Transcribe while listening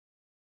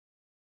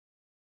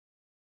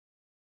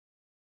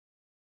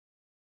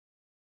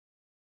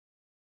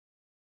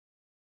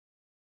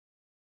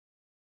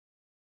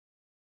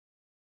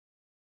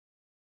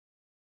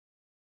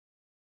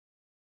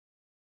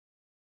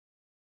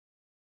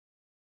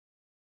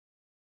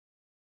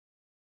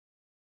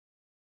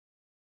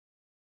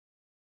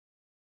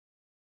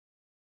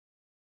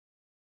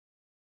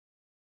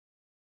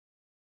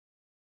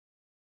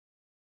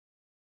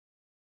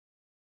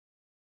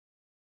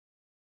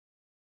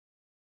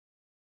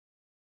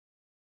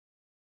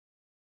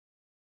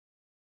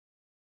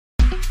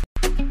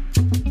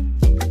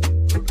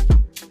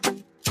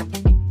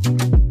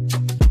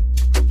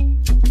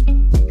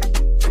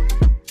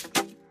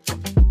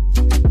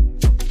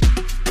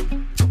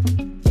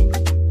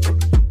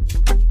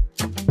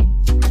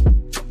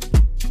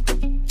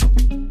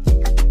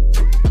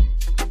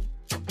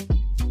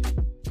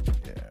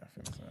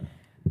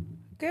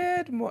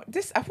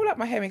know, I feel like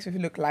my hair makes me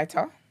look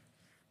lighter.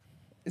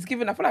 I feel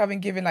like I've been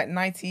given like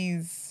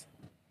 90s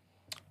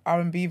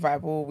R&B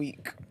vibe all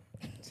week.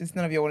 Since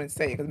none of you wanted to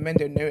say it because men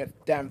don't know a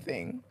damn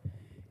thing.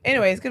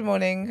 Anyways, good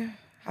morning.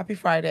 Happy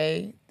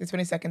Friday, the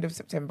 22nd of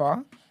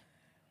September.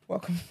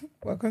 Welcome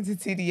to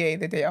TDA,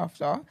 the day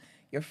after.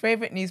 Your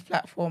favorite news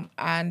platform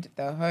and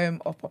the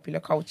home of popular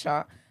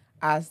culture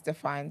as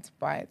defined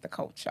by the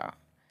culture.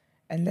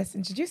 And let's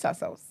introduce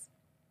ourselves.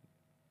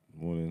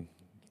 Morning.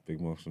 Big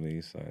Marks on the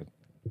east side.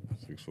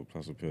 6 foot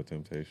plus of Pure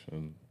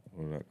Temptation.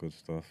 All that good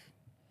stuff.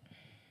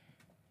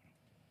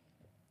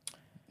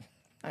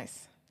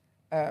 Nice.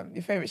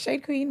 Your favorite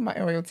shade queen, my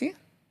royalty.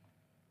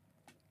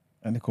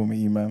 And they call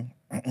me E-Man.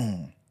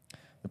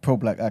 The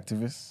pro-black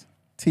activist,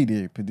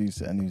 TDA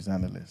producer and news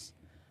analyst,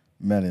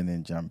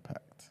 melanin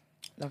jam-packed.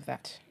 Love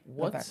that.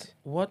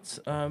 What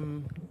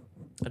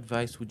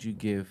advice would you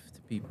give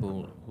to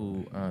people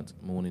who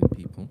aren't morning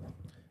people,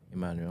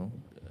 Emmanuel?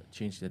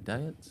 Change their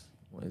diets?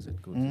 What is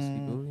it? Go to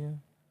sleep earlier?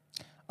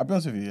 I'll be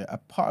honest with you, a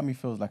part of me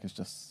feels like it's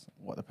just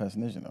what the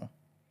person is, you know?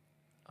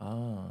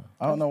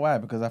 I don't know why,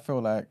 because I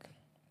feel like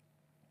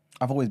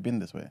I've always been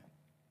this way.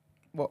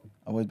 What?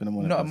 I've always been a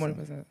morning Not person. a morning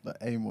person. Like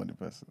a morning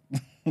person.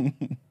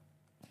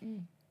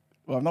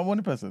 Well, I'm not a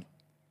morning person.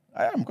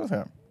 I am, of course I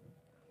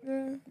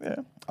am. Yeah.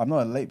 I'm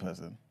not a late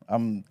person.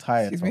 I'm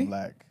tired Excuse of me?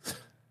 like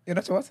You're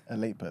not a what? a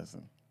late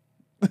person.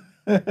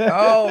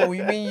 Oh,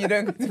 you mean you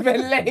don't go to bed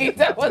late?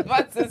 I was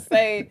about to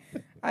say,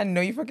 I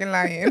know you fucking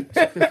lying.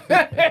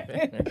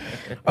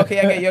 Okay,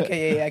 I get you.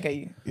 Okay, yeah, I get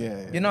you.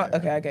 Yeah. You're not,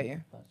 okay, I get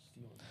you.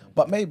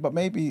 But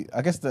maybe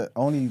I guess the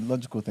only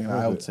logical thing that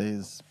I would say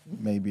is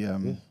maybe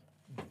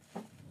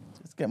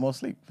just get more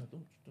sleep.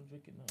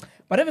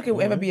 But I don't think it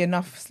will ever be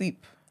enough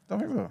sleep. Don't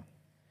think so.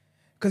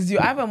 Because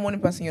you're either a morning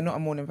person, you're not a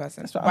morning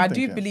person. That's what But I'm I do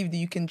thinking. believe that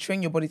you can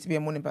train your body to be a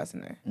morning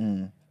person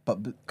though.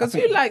 But Because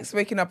who likes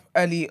waking up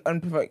early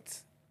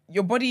unprovoked?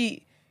 Your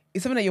body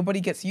is something that your body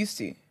gets used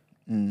to.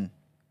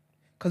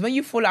 Because when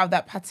you fall out of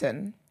that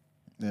pattern,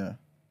 yeah.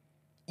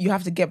 you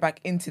have to get back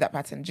into that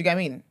pattern. Do you get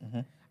what I mean?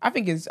 I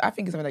think it's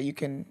something that you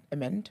can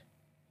amend.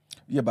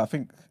 Yeah, but I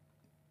think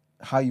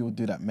how you would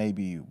do that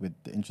maybe with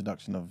the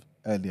introduction of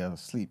earlier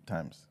sleep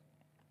times.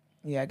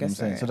 Yeah, I You know what guess I'm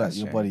saying? So that That's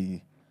your true.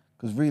 body,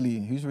 because really,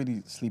 who's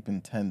really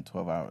sleeping 10,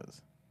 12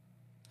 hours?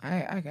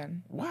 I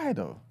can. Why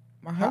though?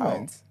 My How?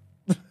 hormones.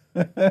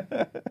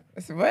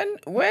 Listen,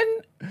 when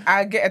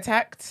I get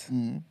attacked,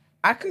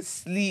 I could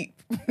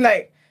sleep.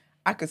 Like,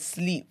 I could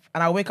sleep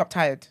and I wake up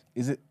tired.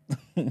 Is it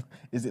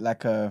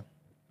like a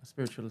A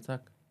spiritual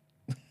attack?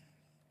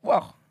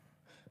 Well,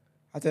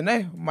 I don't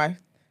know. My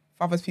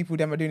father's people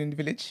them are doing in the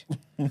village.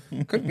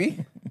 Could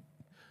be.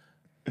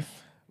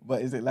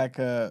 but is it like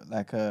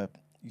a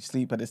you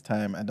sleep at this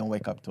time and don't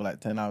wake up till like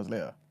 10 hours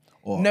later?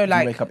 Or No, do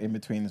like- you wake up in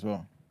between as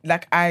well?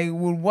 Like, I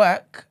will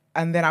work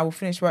and then I will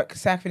finish work.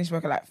 Say I finish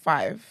work at like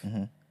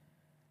 5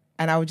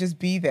 and I would just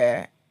be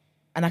there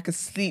and I could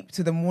sleep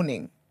to the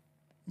morning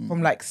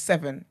from like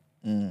 7.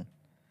 And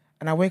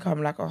I wake up,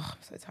 I'm like, oh,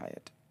 I'm so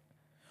tired.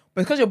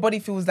 But because your body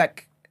feels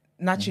like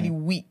naturally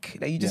weak,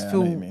 like you just Yeah, I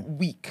know feel what you mean.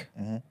 weak.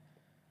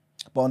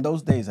 But on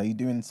those days, are you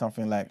doing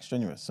something like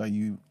strenuous? So are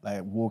you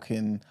like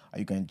walking? Are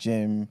you going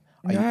gym?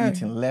 Are No. you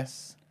eating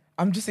less?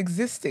 I'm just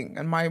existing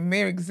and my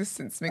mere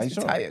existence makes Are me you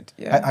sure? tired.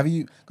 Yeah. Have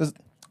you? Because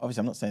obviously,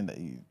 I'm not saying that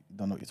you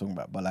don't know what you're talking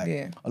about, but like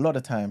Yeah. a lot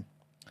of the time,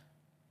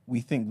 we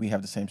think we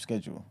have the same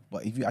schedule,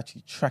 but if you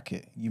actually track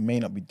it, you may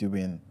not be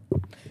doing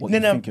what No,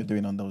 you no. think you're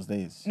doing on those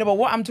days. No, but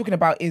what I'm talking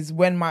about is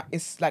when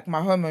it's like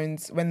my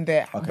hormones, when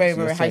they're Okay, very, so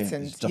you're very saying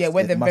heightened. it's just- Yeah,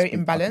 when it they're must very be-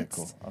 okay, imbalanced.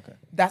 cool, okay.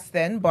 That's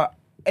then. But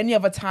any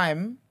other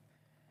time,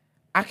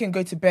 I can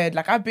go to bed.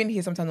 Like, I've been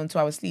here sometimes on 2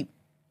 hours sleep.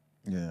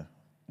 Yeah. Do you know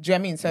what I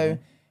mean? So,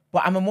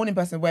 but I'm a morning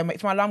person where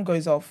if my alarm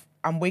goes off,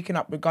 I'm waking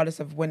up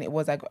regardless of when it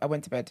was I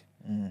went to bed.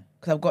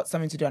 Because I've got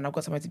something to do and I've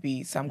got somewhere to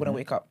be. So I'm going to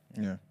wake up.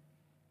 Yeah.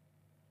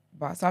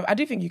 But so I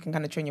do think you can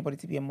kind of train your body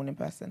to be a morning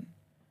person.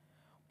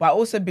 But I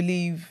also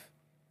believe,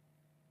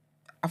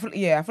 I feel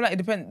like it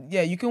depends.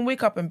 Yeah, you can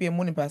wake up and be a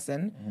morning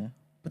person,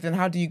 but then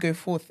how do you go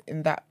forth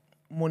in that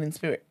morning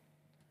spirit?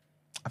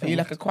 Are you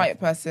like a quiet I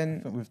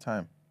person? think with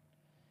time.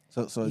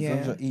 So as long Yeah.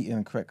 as you're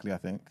eating correctly, I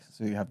think,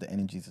 so you have the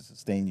energy to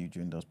sustain you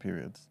during those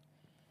periods,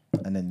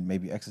 and then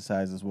maybe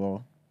exercise as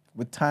well.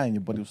 With time,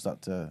 your body will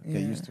start to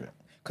get used to it.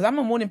 Because I'm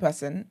a morning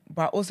person,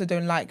 but I also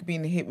don't like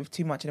being hit with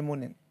too much in the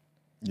morning.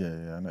 Yeah,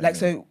 I know. Like,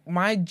 what you mean. so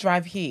my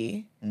drive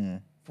here,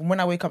 from when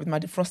I wake up is my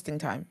defrosting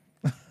time.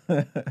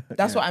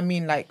 That's what I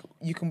mean. Like,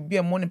 you can be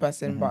a morning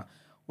person, but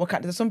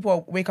there's some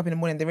people wake up in the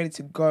morning, they're ready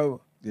to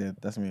go. Yeah,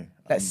 that's me.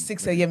 Like I'm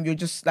 6 ready. a.m., you're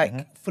just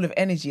like full of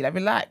energy. Like,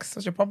 relax.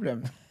 What's your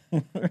problem?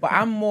 But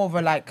I'm more of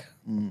a like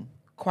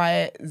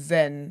quiet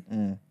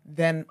zen.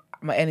 Then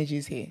my energy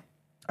is here.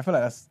 I feel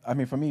like that's. I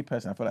mean, for me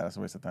personally, I feel like that's a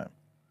waste of time.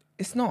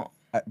 It's not.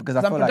 Because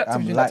I 'Cause I'm feel like productive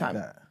I'm during like that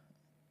time.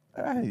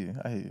 that. I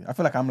hear you. I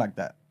feel like I'm like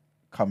that.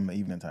 Come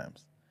evening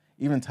times.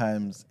 Evening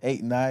times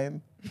 8,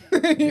 9.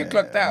 You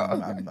clocked out.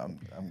 I'm gone.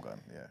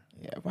 Yeah.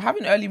 Yeah, but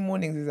having early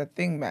mornings is a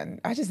thing,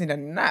 man. I just need a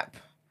nap.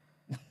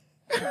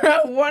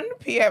 At 1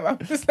 p.m., I'm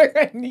just like,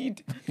 I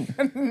need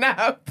a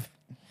nap.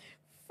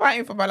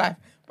 fighting for my life,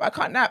 but I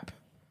can't nap.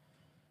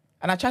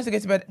 And I try to go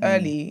to bed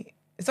early.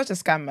 It's such a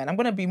scam, man. I'm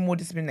going to be more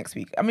disciplined next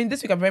week. I mean,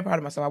 this week I'm very proud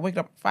of myself. I wake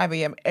up 5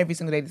 a.m. every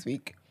single day this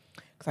week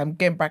because I'm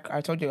getting back.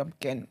 I told you I'm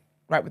getting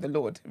right with the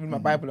Lord, reading my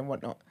Bible and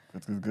whatnot.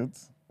 Good.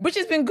 Which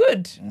has been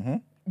good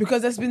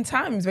because there's been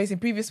times, basically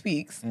previous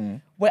weeks,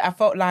 where I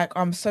felt like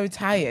I'm so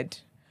tired.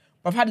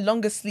 But I've had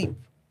longer sleep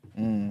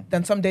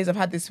than some days I've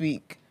had this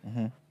week.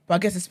 But I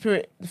guess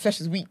the flesh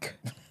is weak.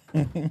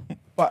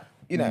 But,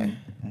 you know.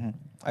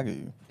 I get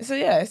you. So,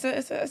 yeah, it's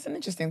an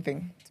interesting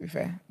thing, to be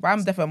fair. But I'm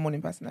definitely a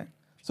morning person now.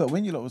 So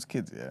when you lot was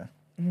kids,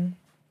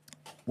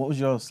 what was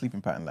your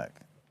sleeping pattern like?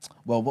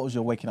 Well, what was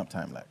your waking up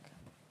time like?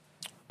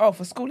 Oh,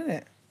 for school,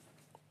 innit?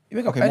 You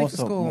wake up early for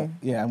school.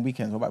 Yeah, and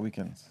weekends. What about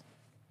weekends?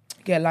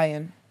 Get a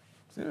lion.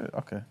 Yeah,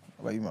 okay.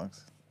 What about you,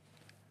 Marks?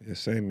 Yeah,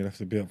 same. You have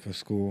to be up for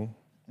school.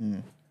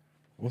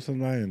 What's a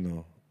lion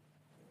though?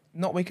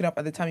 Not waking up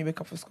at the time you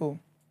wake up for school.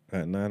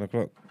 At 9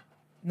 o'clock.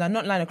 No,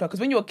 not 9 o'clock. Because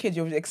when you're a kid,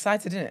 you're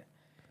excited, innit?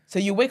 So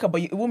you wake up,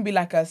 but it wouldn't be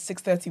like a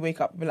 6:30 wake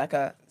up. It'd be like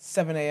a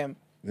 7 a.m.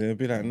 Yeah, it'd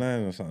be like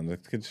 9 or something. The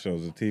kids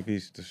shows, the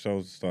TV the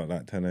shows start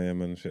like 10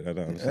 a.m. and shit like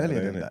that. On It's earlier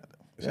Saturday, than innit? that.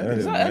 It's Yeah, earlier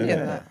It's than not that, earlier innit?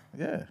 than that.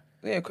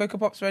 Yeah. Yeah, Cocoa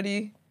Pop's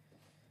ready.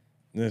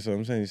 Yeah, so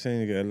I'm saying, you're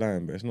saying you get a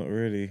lion, but it's not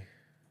really.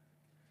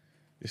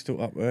 You're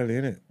still up early,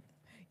 innit?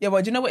 Yeah,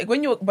 but do you know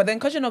what? But then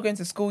because you're not going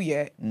to school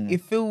yet,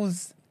 it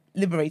feels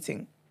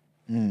liberating.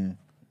 Yeah.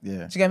 Do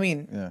you get what I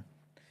mean? Yeah.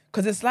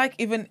 Because it's like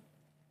it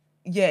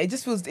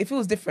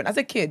feels different. As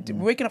a kid,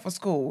 waking up for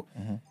school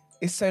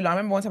is so long. I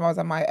remember one time I was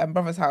at my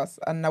brother's house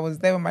and I was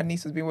there when my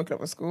niece was being woken up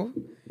for school.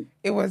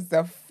 It was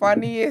the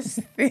funniest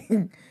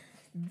thing.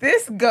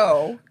 This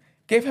girl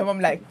gave her mum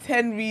like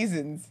 10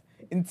 reasons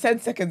in 10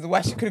 seconds why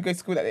she couldn't go to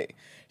school that day.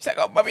 She's like,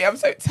 oh, mummy, I'm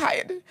so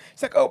tired.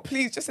 She's like, oh,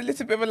 please, just a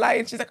little bit of a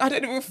lie. She's like, I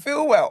don't even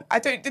feel well.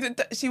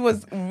 She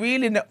was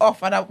reeling it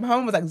off. And my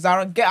mum was like,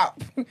 Zara, get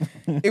up.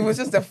 It was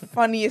just the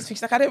funniest thing.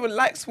 She's like, I don't even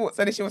like sports.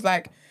 And then she was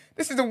like,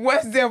 this is the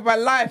worst day of my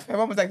life. My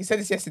mum was like, you said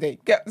this yesterday.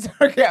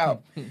 Zara, get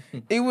up.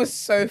 It was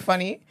so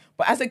funny.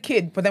 But as a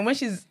kid, but then when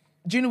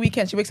during the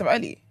weekend, she wakes up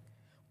early.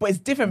 But it's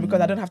different because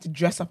I don't have to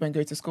dress up and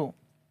go to school.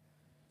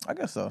 I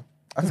guess so.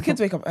 Because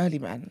kids wake up early,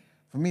 man.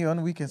 For me, on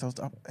the weekends, I was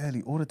up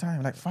early all the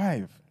time, like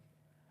 5,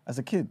 as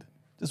a kid.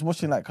 Just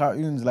watching like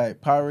cartoons like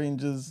Power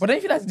Rangers, But don't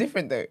you feel that's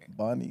different though?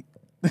 Barney.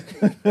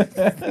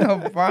 No,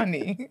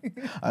 Barney.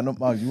 I know,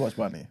 Mark, you watch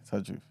Barney. Tell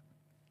the truth.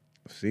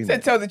 I've seen So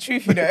it. tell the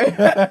truth, you know.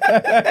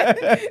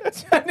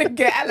 Trying to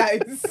get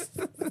allies.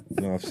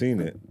 No, I've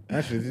seen it.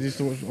 Actually, did you used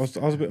to watch?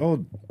 I was a bit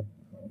old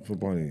for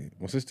Barney.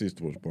 My sister used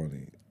to watch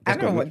Barney. I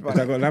never watched Has Barney.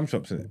 that got lamb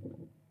chops in it?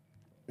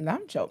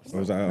 Lamb chops. Or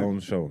was that her own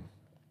show?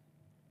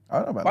 I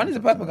don't know about Barney's a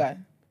that. purple guy.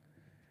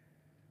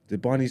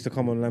 Did Barney used to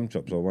come on lamb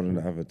chops or one of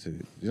the other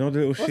two? You know the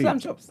little What's sheep? lamb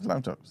chops? It's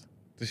lamb chops.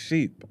 The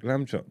sheep,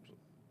 lamb chops.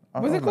 I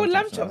Was know it called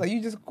lamb chops? now. Are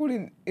you just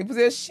calling it was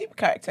a sheep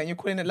character and you're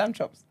calling it lamb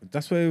chops?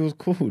 That's what it was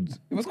called.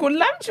 It was called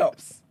lamb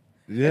chops.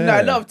 Yeah.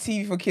 No, a lot of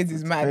TV for kids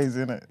is mad.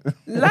 Crazy, innit?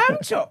 Lamb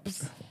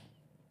chops.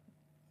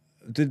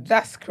 Did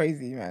That's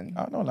crazy, man.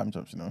 I don't know lamb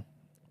chops, you know.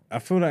 I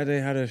feel like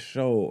they had a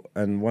show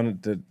and one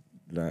of the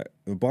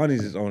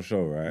Barney's his own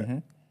show,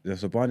 right? Yeah,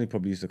 so Barney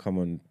probably used to come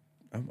on.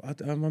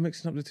 Am I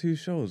mixing up the two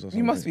shows or something?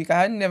 You must be. 'Cause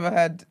I had never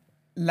heard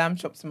lamb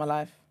chops in my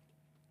life.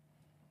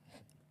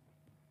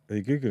 Are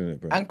you googling it,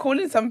 bro? And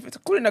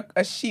calling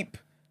a sheep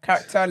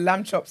character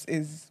lamb chops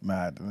is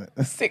Mad,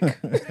 innit? sick.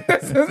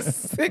 That's a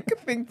sick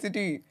thing to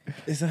do.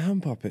 It's a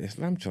hand puppet. It's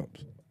lamb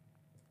chops.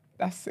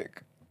 That's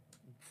sick.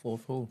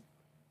 Fourth hole.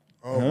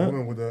 Oh, the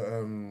woman with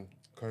the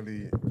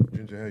curly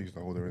ginger hair used to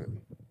hold her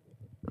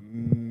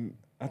in it.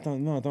 I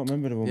don't know. I don't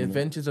remember the The woman.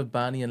 Adventures of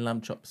Barney and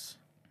Lamb Chops.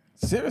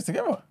 Serious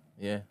together?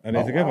 Yeah. Are they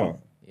Oh, together? wow.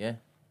 Yeah.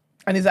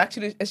 And there's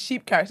actually a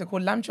sheep character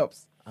called lamb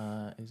chops.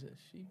 Is it a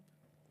sheep?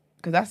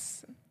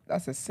 Because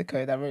that's a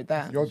sicko that wrote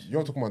that. You're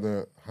talking about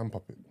the hand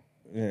puppet.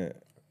 Yeah,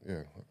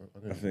 Yeah,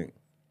 I think.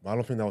 But I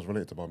don't think that was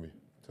related to Bambi.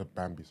 To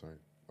Bambi, sorry.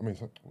 I mean,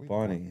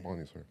 Barney.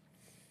 Barney, sorry.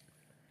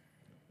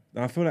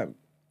 I feel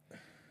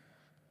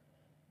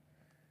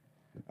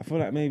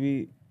like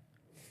maybe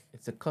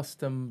It's a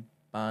custom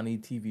Barney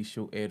TV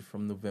show aired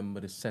from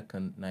November the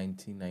 2nd,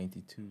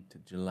 1992 to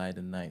July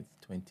the 9th,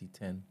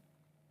 2010.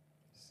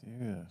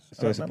 Serious.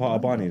 so. It's a part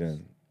of Barney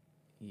then.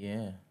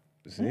 Yeah.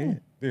 See?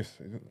 This,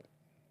 is it?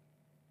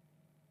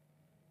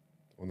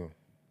 Oh no.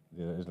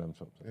 Yeah, that is lamb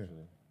chops. Yeah.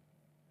 Actually.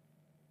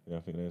 Yeah,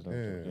 I think that is lamb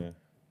Yeah. chops.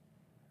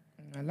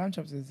 Yeah. Lamb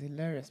chops is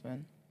hilarious,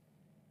 man.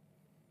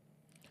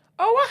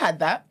 Oh, I had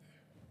that.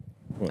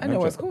 What, I know lamb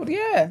what it's chop? called.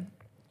 Yeah,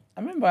 I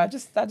remember. I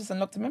just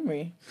unlocked a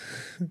memory.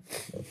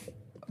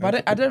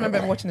 But I don't remember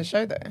ever watching the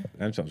show though.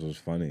 Lamb chops was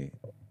funny.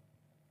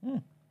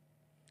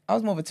 I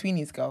was more of a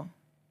Tweenies girl.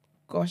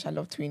 Gosh, I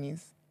love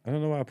Tweenies. I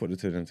don't know why I put the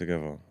two of them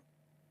together.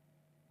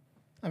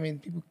 I mean,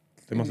 people.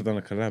 They must have done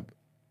a collab.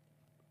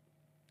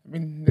 I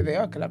mean, they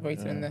are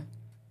collaborating in there.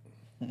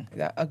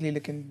 That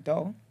ugly-looking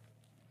doll.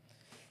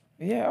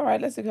 Yeah, all right.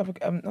 Let's do topic.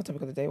 Not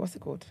topic of the day. What's it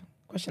called?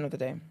 Question of the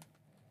day.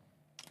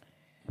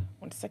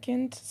 1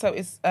 second. So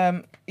it's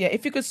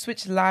If you could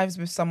switch lives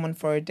with someone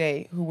for a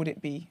day, who would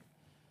it be?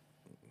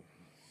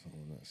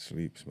 Someone that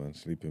Sleeps, man.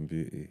 Sleeping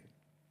Beauty.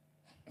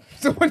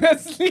 Someone that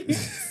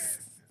sleeps.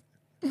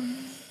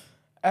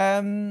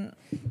 Mine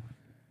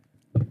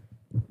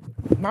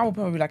will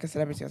probably be like a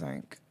celebrity or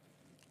something.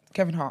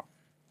 Kevin Hart.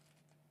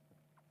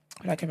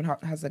 I feel like Kevin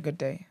Hart has a good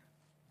day.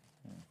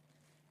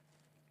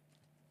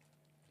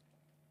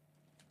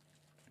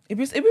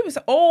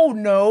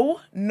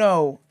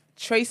 No.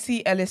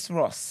 Tracy Ellis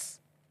Ross.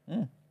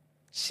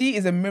 She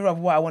is a mirror of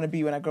what I want to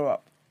be when I grow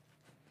up.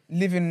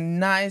 Living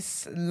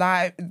nice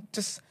life,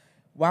 just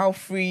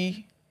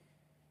free,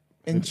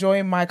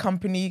 enjoying my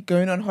company,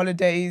 going on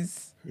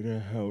holidays. Who the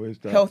hell is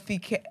that?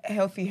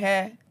 Healthy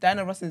hair.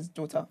 Diana Ross's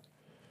daughter.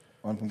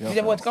 One from Did you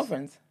ever watch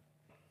Girlfriends.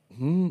 Girlfriends?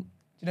 Do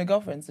you know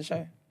Girlfriends, the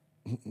show?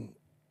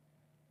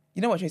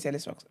 You know what Tracy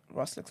Ellis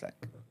Ross looks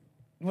like?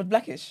 What,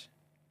 blackish?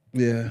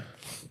 Yeah.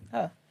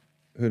 Her.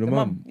 Who, the The mum?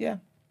 mum. Yeah.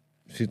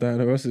 She's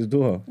Diana Ross's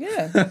daughter.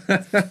 Yeah.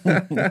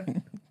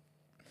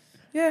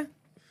 Yeah.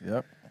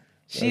 Yep.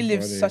 She That's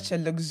lives funny. such a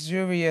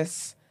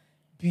luxurious,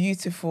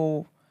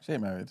 beautiful. She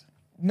ain't married.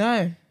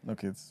 No. No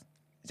kids.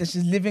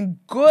 She's living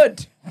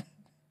good.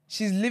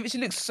 She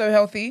looks so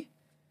healthy.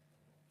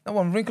 Not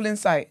one wrinkle in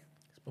sight.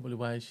 It's probably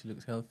why she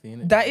looks healthy,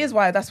 innit? That is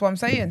why. That's what I'm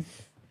saying.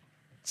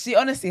 She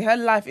honestly, her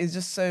life is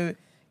just so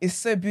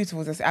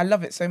beautiful. To see. I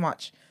love it so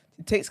much.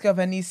 She takes care of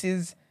her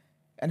nieces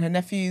and her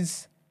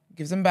nephews,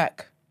 gives them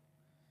back.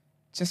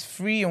 Just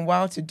free and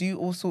wild to do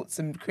all sorts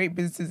and create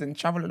businesses and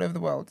travel all over the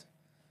world.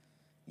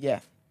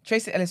 Yeah.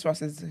 Tracy Ellis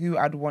Ross is who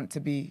I'd want to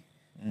be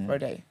for a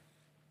day.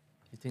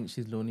 You think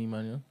she's lonely,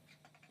 Emmanuel?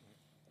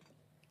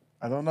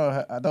 I don't know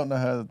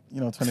her,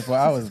 24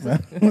 hours,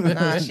 man.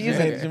 Nah, she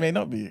isn't. She may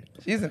not be.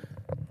 She isn't.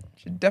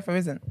 She definitely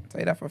isn't. I'll tell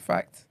you that for a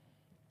fact.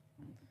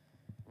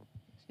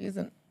 She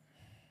isn't.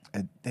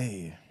 A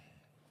day.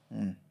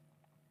 Some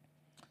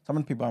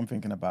of the people I'm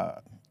thinking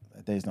about,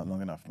 a day's not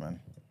long enough, man.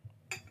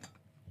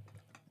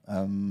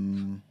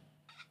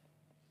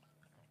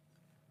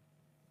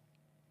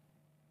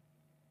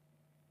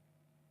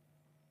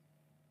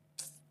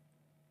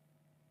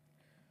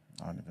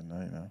 I don't even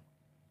know,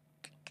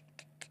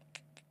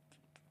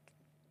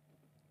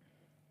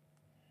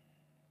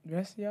 The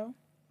rest of y'all?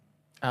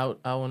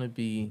 I want to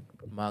be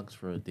Marks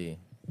for a day.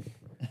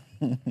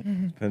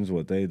 Depends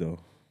what day, though.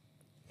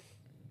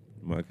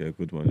 You might get a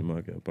good one, you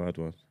might get a bad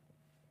one.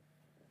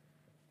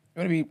 You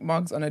want to be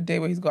Muggs on a day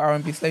where he's got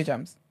R&B slow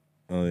jams?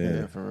 Oh,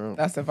 yeah. for real.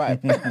 That's the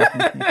vibe.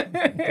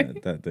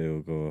 that day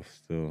will go off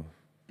still.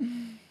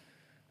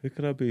 Who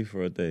could I be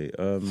for a day?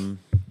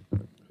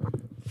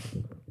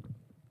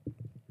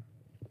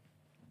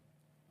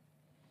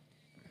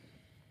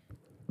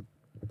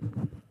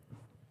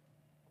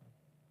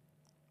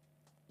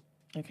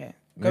 Okay.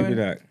 Maybe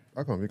that.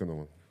 I can't think of no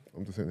one.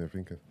 I'm just sitting there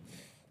thinking.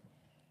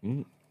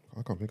 Mm,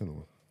 I can't think of no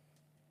one.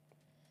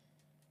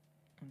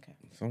 Okay.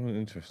 someone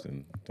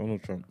interesting.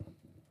 Donald Trump.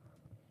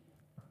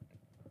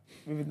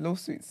 With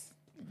lawsuits.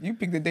 You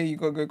pick the day you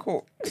gotta go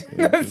court.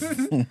 That's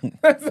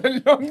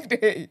a long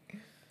day.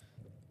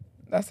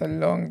 That's a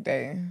long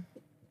day.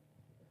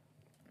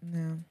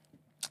 Yeah.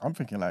 I'm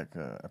thinking like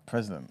a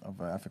president of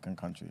an African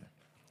country,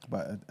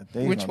 but a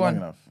day Which is not one?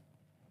 long enough.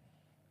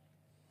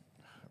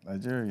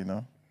 Nigeria, you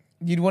know,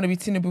 You'd want to be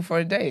Tinubu for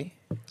a day.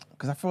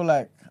 because I feel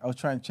like I was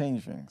trying to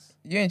change things.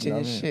 You ain't You know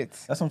changing what I mean? shit.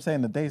 That's what I'm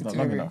saying. The day's not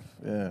long Tinubu. enough.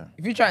 Yeah,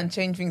 If you try and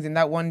change things in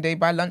that one day,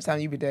 by lunchtime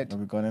you'll be dead. they'll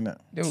be gone in it.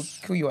 They will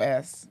kill your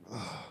ass.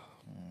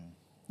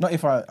 Not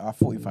if I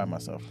fortify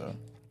myself though.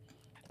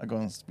 I go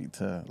and speak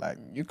to like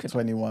You could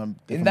 21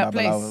 in different that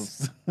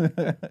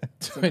babalawos.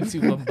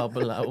 21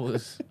 bubble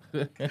hours.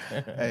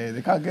 Hey,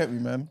 they can't get me,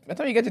 man. by the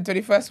time you get to the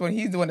 21st one,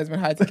 he's the one that's been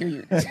hired to kill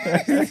you.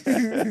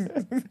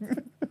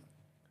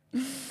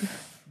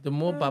 The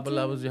more bubble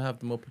hours you have,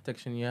 the more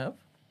protection you have.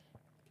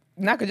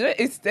 Nah, because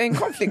it's they're in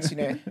conflict, you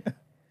know.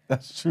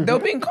 That's true. They'll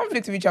be in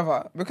conflict with each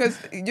other because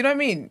you know what I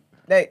mean.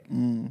 Like,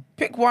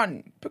 pick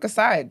one, pick a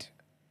side.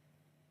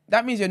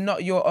 That means you're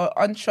an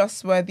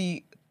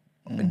untrustworthy,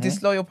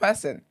 disloyal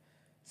person.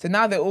 So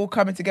now they're all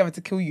coming together to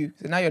kill you.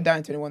 So now you're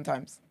dying 21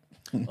 times.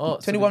 Oh,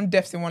 21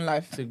 deaths in one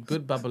life. So the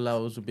good bubble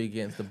hours will be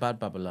against the bad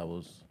bubble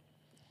hours.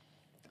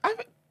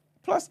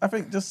 Plus, I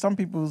think just some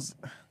people's,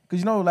 because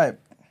you know, like,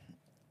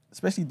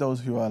 especially those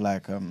who are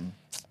like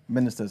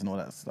ministers and all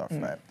that stuff.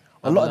 Like,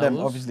 a lot of them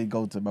Babalawos? obviously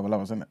go to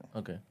babalawos, isn't it?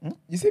 Okay.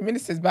 You say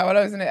ministers, but well,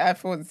 isn't it? I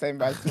thought the same,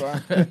 but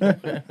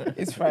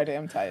it's Friday.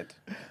 I'm tired.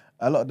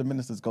 A lot of the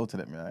ministers go to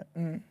them,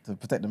 right, to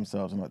protect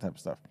themselves and all that type of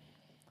stuff.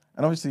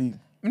 And obviously,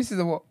 Ministers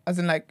of what? As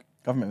in like,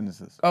 government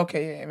ministers.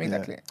 okay, yeah,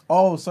 exactly. Yeah.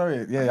 Oh,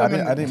 sorry. Yeah, I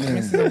didn't mean.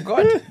 Ministers of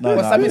God. No,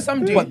 Well, no, I mean,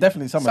 some do. But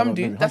definitely some Some of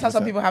them do. That's how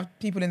some 100%. people have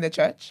people in their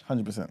church.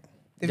 100%.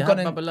 They've They gone have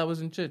in. bubble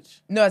hours in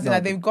church. No, as in No,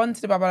 like, they've gone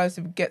to the Babalaos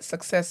to get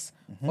success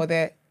for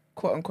their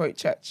quote unquote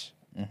church.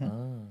 Ah.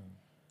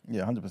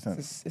 Yeah,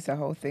 100%. It's a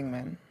whole thing,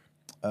 man.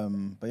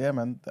 But yeah,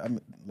 man,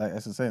 like I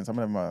was saying, some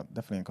of them are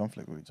definitely in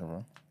conflict with each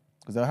other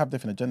because they'll have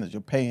different agendas.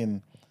 You're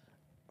paying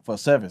for a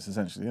service,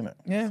 essentially, isn't it?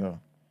 Yeah. So,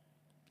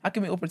 How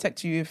can we all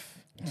protect you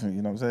if you know what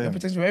I'm we're saying?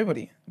 protecting for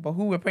everybody? But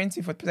who we're praying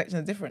to for protection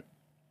is different.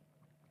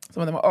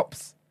 Some of them are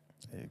ops.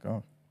 There you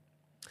go.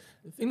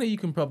 The thing that you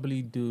can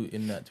probably do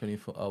in that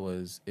 24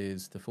 hours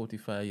is to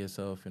fortify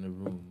yourself in a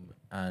room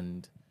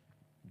and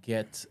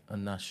get a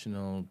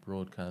national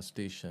broadcast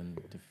station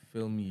to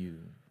film you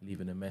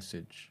leaving a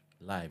message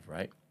live,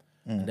 right?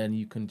 And then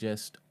you can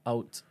just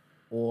out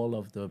all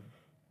of the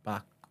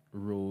back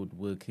road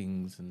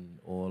workings and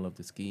all of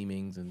the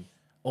schemings and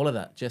all of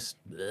that, just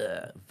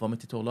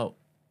vomit it all out.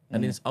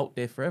 And it's out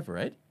there forever,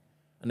 right?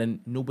 And then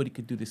nobody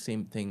could do the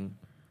same thing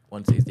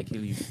once they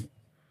kill you.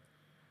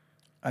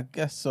 I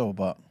guess so,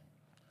 but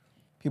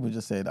people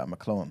just say that I'm a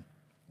clone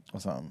or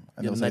something.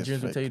 And Yeah, they'll say it's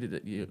Nigerians will fake. tell you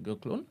that you're a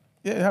clone.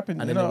 Yeah, it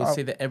happened. And you then know, they would I-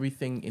 say that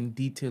everything in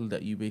detail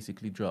that you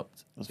basically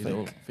dropped Was is fake.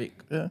 all fake.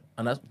 Yeah,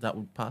 And that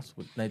would pass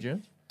with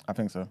Nigerians? I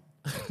think so.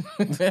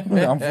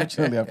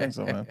 Unfortunately, I think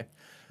so, man.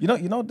 You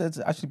know, there's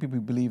actually people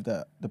who believe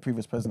that the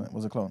previous president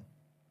was a clone.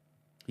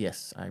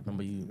 Yes, I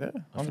remember you. Yeah,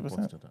 have 100%.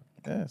 reported that.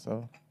 Yeah,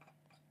 so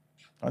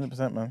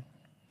 100%, man.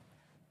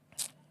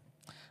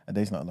 A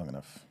day's not long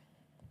enough.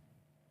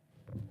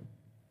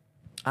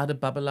 Are the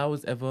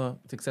Babalawas ever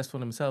successful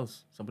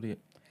themselves? Somebody.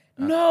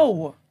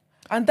 No.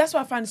 And that's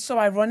what I find so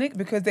ironic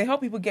because they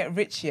help people get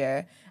rich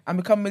here and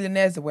become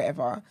millionaires or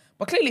whatever.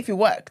 But clearly, if it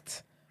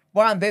worked,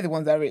 why aren't they the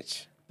ones that are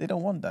rich? They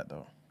don't want that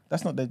though.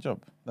 That's not their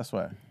job. That's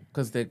why.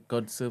 Because they're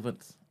God's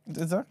servants.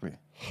 Exactly.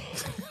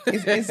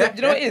 It's,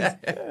 you know what it is?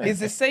 It's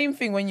the same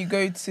thing when you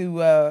go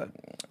to an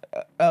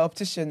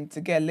optician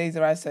to get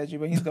laser eye surgery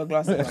when he's got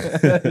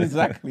glasses on.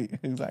 Exactly.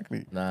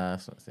 Nah,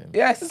 that's not the same.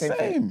 Yeah, it's the It's the same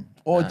thing. same.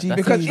 Or Nah, GP,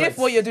 that's Because a if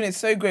what you're doing is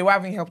so great, why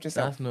haven't you helped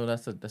yourself?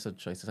 That's a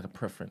choice. It's like a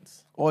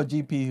preference. or a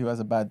GP who has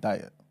a bad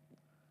diet.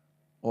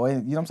 Or you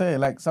know what I'm saying?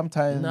 Like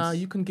sometimes. Nah,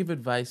 you can give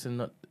advice and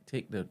not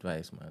take the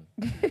advice,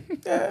 man.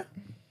 Yeah.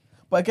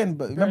 But again,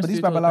 remember these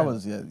do it all the time.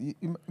 babalawas,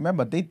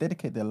 remember they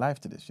dedicate their life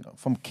to this,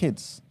 from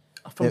kids.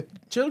 From Yeah.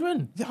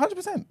 children. Yeah,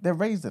 100%. They're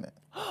raised in it.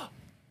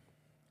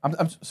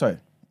 I'm sorry.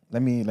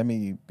 Let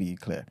me be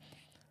clear.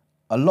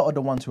 A lot of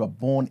the ones who are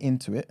born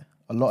into it,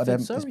 a lot of said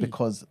them is sorry.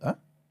 because, huh?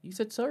 You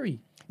said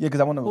sorry. Yeah, because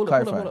I want to Hold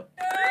clarify. up.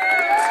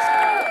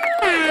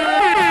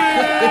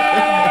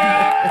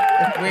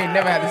 We ain't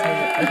never had this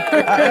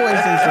moment. I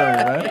always say sorry,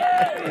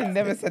 man. We ain't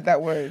never said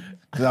that word.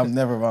 Because I'm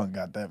never wrong.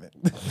 God damn it.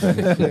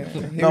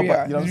 Here No, we but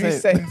are. you know what I'm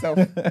He's saying? reset himself.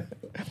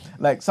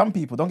 Like some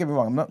people, don't get me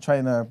wrong. I'm not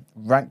trying to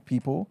rank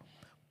people,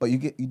 but you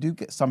do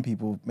get some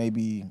people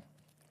maybe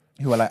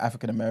who are like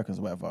African Americans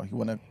or whatever, who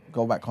want to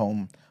go back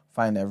home,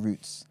 find their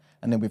roots,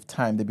 and then with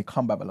time they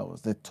become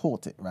Babalawas. They're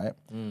taught it, right?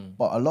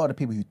 But a lot of the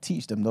people who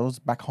teach them, those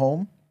back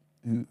home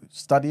who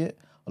study it,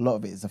 a lot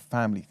of it is a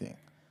family thing.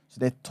 So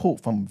they're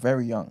taught from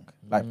very young,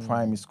 like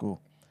primary school,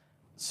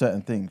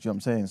 certain things. You know what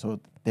I'm saying? So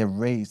they're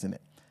raised in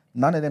it.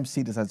 None of them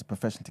see this as a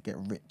profession to get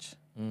rich.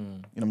 You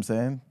know what I'm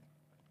saying?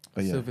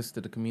 But yeah, Service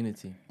to the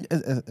community.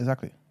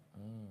 Exactly.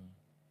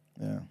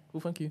 Yeah, Cool,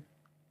 thank you.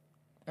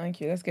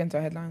 Thank you. Let's get into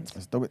our headlines.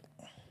 let's do it.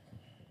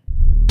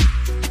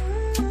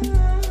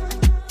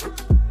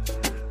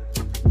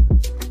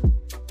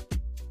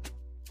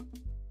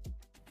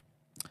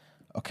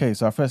 Okay,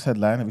 so our first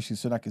headline, Rishi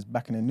Sunak is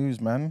back in the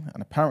news, man.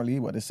 And apparently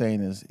what they're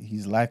saying is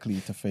he's likely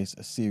to face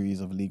a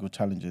series of legal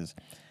challenges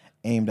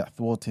aimed at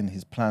thwarting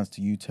his plans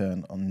to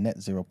U-turn on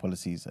net zero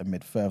policies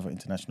amid further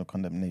international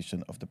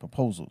condemnation of the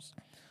proposals.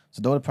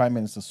 So though the Prime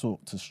Minister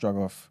sought to shrug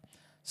off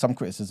some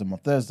criticism on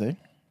Thursday,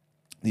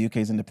 the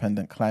UK's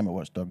independent climate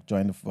watchdog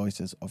joined the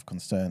voices of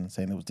concern,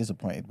 saying it was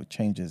disappointed with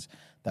changes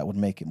that would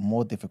make it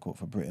more difficult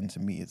for Britain to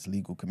meet its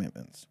legal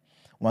commitments.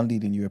 One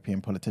leading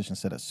European politician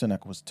said that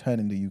Sunak was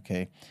turning the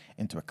UK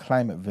into a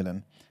climate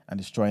villain and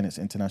destroying its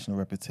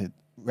international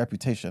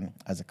reputation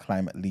as a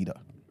climate leader.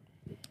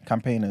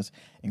 Campaigners,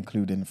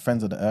 including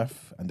Friends of the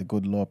Earth and the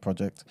Good Law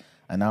Project,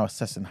 are now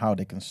assessing how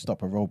they can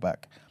stop a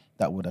rollback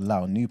that would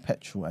allow new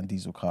petrol and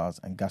diesel cars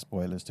and gas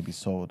boilers to be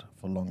sold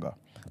for longer.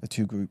 The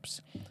two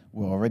groups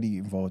were already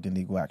involved in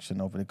legal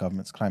action over the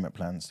government's climate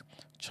plans,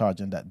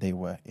 charging that they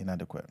were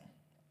inadequate.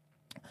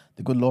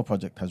 The Good Law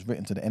Project has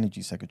written to the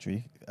Energy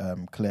Secretary,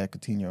 Claire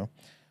Coutinho,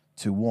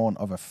 to warn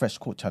of a fresh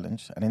court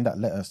challenge. And in that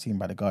letter seen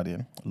by The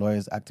Guardian,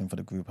 lawyers acting for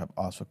the group have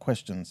asked for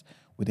questions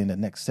within the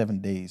next 7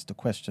 days to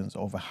questions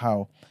over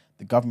how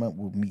the government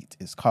will meet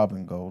its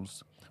carbon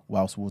goals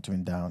whilst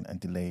watering down and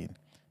delaying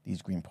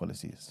these green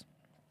policies.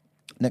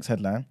 Next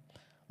headline,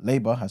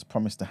 Labour has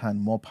promised to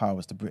hand more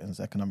powers to Britain's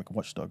economic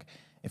watchdog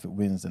if it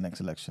wins the next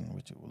election,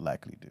 which it will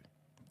likely do.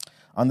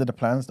 Under the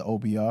plans, the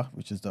OBR,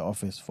 which is the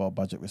Office for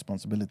Budget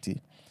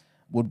Responsibility,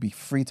 would be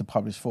free to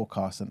publish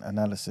forecasts and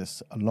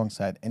analysis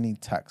alongside any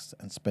tax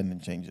and spending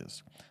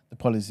changes. The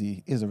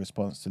policy is a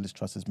response to Liz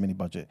Truss's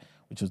mini-budget,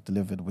 which was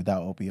delivered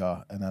without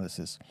OBR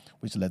analysis,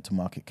 which led to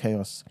market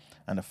chaos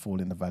and a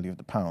fall in the value of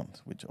the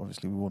pound, which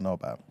obviously we all know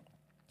about.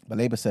 But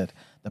Labour said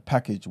the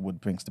package would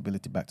bring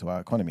stability back to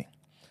our economy.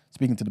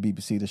 Speaking to the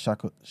BBC,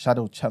 the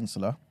Shadow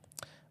Chancellor,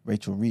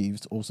 Rachel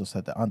Reeves, also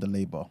said that under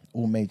Labour,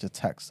 all major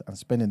tax and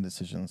spending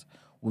decisions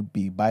would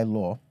be, by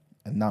law,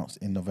 announced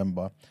in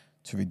November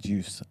to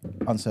reduce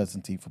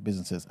uncertainty for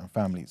businesses and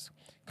families.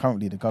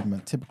 Currently, the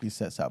government typically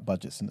sets out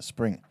budgets in the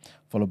spring,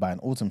 followed by an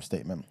autumn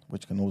statement,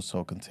 which can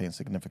also contain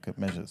significant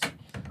measures.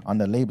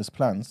 Under Labour's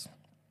plans,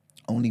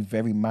 Only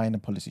very minor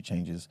policy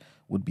changes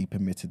would be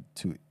permitted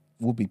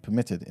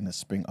in a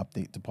spring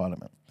update to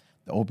Parliament.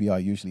 The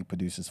OBR usually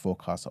produces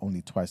forecasts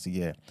only twice a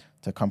year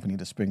to accompany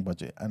the spring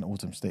budget and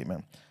autumn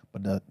statement,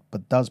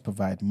 but does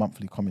provide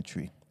monthly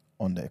commentary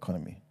on the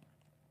economy.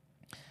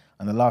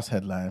 And the last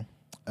headline,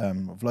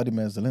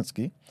 Vladimir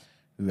Zelensky,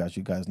 who, as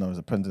you guys know, is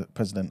the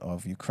president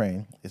of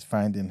Ukraine, is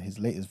finding his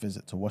latest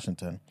visit to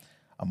Washington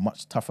a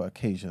much tougher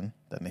occasion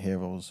than the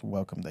hero's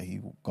welcome that he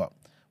got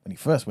when he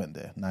first went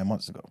there 9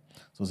 months ago.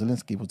 So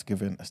Zelensky was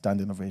given a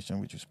standing ovation,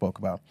 which we spoke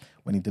about,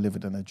 when he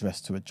delivered an address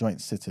to a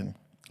joint sitting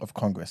of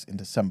Congress in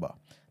December.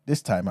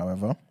 This time,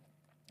 however,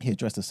 he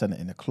addressed the Senate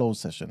in a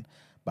closed session,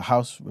 but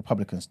House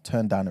Republicans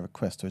turned down a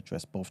request to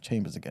address both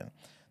chambers again.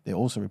 They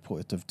also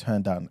reported to have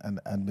turned down an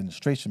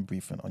administration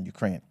briefing on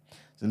Ukraine.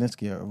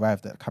 Zelensky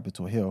arrived at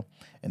Capitol Hill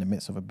in the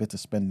midst of a bitter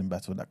spending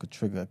battle that could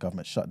trigger a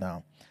government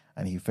shutdown,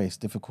 and he faced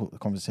difficult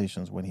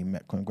conversations when he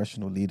met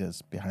congressional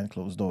leaders behind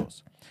closed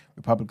doors.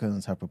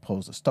 Republicans have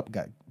proposed a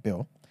stopgap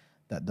bill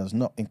that does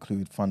not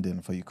include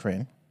funding for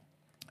Ukraine,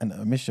 an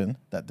omission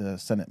that the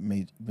Senate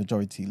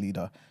Majority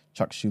Leader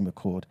Chuck Schumer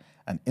called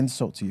an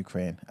insult to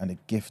Ukraine and a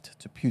gift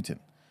to Putin.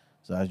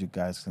 So as you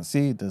guys can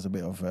see, there's a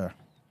bit of a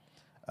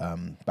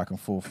back and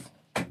forth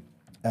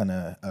and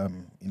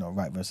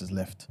right versus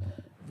left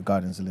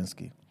regarding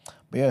Zelensky.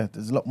 But yeah,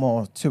 there's a lot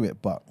more to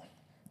it, but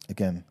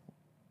again,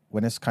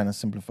 when it's kind of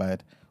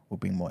simplified, we'll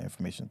bring more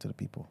information to the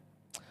people.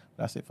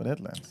 That's it for the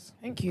headlines.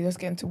 Thank you. Let's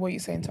get into what you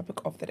saying topic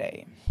of the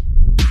day.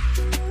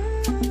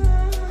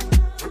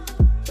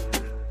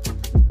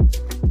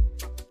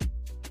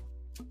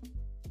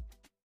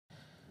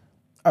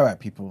 All right,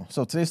 people.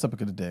 So today's topic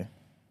of the day,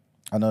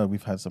 I know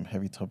we've had some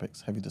heavy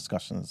topics, heavy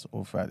discussions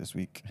all throughout this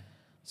week.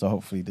 So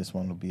hopefully this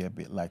one will be a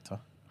bit lighter.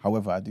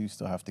 However, I do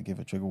still have to give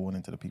a trigger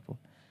warning to the people,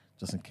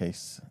 just in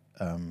case,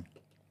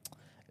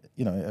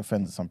 it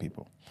offends some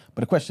people.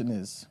 But the question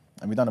is,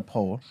 and we've done a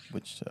poll,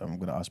 which I'm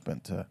going to ask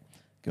Brent to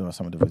give us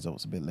some of the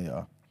results a bit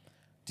later.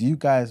 Do you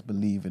guys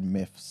believe in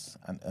myths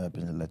and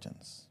urban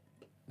legends?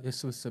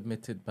 This was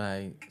submitted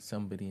by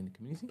somebody in the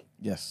community.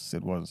 Yes,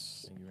 it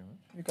was. Thank you very much.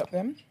 We got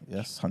them.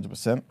 Yes,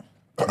 100%.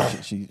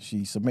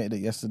 She submitted it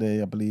yesterday,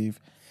 I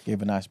believe.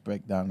 Gave a nice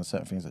breakdown of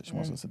certain things that she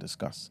wants us to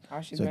discuss.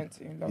 How she's So, meant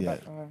to. Love yeah.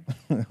 that for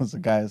her. So,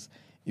 guys,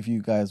 if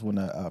you guys want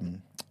to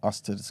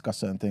us to discuss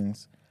certain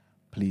things,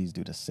 please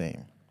do the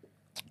same.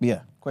 But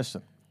yeah,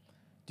 question: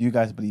 do you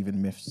guys believe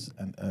in myths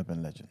and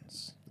urban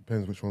legends?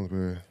 Depends which ones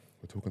we're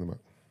talking about.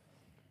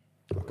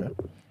 Okay.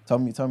 Tell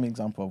me an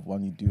example of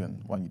one you do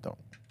and one you don't.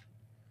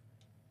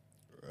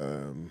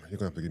 You're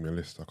gonna have to give me a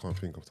list. I can't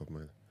think off the top of my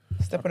head.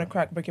 Step on a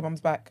crack, break your mum's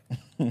back.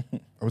 I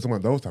was talking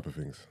about those type of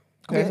things.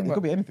 It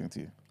could be anything to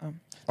you.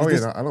 Oh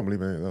Is yeah, this- I don't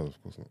believe in any of those.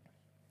 Of course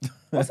not.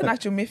 What's an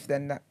actual myth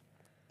then? That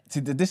See,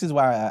 this is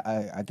why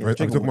I Are get we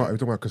triggered.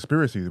 talking about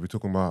conspiracies? Are we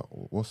talking about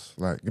what's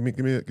like? Give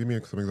me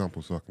some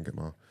examples so I can get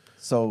my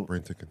So,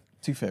 brain ticking.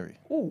 Tooth Fairy.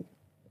 ooh,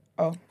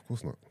 oh, Of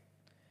course not.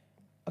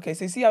 okay.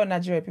 So you see how in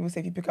Nigeria people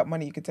say if you pick up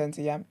money you could turn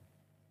to yam.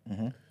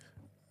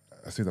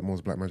 I see that more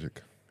as black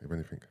magic, if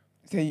anything.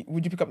 So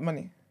would you pick up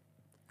money?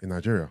 In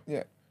Nigeria,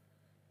 Yeah.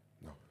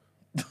 No.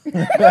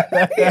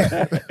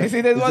 You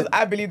see, there's ones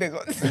I believe there's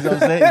ones. You know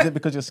what I'm saying? Is it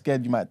because you're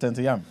scared you might turn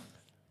to yam?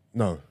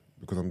 no,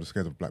 because I'm just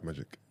scared of black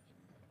magic.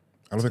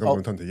 I don't think I'm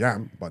going to turn to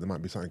yam, but there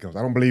might be something else.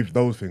 I don't believe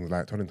those things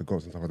like turning to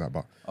ghosts and stuff like that.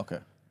 But Okay.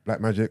 black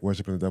magic,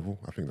 worshiping the devil,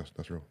 I think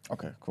that's real.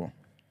 Okay, cool.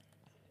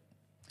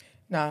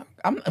 Nah,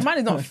 mine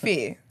is not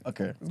fear.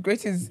 Okay. As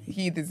great as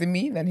he is in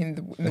me than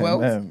him in the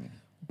world.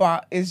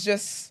 But it's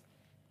just,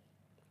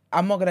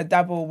 I'm not gonna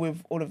dabble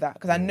with all of that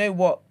because I know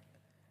what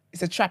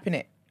it's a trap in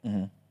it.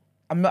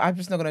 I'm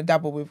just not gonna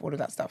dabble with all of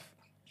that stuff.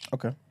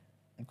 Okay.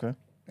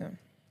 Yeah.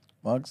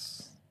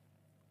 Mugs?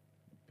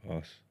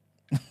 Pass.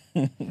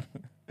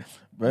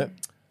 Brett?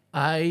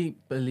 I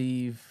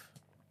believe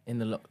in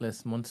the Loch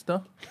Ness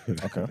Monster.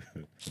 Okay.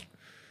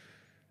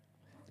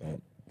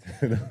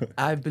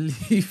 I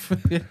believe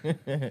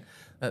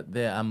that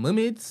there are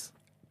mermaids,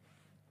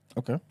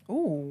 Okay.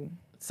 Ooh,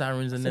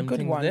 sirens, and it's a them good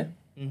things one. there.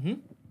 Do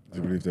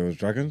you believe there was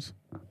dragons?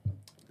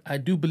 I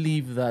do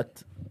believe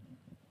that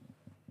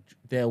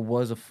there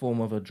was a form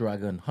of a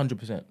dragon,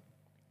 100%.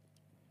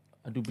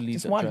 I do believe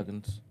Just that one?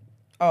 dragons.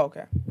 Oh,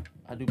 okay.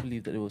 I do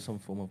believe that there was some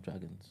form of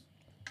dragons.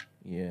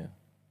 Yeah.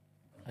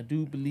 I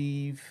do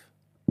believe,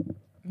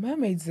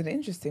 Mermaids is an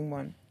interesting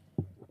one,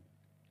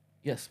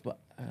 yes, but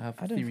I have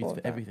I didn't theories thought for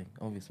of that. everything,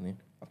 obviously.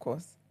 of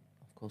course.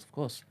 Of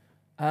course.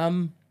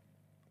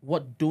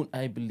 What don't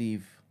I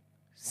believe?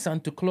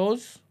 Santa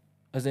Claus,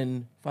 as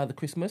in Father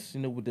Christmas,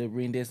 with the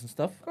reindeers and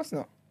stuff. Of course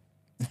not.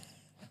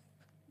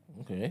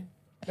 Okay.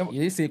 No, but-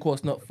 You didn't say, of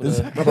course, not for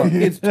the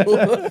kids. But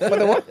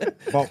the what?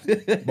 But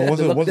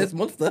The Loch Ness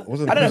Monster.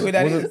 wasn't I don't know who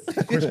that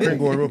wasn't Chris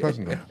Kringle a real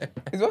person though?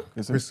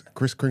 Is what?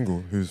 Chris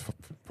Kringle, who's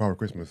Father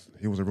Christmas,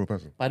 he was a real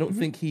person. I don't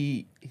think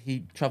he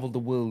travelled the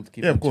world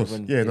giving Yeah, of course.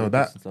 children Yeah, no,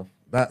 gifts and stuff.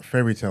 that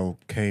fairy tale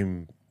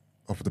came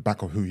off the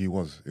back of who he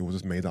was. It was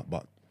just made up,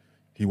 but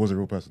he was a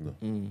real person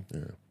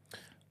though.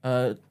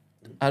 Yeah.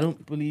 I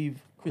don't believe.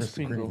 Chris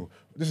Kringle.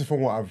 This is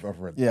from what I've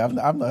read. Yeah, I've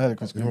not heard of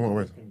Chris This is from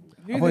what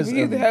Kringle. I've read.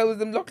 Who the hell was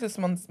the Loch Ness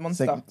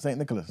monster? Saint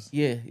Nicholas.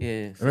 Yeah.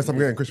 Unless I'm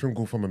getting Chris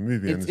Kringle from a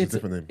movie and it's a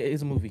different name. It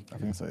is a movie. I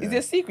think so. Is Yeah. it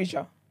a sea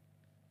creature?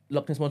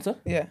 Loch Ness Monster?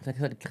 Yeah. It's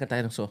like a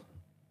dinosaur.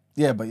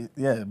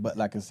 but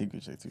like a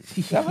secret shit too.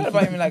 I've heard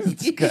about him like.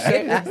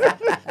 Okay.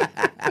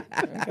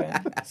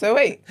 So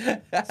wait.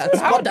 So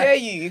how dare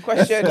you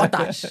question?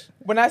 Scottish.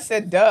 When I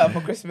said duh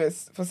for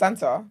Christmas for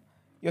Santa,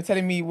 you're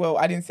telling me, well,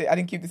 I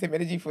didn't keep the same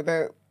energy for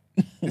the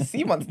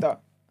sea monster.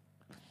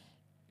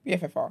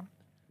 BFFR.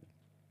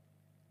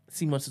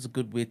 Sea Monster's a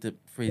good way to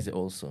phrase it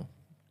also.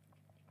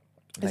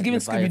 It's giving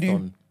Scooby-Doo.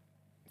 Leviathan.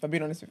 If I'm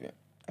being honest with you,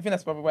 I think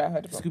that's probably where I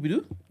heard it from.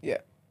 Scooby-Doo? Yeah.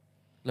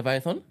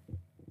 Leviathan?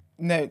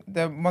 No,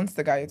 the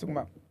monster guy you're talking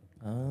about.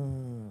 Ah,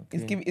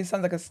 okay. It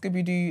sounds like a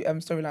Scooby-Doo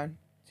storyline.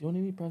 Do you want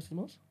any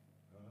paracetamols?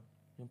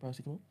 You want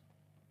paracetamol?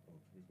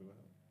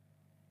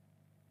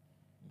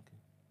 Okay.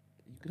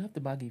 You could have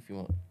the baggie if you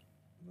want.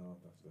 No,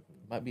 that's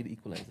definitely. Might be the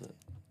equalizer.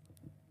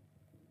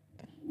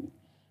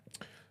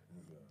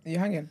 Are you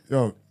hanging?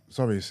 Yo,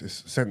 sorry,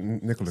 it's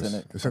Saint Nicholas.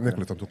 Saint It's Saint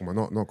Nicholas I'm talking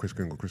about, not Chris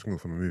Kringle. Chris Kringle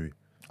from a movie.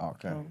 Oh,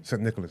 okay. Oh.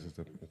 Saint Nicholas is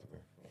the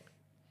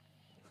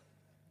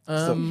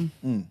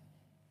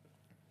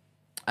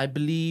I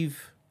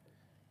believe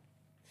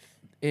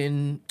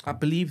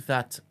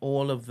that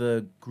all of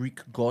the Greek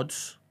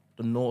gods,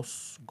 the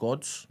Norse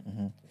gods,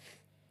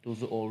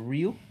 those are all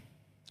real,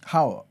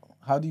 How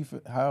do you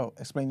how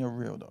explain your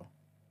real though?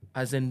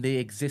 as in they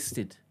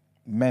existed.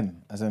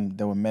 Men, as in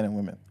there were men and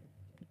women.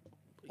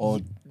 Or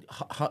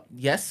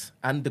Yes,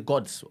 and the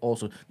gods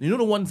also. You know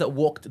the ones that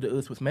walked the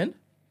earth with men?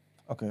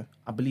 okay,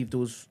 I believe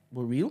those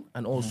were real,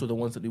 and also the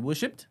ones that they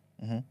worshipped.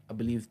 I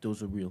believe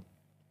those are real,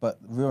 but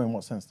real in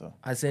what sense though?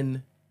 as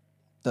in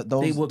That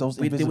they were those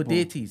they were invisible.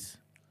 deities.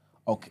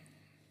 Okay.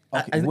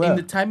 And where? in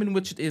the time in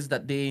which it is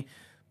that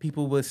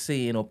people were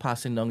saying or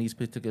passing down these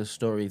particular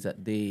stories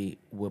that they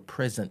were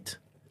present,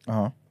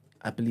 Uh-huh.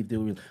 I believe they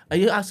were real. Are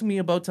you asking me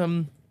about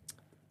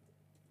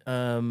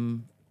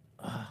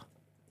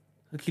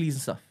Hercules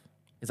and stuff?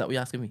 Is that what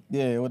you're asking me?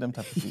 Yeah, all them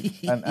type of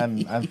shit.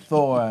 and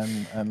Thor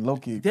and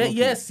Loki.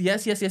 Yes.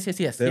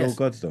 They're all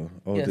gods though.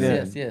 Oh,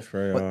 Yes.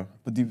 Freya.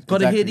 But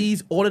God of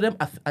Hades, all of them,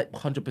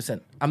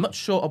 100%. I'm not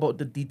sure about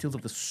the details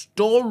of the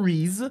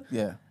stories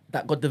Yeah.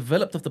 that got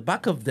developed off the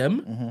back of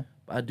them,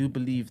 but I do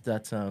believe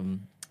that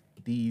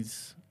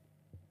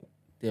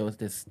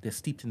they're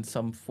steeped in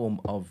some form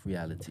of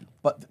reality.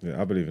 But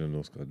Yeah, I believe in the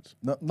Norse gods.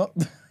 not not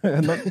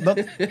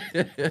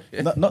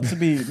to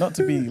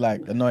be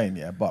like annoying,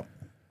 yeah. But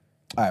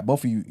all right,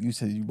 both of you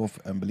said you both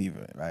believe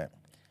it, right?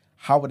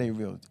 How were they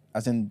real?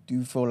 As in, do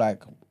you feel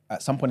like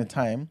at some point in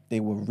time they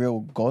were real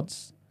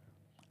gods,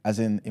 as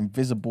in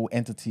invisible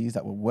entities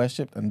that were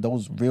worshipped, and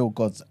those real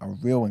gods are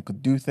real and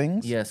could do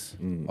things? Yes,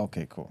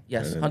 Okay, cool.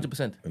 yes, And then-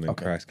 100%. And then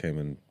Okay. Christ came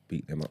and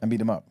beat them up. And beat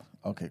them up.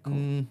 Okay, cool.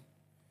 And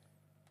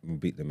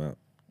beat them out.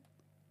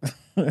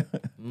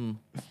 Mm.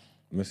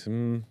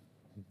 Listen,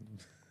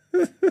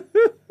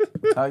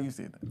 How you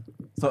see it?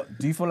 So,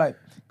 do you feel like,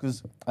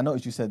 because I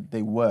noticed you said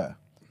they were,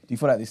 do you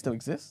feel like they still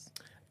exist?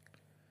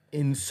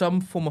 In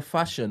some form or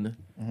fashion,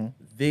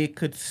 they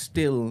could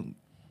still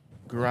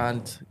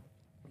grant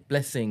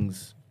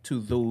blessings to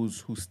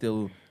those who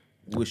still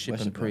worship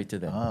and pray to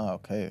them, Ah,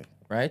 okay.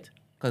 right?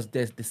 Because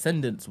their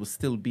descendants will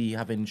still be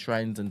having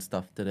shrines and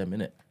stuff to them,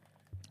 innit?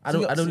 I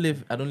So don't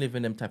you're- live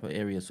in them type of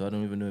areas, so I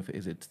don't even know if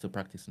it's still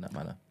practiced in that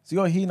manner. So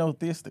you're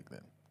henotheistic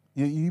then?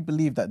 You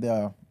believe that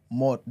there's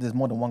more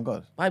than one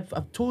God?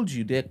 I've told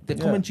you they're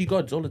commentary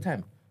gods all the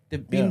time.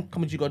 They've been Yeah.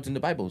 commentary gods in the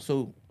Bible.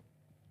 So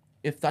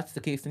if that's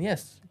the case, then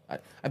yes,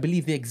 I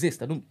believe they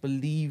exist. I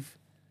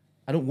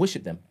don't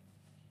worship them,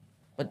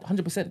 but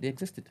 100% they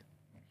existed.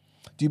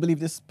 Do you believe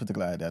this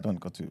particular idea? I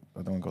don't want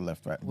to go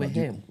left, right. We're but do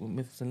here with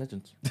myths and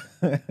legends.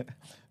 do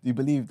you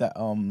believe that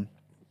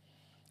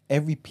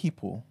every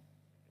people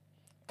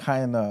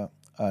kind of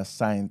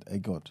signed a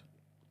God?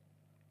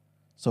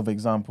 So, for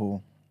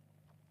example,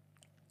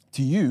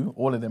 to you,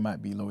 all of them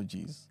might be lower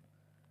G's,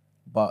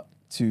 but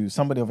to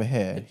somebody over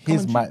here,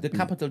 his Commentary, might the be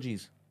capital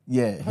G's.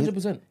 yeah,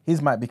 100%.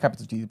 His might be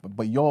capital G,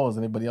 but yours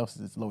and everybody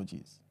else's is lower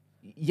G's.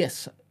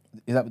 Yes,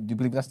 Is that? Do you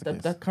believe that's the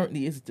case? that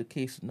currently is the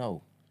case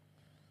now.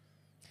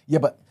 Yeah,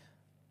 but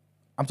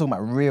I'm talking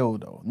about real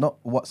though, not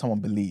what someone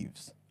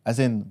believes. As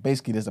in,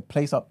 basically, there's a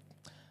place up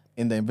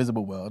in the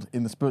invisible world,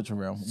 in the spiritual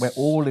realm, where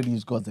all of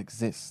these gods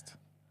exist.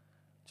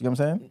 Do you get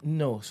what I'm saying?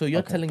 No, so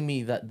you're telling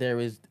me that there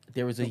is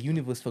a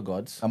universe for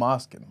gods, I'm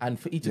asking. and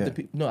for each of the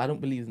people. No, I don't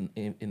believe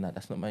in that.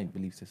 That's not my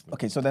belief system.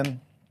 Okay, so then,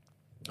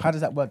 how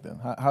does that work then?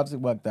 How does it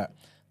work that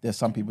there's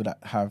some people that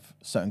have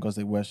certain gods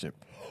they worship,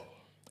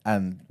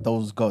 and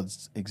those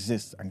gods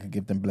exist and can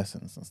give them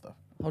blessings and stuff?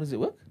 How does it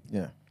work?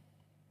 Yeah,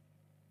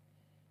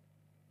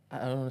 I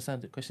don't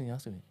understand the question you're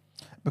asking me.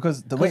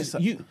 because the way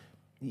Because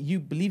you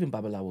believe in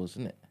Babalawos,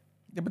 isn't it?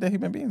 yeah, but they're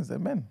human beings, they're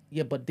men.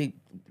 Yeah, but they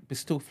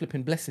bestow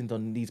flipping blessings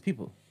on these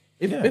people.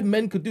 If Yeah. if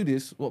men could do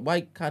this,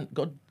 why can't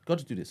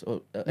gods do this?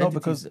 Or No, entities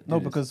because do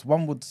this? because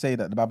one would say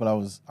that the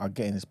Babylons are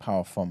getting his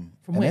power from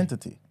an where?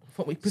 entity.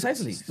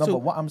 Precisely. No, so but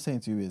what I'm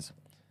saying to you is,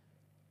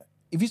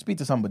 if you speak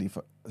to somebody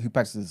who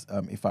practices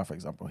Ifa, for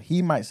example,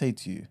 he might say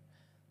to you,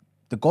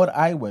 the God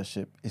I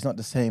worship is not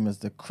the same as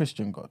the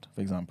Christian God,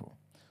 for example.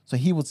 So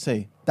he would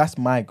say, that's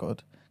my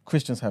God.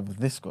 Christians have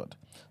this God.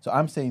 So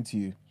I'm saying to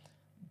you,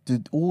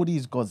 did all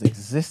these gods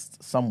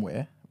exist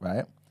somewhere,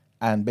 right?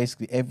 And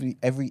basically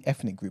every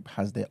ethnic group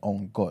has their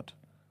own God.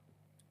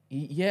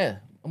 Yeah.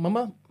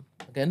 Mama,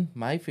 again,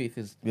 my faith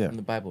is Yeah. in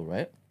the Bible,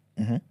 right?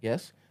 Mm-hmm.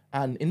 Yes.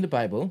 And in the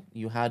Bible,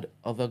 you had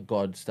other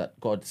gods that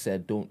God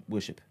said don't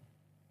worship.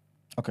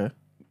 Okay.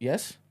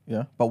 Yes?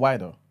 Yeah. But why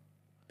though?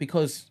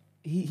 Because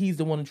he's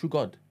the one and true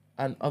God.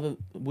 And other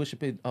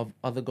worshiping of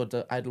other gods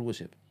are idol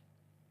worship.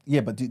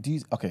 Yeah, but do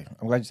you, okay,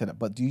 I'm glad you said that.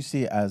 But do you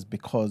see it as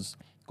because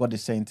God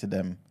is saying to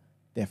them,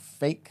 they're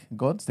fake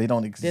gods? They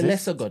don't exist? They're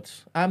lesser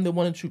gods. I'm the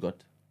one and true God.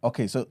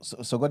 Okay, so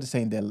God is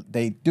saying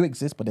they do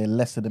exist, but they're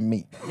lesser than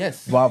me.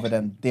 Yes. Rather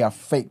than they are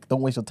fake.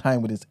 Don't waste your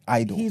time with this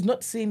idol. He's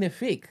not saying they're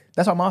fake.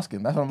 That's what I'm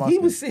asking. He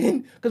was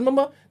saying, because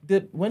remember,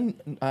 when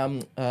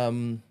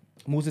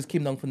Moses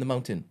came down from the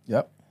mountain,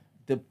 Yep.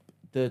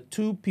 the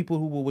two people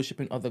who were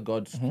worshipping other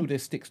gods threw their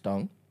sticks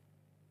down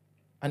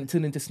and it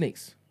turned into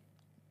snakes.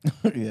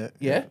 Yeah.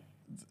 Yeah?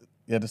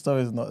 Yeah, the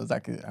story is not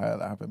exactly how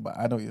that happened, but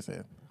I know what you're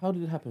saying. How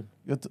did it happen?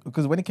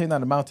 Because when he came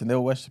down the mountain, they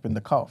were worshipping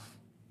the calf.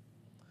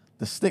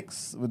 The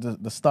sticks with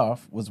the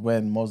staff was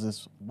when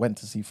Moses went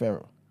to see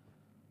Pharaoh.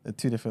 They're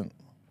two different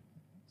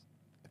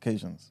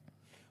occasions.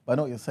 But I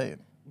know what you're saying.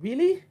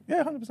 Really?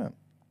 Yeah, 100%.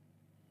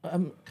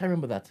 Can't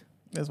remember that.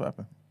 That's what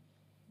happened.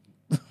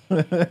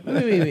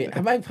 Wait.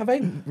 Have I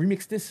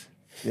remixed this?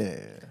 Yeah.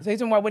 So you're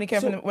talking about when he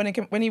came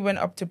So- when he went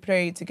up to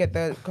pray to get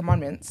the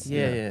commandments.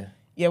 Yeah.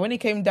 Yeah, when he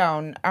came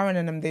down, Aaron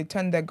and them, they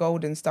turned their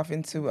gold and stuff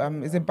into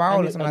is it Baal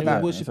And or something and like they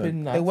were that?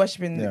 worshipping that. They're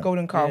worshipping Yeah. the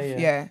golden calf. Yeah, yeah.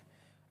 Yeah.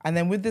 And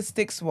then with the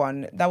sticks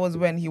one, that was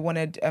when he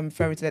wanted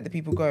Pharaoh to let the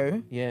people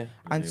go, Yeah.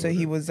 and so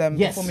he was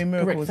Yes, performing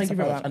correct. miracles. Thank you and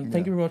very stuff much. like that. And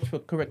thank you very much for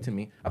correcting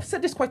me. I've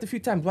said this quite a few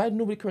times. Why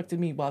nobody corrected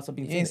me whilst I've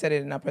been You saying ain't it? said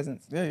it in our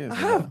presence. Yeah. I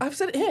have. I've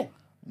said it here.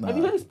 Have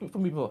you heard this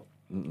from me before?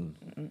 We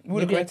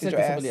would have Maybe I corrected said your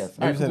to somebody ass. else.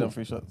 Maybe said it Alright, on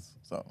 3 shots.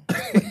 So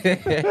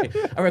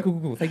cool. All right,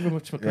 cool. Thank you very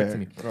much for correcting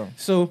me. go on.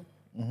 So,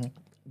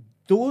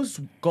 those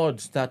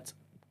gods that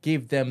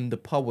gave them the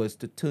powers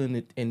to turn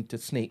it into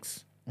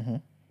snakes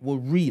were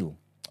real.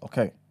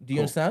 Okay. Do you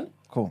understand?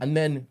 Cool. And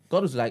then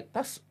God was like,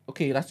 "That's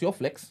okay. That's your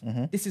flex.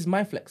 This is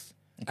my flex."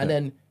 And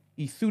then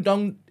he threw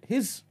down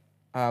his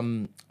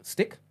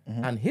stick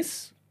and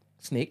his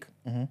snake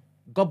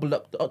gobbled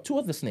up the 2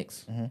 other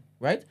snakes.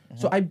 Right.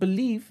 So I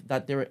believe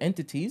that there are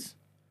entities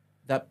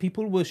that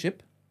people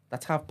worship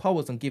that have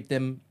powers and give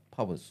them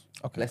powers,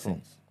 Okay,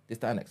 blessings. This,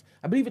 that, and next.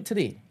 I believe it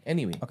today.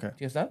 Anyway. Okay. Do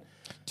you understand?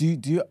 Do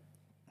you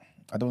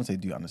I don't want to say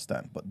do you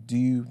understand, but do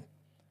you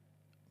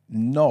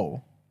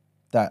know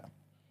that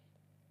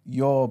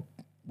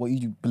what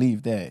you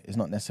believe there is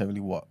not necessarily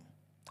what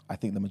I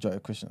think the majority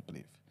of Christians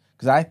believe?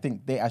 Because I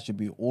think they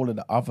attribute all of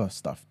the other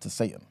stuff to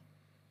Satan.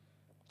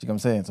 Do you know what I'm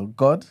saying? So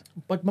God,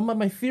 But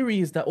my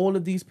theory is that all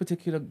of these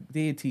particular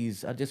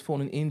deities are just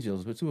fallen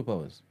angels with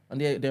superpowers, and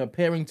they're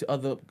appearing to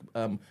other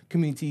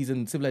communities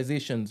and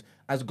civilizations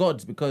as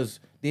gods because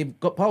they've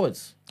got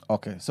powers.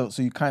 okay, so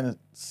you kind of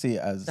see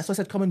it as That's why I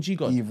said common G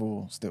god.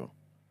 evil still.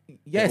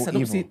 Yes, all I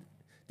don't see. evil.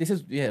 This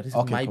is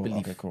Okay, my cool,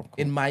 belief, okay, cool.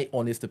 in my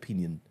honest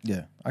opinion.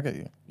 Yeah, I get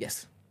you.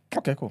 Yes.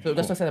 Okay, cool. So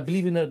that's why I said I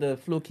believe in the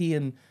Floki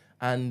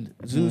and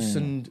Zeus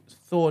and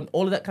Thor and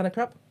all of that kind of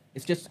crap.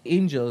 It's just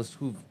angels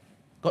who've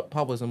got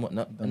powers and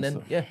whatnot. And then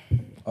Understood. yeah,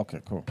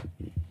 Okay, cool.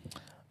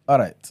 All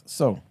right,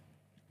 so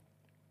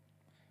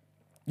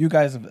you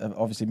guys have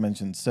obviously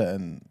mentioned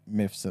certain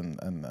myths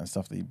and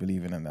stuff that you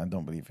believe in and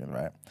don't believe in,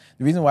 right?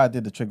 The reason why I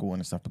did the trigger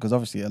warning stuff, because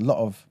obviously a lot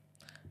of,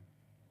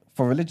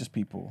 for religious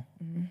people,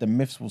 the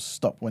myths will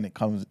stop when it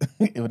comes,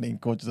 when it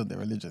encroaches on their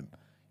religion.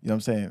 You know what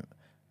I'm saying?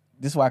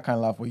 This is why I kind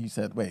of laugh when you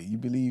said, wait, you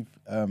believe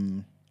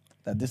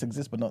that this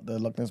exists but not the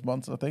Loch Ness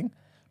Monster thing?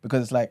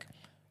 Because it's like,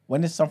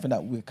 when it's something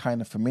that we're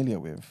kind of familiar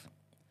with,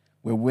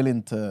 we're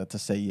willing to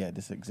say, yeah,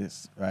 this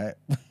exists, right?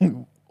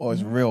 Or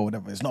it's real,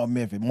 whatever. It's not a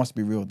myth. It must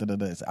be real.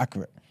 It's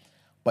accurate.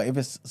 But if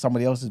it's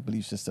somebody else's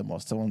belief system or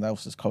someone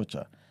else's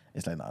culture,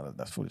 it's like, nah,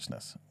 that's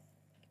foolishness.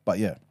 But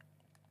yeah,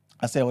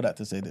 I say all that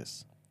to say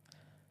this.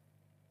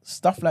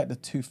 Stuff like the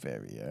Tooth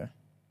Fairy, yeah?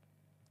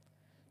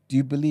 Do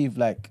you believe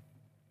like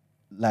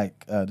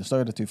the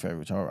story of the Tooth Fairy,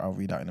 which I'll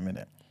read out in a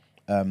minute,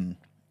 all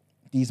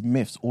these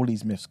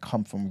myths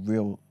come from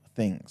real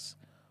things,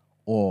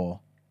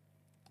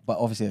 but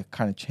obviously it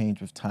kind of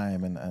changed with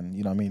time and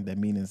you know what I mean, their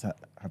meanings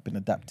have been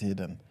adapted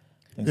and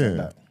things like Yeah.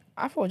 that.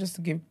 I thought just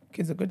to give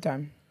kids a good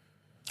time.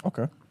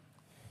 Okay.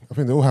 I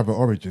think they all have an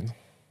origin,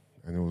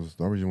 and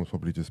the origin was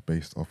probably just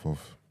based off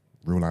of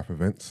real life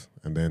events,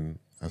 and then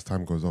as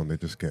time goes on, they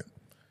just get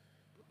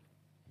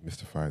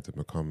mystified and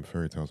become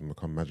fairy tales and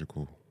become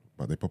magical,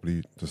 but they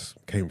probably just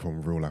came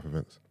from real life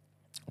events.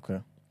 Okay.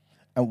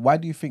 And why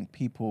do you think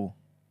people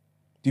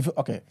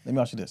okay, let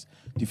me ask you this.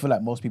 Do you feel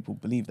like most people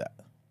believe that?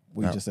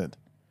 What you No. just said?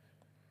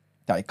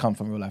 That it come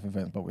from real life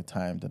events, but with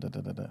time,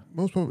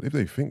 Most probably, if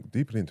they think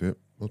deeply into it,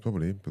 most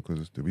probably,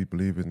 because we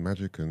believe in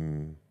magic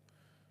and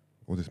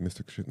all this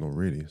mystic shit. Not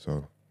really.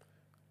 So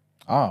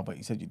But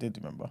you said you did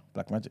remember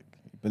black magic.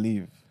 You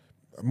believe.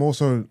 more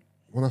so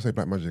when I say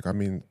black magic, I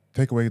mean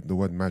take away the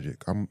word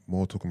magic. I'm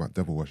more talking about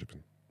devil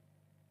worshipping,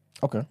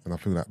 Okay. and I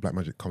feel that black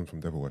magic comes from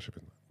devil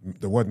worshipping.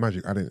 The word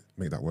magic, I didn't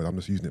make that word. I'm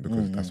just using it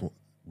because that's what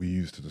we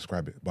use to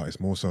describe it. But it's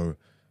more so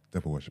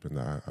devil worshipping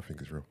that I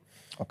think is real.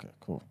 Okay,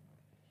 cool.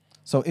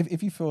 So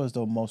if you feel as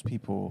though most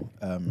people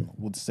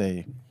would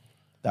say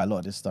that a lot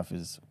of this stuff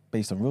is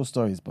based on real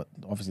stories, but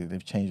obviously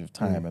they've changed with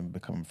time and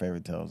become fairy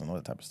tales and all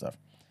that type of stuff,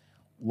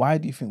 why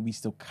do you think we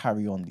still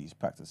carry on these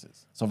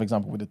practices? So, for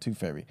example, with the tooth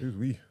fairy, Who's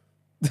we?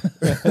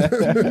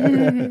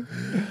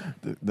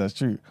 that's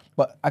true.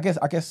 But I guess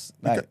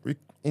like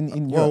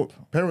in Well, Europe,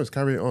 parents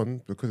carry it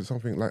on because it's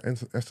something like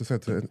Esther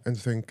said to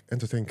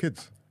entertain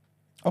kids.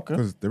 okay,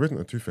 Because there isn't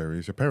a tooth fairy,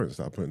 it's your parents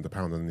that are putting the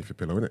pound underneath your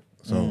pillow, innit?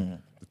 So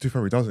the tooth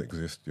fairy doesn't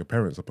exist. Your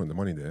parents are putting the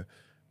money there.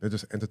 They're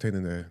just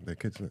entertaining their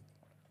kids, innit?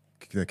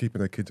 They're keeping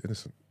their kids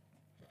innocent.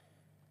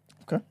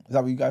 okay, is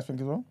that what you guys think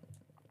as well?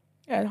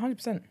 Yeah,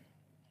 100%.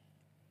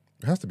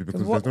 It has to be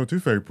because what- there's no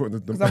tooth fairy putting the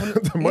Because I would,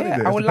 the money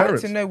there. I It's would the like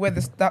parents. to know where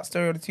that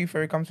story of the tooth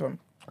fairy comes from.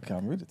 Okay,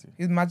 I'm ready to.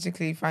 Who's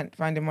magically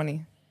finding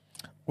money?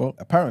 Well,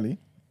 apparently,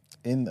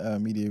 in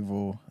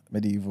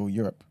medieval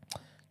Europe,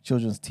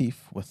 children's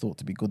teeth were thought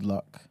to be good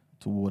luck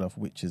to ward off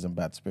witches and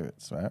bad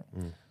spirits, right?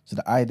 So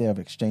the idea of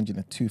exchanging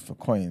a tooth for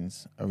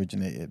coins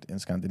originated in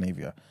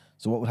Scandinavia.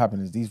 So what would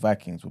happen is these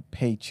Vikings would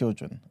pay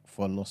children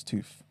for a lost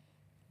tooth,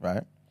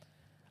 right?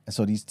 And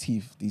so these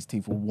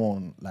teeth were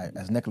worn like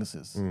as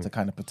necklaces to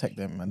kind of protect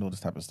them and all this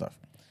type of stuff.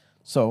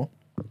 So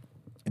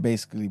it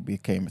basically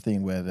became a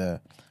thing where the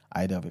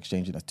idea of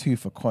exchanging a tooth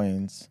for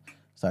coins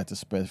started to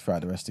spread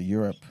throughout the rest of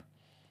Europe.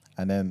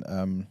 And then,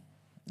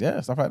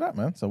 stuff like that,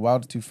 man. So while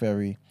the Tooth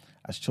Fairy,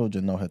 as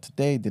children know her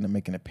today, didn't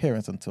make an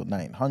appearance until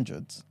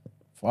 1900s,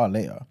 far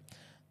later,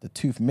 the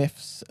tooth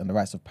myths and the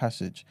rites of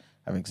passage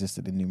have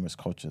existed in numerous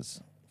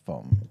cultures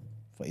for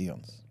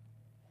eons.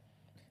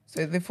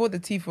 So they thought the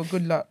teeth were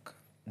good luck.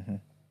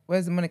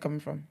 Where's the money coming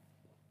from?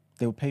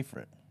 They would pay for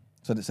it.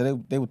 So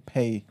they would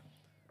pay,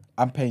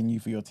 I'm paying you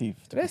for your teeth.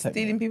 To They're protect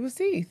me. stealing people's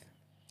teeth.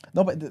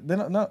 No, but they're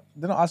not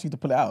asking you to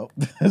pull it out.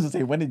 As I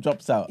say, when it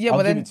drops out, Yeah, I'll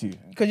but give then it to you.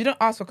 because you don't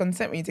ask for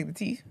consent when you take the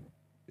teeth.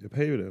 You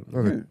pay with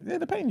them. No, Yeah,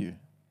 they're paying you.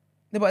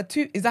 No, but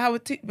is that how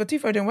but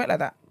tooth fairy don't work like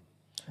that?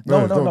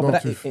 No, no,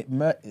 but tooth.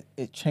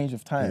 it changed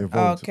with time. It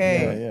evolved.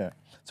 Okay. Yeah.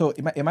 So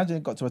imagine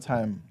it got to a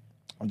time,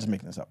 I'm just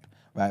making this up,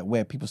 right,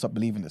 where people stopped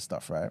believing this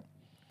stuff, right?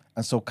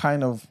 And so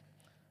kind of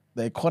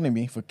the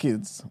economy for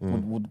kids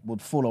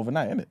would fall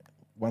overnight, innit?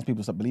 Once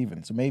people stop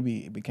believing. So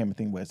maybe it became a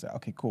thing where it's like,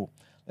 okay, cool,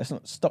 let's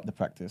not stop the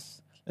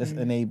practice. Let's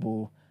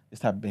enable this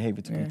type of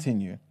behavior to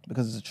continue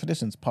because it's a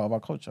tradition, it's part of our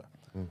culture.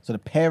 So the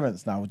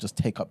parents now would just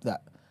take up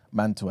that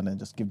mantle and then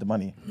just give the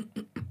money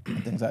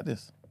and things like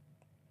this.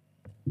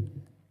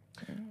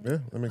 Yeah,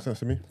 that makes sense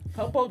to me.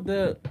 How about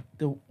the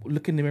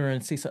look in the mirror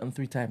and say something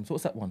 3 times?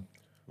 What's that one?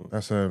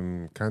 That's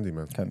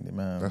Candyman.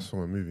 Candyman. That's from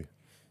a movie.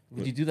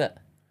 Did you do that?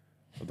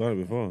 I've done it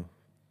before.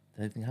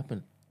 Did anything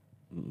happen?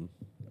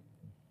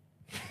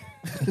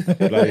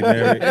 Bloody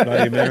Mary.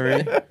 Bloody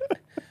Mary.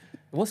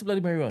 What's the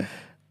Bloody Mary one?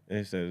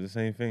 They said the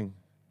same thing.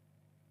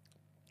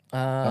 I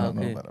Ah, don't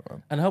know okay. about that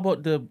one. And how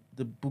about the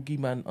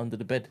boogeyman under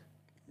the bed?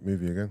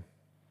 Movie again.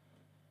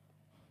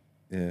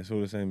 Yeah, it's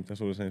all the same.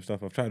 That's all the same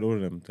stuff. I've tried all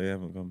of them. They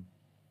haven't come.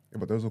 Yeah,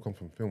 but those all come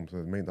from films.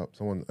 They're made up.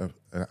 Someone,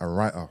 a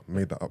writer,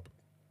 made that up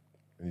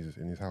in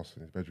his house,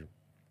 in his bedroom.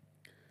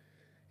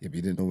 Yeah, but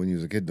you didn't know when you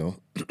was a kid, though.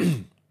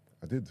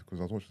 I did because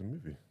I was watching the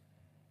movie.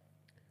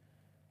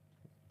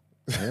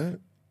 Yeah?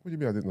 What do you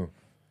mean I didn't know?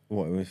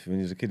 What, when you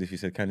was a kid, if you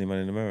said Candyman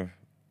in the mirror?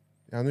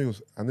 Yeah,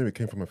 I knew it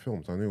came from a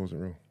film, so I knew it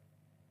wasn't real.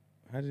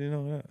 How did you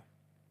know that?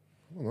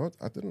 I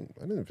don't know.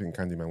 I didn't think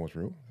Candyman was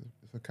real.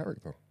 It's a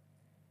character.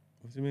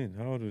 What do you mean?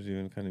 How old was you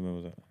when Candyman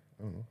was that?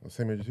 I don't know. The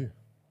same age as you.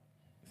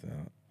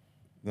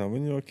 Now,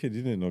 when you were a kid,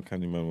 you didn't know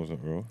Candyman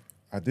wasn't real.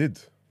 I did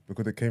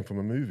because it came from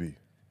a movie.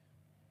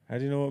 How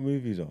do you know what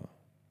movies are?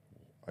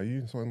 Are you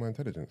insulting my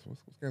intelligence?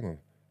 What's going on?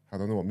 I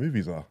don't know what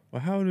movies are.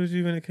 Well, how old was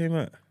you when it came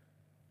out?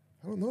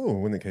 I don't know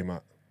when it came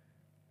out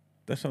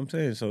That's what I'm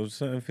saying. So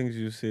certain things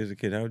you see as a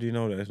kid, how do you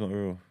know that it's not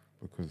real?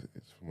 because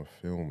it's from a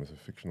film. It's a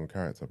fictional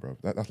character, bro.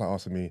 That's like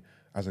asking me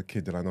as a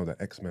kid, did I know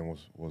that X-Men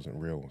wasn't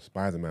real?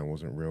 Spider-Man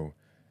wasn't real?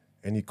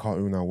 Any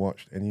cartoon I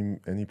watched,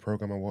 any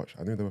program I watched,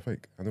 I knew they were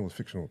fake. I knew it was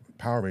fictional.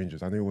 Power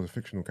Rangers, I knew it was a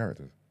fictional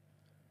character.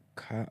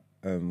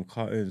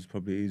 Cartoons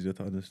probably easier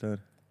to understand.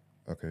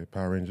 Okay,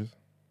 Power Rangers.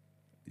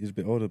 He was a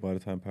bit older by the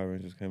time Power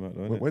Rangers came out,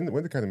 though, innit? When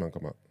did Candyman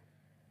come out?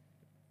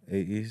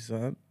 80s,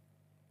 something,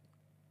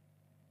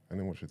 I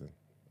didn't watch it then.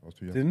 I was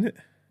too young. didn't it?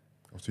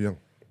 I was too young.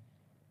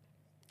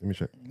 Let me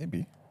check.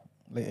 Maybe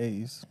late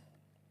 80s.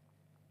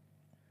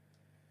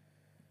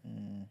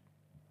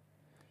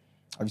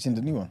 Have you seen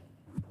the new one?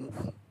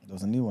 There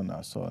was a new one that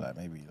I saw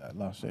maybe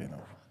last year,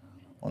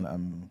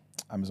 on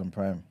Amazon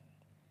Prime.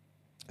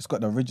 It's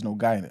got the original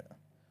guy in it,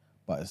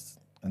 but it's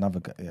another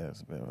guy. Yeah,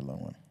 it's a bit of a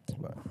long one,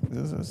 but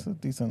it's a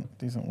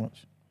decent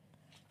watch.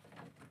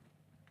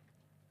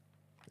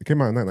 It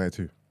came out in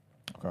 1992,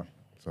 Okay.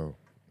 so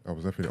I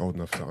was definitely old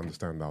enough to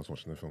understand that I was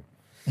watching the film.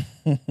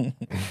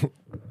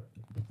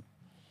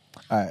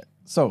 All right.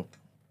 So,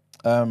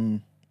 how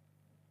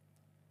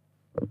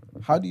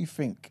do you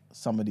think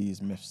some of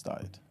these myths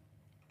started?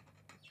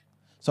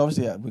 So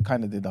obviously, we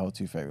kind of did the whole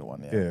Tooth Fairy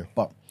one, yeah. Yeah.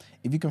 But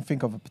if you can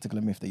think of a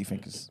particular myth that you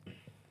think is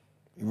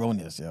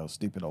erroneous, or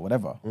stupid, or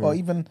whatever, or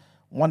even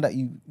one that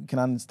you can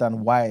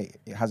understand why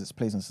it has its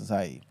place in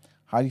society,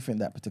 how do you think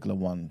that particular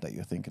one that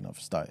you're thinking of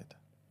started?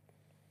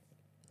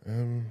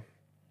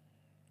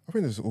 I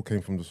think this all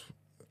came from just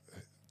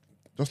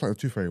like the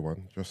Tooth Fairy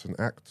one, just an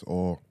act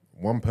or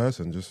one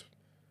person just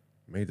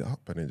made it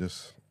up and it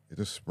just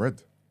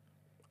spread.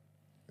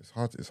 It's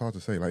hard to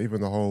say. Like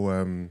even the whole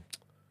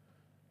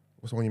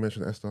what's the one you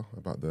mentioned, Esther,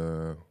 about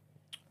the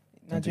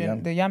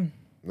Nigerian, the yam.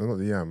 no, not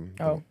the yam.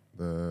 Oh.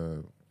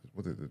 The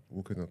what is it?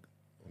 Walking on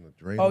the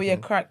drain. Oh or yeah,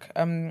 something? crack.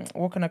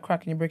 Walking a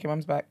crack and you break your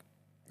mum's back.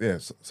 Yeah,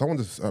 someone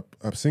just a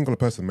singular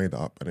person made that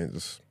up and it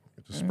just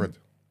spread.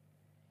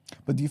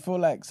 But do you feel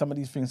like some of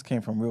these things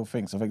came from real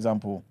things? So, for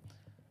example,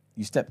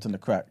 you stepped on the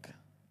crack,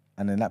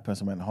 and then that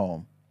person went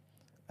home,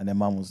 and their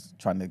mum was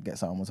trying to get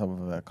something on top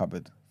of her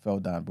cupboard, fell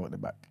down, brought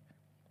it back,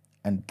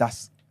 and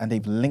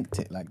they've linked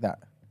it like that.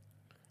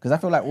 Because I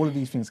feel like all of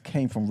these things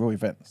came from real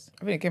events.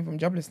 I think it came from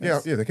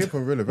joblessness. Yeah, they came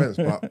from real events,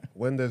 but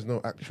when there's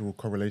no actual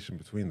correlation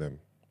between them,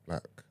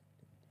 like,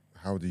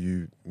 how do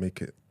you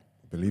make it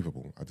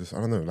believable? I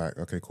don't know. Like,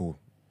 okay, cool.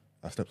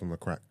 I stepped on the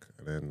crack,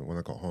 and then when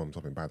I got home,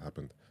 something bad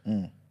happened.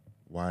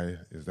 Why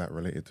is that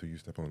related to you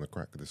stepping on the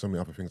crack? There's so many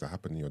other things that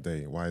happen in your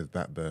day. Why is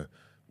that the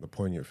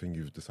poignant thing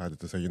you've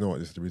decided to say? You know what?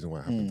 This is the reason why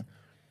it happened.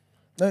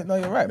 No,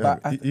 you're right. Yeah,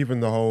 But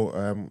even the whole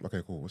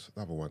okay, cool. What's the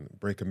other one?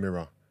 Break a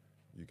mirror,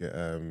 you get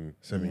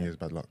 7 years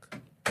bad luck.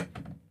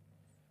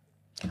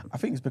 I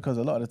think it's because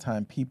a lot of the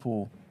time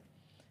people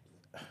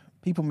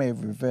may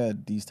have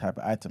revered these type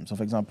of items. So,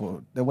 for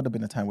example, there would have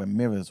been a time when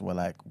mirrors were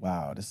like,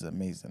 wow, this is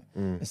amazing.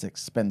 It's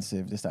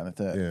expensive, this, that, and the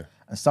third. Yeah.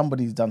 And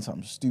somebody's done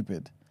something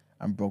stupid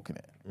and broken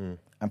it.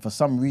 And for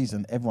some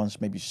reason, everyone's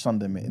maybe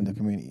shunned them in the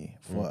community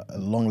for a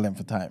long length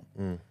of time.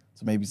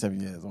 So maybe 7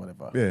 years or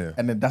whatever. Yeah.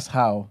 And then that's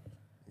how,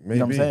 you know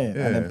what I'm Maybe, saying?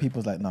 yeah. And then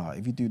people's like, nah,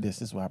 if you do this,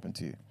 this will happen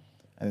to you.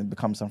 And it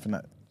becomes something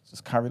that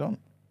just carried on.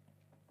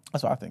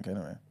 That's what I think,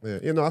 anyway.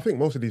 Yeah, I think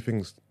most of these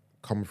things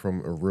come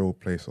from a real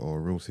place or a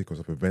real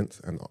sequence of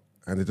events, and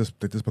they just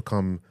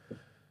become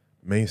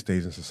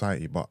mainstays in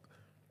society. But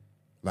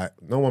like,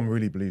 no one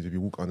really believes if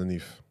you walk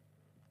underneath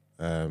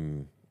a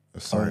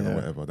sign or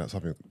whatever, that's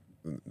something.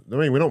 I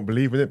mean, we don't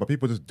believe in it, but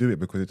people just do it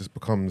because it just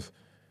becomes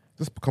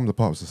a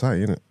part of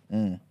society, innit?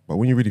 But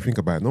when you really think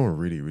about it, no one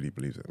really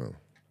believes it now.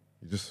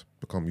 You just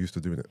become used to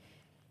doing it.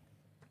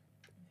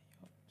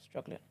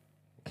 Struggling.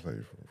 Is that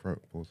your throat?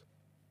 Pause.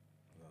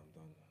 No, I'm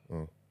done.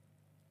 Oh.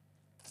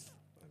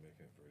 I make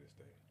it through this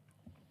day.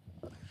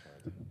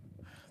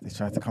 They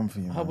tried to come for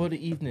you, How man. about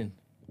the evening?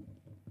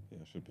 Yeah,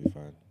 it should be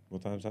fine.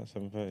 What time's that?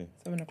 7:30.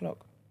 7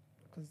 o'clock.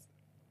 Because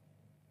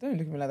don't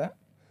look at me like that.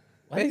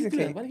 Why do you do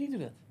Basically. that? Why do you do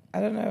that? I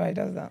don't know why he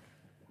does that.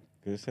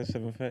 Because it says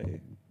 7:30.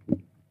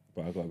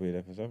 But I got to be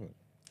there for 7.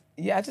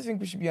 Yeah, I just think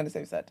we should be on the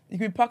safe side. You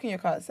could be parking your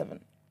car at 7.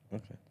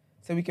 Okay.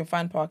 So we can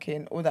find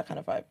parking, all that kind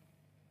of vibe.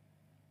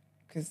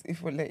 Because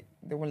if we're late,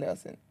 they won't let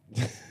us in.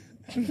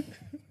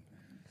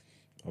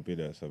 I'll be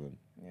there at 7.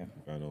 Yeah.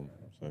 Going home.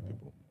 Sorry,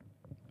 people.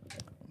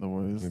 No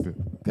worries. Maybe.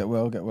 Get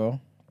well. It's not even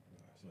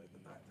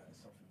like that.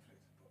 It's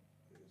self-inflicted, but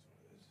it is what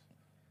it is.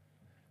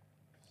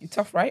 You're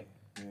tough, right?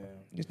 Yeah.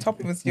 You're top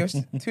of us. Your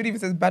two even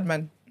says bad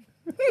man.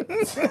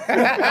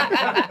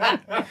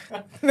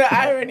 The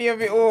irony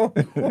of it all.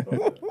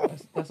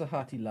 That's a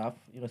hearty laugh.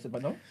 You know,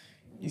 but no.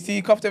 You see,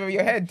 you coughed over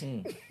your head.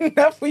 I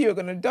thought you were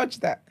going to dodge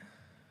that.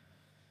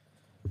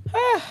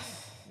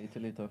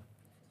 Later.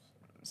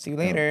 See you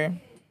later.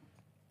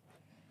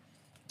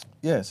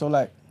 Yeah, so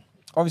like,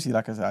 obviously,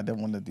 like I said, I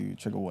didn't want to do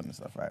trigger warning and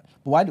stuff, right?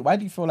 But why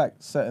do you feel like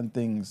certain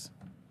things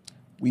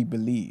we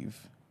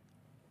believe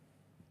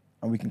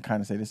and we can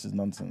kind of say this is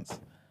nonsense,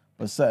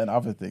 but certain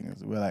other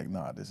things we're like,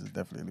 nah, this is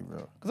definitely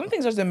real. Because some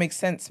things just don't make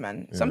sense,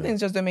 man. Some things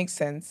just don't make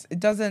sense. It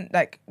doesn't,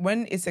 like,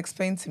 when it's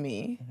explained to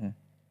me,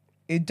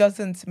 it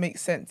doesn't make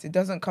sense. It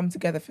doesn't come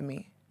together for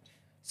me.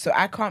 So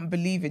I can't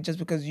believe it just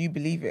because you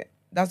believe it.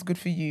 That's good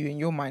for you and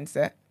your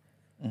mindset.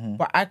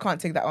 But I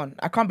can't take that on.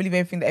 I can't believe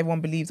everything that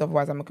everyone believes,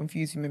 otherwise I'm a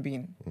confused human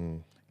being.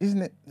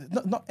 Isn't it?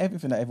 Not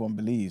everything that everyone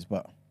believes,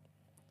 but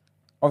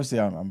obviously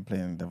I'm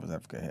playing devil's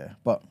advocate here.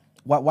 But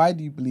why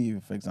do you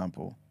believe, for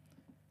example?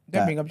 Don't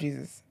that- bring up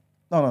Jesus.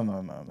 No,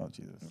 not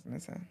Jesus.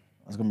 Listen.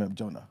 I was gonna bring up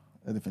Jonah,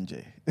 a different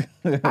J.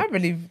 I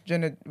believe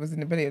Jonah was in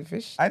the belly of the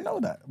fish. I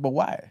know that, but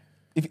why?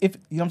 If you know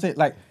what I'm saying,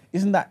 like,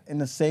 isn't that in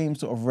the same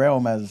sort of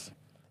realm as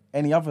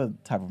any other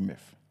type of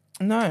myth?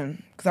 No,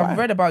 because Why? I've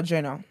read about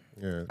Jonah.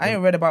 Yeah. I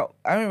ain't read about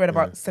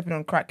stepping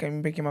on crack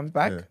and breaking mum's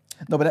back. Yeah.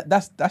 No, but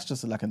that's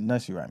just like a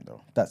nursery rhyme,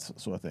 though. That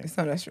sort of thing. It's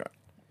not a restaurant.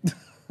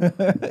 I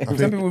Some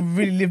think people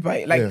really live by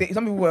it. Like Yeah.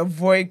 some people will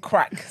avoid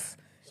cracks.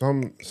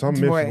 some myths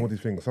Boy. and all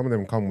these things, some of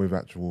them come with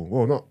actual,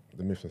 well, not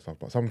the myths and stuff,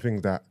 but some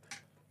things that,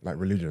 like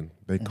religion,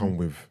 they come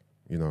with,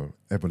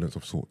 evidence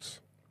of sorts.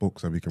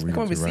 books that we can read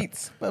Come on, into, right?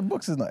 receipts. But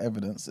books is not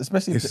evidence,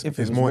 especially It's, if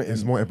it it's was more written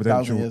it's more 1,000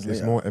 evidential. years It's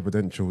later. more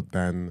evidential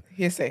than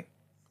Hearsay.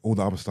 all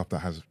the other stuff that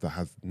has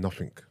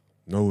nothing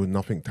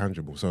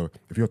tangible. So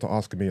if you were to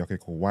ask me, okay,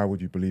 cool, why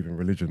would you believe in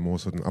religion more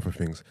so than other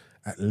things?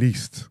 At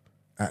least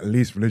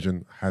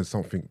religion has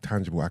something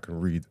tangible I can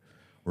read.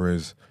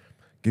 Whereas,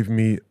 give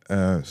me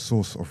a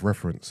source of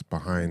reference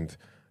behind.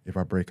 If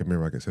I break a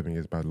mirror, I get 7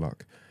 years bad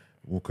luck.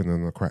 Walking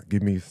on a crack.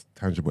 Give me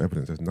tangible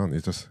evidence. There's none.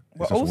 It's just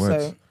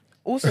words.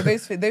 Also,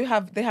 they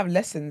have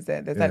lessons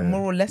there. There's like Yeah.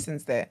 moral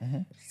lessons there.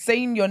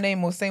 Saying your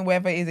name or saying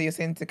whatever it is that you're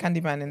saying to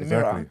Candyman in the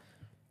Exactly. mirror.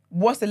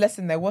 What's the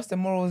lesson there? What's the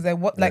morals there?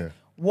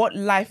 What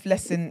life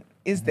lesson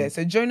is there?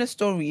 So Jonah's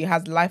story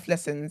has life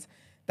lessons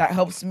that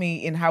helps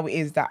me in how it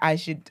is that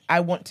I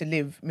want to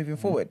live moving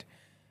forward.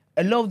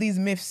 A lot of these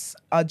myths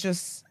are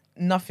just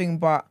nothing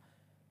but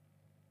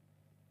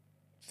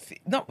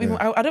not even,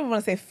 I don't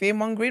want to say fear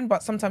mongering,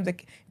 but sometimes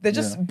they're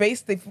just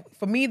based.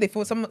 For me, they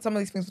feel some of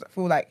these things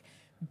feel like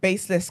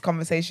baseless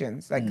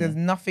conversations. Like there's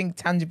nothing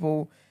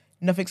tangible,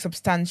 nothing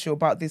substantial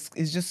about this.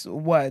 It's just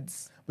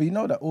words. But you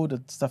know that all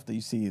the stuff that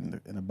you see in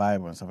the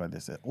Bible and stuff like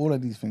this, all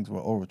of these things were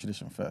oral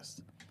tradition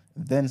first.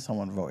 Then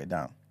someone wrote it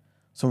down.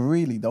 So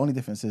really, the only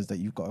difference is that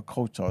you've got a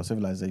culture or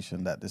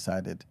civilization that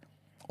decided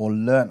or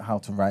learned how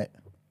to write,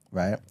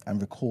 right,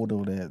 and record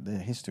all their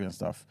history and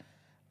stuff,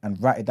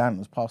 and write it down and it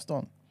was passed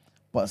on.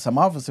 But some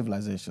other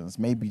civilizations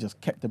maybe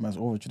just kept them as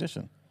oral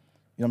tradition.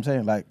 You know what I'm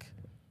saying? Like,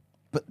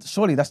 but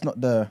surely that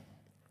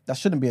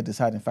shouldn't be a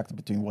deciding factor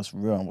between what's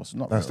real and what's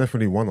not That's real.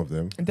 definitely one of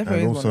them. It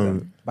definitely and is one of also,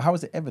 them. But how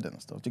is it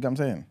evidence, though? Do you get what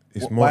I'm saying?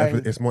 it's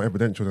Why- it's more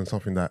evidential than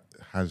something that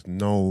has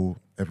no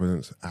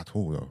evidence at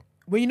all, though.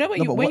 Well, you know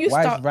No, but why is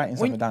writing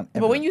something down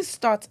But when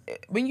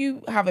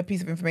you have a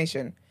piece of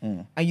information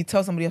and you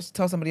tell somebody else,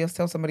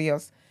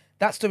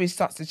 that story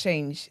starts to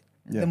change.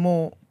 Yeah. The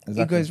more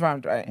Exactly. it goes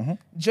round, right?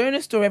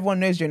 Jonah's story, everyone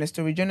knows Jonah's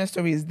story. Jonah's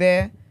story is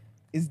there,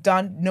 is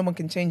done. No one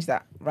can change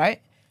that,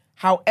 right?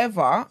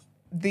 However,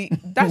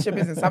 that's your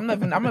business. I'm not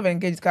even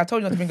engaged because I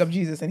told you not to bring up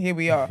Jesus, and here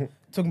we are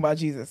talking about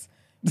Jesus.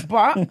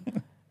 But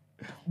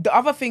the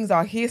other things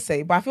are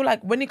hearsay. But I feel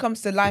like when it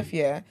comes to life,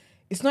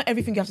 it's not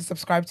everything you have to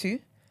subscribe to.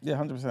 Yeah,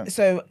 100%.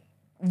 So,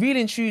 really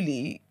and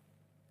truly,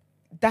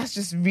 that's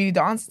just really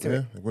the answer to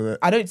it. Well,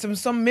 I don't.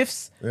 Some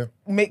myths Yeah.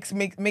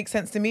 make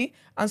sense to me,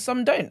 and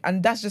some don't,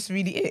 and that's just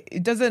really it.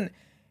 It doesn't.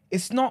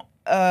 It's not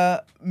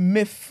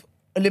myth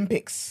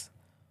Olympics.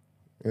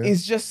 Yeah.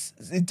 It's just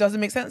it doesn't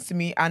make sense to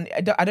me, and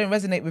I don't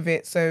resonate with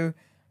it. So,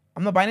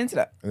 I'm not buying into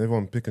that. and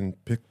everyone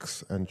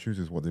picks and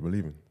chooses what they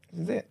believe in.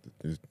 This is it.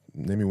 Just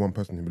name me one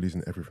person who believes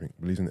in everything,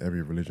 believes in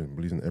every religion,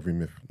 believes in every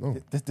myth. No.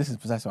 This is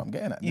precisely what I'm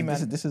getting at. You,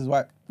 man. This is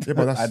why. Yeah,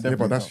 but I that's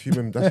definitely don't.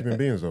 human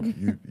beings, though.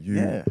 You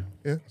Yeah.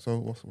 yeah. So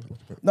what's the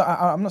point? No,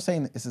 I'm not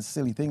saying it's a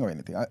silly thing or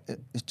anything.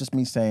 It's just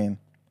me saying,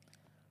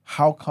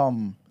 how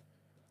come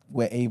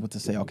we're able to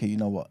say, okay, you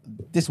know what,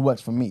 this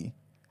works for me,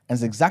 and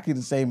it's exactly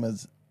the same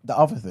as the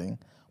other thing,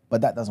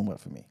 but that doesn't work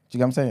for me. Do you get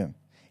what I'm saying?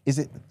 Is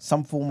it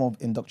some form of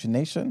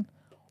indoctrination,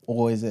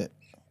 or is it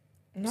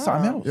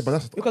something else? Yeah, but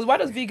that's Because why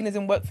does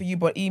veganism work for you,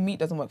 but eating meat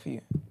doesn't work for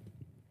you?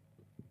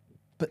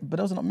 But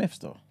those are not myths,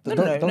 though. No, Those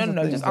no, are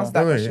no, things just that- answer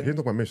that no, question. you're talking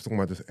about myths, you're talking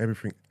about just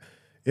everything.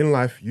 In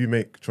life, you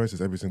make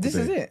choices every single This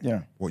day. is it.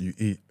 Yeah. What you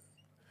eat,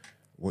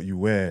 what you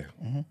wear,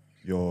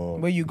 your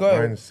Where you go.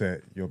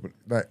 mindset,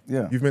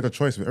 Yeah. you've made a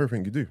choice with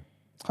everything you do.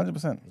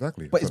 100%.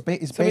 Exactly. But So-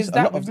 it's So based is a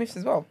that lot with of myths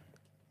as well?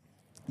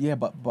 Yeah,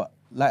 but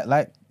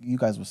like you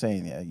guys were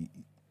saying,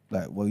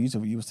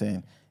 you were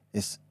saying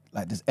it's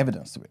like there's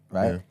evidence to it,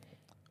 right? Yeah.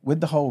 With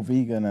the whole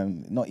vegan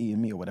and not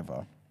eating meat or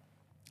whatever,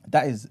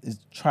 that is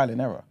trial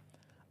and error.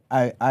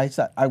 I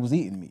was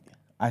eating meat.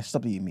 I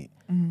stopped eating meat.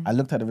 I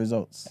looked at the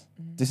results.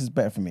 This is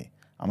better for me.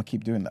 I'm gonna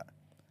keep doing that.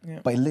 Yeah.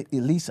 But at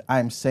least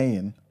I'm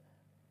saying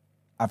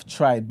I've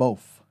tried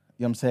both.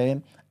 You know what I'm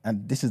saying?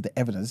 And this is the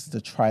evidence. This is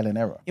the trial and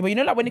error. Yeah, but you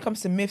know, like when it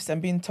comes to myths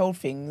and being told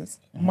things,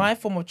 my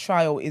form of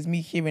trial is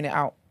me hearing it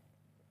out.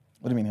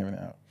 What do you mean hearing it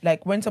out?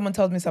 Like when someone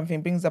tells me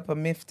something, brings up a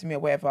myth to me or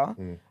whatever,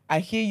 I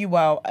hear you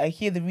out, I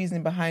hear the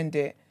reasoning behind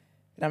it,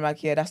 and I'm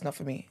like, yeah, that's not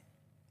for me.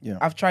 Yeah.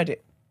 I've tried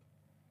it.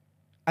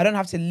 I don't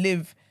have to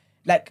live,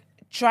 like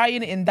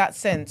trying it in that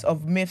sense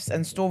of myths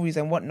and stories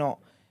and whatnot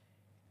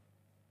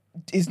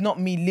is not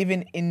me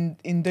living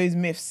in those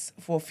myths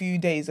for a few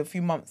days, a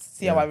few months,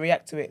 see how Yeah. I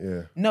react to it.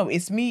 Yeah. No,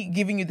 it's me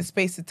giving you the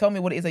space to tell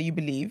me what it is that you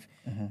believe.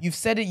 You've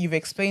said it, you've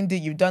explained it,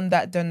 you've done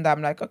that.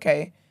 I'm like,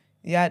 okay,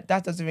 yeah,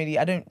 that doesn't really,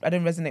 I don't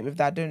resonate with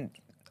that.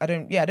 I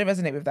don't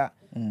resonate with that.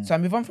 So I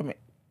move on from it.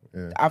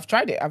 Yeah. I've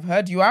tried it. I've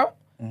heard you out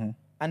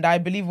and I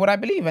believe what I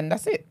believe and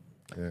that's it.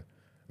 Yeah.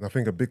 And I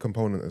think a big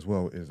component as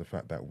well is the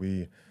fact that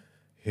we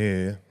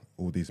hear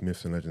all these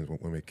myths and legends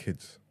when we're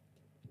kids,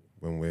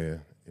 when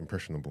we're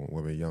impressionable,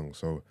 when we're young.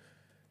 So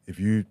if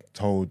you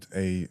told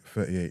a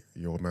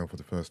 38-year-old man for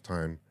the first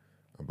time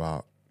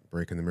about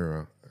breaking the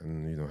mirror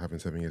and, having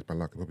 7 years bad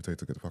luck, he'll probably tell you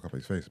to get the fuck up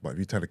his face. But if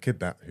you tell a kid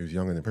that who's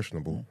young and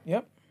impressionable,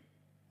 Yep.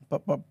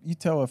 But you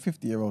tell a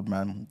 50-year-old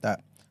man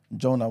that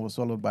Jonah was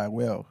swallowed by a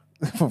whale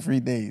for 3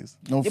 days.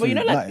 No Yeah, food, but you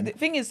know, like nothing. the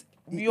thing is,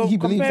 He you're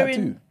believes that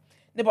comparing. too.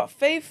 No, but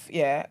faith,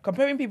 yeah,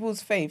 comparing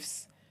people's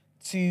faiths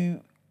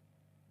to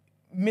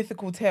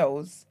mythical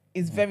tales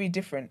is very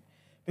different.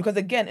 Because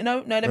again, let me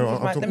No, finish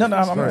I'm my. talking- Let me No, finish I'm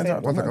what I'm sorry.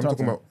 saying. One second, I'm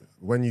talking Jonathan. about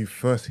when you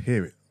first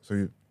hear it.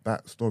 So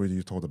that story that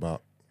you told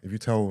about, if you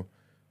tell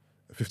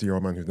a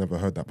 50-year-old man who's never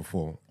heard that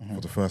before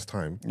for the first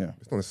time, Yeah.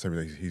 it's not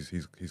necessarily that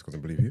he's going to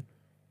believe you.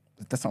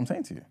 That's what I'm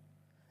saying to you.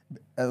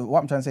 What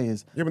I'm trying to say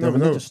is Yeah, but the no,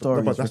 religious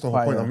stories but that's the whole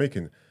point require- I'm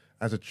making.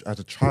 As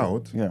a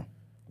child, Yeah.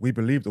 we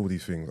believed all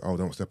these things. Oh,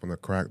 don't step on a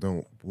crack,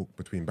 don't walk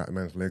between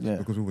Batman's legs, Yeah.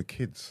 because we were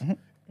kids.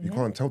 You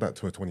can't tell that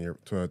to a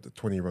 20-year-old,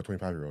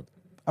 25-year-old.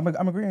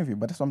 I'm agreeing with you,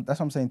 but that's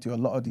what I'm saying to you. A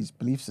lot of these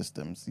belief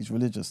systems, these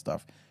religious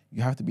stuff,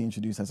 you have to be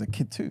introduced as a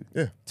kid too.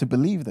 Yeah. To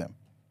believe them.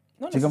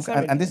 Not Do you get what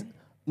I'm- necessarily. and this,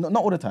 not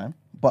all the time,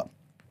 but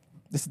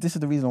this is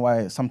the reason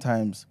why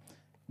sometimes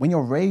when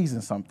you're raised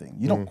in something,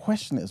 you don't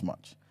question it as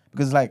much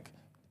because like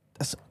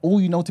that's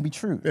all you know to be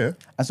true. Yeah.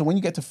 And so when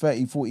you get to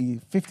 30, 40,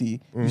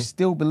 50, you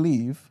still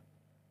believe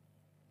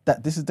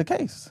that this is the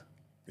case.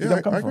 You Yeah,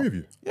 get where I'm I coming agree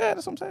from? with you. Yeah,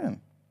 that's what I'm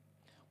saying.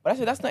 But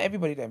actually, that's not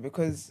everybody then,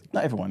 because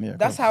Not everyone, yeah. of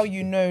that's course. how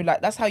you know.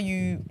 Like that's how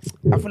you.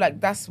 I feel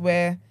like that's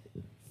where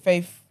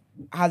faith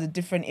has a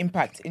different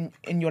impact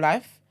in your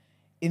life.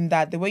 In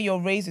that the way you're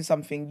raised with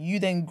something, you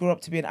then grow up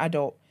to be an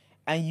adult,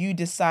 and you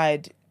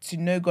decide to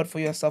know God for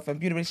yourself and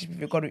build a relationship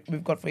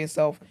with God for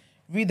yourself.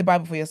 Read the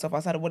Bible for yourself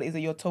outside of what it is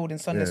that you're told in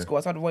Sunday Yeah. school,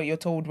 outside of what you're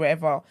told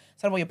wherever,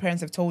 outside of what your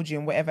parents have told you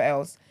and whatever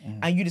else,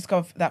 and you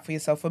discover that for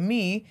yourself. For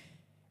me,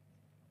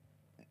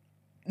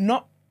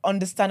 not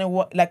understanding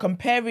what, like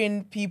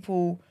comparing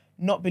people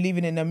not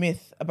believing in a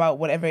myth about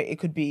whatever it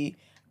could be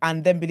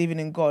and then believing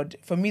in God,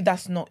 for me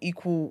that's not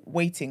equal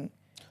weighting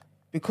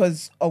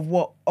because of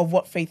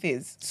what faith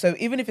is. So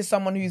even if it's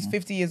someone who's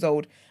 50 years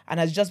old and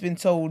has just been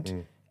told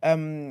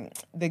the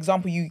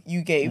example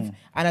you gave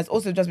and has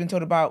also just been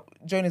told about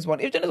Jonah's one,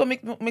 if Jonah's one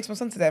makes more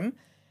sense to them,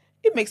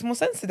 it makes more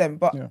sense to them.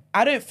 But Yeah.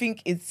 I don't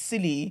think it's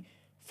silly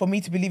for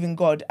me to believe in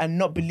God and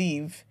not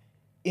believe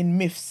in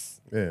myths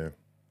Yeah.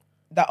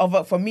 that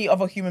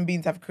other human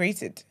beings have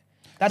created.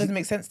 That doesn't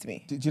make sense to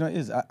me. Do you know what it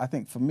is? I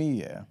think for me,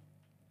 yeah.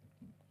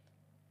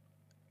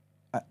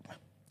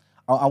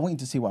 I want you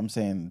to see what I'm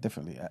saying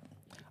differently.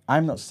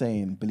 I'm not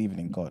saying believing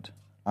in God.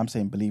 I'm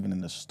saying believing in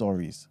the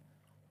stories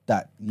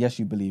that, yes,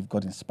 you believe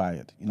God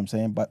inspired. You know what I'm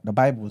saying? But the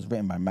Bible was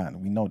written by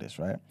man. We know this,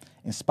 right?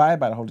 Inspired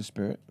by the Holy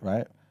Spirit,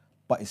 right?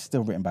 But it's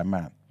still written by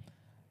man.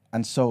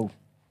 And so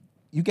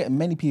you get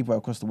many people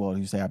across the world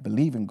who say, I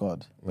believe in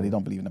God, but they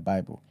don't believe in the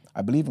Bible.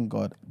 I believe in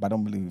God, but I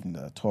don't believe in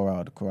the Torah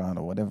or the Quran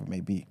or whatever it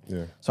may be.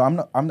 Yeah. So I'm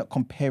not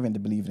comparing the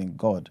believing in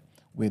God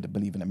with the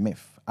believing in a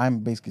myth. I'm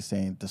basically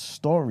saying the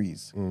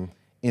stories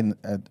in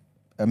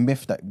a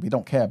myth that we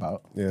don't care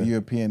about, Yeah. the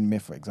European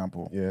myth, for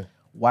example. Yeah.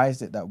 Why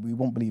is it that we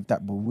won't believe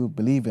that, but we'll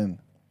believe in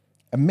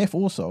a myth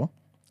also?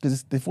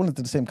 Because they fall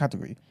into the same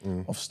category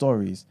of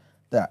stories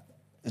that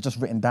it's just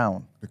written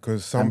down.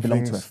 Because some And belong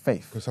things, to a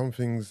faith. because some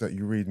things that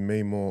you read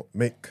may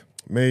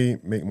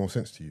make more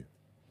sense to you.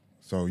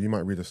 So you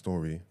might read a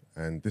story,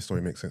 and this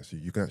story makes sense to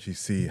you. You can actually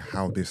see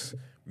how this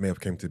may have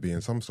came to be.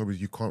 And some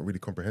stories you can't really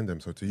comprehend them.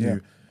 So to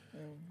you,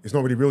 it's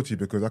not really real to you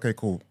because okay,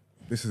 cool.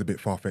 This is a bit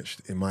far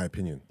fetched in my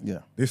opinion. Yeah.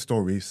 This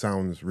story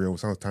sounds real,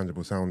 sounds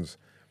tangible, sounds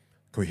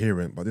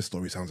coherent, but this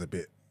story sounds a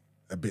bit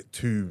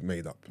too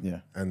made up. Yeah.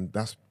 And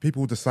that's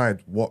people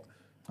decide what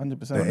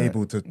 100%. they're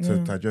able to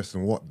digest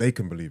and what they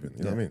can believe in.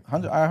 You know what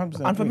I mean?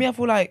 100%. And for agree. me, I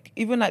feel like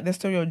even like the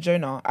story of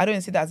Jonah, I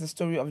don't see that as a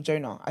story of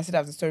Jonah. I see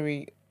that as a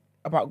story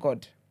about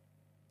God.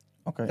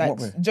 Okay, in Like what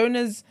way?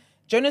 Jonah's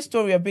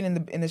story of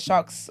being in the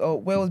shark's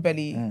or whale's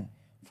belly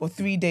for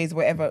 3 days,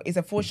 whatever, is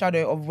a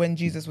foreshadow of when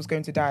Jesus was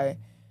going to die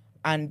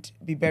and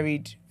be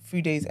buried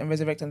 3 days and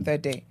resurrect on the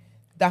third day.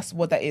 That's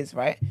what that is,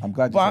 right? I'm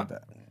glad you But said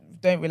that.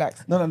 don't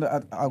relax. No,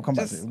 I'll come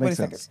back to it. Just It wait makes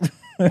a sense.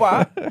 second.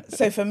 But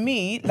so for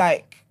me,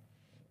 like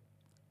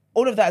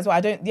all of that as well,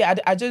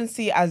 I don't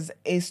see it as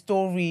a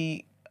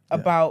story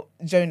about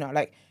Jonah.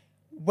 Like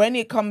when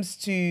it comes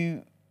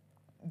to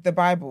the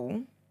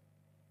Bible,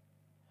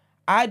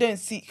 I don't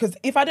see, because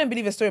if I don't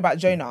believe a story about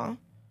Jonah,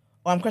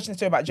 or I'm questioning the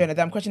story about Jonah,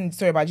 then I'm questioning the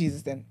story about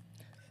Jesus. Then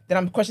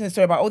I'm questioning the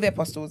story about all the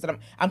apostles. Then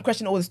I'm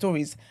questioning all the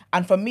stories.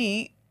 And for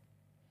me,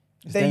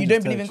 It's then you dangerous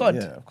don't believe in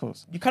territory. God. Yeah, of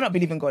course. You cannot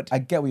believe in God. I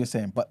get what you're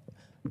saying, but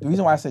the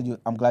reason why I said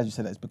I'm glad you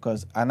said that is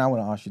because I now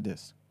want to ask you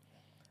this.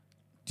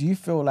 Do you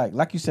feel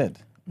like you said,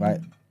 right,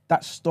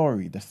 that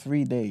story, the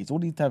 3 days, all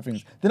these type of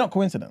things, they're not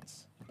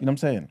coincidence. You know what I'm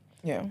saying?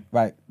 Yeah.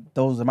 Right,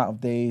 those amount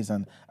of days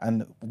and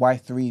why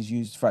 3 is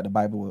used throughout the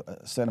Bible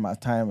a certain amount of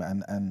time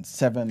and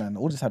 7 and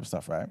all this type of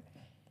stuff, right?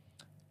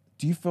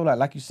 Do you feel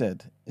like you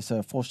said, it's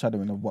a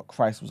foreshadowing of what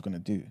Christ was going to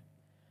do?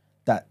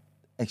 That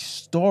a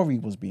story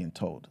was being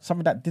told,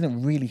 something that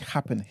didn't really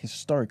happen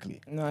historically.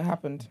 No, it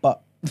happened.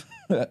 But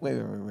wait.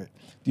 Do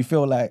you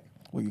feel like,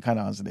 well, you kind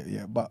of answered it,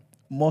 yeah, but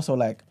more so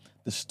like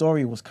the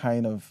story was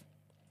kind of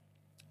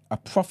a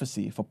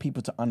prophecy for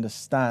people to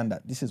understand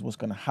that this is what's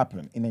going to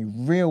happen in a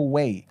real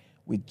way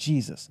with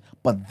Jesus.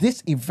 But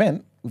this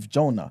event with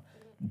Jonah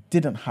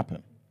didn't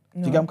happen. Do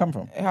you get where I'm coming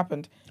from? It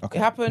happened. Okay.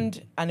 It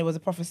happened and it was a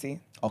prophecy.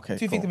 Okay,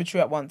 Two things cool. to be true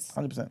at once.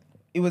 100%.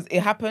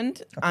 It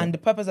happened, and the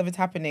purpose of it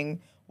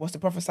happening was to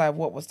prophesy of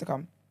what was to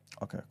come.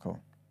 Okay, cool.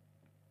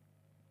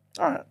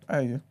 All right,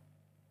 I hear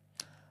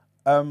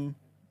you.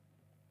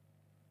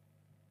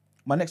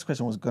 My next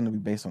question was going to be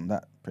based on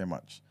that, pretty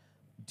much.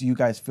 Do you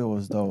guys feel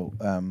as though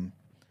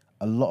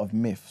a lot of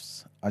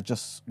myths were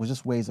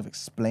just ways of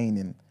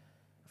explaining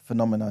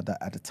phenomena that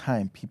at the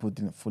time people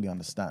didn't fully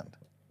understand?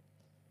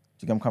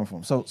 Do you get where I'm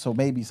coming from? So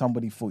maybe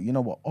somebody thought, you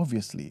know what?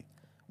 Obviously,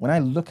 when I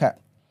look at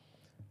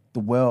the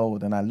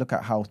world and I look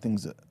at how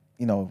things,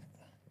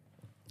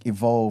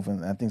 evolve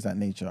and things of that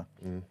nature,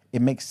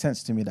 it makes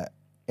sense to me that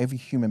every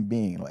human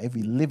being, or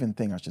every living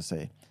thing, I should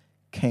say,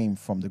 came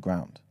from the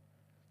ground.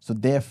 So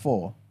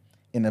therefore,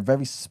 in a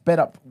very sped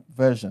up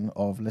version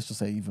of, let's just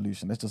say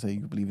evolution, let's just say you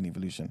believe in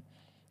evolution,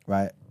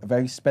 right? A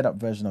very sped up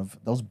version of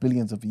those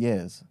billions of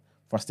years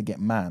for us to get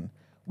man,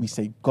 we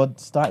say God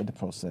started the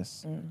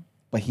process,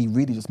 but he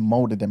really just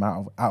molded them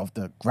out of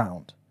the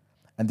ground.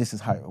 And this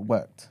is how it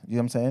worked. You know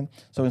what I'm saying?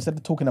 So instead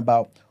of talking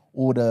about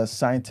all the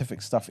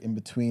scientific stuff in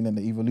between and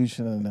the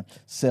evolution and the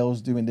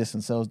cells doing this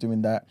and cells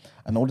doing that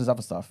and all this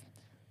other stuff,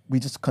 we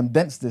just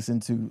condense this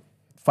into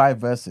 5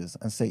 verses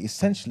and say,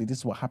 essentially, this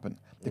is what happened.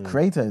 The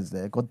creator is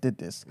there. God did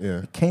this.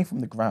 Yeah. It came from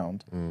the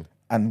ground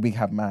and we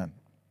have man.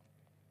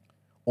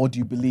 Or do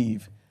you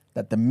believe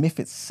that the myth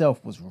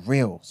itself was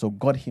real? So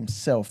God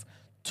himself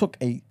took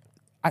a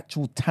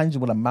actual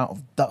tangible amount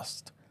of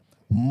dust,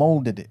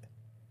 molded it,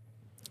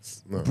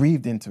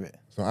 breathed into it.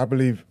 So I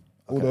believe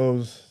all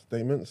those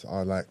statements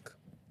are like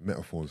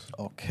metaphors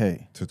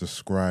Okay. to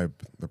describe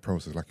the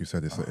process. Like you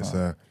said,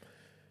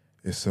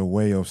 it's a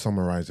way of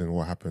summarizing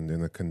what happened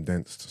in a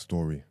condensed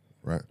story,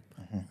 right?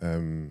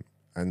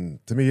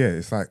 And to me,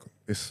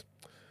 it's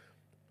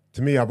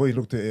to me, I've always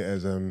looked at it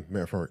as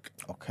metaphoric,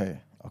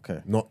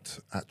 Okay. not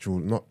actual,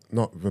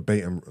 not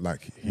verbatim.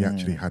 Like he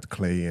actually had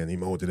clay and he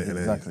molded it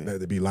Exactly. and then let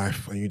there be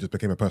life and you just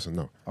became a person.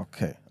 No,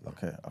 Okay,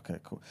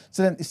 cool.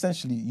 So then,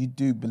 essentially, you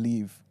do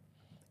believe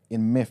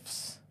in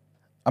myths.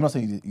 I'm not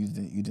saying you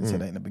didn't say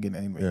that in the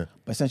beginning anyway, Yeah.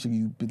 but essentially,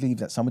 you believe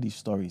that some of these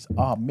stories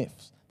are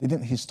myths. They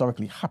didn't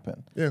historically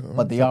happen, Yeah,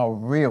 but they are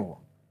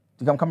real.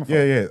 Do you get where I'm coming from?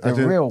 Yeah, yeah. They're As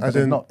in- real, but as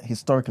they're in- not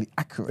historically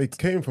accurate. it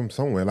came from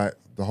somewhere. Like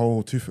the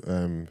whole tooth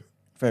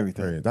Fairy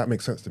tale. theory. That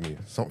makes sense to me.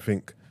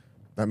 Something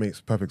that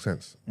makes perfect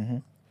sense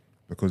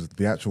because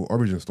the actual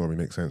origin story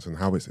makes sense and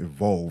how it's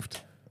evolved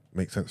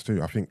makes sense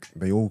too. I think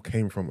they all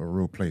came from a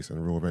real place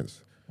and real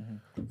events,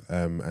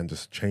 and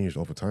just changed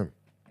over time.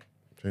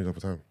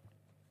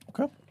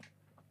 Okay,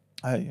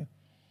 I hear you.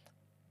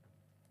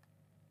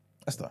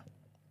 Esther,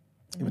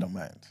 if you don't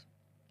mind,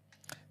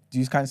 do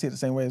you kind of see it the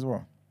same way as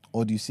well,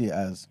 or do you see it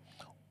as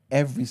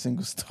every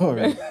single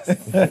story?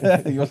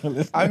 You wanna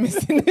listen? I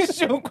missed the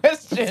initial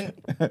question.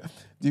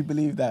 Do you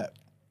believe that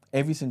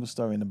every single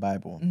story in the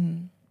Bible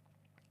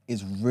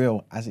is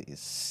real as it is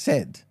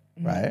said,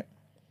 right?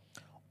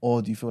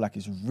 Or do you feel like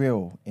it's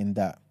real in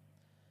that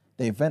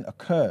the event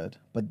occurred,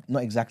 but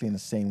not exactly in the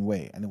same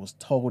way, and it was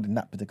told in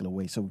that particular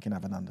way so we can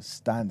have an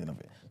understanding of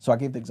it? So I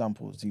gave the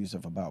examples to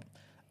Yusuf about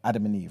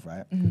Adam and Eve,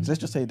 right? So let's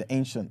just say the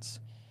ancients,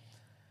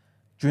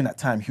 during that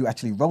time, who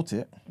actually wrote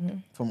it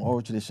from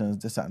oral traditions,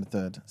 this, that, and the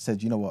third,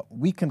 said, you know what,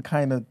 we can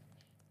kind of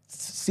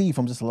see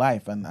from just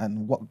life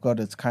and what God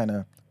has kind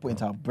of put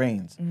into our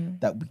brains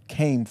that we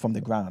came from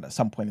the ground at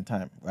some point in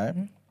time, right?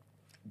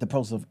 The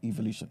process of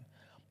evolution.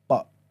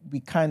 But we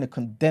kind of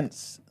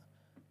condense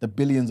the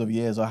billions of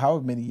years or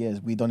however many years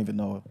we don't even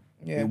know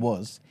it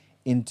was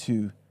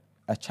into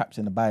a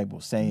chapter in the Bible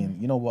saying,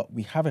 you know what,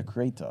 we have a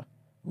creator.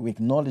 We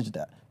acknowledge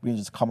that. We didn't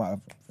just come out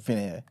of thin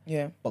air.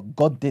 Yeah. But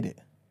God did it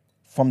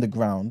from the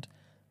ground,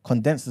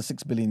 condensed the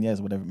 6 billion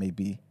years, whatever it may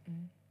be,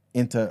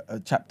 into a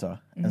chapter.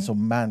 And so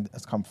man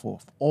has come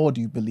forth. Or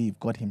do you believe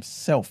God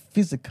himself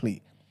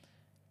physically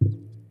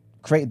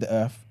created the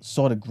earth,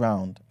 saw the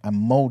ground, and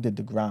molded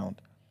the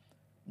ground,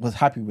 was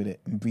happy with it,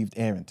 and breathed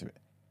air into it?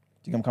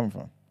 Do you get where I'm coming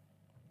from?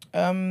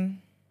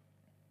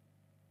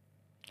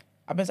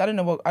 I don't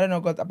know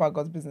about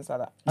God's business like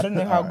that. I don't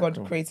know how Alright, God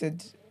cool.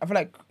 created. I feel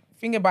like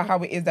thinking about how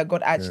it is that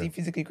God actually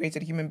physically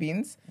created human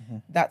beings.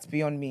 That's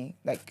beyond me.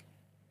 Like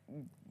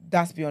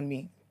that's beyond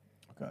me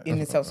in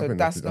itself. I So think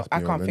that's that's not. I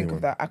can't beyond think of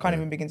anyone. that. I can't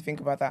even begin to think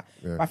about that.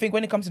 But I think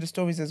when it comes to the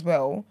stories as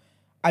well,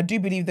 I do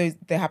believe they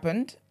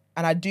happened,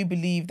 and I do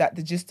believe that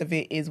the gist of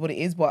it is what it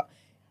is. But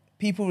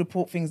people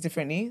report things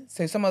differently.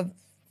 So some of,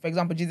 for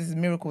example, Jesus'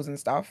 miracles and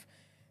stuff,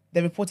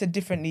 they're reported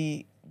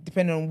differently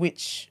depending on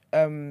which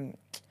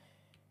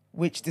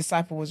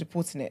disciple was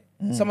reporting it.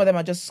 Some of them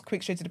are just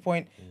quick, straight to the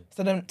point.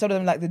 Some of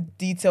them like the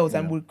details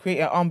and will create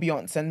an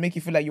ambience and make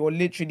you feel like you're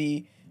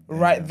literally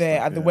right there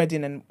at the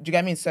wedding. And do you get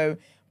what I mean? So,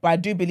 but I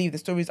do believe the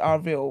stories are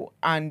real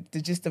and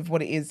the gist of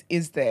what it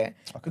is there.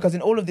 Because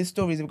in all of these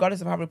stories,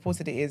 regardless of how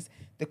reported it is,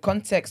 the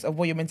context of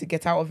what you're meant to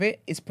get out of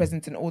it is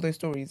present in all those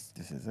stories.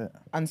 This is it.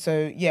 And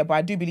so, yeah, but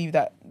I do believe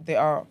that they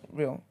are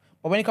real.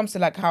 But when it comes to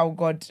like how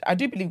God, I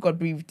do believe God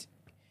breathed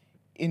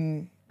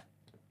in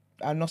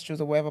our nostrils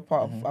or whatever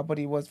part of our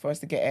body was for us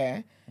to get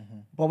air.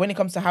 But when it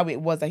comes to how it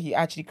was that he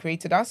actually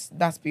created us,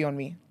 that's beyond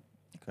me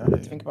Okay. to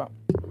think about.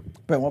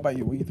 Ben, what about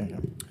you? What are you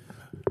thinking?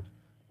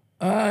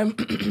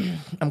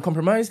 I'm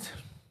compromised.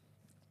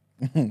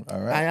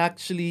 All right.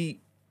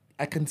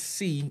 I can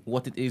see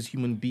what it is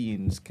human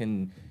beings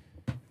can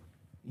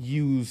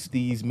use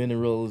these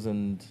minerals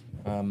and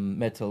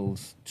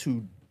metals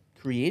to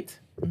create.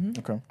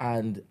 Okay.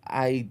 And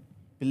I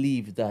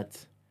believe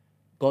that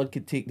God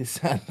could take the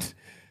sand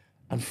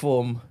and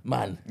form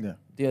man. Yeah.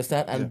 Do you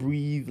understand? And Yeah.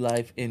 breathe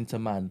life into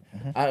man.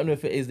 I don't know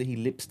if it is that he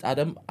lipsed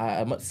Adam.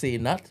 I'm not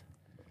saying that.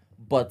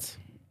 But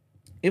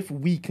if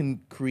we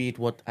can create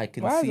what I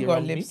can Why has see he got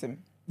around me, lips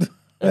him?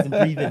 as in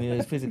breathing,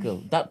 it's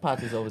physical. That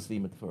part is obviously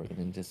metaphorical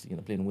and just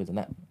playing with and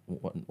that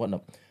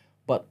whatnot.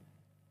 But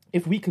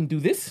if we can do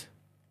this,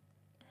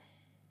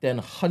 then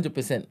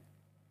 100%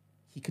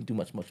 he can do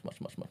much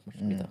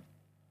greater.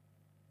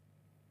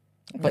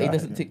 But it Yeah,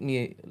 doesn't yeah. take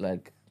me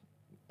like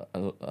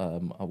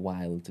a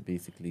while to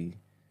basically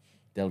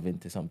delve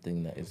into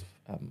something that is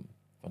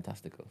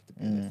fantastical. To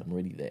be honest, I'm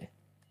already there.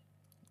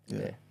 Yeah.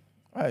 There,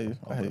 I hear you.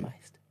 I hear you.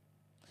 compromised.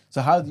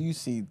 So how do you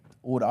see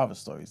all the other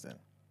stories then?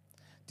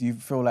 Do you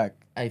feel like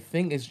I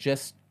think it's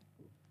just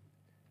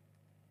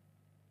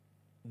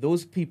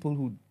those people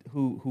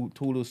who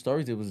told those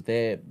stories. It was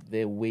their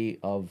way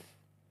of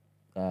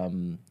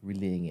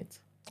relaying it.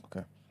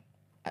 okay?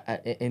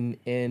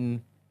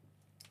 In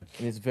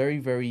its very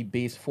very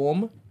base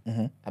form.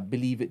 I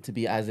believe it to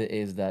be as it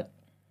is that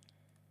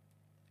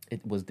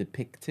it was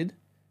depicted.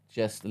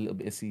 Just a little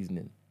bit of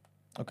seasoning.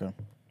 Okay.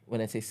 When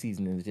I say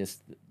seasoning, it's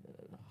just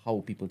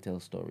how people tell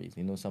stories.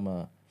 Some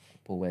are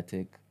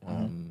poetic,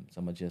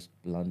 some are just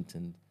blunt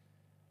and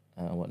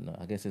whatnot.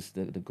 I guess it's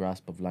the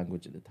grasp of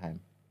language at the time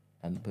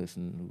and the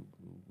person who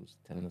was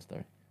telling the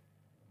story.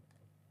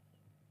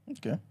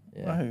 Okay.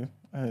 Yeah. I hear you.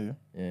 I hear you.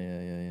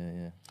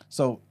 Yeah.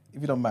 So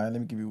if you don't mind,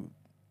 let me give you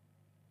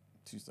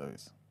 2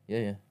 stories.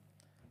 Yeah.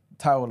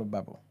 Tower of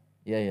Babel.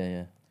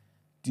 Yeah.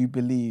 Do you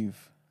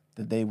believe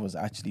that they was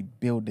actually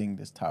building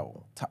this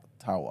tower?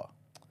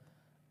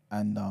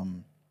 And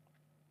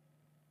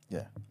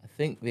yeah. I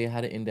think they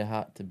had it in their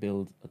heart to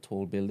build a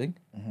tall building.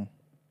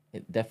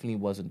 It definitely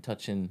wasn't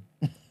touching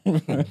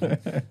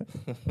Yeah.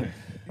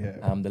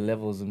 the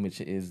levels in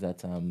which it is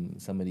that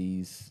some of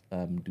these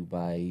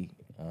Dubai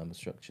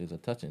structures are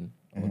touching,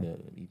 or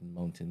even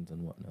mountains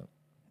and whatnot.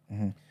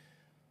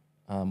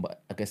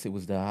 But I guess it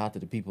was the heart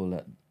of the people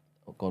that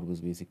God was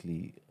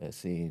basically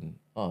saying,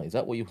 "Oh, is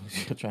that what you're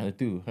trying to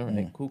do? All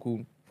right,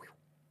 cool."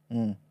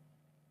 And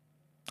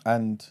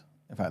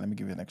in fact, let me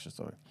give you an extra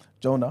story.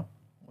 Jonah,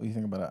 what do you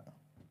think about that?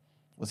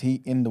 Was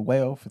he in the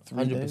whale for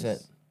 3 days?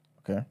 100%.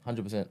 Okay.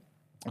 100%.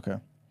 Okay.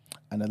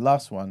 And the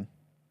last one.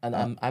 And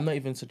I'm not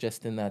even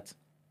suggesting that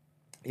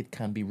it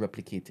can be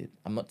replicated.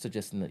 I'm not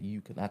suggesting that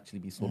you can actually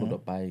be swallowed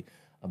up by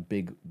a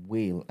big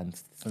whale and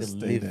still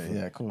stay live. there.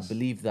 Yeah, of course. I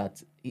believe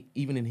that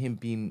even in him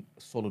being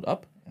swallowed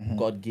up,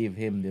 God gave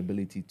him the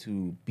ability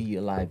to be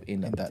alive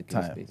in In that that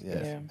particular time. space.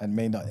 Yeah. Yeah. And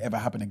may not ever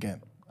happen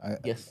again.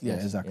 Yes. Yeah,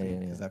 yes. exactly. Yeah.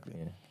 Exactly.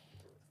 Yeah.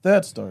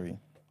 Third story.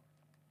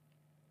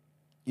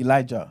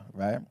 Elijah,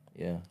 right?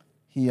 Yeah.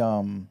 He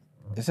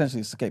essentially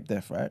escaped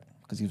death, right?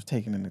 Because he was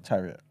taken in a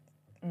chariot.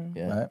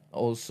 Yeah. Right.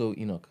 Also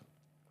Enoch.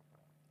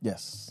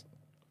 Yes.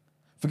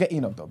 Forget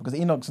Enoch though, because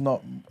Enoch's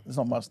not. It's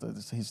not much. Though.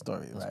 It's his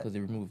story, That's right? because they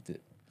removed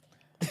it.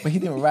 But he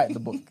didn't write the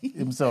book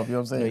himself. You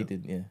know what I'm No, he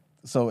saying? did. Yeah.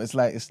 So it's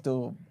like it's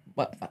still.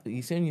 But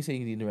you say you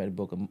didn't write a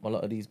book, a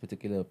lot of these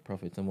particular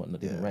prophets and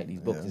whatnot didn't Yeah, write these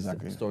yeah, books. It's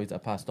exactly. the stories that are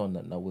passed on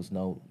that was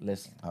now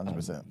less.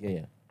 100%.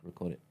 Yeah,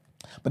 recorded.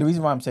 But the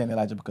reason why I'm saying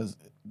Elijah because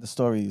the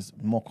story is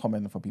more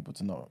common for people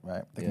to know,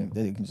 right?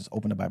 They can just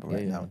open the Bible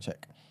right Yeah, now yeah. and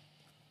check.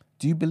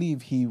 Do you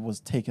believe he was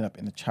taken up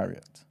in a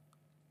chariot,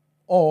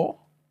 or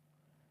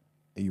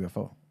a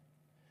UFO?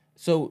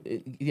 So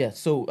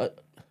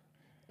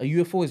a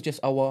UFO is just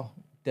our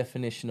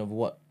definition of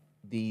what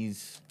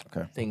these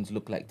Okay. things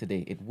look like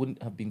today. It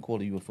wouldn't have been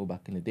called a UFO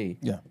back in the day.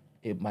 Yeah.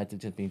 It might have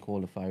just been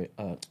called a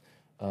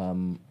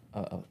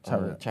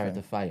chariot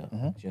of fire. Do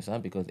you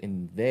understand? Because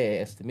in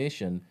their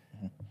estimation,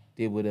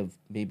 they would have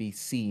maybe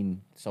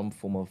seen some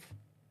form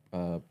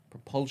of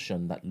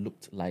propulsion that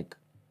looked like,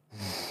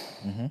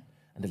 and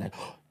they're like,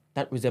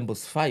 that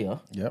resembles fire.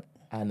 Yep.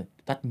 And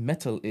that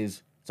metal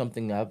is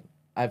something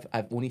I've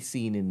only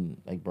seen in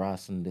like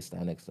brass and this,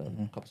 that, next,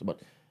 cups. But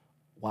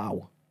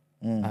wow,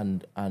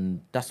 and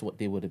that's what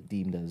they would have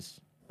deemed as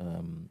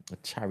a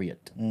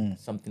chariot,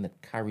 something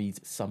that carries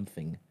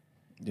something.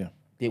 Yeah.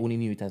 They only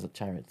knew it as a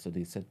chariot, so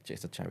they said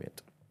it's a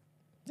chariot,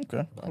 Okay.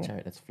 not Cool. a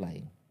chariot that's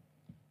flying.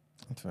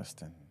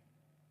 Interesting.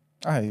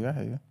 I hear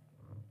you.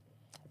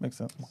 Makes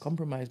sense.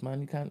 Compromise,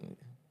 man. You can't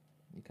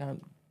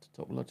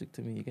talk logic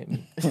to me. You get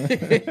me?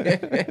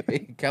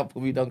 You can't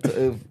put me down to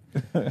earth.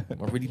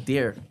 I'm already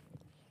there.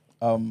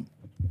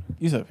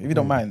 Yusuf, if you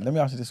don't mind, let me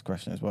ask you this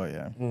question as well,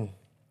 yeah?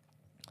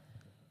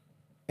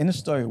 In the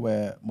story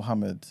where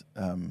Muhammad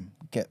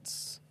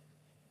gets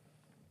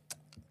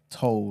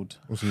told...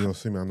 Also, you're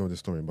assuming I know this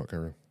story, but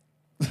carry on.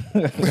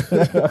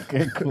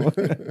 Okay, cool.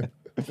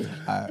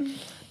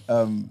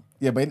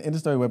 Yeah, but in the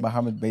story where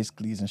Muhammad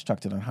basically is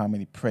instructed on how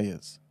many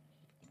prayers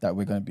that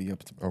we're going to be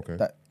up to... Okay.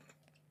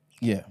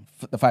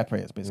 The 5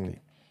 prayers, basically.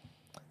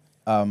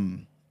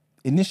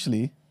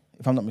 initially,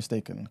 if I'm not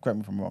mistaken, correct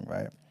me if I'm wrong,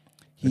 right?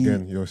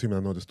 Again, you're assuming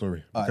I know the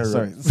story. Carry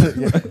Sorry. on. So,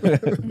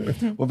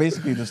 yeah. Well,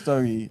 basically, the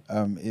story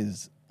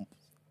is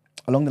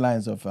along the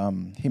lines of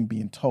him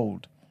being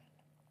told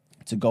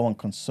to go and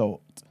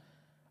consult.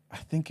 I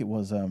think it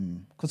was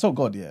consult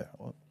God, yeah,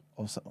 or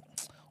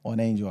an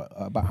angel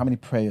about how many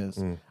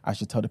prayers I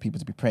should tell the people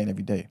to be praying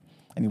every day,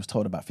 and he was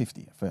told about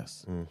 50 at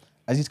first.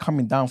 As he's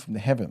coming down from the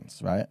heavens,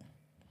 right?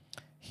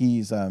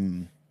 He's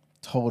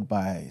told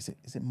by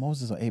is it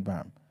Moses or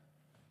Abraham?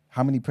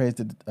 How many prayers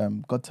did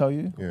God tell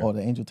you, or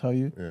the angel tell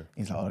you? Yeah.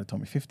 He's like, oh, they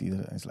told me 50.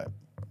 And it's like,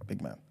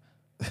 big man,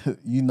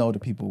 you know the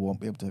people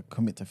won't be able to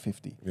commit to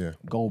 50. Yeah.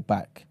 Go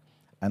back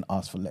and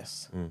ask for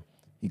less.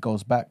 He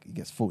goes back, he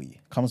gets 40.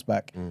 Comes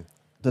back,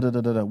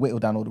 whittle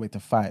down all the way to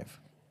 5.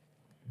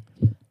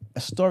 A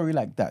story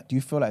like that, do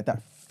you feel like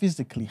that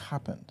physically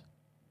happened?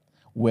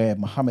 Where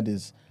Muhammad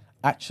is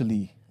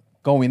actually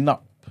going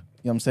up, you know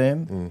what I'm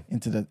saying?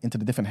 Into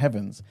the different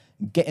heavens,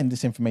 getting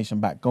this information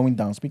back, going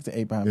down, speak to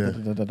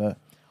Abraham,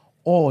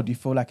 Or do you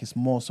feel like it's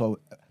more so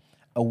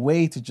a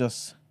way to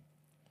just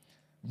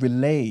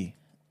relay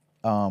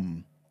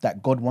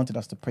that God wanted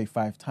us to pray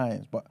 5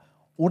 times, but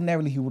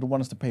ordinarily he would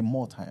want us to pray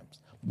more times.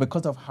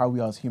 Because of how we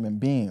are as human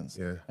beings,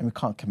 and we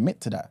can't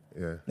commit to that,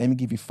 let me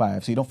give you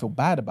 5 so you don't feel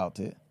bad about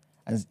it,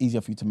 and it's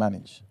easier for you to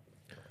manage.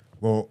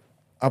 Well,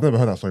 I've never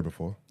heard that story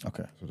before.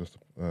 Okay. So just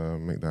to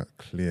make that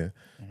clear.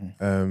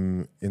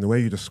 In the way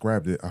you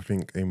described it, I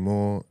think a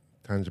more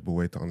tangible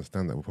way to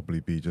understand that would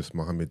probably be just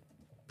Muhammad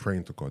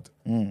praying to God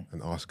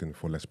and asking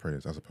for less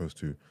prayers as opposed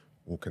to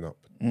walking up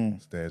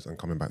stairs and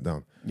coming back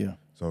down. Yeah.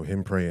 So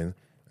him praying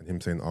and him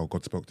saying, oh,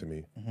 God spoke to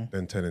me,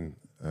 then telling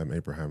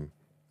Abraham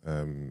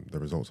the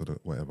results of the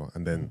whatever.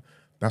 And then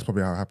that's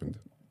probably how it happened.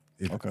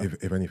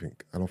 If anything,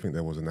 I don't think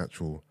there was an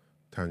actual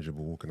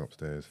tangible walking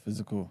upstairs.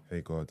 Physical.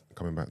 Hey, God,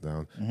 coming back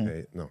down.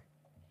 Hey, no.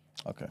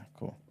 Okay,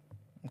 cool.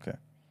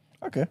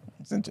 Okay.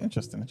 It's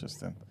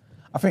interesting.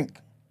 I think,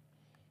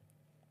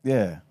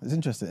 yeah, it's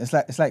interesting.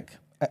 It's like,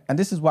 and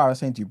this is why I was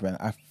saying to you, Brent,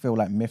 I feel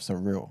like myths are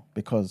real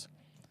because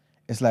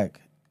it's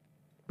like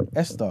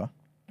Esther,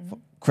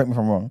 correct me if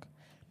I'm wrong,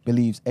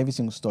 believes every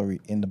single story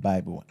in the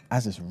Bible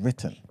as it's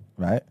written,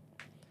 right?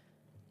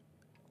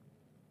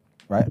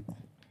 Right?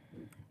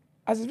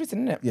 As it's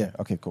written, isn't it? Yeah,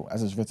 okay, cool.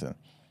 As it's written.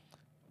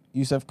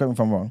 Yusuf, correct me if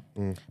I'm wrong,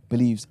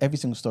 believes every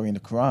single story in the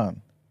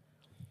Quran,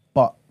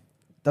 but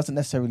doesn't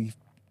necessarily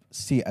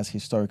see it as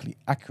historically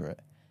accurate.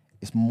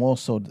 It's more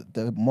so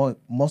the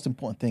most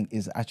important thing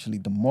is actually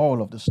the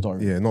moral of the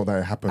story. Yeah, not that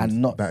it happened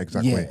and not that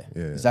exact way.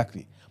 Yeah,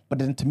 exactly. But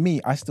then to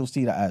me, I still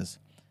see that as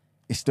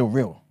it's still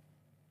real.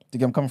 Do you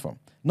get where I'm coming from?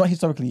 Not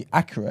historically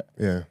accurate,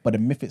 but the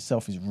myth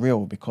itself is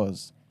real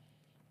because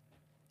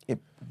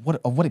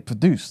what it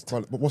produced.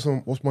 But what's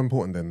more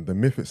important then, the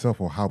myth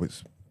itself or how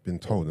it's been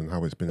told and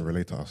how it's been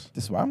relayed to us?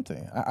 This is what I'm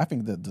saying. I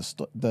think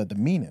the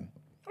meaning.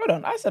 Hold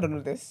on, I said all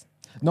of this.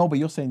 No, but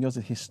you're saying yours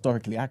is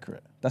historically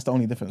accurate. That's the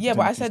only difference. Yeah,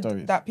 but between I the two said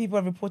stories. that people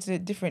have reported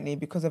it differently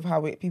because of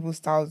how people's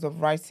styles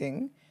of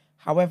writing.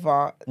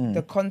 However,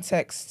 the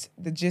context,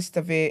 the gist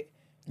of it,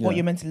 what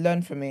you're meant to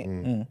learn from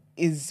it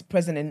is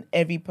present in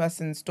every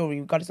person's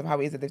story, regardless of how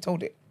it is that they've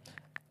told it.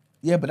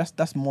 Yeah, but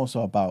that's more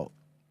so about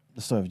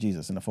the story of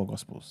Jesus in the 4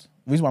 Gospels.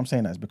 The reason why I'm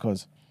saying that is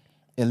because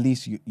at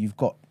least you've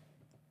got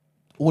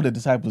all the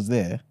disciples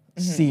there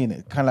seeing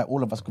it. Kind of like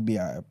all of us could be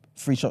at a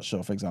free shot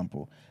show, for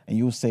example, and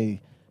you'll say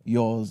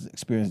yours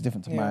experience is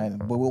different to mine,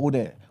 but we're all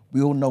there.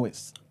 We all know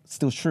it's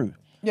still true.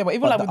 Yeah, but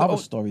even But like the with other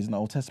the stories in the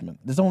Old Testament,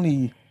 there's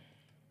only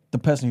the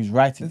person who's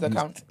writing. There's the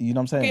account. You know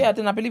what I'm saying? Okay, yeah,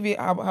 then I believe it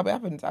how it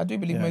happened. I do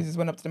believe Moses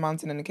went up to the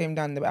mountain and it came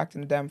down. They were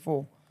acting the damn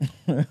fool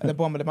at the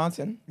bottom of the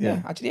mountain.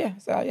 Yeah. Actually, yeah.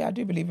 So yeah, I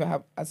do believe it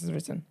as it's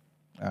written.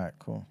 All right,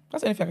 cool.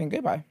 That's the only thing I can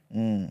go by.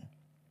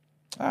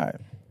 All right.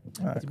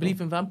 Do you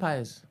believe in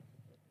vampires?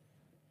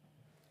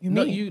 Me?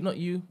 Not you.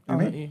 Oh,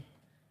 Not me?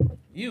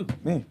 you.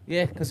 Me?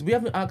 Yeah, because we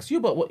haven't asked you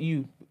about what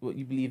you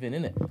believe in,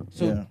 innit?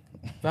 So,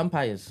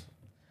 vampires.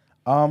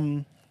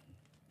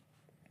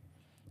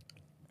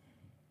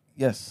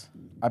 Yes,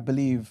 I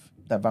believe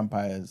that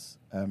vampires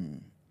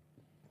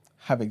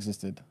have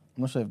existed.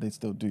 I'm not sure if they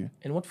still do.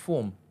 In what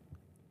form?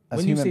 As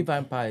When you human- say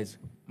vampires,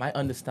 my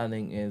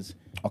understanding is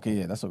Okay,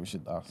 yeah, that's what we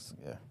should ask.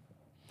 Yeah,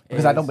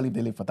 because I don't is- believe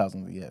they live for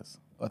thousands of years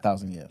or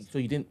 1,000 years. so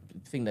you didn't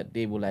think that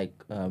they were like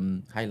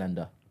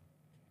Highlander.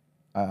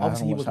 I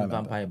Obviously, he haven't watched wasn't a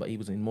Highlander. vampire, but he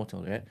was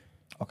immortal, right?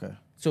 Okay.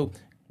 So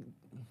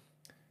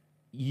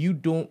you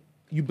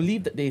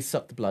believe that they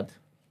sucked blood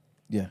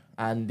Yeah.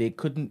 and they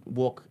couldn't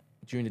walk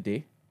during the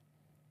day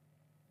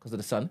because of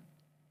the sun.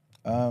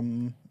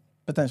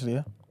 Potentially,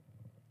 yeah.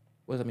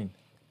 What does that mean?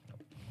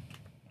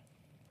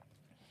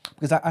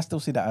 Because I still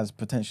see that as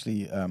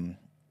potentially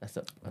That's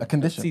A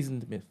condition.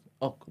 seasoned myth.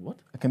 Oh, what?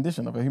 a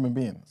condition of a human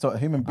being. So a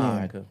human being,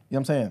 right, cool. you know what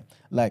I'm saying?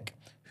 Like,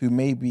 who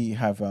maybe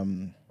have,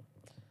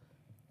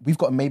 we've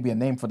got maybe a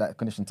name for that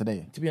condition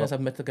today. To be honest,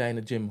 I've met a guy in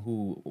the gym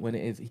who, when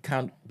it is, he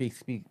can't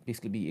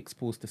basically be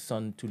exposed to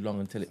sun too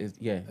long until it is,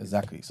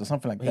 Exactly. So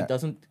something like But he that.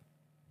 doesn't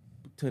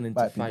turn into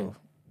Bite fire.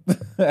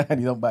 people. And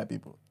you don't bite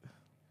people.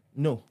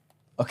 No.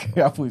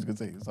 Okay, I thought he was gonna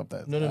say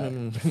sometimes.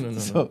 No.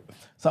 So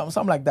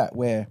something like that,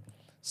 where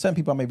certain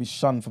people are maybe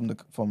shunned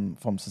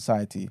from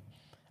society,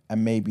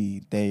 and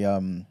maybe they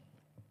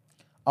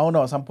I don't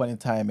know, at some point in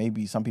time,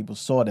 maybe some people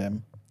saw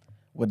them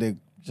where they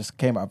just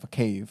came out of a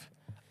cave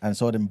and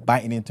saw them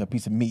biting into a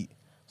piece of meat,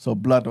 saw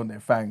blood on their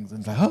fangs, and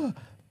it's like, huh? You know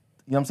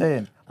what I'm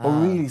saying? But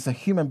really, it's a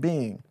human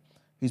being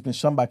who's been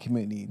shunned by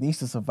community, needs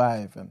to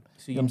survive. And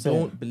So you you know what I'm saying?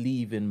 don't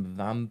believe in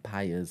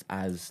vampires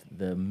as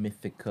the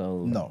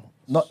mythical? No,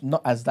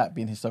 not as that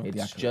being historically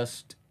It's accurate,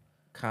 just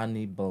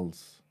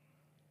cannibals.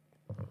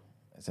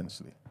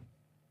 essentially.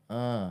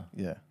 Ah,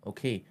 Yeah.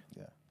 okay.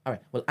 Yeah. All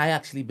right. Well, I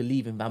actually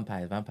believe in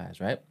vampires,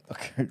 right?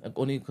 Okay.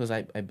 Only because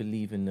I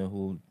believe in the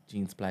whole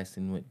gene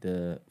splicing with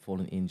the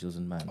fallen angels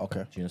and man. Okay.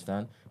 Do you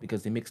understand?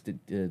 Because they mixed the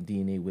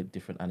DNA with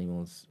different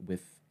animals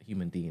with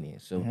human DNA.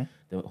 So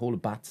the whole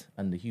bat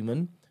and the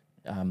human,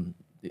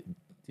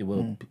 they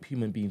were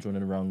human beings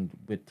running around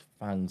with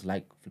fangs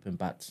like flipping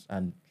bats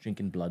and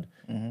drinking blood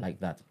like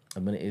that.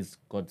 And when it is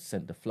God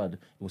sent the flood, it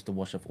was to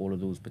wash off all of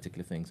those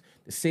particular things.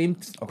 The same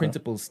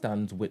principle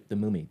stands with the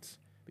mermaids,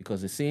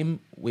 because the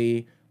same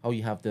way how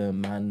you have the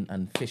man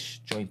and fish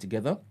joined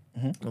together,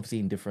 obviously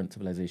in different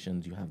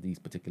civilizations you have these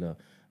particular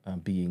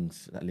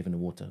beings that live in the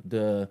water.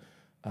 The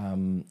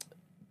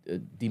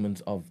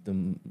demons of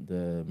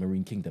the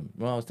marine kingdom.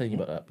 Well, I was telling you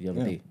about that the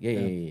other day.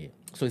 Yeah.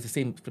 So it's the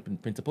same flipping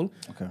principle,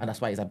 and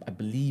that's why I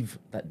believe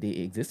that they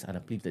exist, and I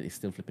believe that they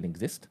still flipping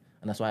exist,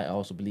 and that's why I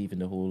also believe in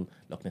the whole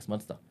Loch Ness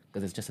monster,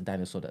 because it's just a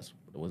dinosaur that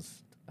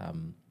was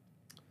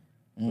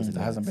It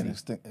hasn't been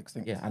sea.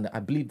 extinct. Yeah, and I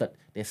believe that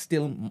there's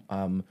still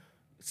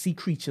sea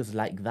creatures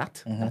like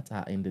that that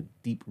are in the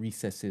deep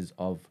recesses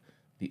of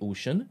the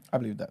ocean, I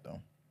believe that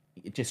though.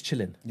 just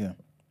chilling. Yeah.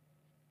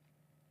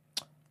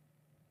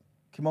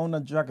 Kimono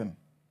dragon.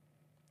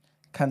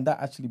 Can that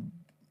actually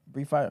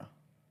breathe fire?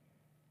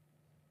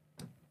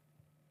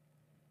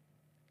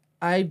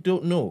 I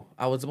don't know.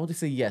 I was about to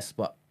say yes,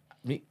 but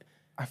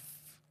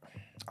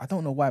I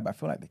don't know why, but I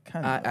feel like they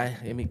can.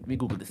 let me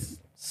Google this.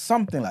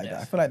 Something like that.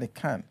 Yes. I feel like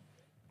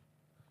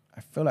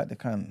they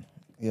can.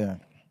 Yeah.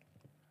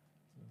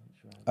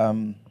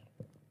 What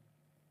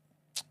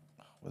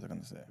was I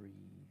gonna say?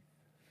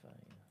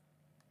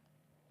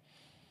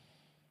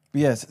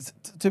 But yes,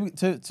 to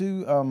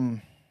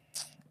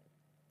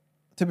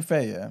be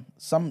fair, yeah,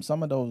 some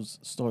of those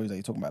stories that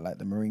you're talking about, like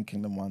the Marine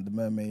Kingdom one, the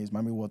mermaids,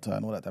 Mami Water,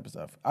 and all that type of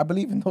stuff, I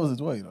believe in those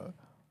as well. You know,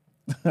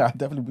 I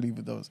definitely believe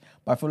in those.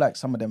 But I feel like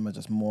some of them are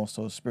just more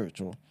so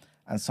spiritual,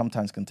 and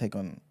sometimes can take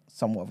on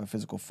somewhat of a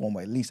physical form,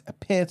 or at least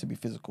appear to be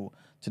physical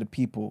to the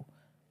people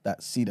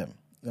that see them.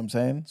 You know what I'm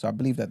saying? So I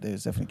believe that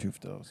there's definitely truth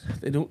to those.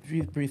 They don't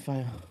breathe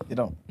fire. You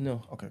don't?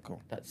 No, Okay,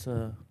 cool. that's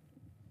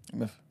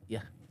Myth.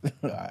 yeah,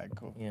 All right,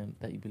 cool. yeah,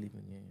 that you believe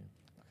in.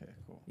 Okay,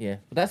 cool. Yeah.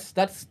 But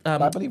that's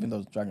But I believe in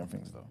those dragon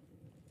things, though.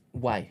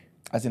 why.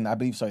 As in, I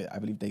believe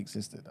they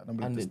existed. I don't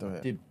believe And they're still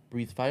here. they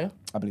breathe fire.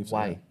 I believe so.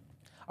 Why? Yeah.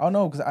 I don't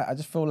know, because I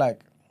just feel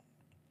like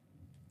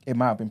it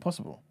might have been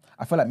possible.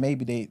 I feel like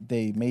maybe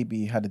they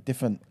maybe had a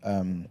different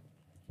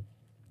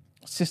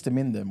system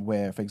in them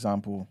where, for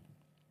example,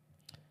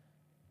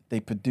 they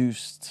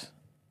produced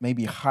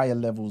maybe higher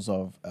levels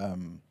of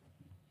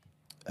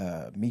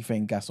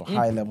methane gas or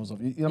higher levels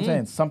of, you know what I'm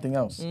saying? Something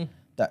else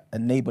that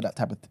enabled that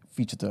type of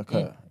feature to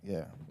occur.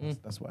 Yeah,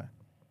 that's why.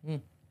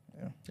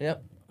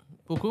 Yep.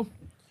 Cool.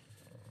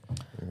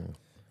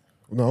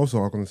 No, also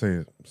I was gonna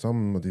say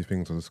some of these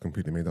things are just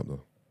completely made up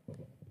though.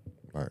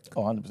 Like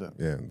Oh, 100%.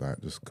 yeah, like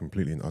just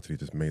completely and utterly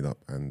just made up,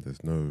 and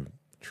there's no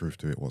truth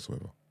to it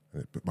whatsoever.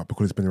 But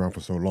because it's been around for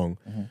so long,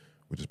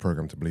 we're just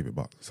programmed to believe it.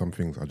 But some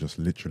things are just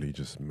literally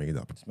just made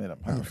up. It's made up.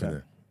 out of thin 100%.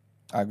 air.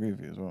 I agree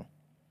with you as well.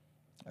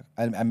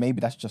 And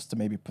maybe that's just to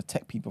maybe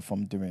protect people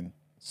from doing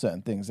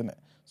certain things, isn't it?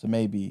 So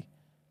maybe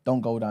don't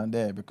go down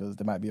there because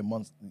there might be a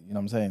monster, you know what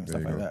I'm saying? There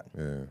Stuff you like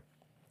go.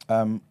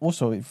 that. Yeah.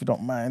 Also, if you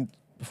don't mind,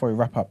 before we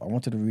wrap up, I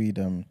wanted to read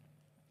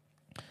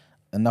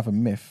another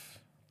myth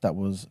that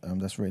was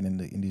that's written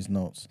in these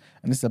notes,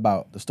 and this is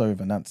about the story of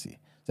Anansi.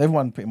 So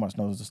everyone pretty much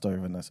knows the story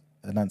of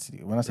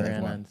Anansi. When I say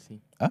everyone,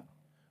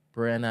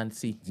 Brian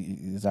Nancy.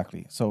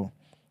 exactly. So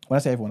when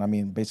I say everyone, I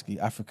mean basically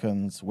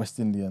Africans, West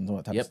Indians, all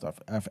that type Yep. of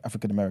stuff,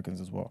 African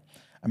Americans as well.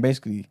 And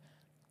basically,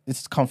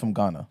 this comes from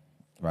Ghana,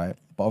 right?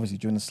 But obviously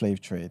during the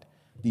slave trade,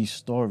 these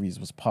stories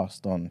was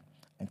passed on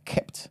and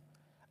kept,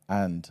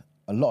 and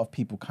a lot of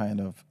people kind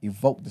of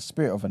evoke the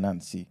spirit of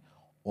Anansi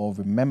or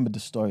remember the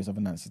stories of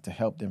Anansi to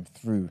help them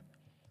through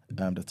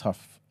the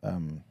tough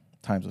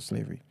times of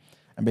slavery.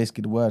 And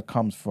basically the word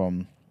comes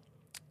from,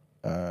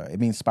 it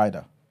means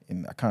spider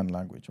in Akan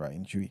language, right,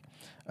 in Twi.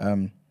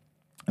 And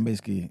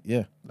basically,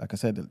 yeah, like I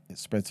said, it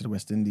spread to the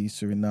West Indies,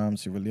 Suriname,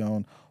 Sierra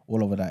Leone,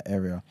 all over that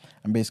area.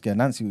 And basically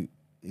Anansi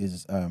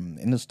is,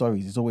 in the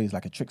stories, is always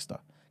like a trickster.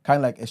 Kind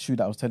of like Eshu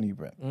that I was telling you,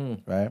 Brett,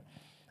 right?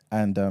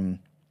 And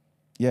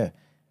yeah,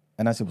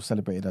 Anansi was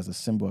celebrated as a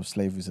symbol of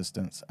slave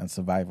resistance and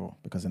survival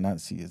because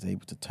Anansi is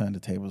able to turn the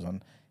tables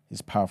on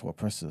his powerful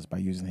oppressors by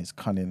using his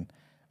cunning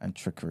and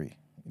trickery.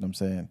 You know what I'm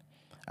saying?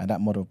 And that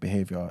model of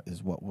behavior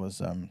is what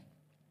was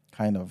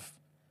kind of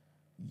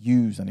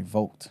used and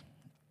evoked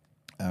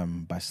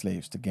by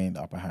slaves to gain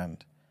the upper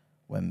hand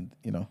when,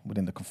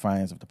 within the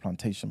confines of the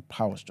plantation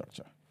power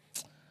structure.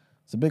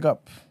 It's a big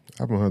up.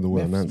 I haven't heard the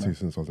word Myths, Nancy man.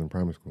 since I was in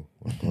primary school.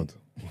 Oh, God.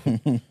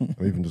 I'm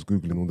even just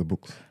Googling all the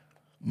books.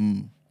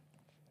 Mm.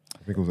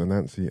 I think it was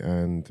Anansi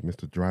and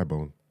Mr.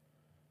 Drybone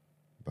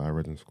that I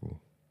read in school.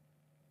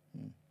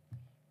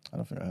 I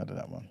don't think I heard of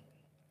that one.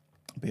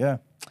 But yeah,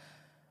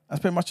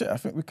 that's pretty much it. I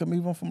think we can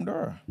move on from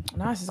there.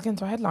 Nice. Let's get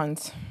into our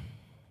headlines.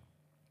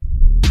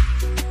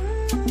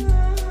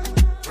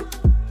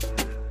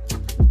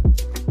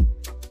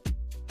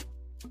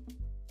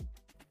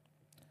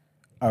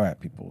 All right,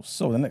 people.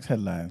 So the next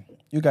headline,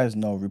 you guys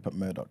know Rupert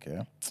Murdoch,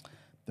 yeah?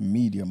 The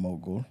media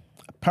mogul.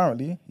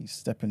 Apparently, he's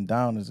stepping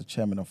down as the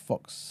chairman of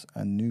Fox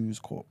and News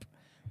Corp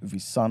with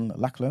his son,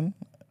 Lachlan,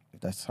 if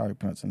that's how you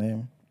pronounce the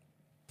name.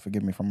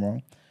 Forgive me if I'm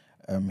wrong.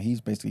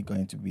 He's basically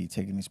going to be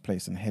taking his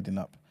place and heading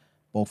up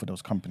both of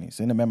those companies.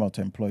 So in a memo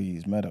to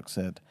employees, Murdoch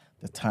said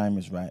the time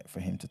is right for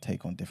him to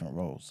take on different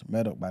roles.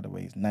 Murdoch, by the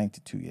way, is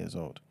 92 years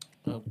old.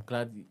 I'm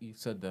glad you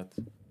said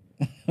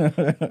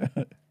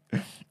that.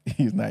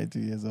 He's 92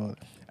 years old.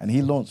 And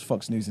he launched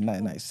Fox News in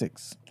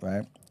 1996,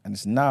 right? And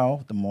it's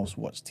now the most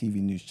watched TV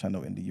news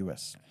channel in the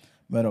US.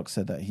 Murdoch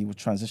said that he would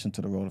transition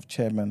to the role of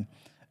chairman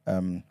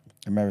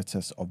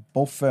emeritus of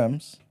both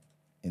firms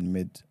in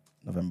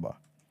mid-November.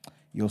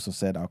 He also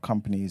said, our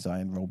companies are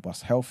in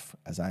robust health,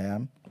 as I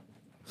am.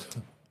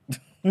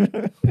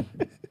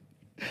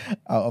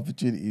 Our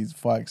opportunities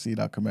far exceed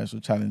our commercial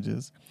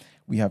challenges.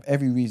 We have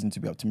every reason to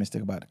be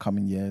optimistic about the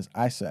coming years.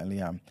 I certainly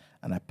am.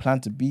 And I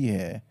plan to be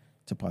here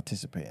to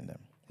participate in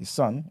them. His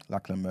son,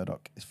 Lachlan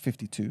Murdoch, is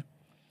 52.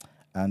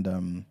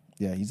 And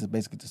he's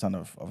basically the son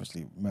of,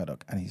 obviously,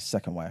 Murdoch and his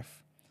second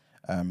wife.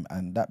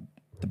 And that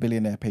the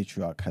billionaire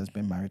patriarch has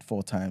been married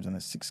 4 times and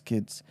has 6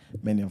 kids,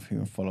 many of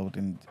whom followed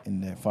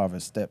in their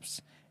father's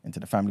steps into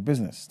the family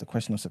business. The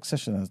question of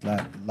succession has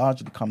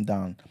largely come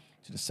down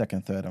to the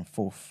 2nd, 3rd, and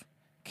 4th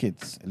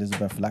kids,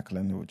 Elizabeth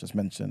Lachlan, who we just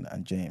mentioned,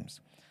 and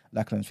James.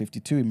 Lachlan,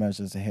 52, emerged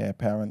as the heir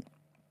apparent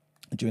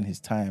during his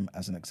time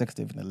as an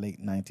executive in the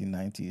late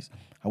 1990s.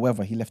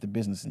 However, he left the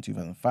business in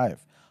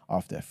 2005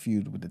 after a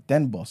feud with the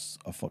then boss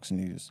of Fox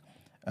News,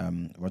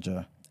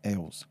 Roger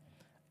Ailes.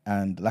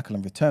 And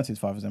Lachlan returned to his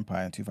father's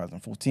empire in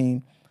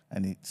 2014,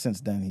 and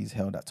since then he's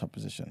held that top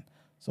position.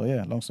 So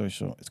yeah, long story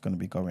short, it's going to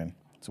be going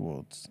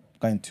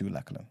to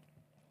Lachlan.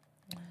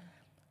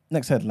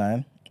 Next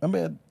headline.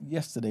 Remember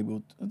yesterday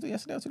or 2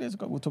 days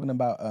ago, we were talking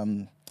about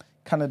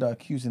Canada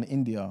accusing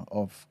India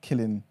of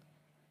killing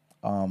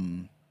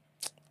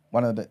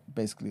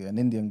basically an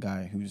Indian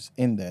guy who's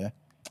in there,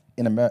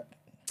 in America,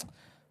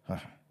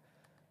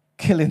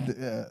 killing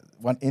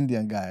one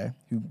Indian guy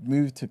who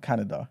moved to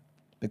Canada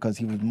because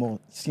he was more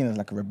seen as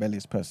like a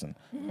rebellious person,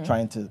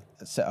 trying to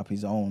set up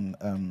his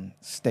own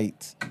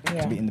state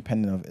to be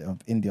independent of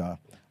India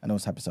and all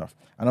this type of stuff.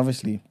 And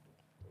obviously,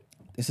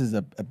 this is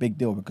a big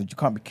deal because you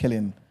can't be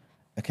killing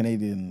a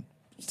Canadian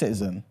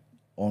citizen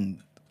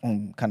on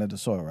Canada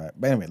soil, right?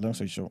 But anyway, long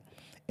story short,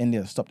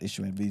 India stopped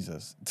issuing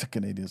visas to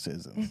Canadian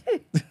citizens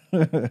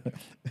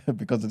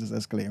because of this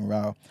escalating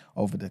row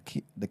over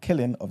the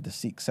killing of the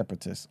Sikh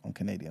separatists on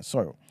Canadian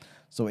soil.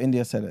 So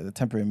India said that the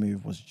temporary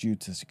move was due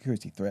to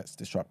security threats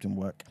disrupting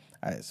work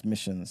at its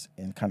missions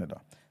in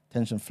Canada.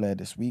 Tension flared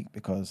this week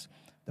because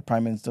the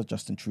Prime Minister,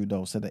 Justin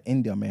Trudeau, said that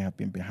India may have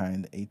been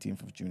behind the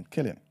 18th of June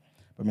killing.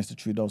 But Mr.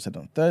 Trudeau said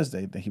on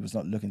Thursday that he was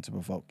not looking to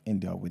provoke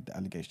India with the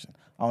allegation.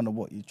 I don't know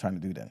what you're trying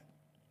to do then.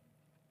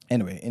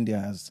 Anyway, India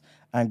has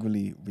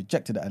angrily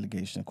rejected the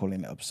allegation,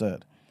 calling it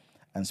absurd.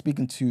 And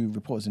speaking to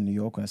reporters in New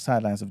York on the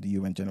sidelines of the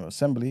UN General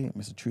Assembly,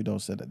 Mr. Trudeau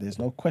said that there's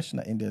no question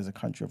that India is a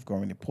country of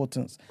growing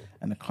importance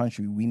and a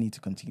country we need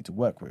to continue to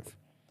work with.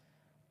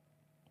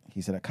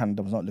 He said that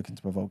Canada was not looking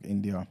to provoke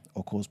India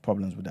or cause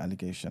problems with the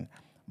allegation,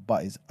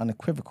 but is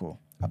unequivocal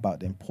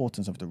about the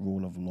importance of the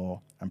rule of law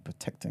and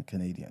protecting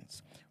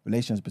Canadians.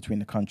 Relations between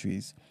the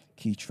countries,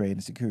 key trade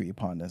and security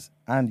partners,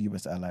 and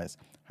US allies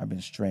have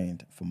been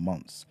strained for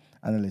months.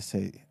 Analysts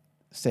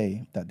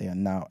say that they are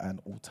now at an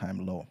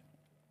all-time low.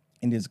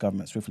 India's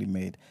government swiftly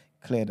made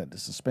clear that the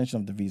suspension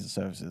of the visa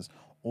services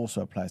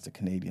also applies to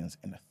Canadians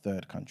in a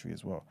third country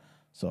as well.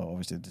 So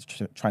obviously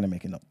they're trying to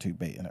make it not too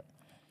bait, innit?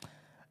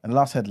 And the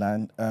last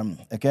headline,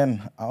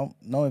 again, I don't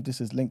know if this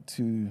is linked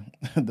to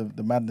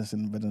the madness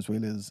in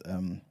Venezuela's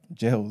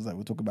jails that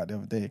we talked about the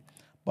other day,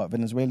 but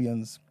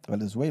Venezuelans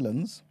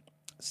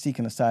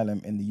seeking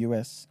asylum in the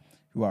US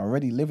who are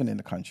already living in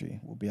the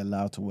country will be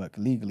allowed to work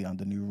legally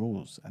under new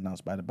rules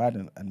announced by the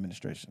Biden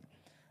administration.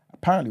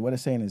 Apparently, what they're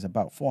saying is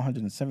about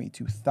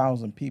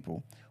 472,000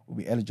 people will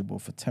be eligible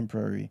for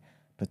temporary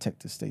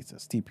protected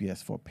status,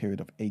 TPS, for a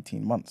period of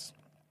 18 months.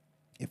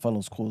 It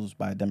follows calls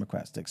by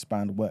Democrats to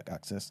expand work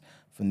access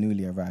for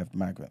newly arrived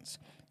migrants.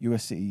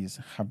 US cities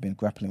have been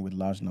grappling with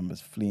large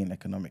numbers fleeing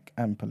economic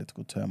and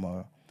political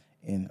turmoil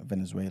in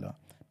Venezuela.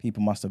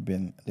 People must have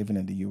been living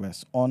in the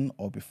US on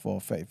or before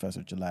 31st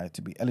of July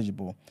to be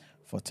eligible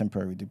for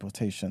temporary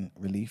deportation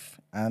relief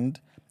and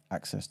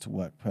access to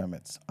work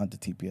permits under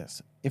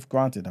TPS. If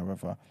granted,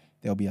 however,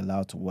 they'll be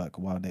allowed to work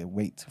while they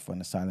wait for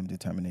an asylum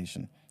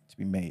determination to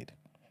be made.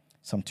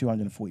 Some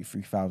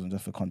 243,000,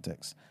 just for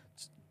context,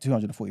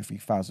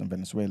 243,000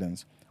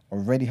 Venezuelans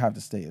already have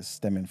the status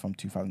stemming from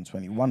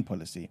 2021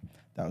 policy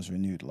that was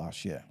renewed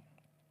last year.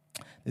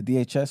 The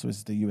DHS, which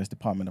is the US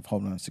Department of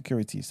Homeland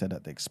Security, said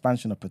that the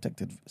expansion of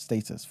protected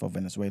status for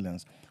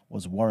Venezuelans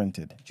was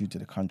warranted due to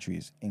the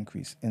country's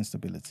increased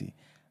instability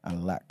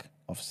and lack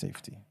of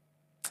safety.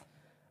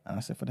 And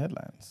that's it for the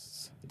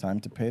headlines. Time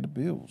to pay the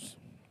bills.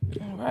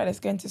 All right, let's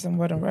get into some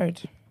word on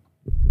road.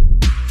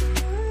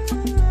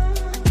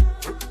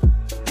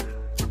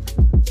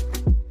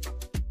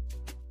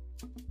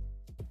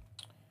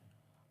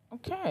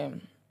 Okay.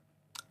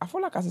 I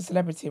feel like as a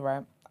celebrity,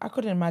 right, I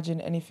couldn't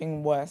imagine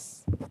anything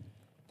worse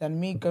than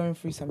me going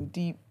through some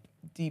deep,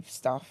 deep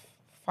stuff,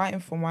 fighting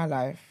for my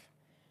life,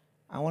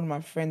 and one of my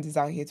friends is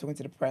out here talking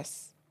to the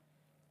press,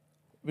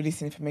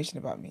 releasing information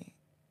about me.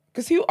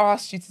 Because who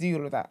asked you to do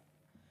all of that?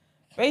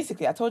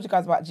 Basically, I told you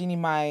guys about Jeannie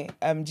Mai,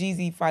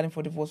 Jeezy filing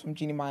for divorce from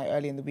Jeannie Mai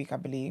early in the week, I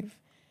believe.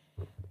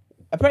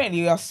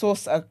 Apparently, a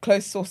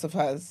close source of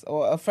hers,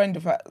 or a friend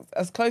of hers,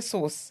 a close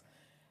source,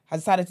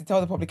 has decided to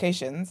tell the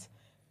publications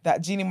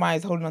that Jeannie Mai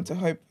is holding on to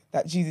hope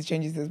that Jeezy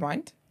changes his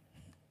mind.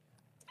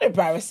 Don't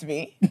embarrass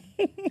me.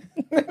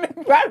 Don't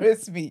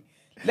embarrass me.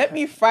 Let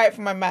me fight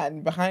for my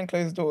man behind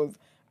closed doors.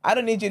 I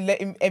don't need you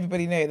letting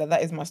everybody know that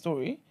that is my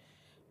story.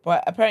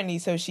 But apparently,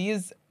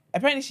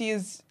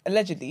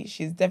 allegedly,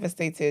 she's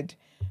devastated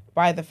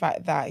by the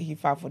fact that he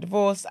filed for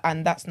divorce,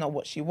 and that's not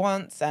what she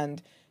wants,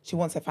 and she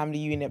wants her family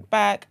unit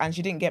back, and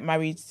she didn't get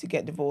married to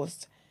get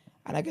divorced.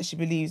 And I guess she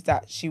believes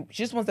that she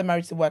just wants the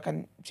marriage to work,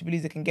 and she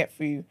believes they can get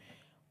through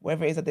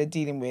whatever it is that they're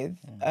dealing with.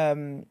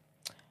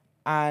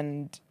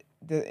 And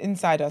the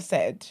insider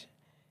said,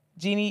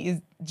 Jeannie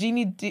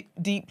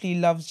deeply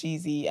loves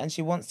Jeezy and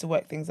she wants to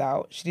work things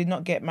out. She did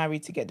not get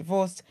married to get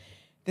divorced.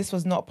 This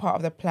was not part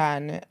of the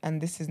plan,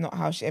 and this is not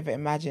how she ever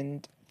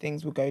imagined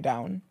things would go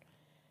down.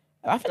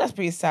 I think that's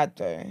pretty sad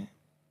though.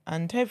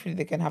 And hopefully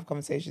they can have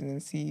conversations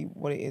and see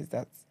what it is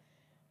that's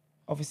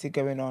obviously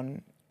going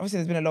on. Obviously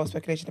there's been a lot of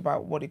speculation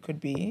about what it could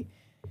be.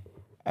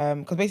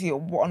 Because basically,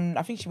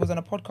 I think she was on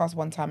a podcast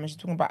one time and she's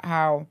talking about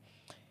how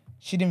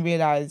she didn't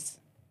realise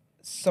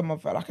some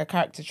of her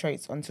character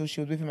traits until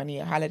she was with him, and he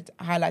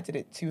highlighted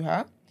it to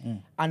her.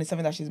 And it's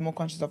something that she's more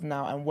conscious of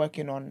now and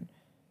working on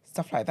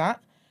stuff like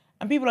that.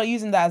 And people are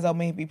using that as a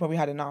maybe probably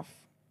had enough.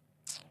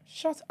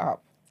 Shut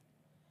up.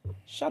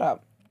 Shut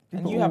up.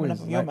 And you have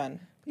enough of your man.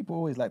 People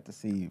always like to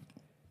see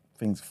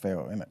things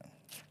fail, innit?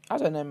 I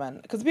don't know, man.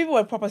 Because people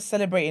were proper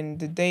celebrating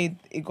the day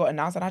it got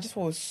announced, and I just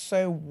thought it was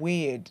so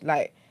weird.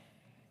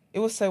 It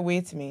was so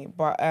weird to me.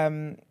 But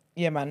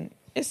yeah, man,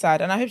 it's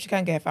sad. And I hope she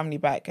can get her family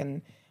back,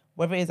 and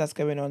whatever it is that's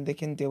going on, they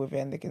can deal with it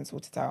and they can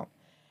sort it out.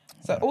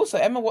 So also,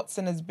 Emma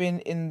Watson has been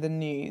in the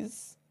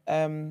news.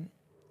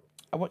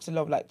 I watched a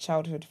lot of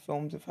childhood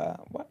films with her.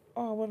 What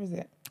was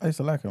it? I used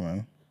to like her,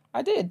 man.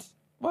 I did.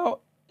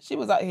 Well, she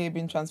was out here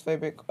being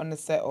transphobic on the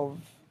set of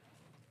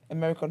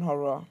American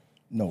Horror.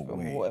 No Film,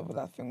 way. whatever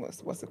that thing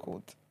was. What's it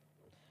called?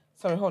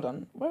 Sorry, hold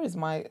on. Where is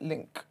my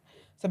link?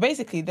 So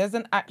basically, there's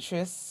an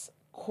actress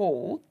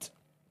called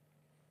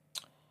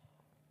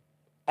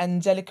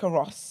Angelica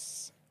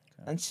Ross.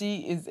 Okay. And she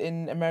is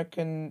in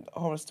American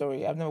Horror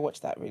Story. I've never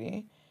watched that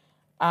really.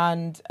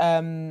 And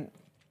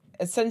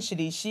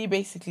essentially, she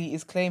basically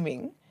is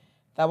claiming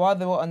that while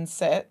they were on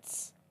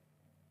set,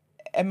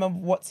 Emma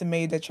Watson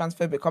made a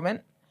transphobic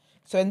comment.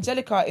 So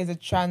Angelica is a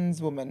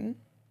trans woman,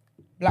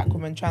 black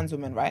woman, trans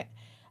woman, right?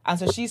 And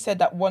so she said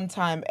that one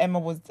time I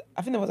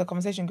think there was a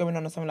conversation going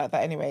on or something like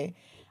that anyway.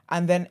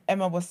 And then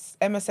Emma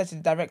said to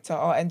the director,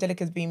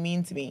 Angelica's being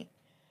mean to me.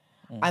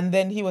 And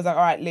then he was like,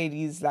 all right,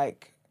 ladies,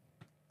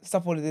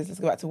 stop all of this, let's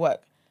go back to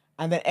work.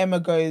 And then Emma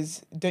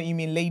goes, don't you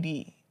mean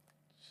lady?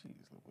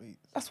 Jeez,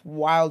 that's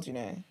wild,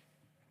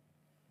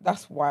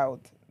 That's wild.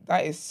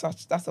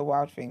 That's a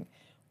wild thing.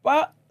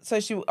 But,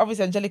 so she,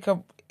 obviously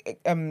Angelica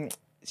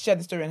shared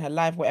the story in her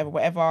life,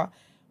 whatever.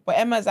 But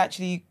Emma's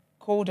actually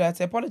called her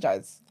to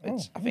apologise,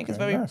 which I think is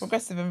very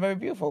progressive and very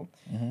beautiful.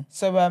 Mm-hmm.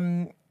 So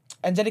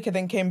Angelica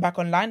then came back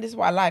online. This is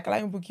what I like. I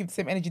like when people keep the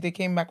same energy they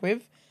came back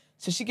with.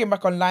 So she came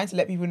back online to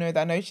let people know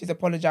that she's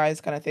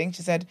apologised kind of thing.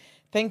 She said,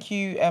 thank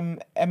you,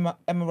 Emma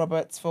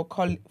Roberts, for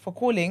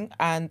calling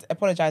and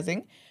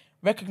apologising,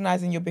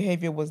 recognising your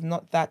behaviour was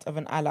not that of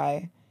an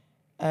ally.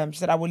 She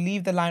said, I will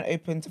leave the line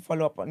open to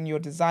follow up on your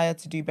desire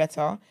to do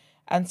better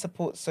and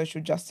support social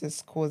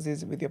justice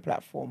causes with your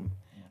platform.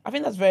 I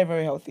think that's very,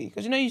 very healthy.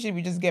 Because, usually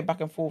we just get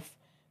back and forth,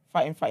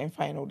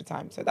 fighting all the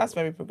time. So that's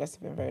very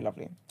progressive and very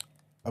lovely.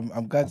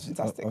 I'm glad,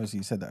 obviously,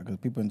 you said that, because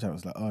people in chat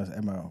was like, it's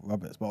Emma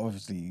Roberts. But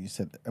obviously, you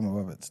said Emma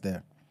Roberts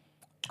there.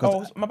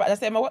 My bad.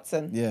 That's Emma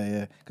Watson?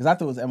 Yeah. Because I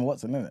thought it was Emma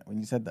Watson, innit, when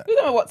you said that. Who's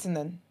Emma Watson,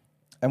 then?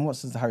 Emma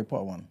Watson's the Harry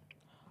Potter one.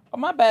 Oh,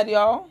 my bad,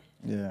 y'all.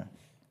 Yeah.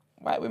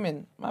 White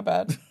women, my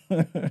bad.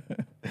 I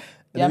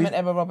meant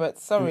Emma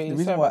Roberts. Sorry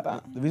about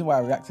that. The reason why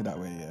I reacted that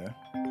way, yeah.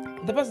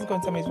 The person's going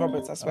to tell me it's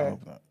Roberts, I swear.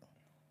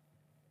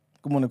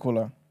 Good morning,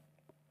 caller.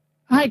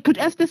 Hi, could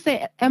Esther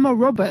say Emma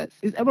Roberts?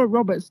 Is Emma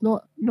Roberts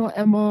not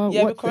Emma?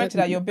 Yeah, we Watson? corrected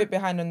that. You're a bit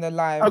behind on the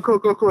live. Oh,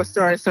 cool.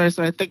 Sorry.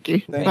 Thank you.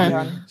 Thank Bye. you.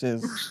 Han.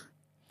 Cheers.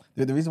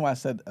 The reason why I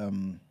said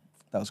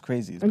that was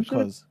crazy is I'm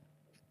sure-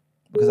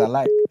 because I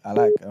like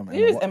Who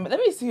is Emma. Emma? Let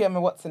me see who Emma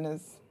Watson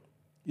is.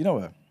 You know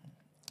her.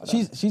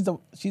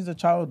 She's a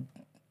child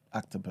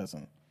actor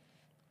person.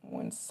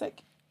 1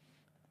 sec.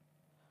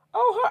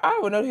 Oh, I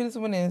don't know who this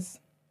woman is.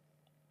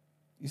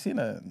 You seen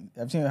her?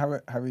 Have you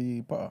seen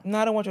Harry Potter? No,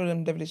 I don't watch all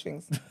them devilish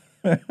things.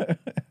 Yeah,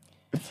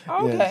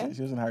 Okay.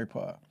 she was in Harry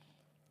Potter.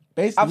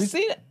 Basically, I've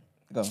seen it.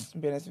 Go on. To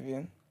be honest with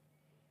you.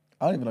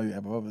 I don't even know who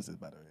Emma Roberts is,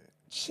 by the way.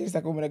 She's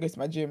like a woman that goes to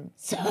my gym.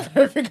 So I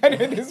don't think I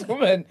know this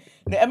woman.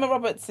 No, Emma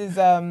Roberts is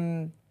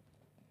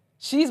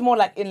she's more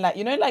like in like,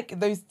 you know, like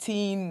those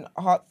teen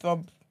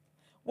heartthrob,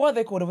 what are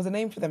they called? There was a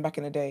name for them back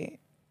in the day.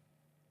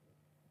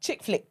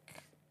 Chick flick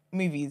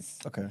movies.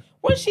 Okay.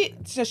 Was she?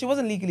 So she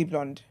wasn't Legally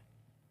Blonde.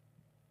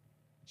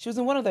 She was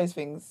in one of those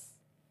things.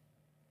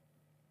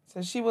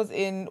 So she was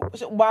in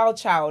Wild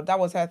Child. That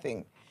was her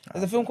thing.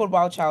 There's a film called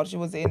Wild Child. She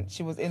was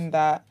in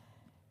that.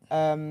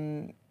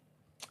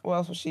 What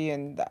else was she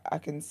in that I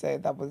can say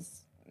that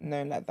was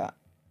known like that?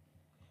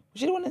 Was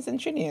she the one in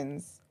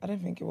Centurions? I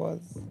don't think it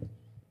was.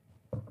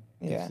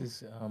 Yeah.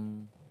 This is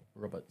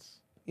Roberts.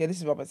 Yeah, this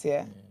is Roberts,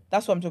 yeah.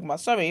 That's what I'm talking about.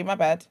 Sorry, my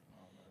bad.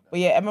 But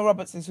yeah, Emma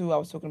Roberts is who I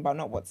was talking about,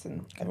 not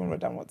Watson. Everyone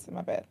wrote down Watson,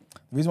 my bad. The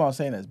reason why I was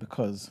saying that is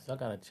because So I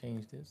gotta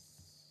change this.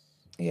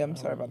 Yeah, I'm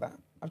sorry about that.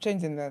 I've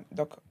changed in the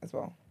doc as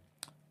well.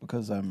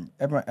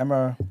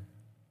 Emma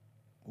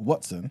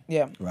Watson,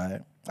 Yeah.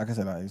 right? Like I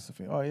said, I used to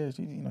think, oh yeah,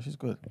 she's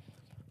good.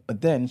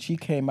 But then she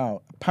came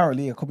out.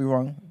 Apparently, I could be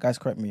wrong. Guys,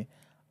 correct me.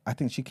 I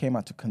think she came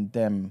out to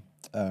condemn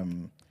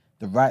the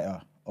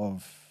writer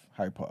of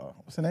Harry Potter.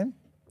 What's her name?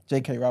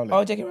 J.K. Rowling.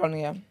 Oh, J.K.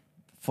 Rowling, yeah.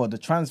 For the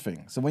trans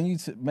thing. So when you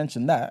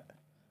mentioned that,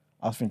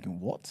 I was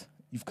thinking, what?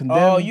 You've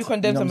condemned. Oh, you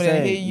condemned know what I'm somebody,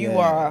 and saying? here you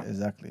Yeah, are.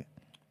 Exactly.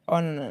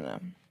 Oh, no.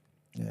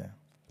 Yeah.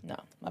 No,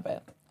 my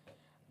bad.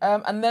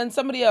 And then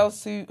somebody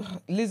else who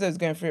Lizzo's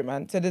going through it,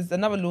 man. So there's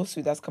another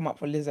lawsuit that's come up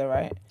for Lizzo,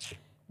 right?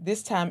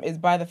 This time is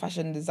by the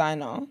fashion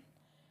designer,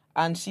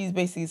 and she's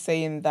basically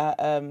saying that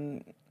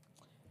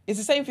it's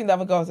the same thing that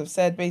other girls have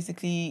said.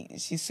 Basically,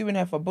 she's suing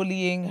her for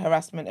bullying,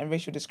 harassment, and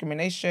racial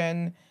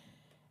discrimination.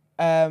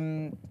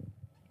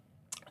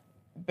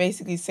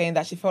 Basically saying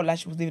that she felt like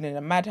she was living in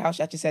a madhouse.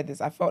 She actually said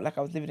this: "I felt like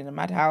I was living in a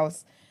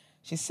madhouse."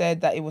 She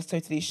said that it was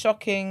totally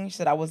shocking. She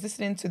said, "I was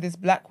listening to this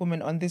black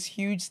woman on this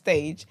huge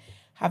stage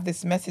have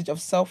this message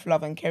of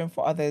self-love and caring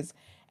for others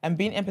and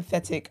being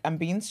empathetic and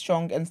being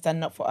strong and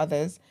standing up for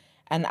others.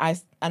 And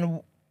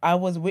I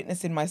was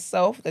witnessing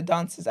myself, the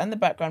dancers and the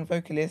background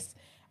vocalists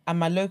and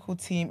my local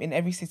team in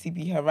every city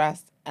be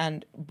harassed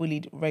and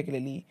bullied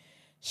regularly."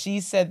 She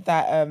said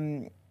that,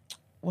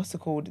 what's it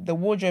called? The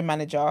wardrobe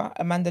manager,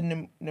 Amanda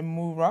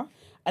Nomura.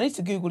 I need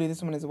to Google if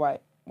this woman is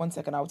white. 1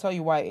 second, I'll tell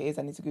you why it is.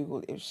 I need to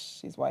Google if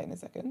she's white in a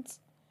second.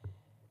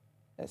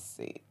 Let's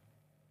see.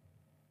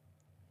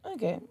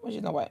 Okay, well,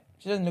 she's not white.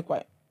 She doesn't look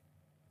white.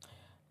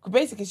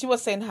 Basically, she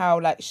was saying how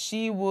like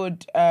she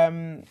would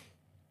what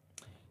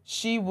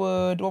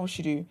would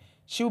she do?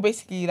 She would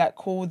basically like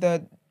call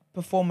the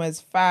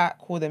performers fat,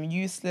 call them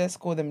useless,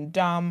 call them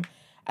dumb,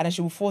 and then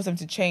she would force them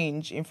to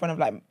change in front of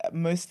like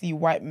mostly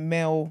white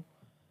male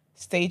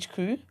stage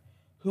crew,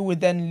 who would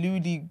then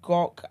lewdly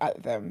gawk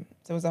at them.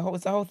 So it's a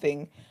whole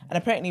thing. And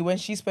apparently, when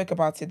she spoke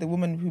about it, the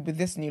woman who with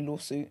this new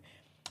lawsuit,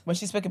 when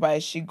she spoke about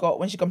it,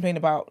 when she complained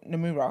about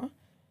Nomura,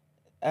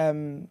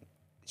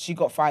 she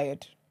got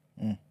fired.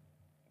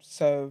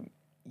 So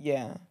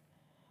yeah,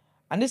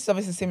 and this is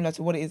obviously similar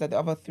to what it is that the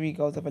other three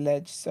girls have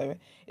alleged. So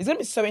it's gonna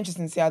be so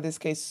interesting to see how this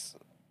case,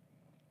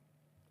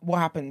 what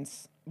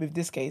happens with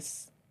this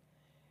case,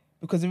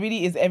 because it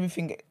really is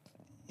everything.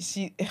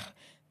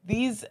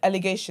 These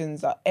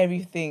allegations are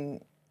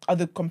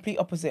the complete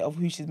opposite of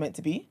who she's meant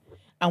to be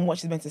and what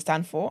she's meant to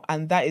stand for,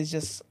 and that is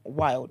just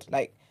wild.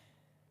 Like,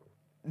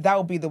 that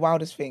would be the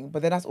wildest thing.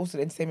 But then that's also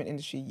the entertainment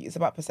industry. It's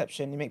about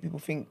perception. You make people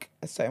think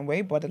a certain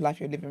way, but the life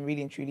you're living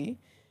really and truly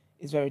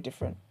is very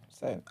different.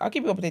 So I'll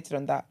keep you updated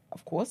on that,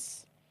 of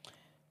course.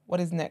 What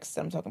is next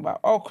I'm talking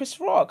about? Oh, Chris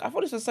Rock. I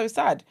thought this was so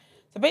sad.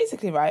 So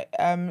basically, right,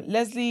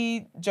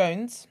 Leslie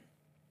Jones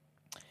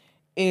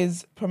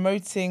is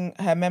promoting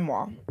her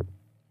memoir,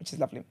 which is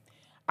lovely.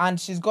 And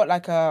she's got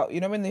like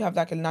when they have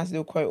like a nice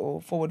little quote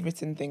or forward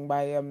written thing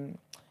by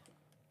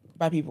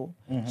people.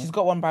 Mm-hmm. She's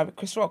got one by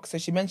Chris Rock. So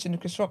she mentioned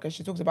Chris Rock and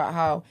she talks about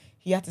how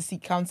he had to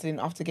seek counselling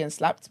after getting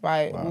slapped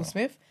by Will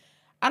Smith.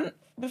 And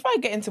before I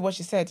get into what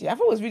she said, I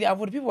thought it was really,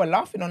 people were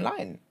laughing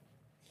online.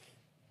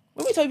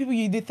 When we tell people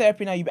you did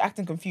therapy now, you'll be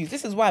acting confused.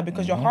 This is why,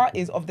 because your heart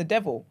is of the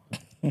devil.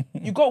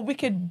 You got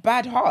wicked,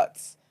 bad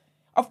hearts.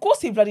 Of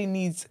course he bloody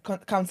needs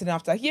counselling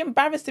after. He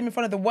embarrassed him in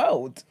front of the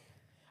world.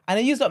 And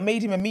then you just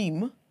made him a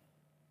meme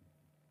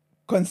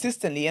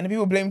consistently, and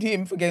people blamed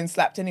him for getting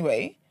slapped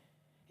anyway.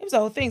 It was the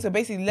whole thing. So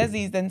basically,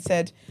 Leslie then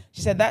said,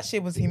 she said that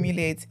shit was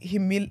humiliating.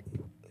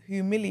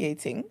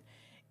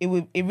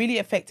 It really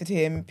affected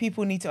him.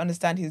 People need to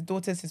understand his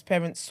daughters, his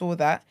parents saw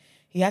that.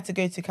 He had to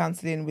go to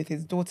counselling with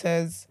his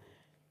daughters.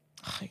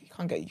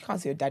 You can't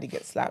see your daddy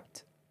get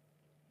slapped.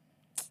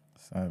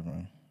 Sad,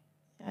 man.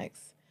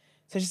 Yikes.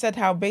 So she said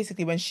how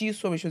basically when she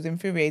saw it, she was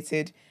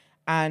infuriated,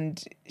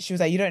 and she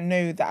was like, "You don't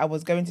know that I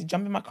was going to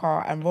jump in my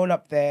car and roll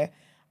up there.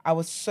 I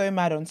was so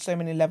mad on so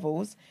many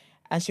levels,"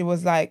 and she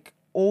was like,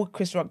 "All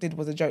Chris Rock did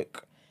was a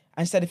joke."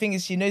 And she said the thing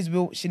is, she knows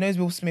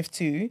Will Smith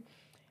too,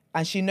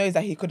 and she knows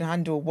that he couldn't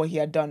handle what he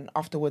had done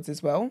afterwards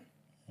as well.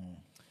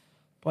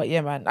 But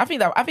yeah, man, I think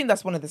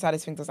that's one of the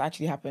saddest things that's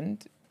actually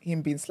happened.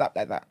 Him being slapped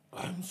like that.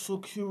 I'm so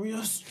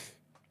curious.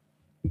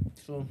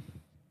 So,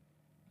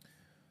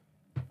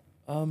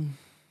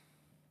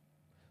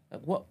 like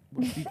what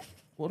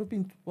would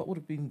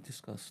have been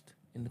discussed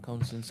in the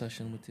counseling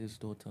session with his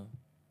daughter?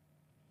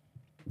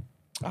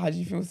 How do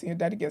you feel seeing your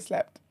daddy get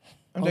slapped?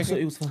 I'm So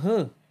joking. it was for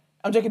her.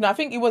 I'm joking. No, I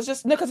think it was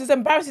just because it's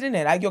embarrassing, isn't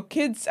it? Like your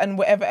kids and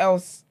whatever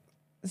else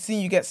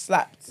seeing you get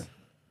slapped.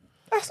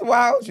 That's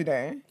wild, you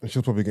know. And she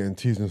was probably getting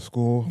teased in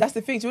school. That's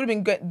the thing. They would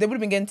have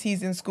been getting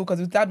teased in school because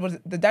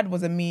the dad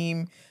was a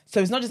meme. So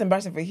it's not just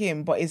embarrassing for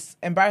him, but it's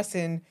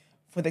embarrassing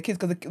for the kids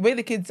because the way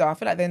the kids are, I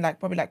feel like they're in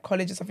probably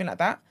college or something like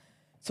that.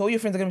 So all your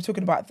friends are going to be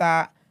talking about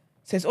that.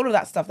 So it's all of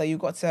that stuff that you've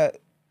got to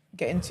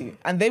get into,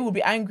 and they will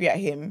be angry at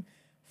him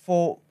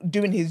for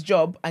doing his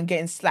job and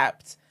getting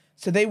slapped.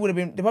 So they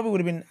probably would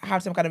have been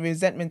have some kind of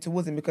resentment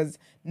towards him because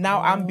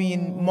now I'm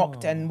being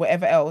mocked and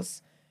whatever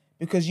else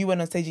because you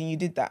went on stage and you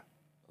did that.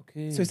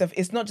 Okay. So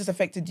it's not just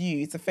affected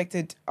you; it's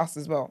affected us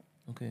as well.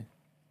 Okay.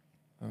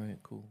 All right.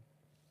 Cool.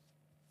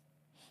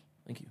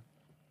 Thank you.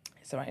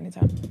 It's alright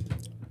anytime.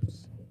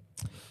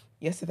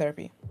 Yes to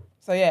therapy.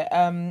 So yeah,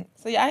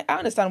 I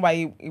understand why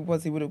he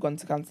would have gone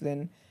to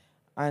counselling,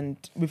 and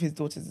with his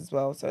daughters as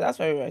well. So that's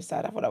very, very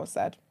sad. I thought that was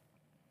sad.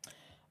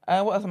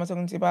 What else am I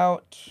talking to you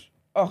about?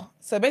 Oh,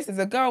 so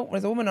basically,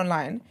 there's a woman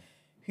online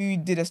who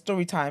did a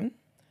story time.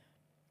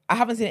 I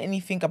haven't seen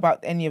anything about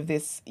any of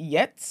this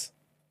yet,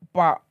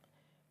 but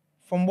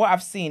from what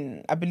I've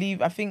seen, I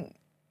think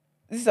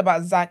this is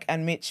about Zach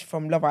and Mitch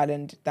from Love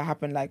Island that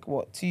happened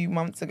 2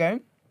 months ago.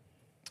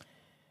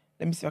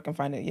 Let me see if I can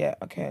find it. Yeah,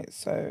 okay.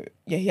 So,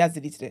 yeah, he has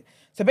deleted it.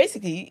 So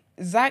basically,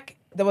 Zach,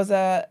 there was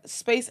a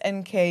Space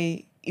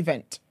NK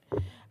event.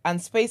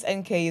 And Space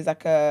NK is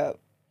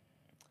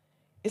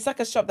it's like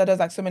a shop that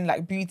does so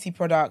many beauty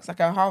products, like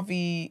a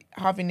Harvey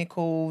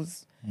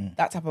Nichols,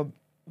 that type of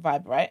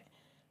vibe, right?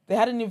 They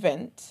had an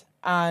event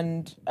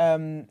and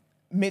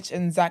Mitch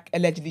and Zach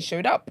allegedly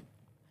showed up.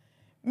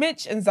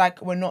 Mitch and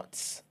Zach were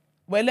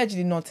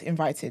allegedly not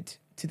invited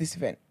to this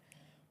event.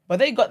 But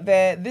they got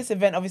there. This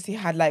event obviously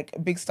had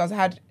big stars. It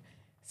had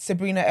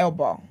Sabrina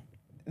Elba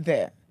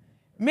there.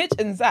 Mitch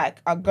and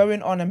Zach are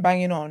going on and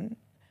banging on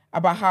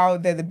about how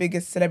they're the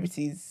biggest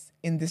celebrities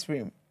in this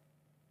room.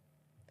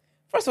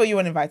 First of all, you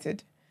weren't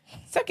invited.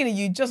 Secondly,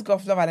 you just got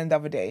off Love Island the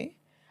other day.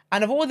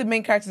 And of all the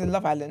main characters in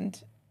Love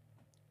Island,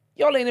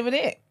 y'all ain't even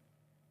it.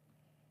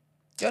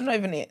 You're not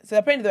even it. So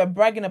apparently they were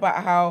bragging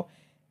about how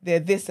they're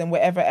this and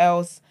whatever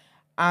else.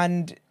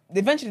 And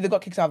eventually they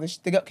got kicked out of the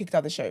show. They got kicked out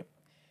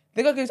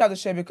of the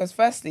show because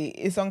firstly,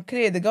 it's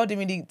unclear. The girl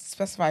didn't really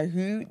specify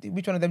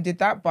which one of them did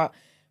that. But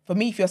for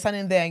me, if you're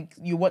standing there and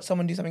you watch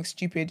someone do something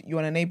stupid,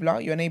 you're an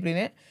enabler. You're enabling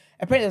it.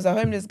 Apparently, there was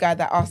a homeless guy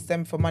that asked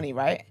them for money,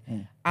 right?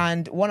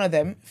 And one of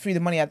them threw the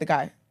money at the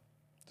guy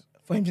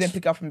for him to then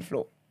pick it up from the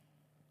floor.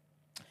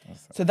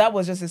 So that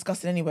was just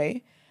disgusting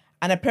anyway.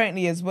 And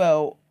apparently as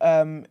well,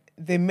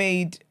 they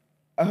made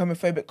a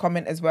homophobic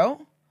comment as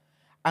well.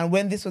 And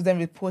when this was then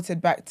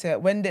reported back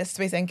when the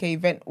Space NK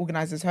event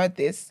organizers heard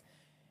this,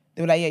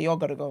 they were like, yeah, you all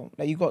got to go.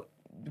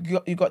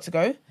 You got to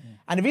go.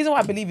 And the reason why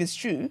I believe it's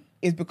true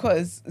is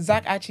because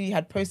Zach actually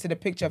had posted a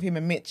picture of him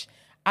and Mitch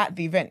at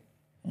the event.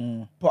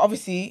 But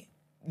obviously,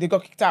 they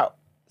got kicked out.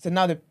 So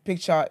now the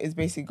picture is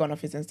basically gone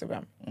off his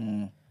Instagram.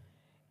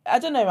 I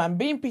don't know, man.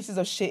 Being pieces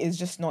of shit is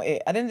just not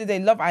it. At the end of the day,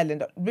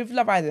 with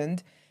Love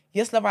Island,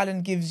 yes, Love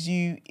Island gives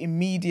you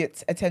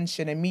immediate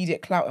attention,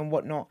 immediate clout and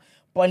whatnot.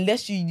 But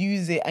unless you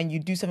use it and you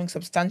do something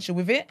substantial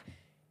with it,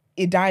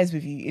 it dies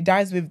with you. It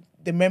dies with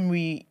the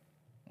memory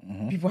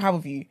people have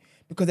of you.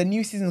 Because a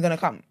new season is going to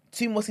come.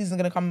 2 more seasons are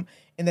going to come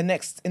in the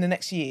next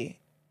year.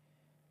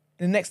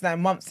 In the next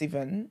 9 months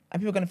even.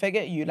 And people are going to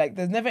forget you.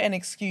 There's never an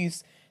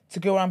excuse to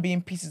go around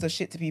being pieces of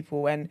shit to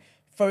people and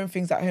throwing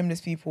things at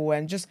homeless people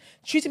and just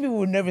treating people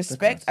with no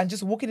respect and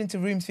just walking into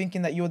rooms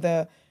thinking that you're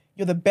the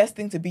best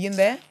thing to be in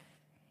there.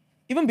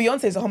 Even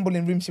Beyonce is a humble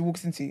in room she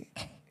walks into.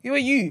 Who are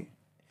you?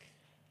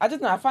 I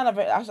don't know.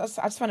 I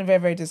just find it very,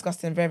 very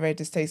disgusting, very, very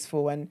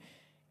distasteful. And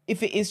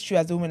if it is true,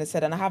 as the woman has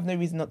said, and I have no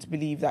reason not to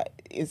believe that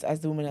it is as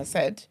the woman has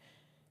said,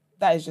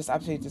 that is just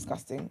absolutely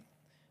disgusting.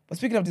 But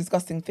speaking of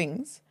disgusting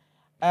things,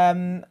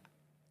 I've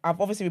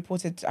obviously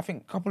reported, I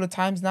think, a couple of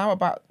times now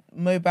about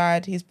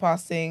Mobad, his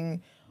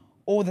passing,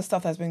 all the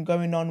stuff that's been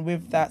going on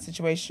with that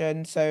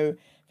situation. So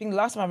I think the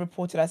last time I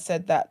reported, I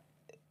said that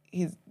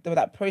there were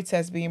that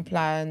protest being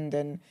planned,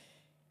 and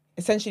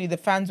essentially the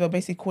fans were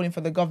basically calling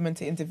for the government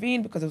to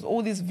intervene because there was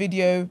all this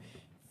video,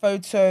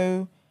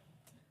 photo,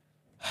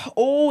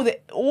 all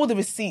the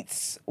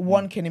receipts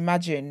one can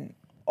imagine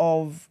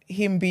of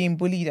him being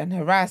bullied and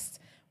harassed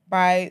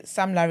by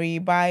Sam Larry,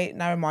 by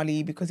Naira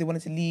Marley, because he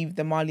wanted to leave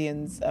the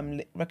Marlians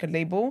record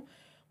label.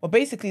 Well,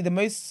 basically, the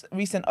most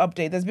recent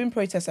update, there's been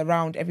protests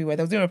around everywhere.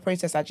 There was even a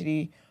protest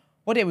actually.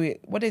 What day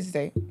is it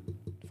today?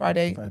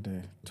 Friday,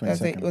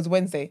 Thursday. 22nd. It was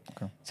Wednesday.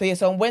 Okay. So yeah,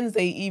 so on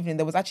Wednesday evening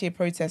there was actually a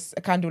protest,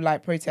 a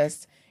candlelight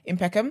protest in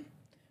Peckham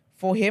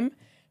for him.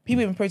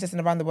 People have been protesting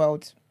around the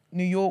world.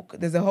 New York,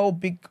 there's a whole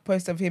big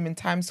poster of him in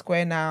Times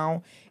Square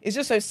now. It's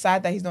just so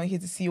sad that he's not here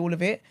to see all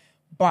of it.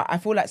 But I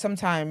feel like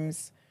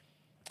sometimes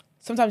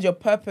your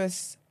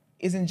purpose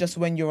isn't just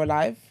when you're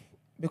alive,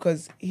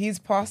 because his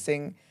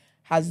passing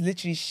has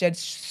literally shed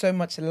so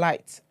much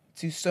light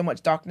to so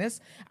much darkness.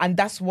 And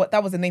that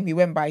was the name he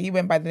went by. He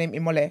went by the name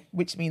Imole,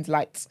 which means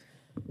light.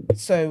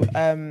 So,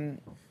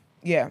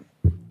 yeah.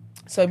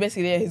 So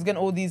basically, yeah, he's getting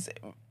all these,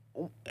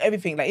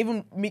 everything. Like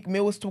even Meek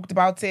Mill's talked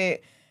about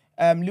it.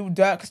 Lil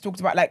Durk's talked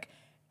about, like,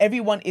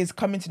 everyone is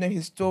coming to know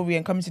his story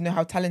and coming to know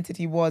how talented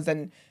he was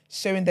and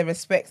showing their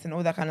respects and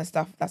all that kind of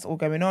stuff. That's all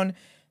going on.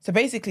 So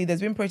basically,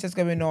 there's been protests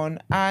going on.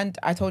 And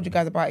I told you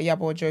guys about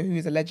Iyabo Ojo, who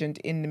is a legend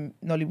in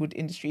the Nollywood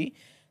industry.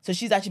 So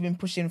she's actually been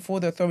pushing for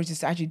the authorities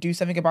to actually do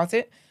something about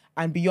it,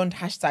 and beyond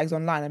hashtags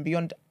online and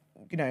beyond,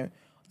 the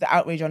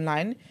outrage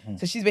online.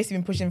 So she's basically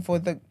been pushing for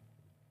the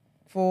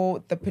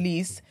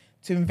police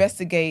to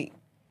investigate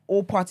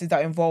all parties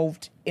that are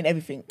involved in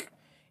everything,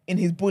 in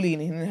his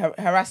bullying, in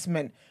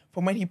harassment,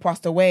 from when he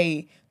passed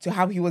away to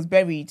how he was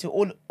buried, to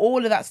all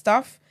of that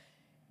stuff.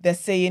 They're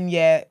saying,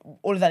 yeah,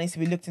 all of that needs to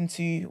be looked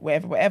into,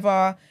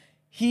 wherever.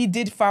 He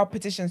did file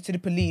petitions to the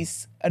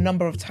police a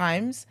number of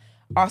times,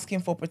 asking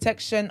for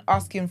protection,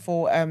 asking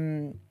for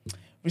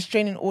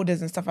restraining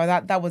orders and stuff like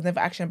that. That was never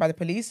actioned by the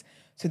police.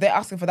 So they're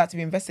asking for that to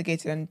be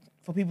investigated and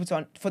for people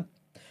to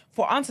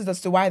for answers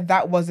as to why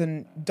that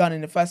wasn't done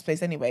in the first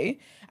place anyway.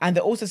 And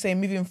they're also saying,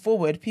 moving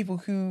forward, people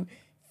who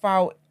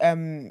file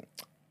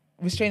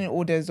restraining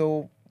orders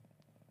or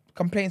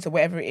complaints or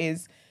whatever it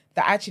is,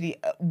 that actually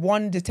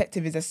one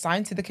detective is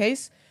assigned to the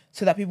case,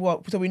 so that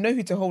so we know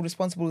who to hold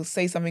responsible,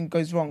 say something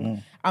goes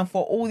wrong, and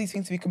for all these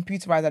things to be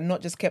computerized and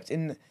not just kept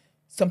in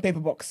some paper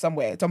box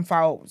somewhere,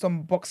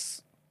 some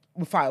box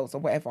with files or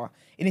whatever.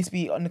 It needs to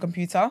be on the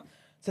computer.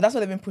 So that's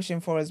what they've been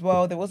pushing for as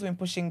well. They've also been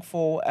pushing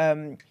for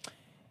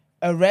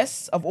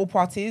arrests of all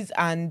parties,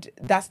 and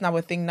that's now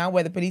a thing now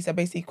where the police are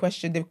basically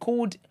questioned. They've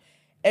called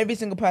every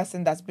single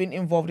person that's been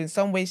involved in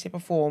some way, shape or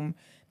form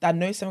that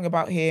knows something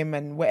about him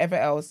and whatever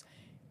else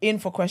in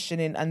for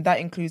questioning, and that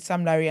includes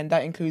Sam Larry and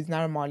that includes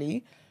Naira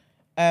Marley.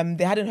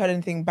 They hadn't heard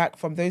anything back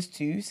from those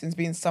two since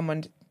being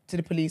summoned to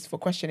the police for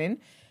questioning.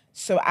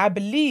 So I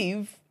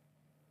believe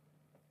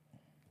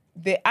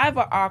they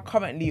either are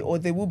currently or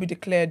they will be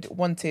declared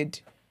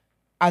wanted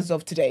as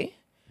of today.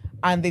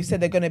 And they've said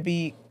they're going to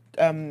be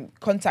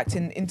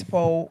contacting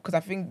Interpol, because I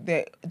think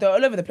they're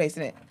all over the place,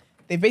 isn't it?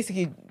 They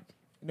basically,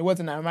 in the words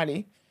of Naira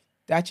Marley,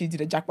 they actually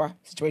did a Jackpot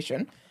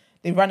situation.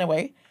 They ran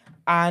away.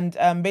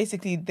 And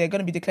basically, they're going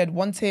to be declared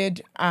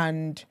wanted,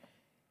 and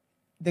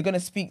they're going to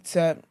speak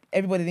to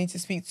everybody they need to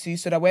speak to,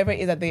 so that wherever it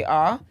is that they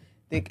are,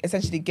 they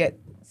essentially get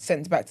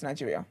sent back to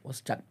Nigeria.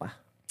 What's Jackpot?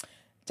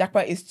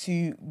 Jackpot is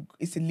to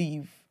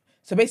leave.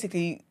 So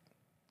basically,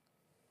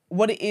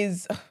 what it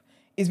is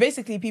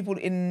basically people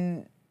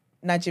in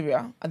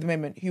Nigeria at the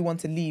moment who want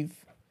to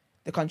leave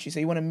the country. So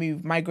you want to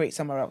migrate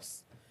somewhere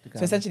else.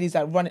 So essentially, it's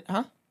like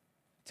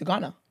to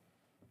Ghana.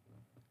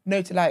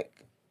 No, to like.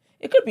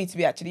 It could be to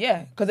be actually,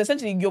 yeah. Because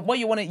essentially, you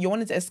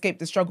wanted to escape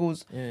the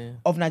struggles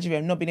of Nigeria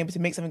and not being able to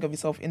make something of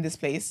yourself in this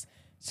place.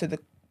 So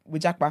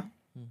with Jackpot,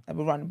 that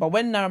will run. But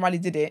when Naira Marley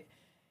did it,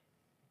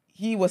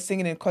 he was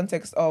singing in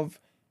context of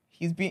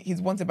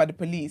he's wanted by the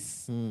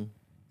police,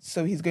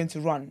 so he's going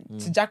to run.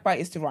 So Jackpot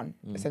is to run,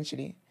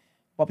 essentially.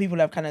 But people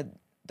have kind of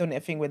done a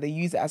thing where they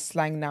use it as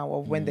slang now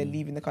of when they're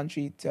leaving the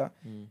country to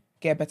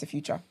get a better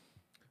future.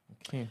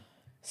 Okay.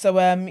 So,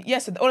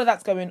 so all of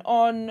that's going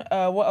on.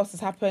 What else has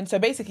happened? So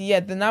basically,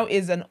 there now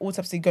is an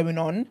autopsy going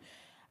on.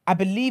 I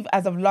believe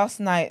as of last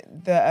night,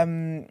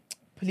 the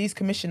police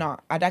commissioner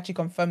had actually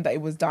confirmed that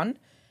it was done.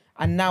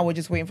 And now we're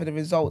just waiting for the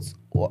results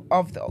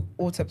of the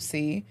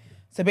autopsy.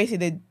 So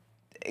basically, they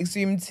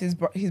exhumed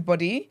his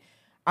body.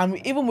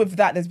 And even with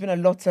that, there's been a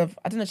lot of,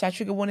 I don't know, should I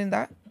trigger warning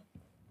that?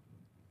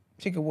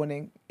 Trigger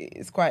warning.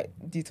 It's quite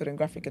detailed and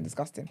graphic and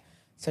disgusting.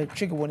 So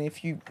trigger warning,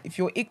 if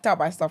you're icked out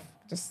by stuff,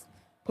 just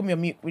put me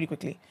on mute really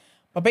quickly.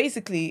 But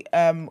basically,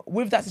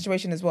 with that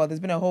situation as well, there's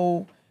been a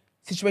whole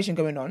situation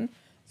going on.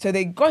 So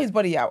they got his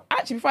body out.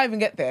 Actually, before I even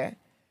get there,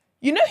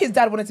 his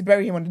dad wanted to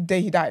bury him on the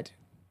day he died.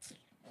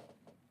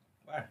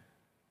 Why?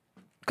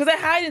 Because they're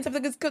hiding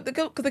something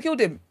because they killed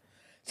him.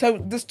 So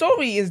the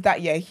story is that,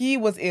 he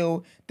was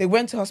ill. They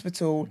went to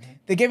hospital.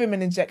 They gave him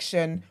an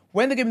injection.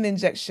 When they gave him the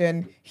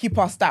injection, he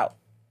passed out.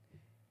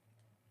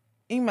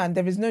 Man,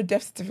 there is no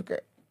death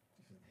certificate.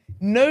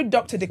 No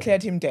doctor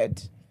declared him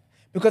dead.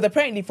 Because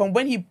apparently from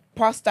when he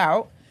passed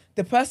out,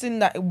 the person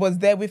that was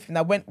there with him,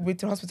 that went to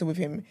the hospital with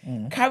him,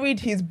 carried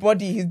his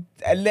body, his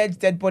alleged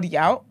dead body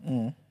out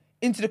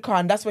into the car.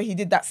 And that's where he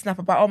did that snap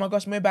about, oh my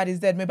gosh, Mohbad is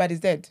dead, Mohbad is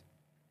dead.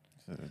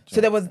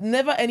 So there was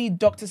never any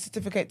doctor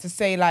certificate to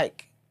say,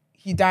 like,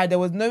 he died. There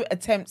was no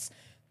attempts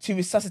to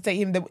resuscitate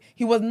him.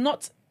 He was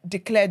not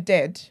declared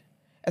dead,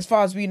 as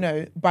far as we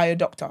know, by a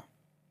doctor.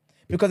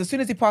 Because as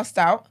soon as he passed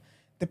out,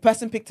 the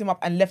person picked him up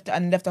and left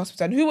the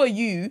hospital. And who are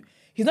you?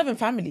 He's not in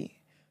family.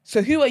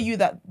 So who are you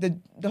that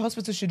the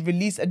hospital should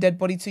release a dead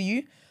body to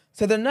you?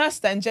 So the nurse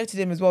that injected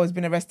him as well has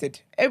been arrested.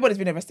 Everybody's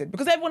been arrested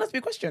because everyone has to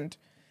be questioned.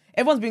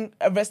 Everyone's been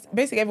arrested.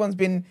 Basically, everyone's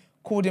been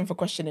called in for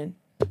questioning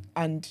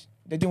and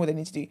they're doing what they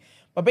need to do.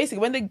 But basically,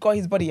 when they got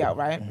his body out,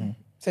 right?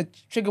 So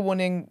trigger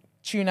warning,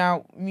 tune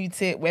out,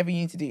 mute it, whatever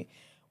you need to do.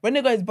 When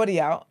they got his body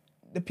out,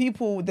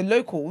 the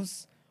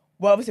locals,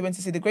 obviously went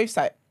to see the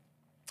gravesite.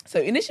 So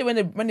initially,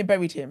 when they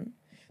buried him,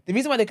 the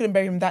reason why they couldn't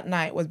bury him that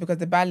night was because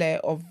the Ballet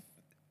of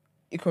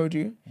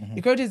Ikorodu.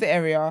 Ikorodu is the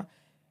area.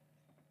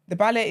 The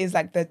Ballet is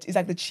like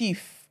the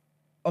chief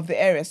of the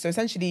area. So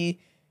essentially,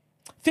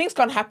 things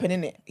can't happen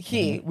in it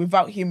here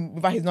without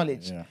his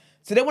knowledge. Yeah.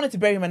 So they wanted to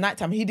bury him at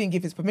nighttime. He didn't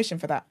give his permission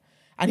for that,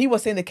 and he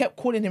was saying they kept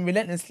calling him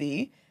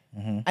relentlessly,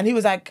 and he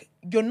was like,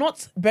 "You're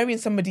not burying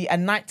somebody at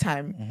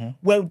nighttime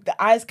where the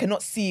eyes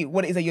cannot see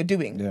what it is that you're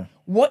doing. Yeah.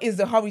 What is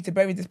the hurry to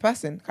bury this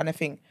person?" kind of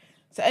thing.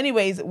 So,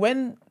 anyways,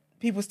 when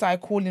people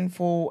started calling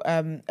for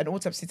an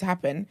autopsy to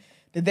happen,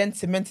 they then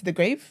cemented the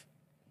grave.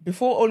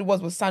 Before, all it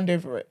was sand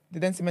over it. They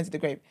then cemented the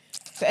grave.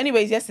 So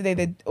anyways, yesterday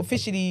they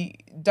officially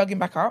dug him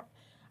back up.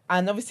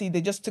 And obviously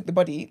they just took the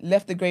body,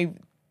 left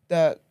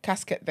the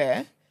casket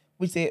there,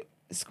 which they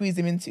squeezed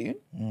him into.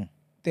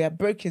 They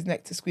broke his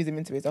neck to squeeze him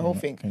into it. It's the whole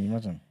thing. Can you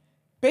imagine?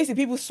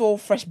 Basically, people saw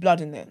fresh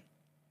blood in there.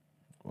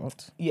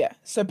 What? Yeah.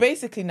 So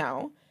basically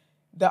now,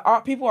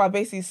 people are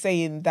basically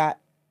saying that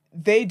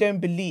they don't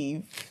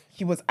believe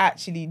he was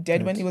actually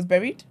dead when he was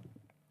buried.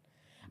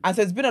 And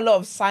so there's been a lot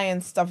of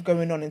science stuff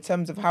going on in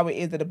terms of how it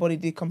is that the body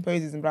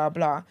decomposes and blah,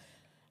 blah.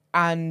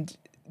 And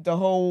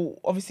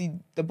obviously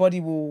the body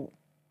will,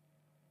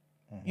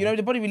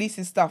 the body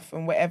releases stuff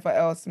and whatever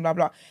else and blah,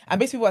 blah. And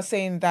basically people are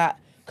saying that,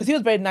 because he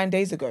was buried 9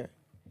 days ago,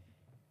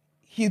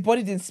 his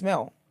body didn't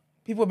smell.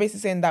 People were basically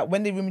saying that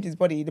when they removed his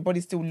body, the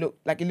body still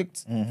looked like it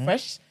looked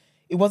fresh.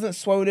 It wasn't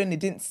swollen. It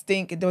didn't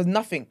stink. There was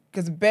nothing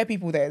because bare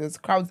people there. There's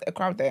a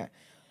crowd there.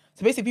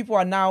 So basically people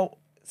are now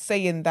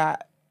saying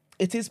that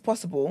it is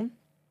possible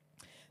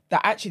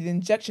that actually the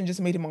injection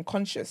just made him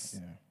unconscious.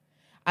 Yeah.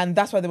 And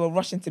that's why they were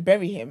rushing to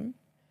bury him.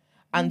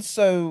 And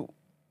so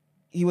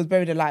he was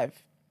buried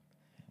alive.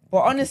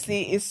 But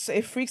honestly, it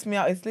freaks me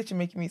out. It's literally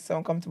making me so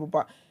uncomfortable.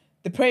 But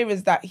the prayer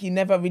is that he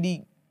never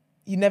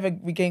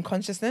regained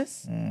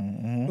consciousness.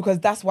 Because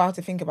that's wild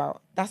to think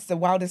about. That's the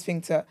wildest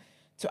thing to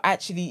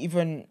actually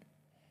even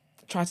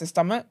try to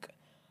stomach.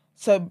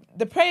 So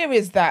the prayer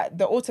is that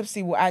the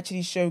autopsy will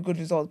actually show good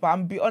results. But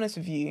I'm be honest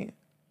with you,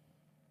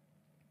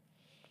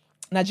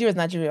 Nigeria is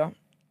Nigeria.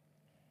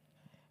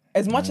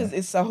 As much as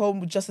it's a whole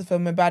justice for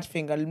a bad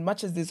thing, as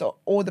much as there's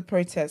all the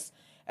protests,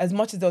 as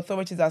much as the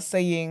authorities are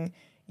saying,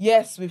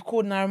 yes, we've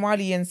called Naira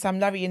Marley and Sam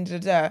Larry and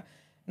Naira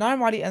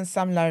Marley and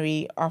Sam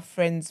Larry are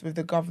friends with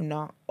the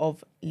governor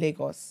of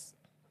Lagos.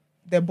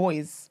 They're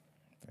boys.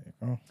 There you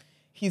go.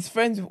 He's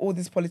friends with all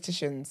these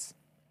politicians.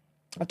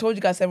 I told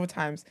you guys several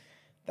times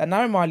that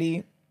Naira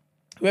Marley,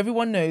 who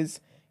everyone knows,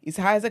 is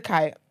high as a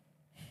kite,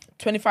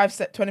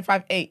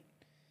 25/8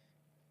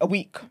 a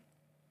week,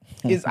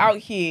 is out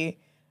here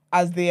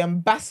as the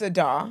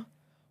ambassador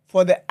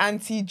for the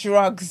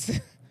anti-drugs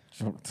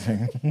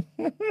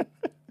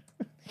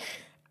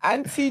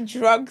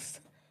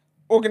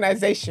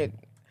organization.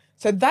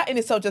 So that in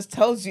itself just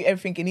tells you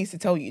everything it needs to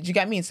tell you. Do you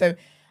get me? So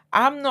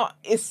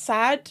it's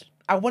sad.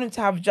 I want him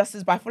to have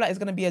justice, but I feel like it's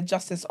going to be a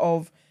justice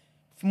of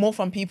more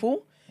from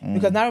people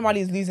because Naira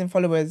Marley is losing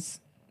followers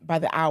by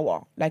the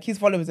hour. Like his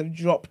followers have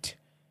dropped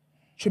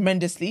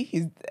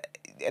tremendously.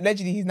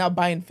 Allegedly he's now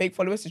buying fake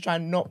followers to try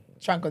and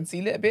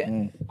conceal it a bit.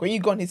 When you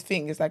go on his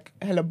thing, it's like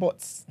hella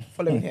bots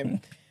following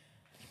him.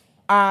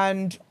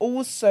 And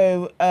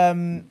also, a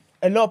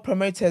lot of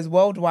promoters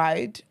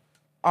worldwide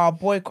are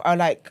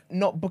like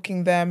not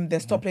booking them. They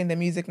stop playing their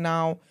music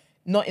now,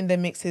 not in their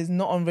mixes,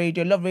 not on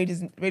radio. A lot of radio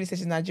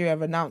stations in Nigeria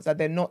have announced that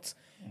they're not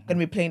going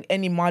to be playing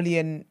any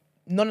Malian.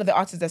 None of the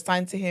artists that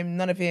signed to him,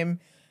 none of him.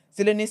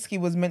 Zelensky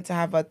was meant to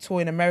have a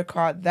tour in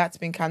America. That's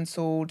been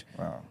cancelled.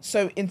 Wow.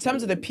 So in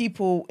terms of the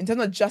people, in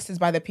terms of justice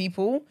by the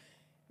people,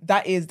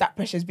 that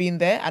pressure's been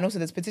there. And also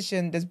there's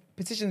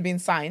petitions being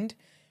signed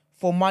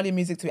for Mali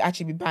music to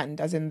actually be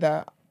banned, as in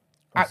the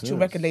actual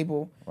serious? record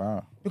label.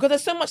 Wow. Because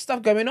there's so much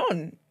stuff going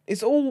on.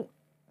 It's all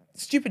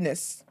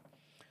stupidness.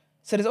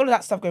 So there's all of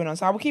that stuff going on.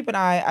 So I will keep an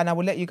eye and I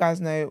will let you guys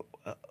know,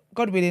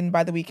 God willing,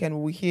 by the weekend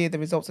we'll hear the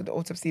results of the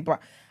autopsy. But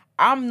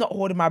I'm not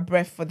holding my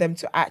breath for them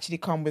to actually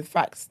come with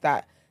facts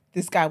that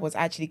this guy was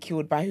actually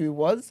killed by who he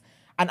was.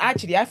 And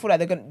actually, I feel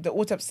like the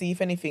autopsy, if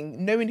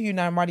anything, knowing who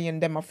Naira Marley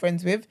and them are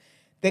friends with,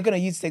 they're going to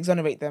use to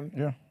exonerate them.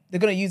 Yeah. They're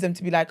going to use them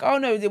to be like, oh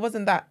no, it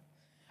wasn't that.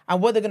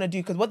 And what they're going to do,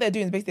 because what they're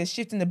doing is basically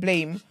shifting the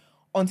blame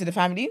onto the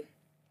family.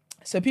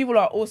 So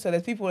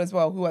there's people as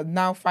well who are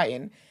now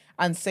fighting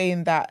and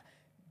saying that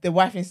the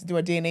wife needs to do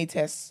a DNA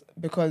test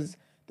because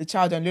the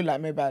child don't look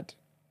like Mohbad.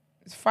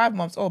 It's 5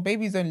 months old.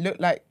 Babies don't look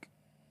like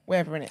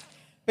whatever, innit?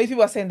 basically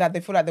people are saying that they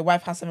feel like the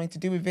wife has something to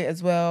do with it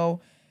as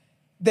well.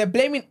 They're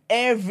blaming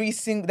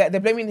that they're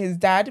blaming his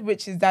dad,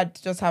 which his dad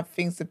just have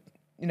things to,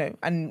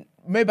 and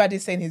Mohbad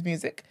is saying his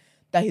music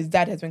that his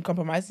dad has been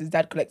compromised. His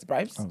dad collects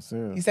bribes. Oh,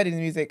 serious? He said in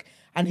his music.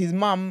 And his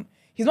mum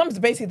is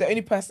basically the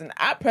only person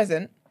at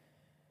present.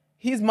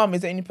 His mum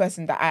is the only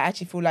person that I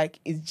actually feel like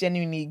is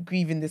genuinely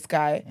grieving this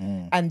guy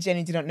and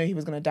genuinely did not know he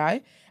was going to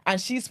die. And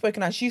she's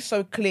spoken and she's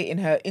so clear in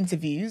her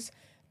interviews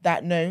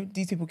that no,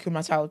 these people killed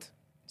my child.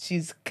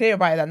 She's clear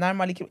about it that Naira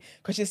Marley killed,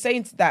 because she's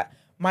saying that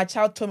my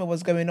child told me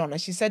what's going on.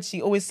 And she said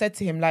she always said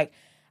to him, like,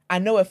 I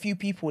know a few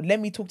people. Let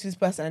me talk to this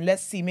person and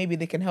let's see, maybe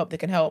they can help.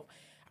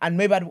 And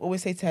Mohbad would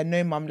always say to her,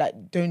 no, mum, like,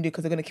 don't do it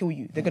because they're going to kill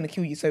you. They're going to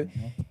kill you. So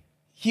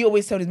he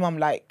always told his mum,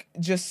 like,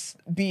 just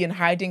be in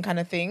hiding kind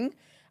of thing.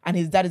 And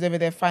his dad is over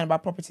there fighting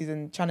about properties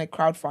and trying to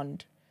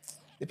crowdfund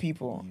the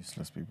people.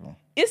 Useless people.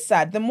 It's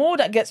sad. The more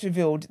that gets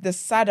revealed, the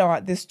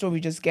sadder this story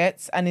just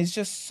gets. And it's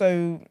just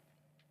so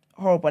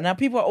horrible. Now,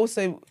 people are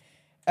also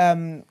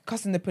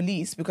cussing the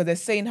police because they're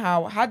saying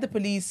how, had the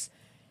police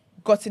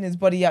gotten his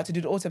body out to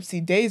do the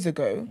autopsy days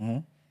ago,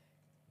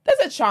 there's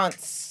a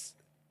chance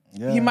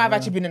he might have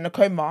actually been in a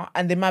coma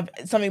and they might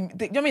have something.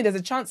 You know what I mean? There's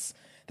a chance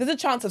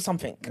of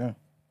something,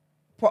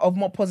 of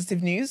more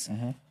positive news.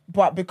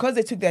 But because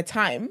they took their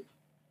time,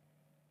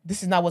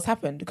 this is now what's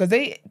happened. Because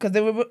they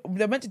were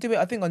meant to do it,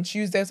 I think, on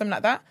Tuesday or something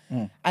like that.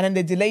 And then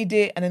they delayed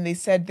it and then they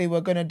said they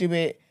were going to do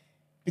it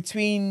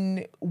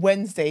between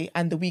Wednesday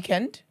and the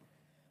weekend.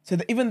 So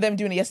even them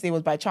doing it yesterday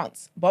was by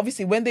chance. But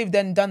obviously when they've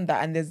then done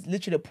that and there's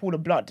literally a pool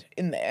of blood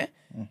in there,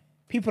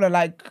 people are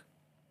like,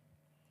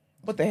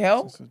 what the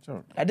hell? It's a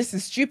joke. Like, this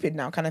is stupid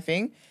now kind of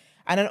thing.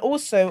 And then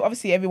also,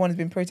 obviously everyone has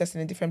been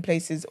protesting in different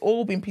places,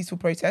 all been peaceful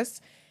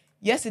protests.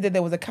 Yesterday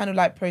there was a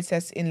candlelight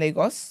protest in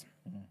Lagos.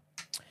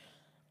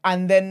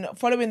 And then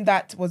following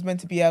that was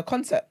meant to be a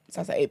concert. So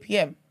that's at 8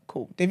 p.m.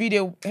 Cool.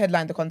 Davido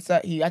headlined the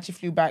concert. He actually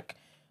flew back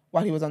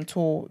while he was on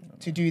tour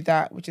to do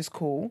that, which is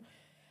cool.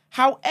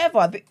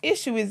 However, the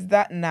issue is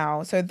that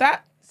now, so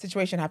that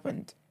situation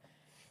happened,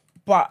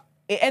 but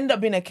it ended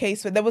up being a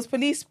case where there was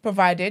police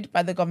provided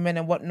by the government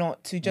and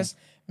whatnot to just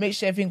make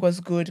sure everything was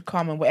good,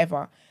 calm and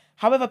whatever.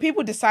 However,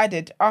 people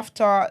decided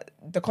after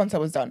the concert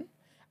was done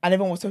and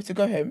everyone was told to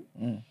go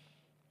home,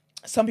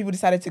 some people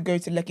decided to go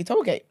to Lekki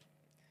Tollgate.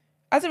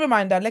 As a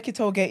reminder, Lekki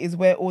Tollgate is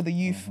where all the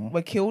youth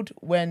were killed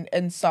when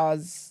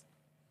NSAR's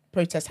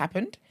protest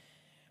happened.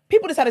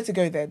 People decided to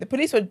go there. The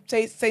police were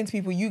saying to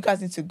people, you guys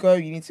need to go,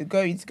 you need to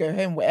go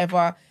home,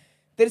 whatever.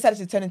 They decided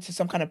to turn into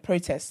some kind of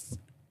protest.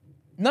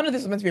 None of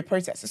this was meant to be a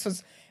protest. It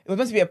was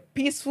meant to be a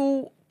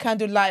peaceful,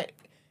 candlelight,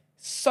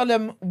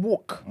 solemn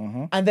walk.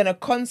 And then a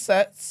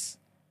concert,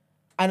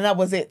 and that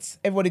was it.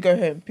 Everybody go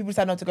home. People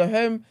decided not to go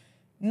home.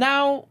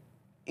 Now,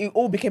 it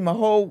all became a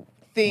whole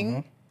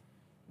thing.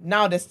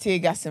 Now there's tear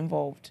gas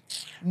involved.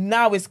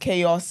 Now it's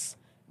chaos.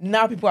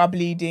 Now people are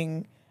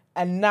bleeding.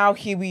 And now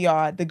here we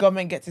are. The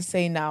government get to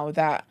say now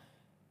that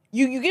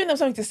you're giving them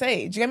something to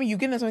say. Do you get me? You're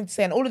giving them something to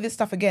say. And all of this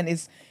stuff, again,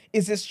 is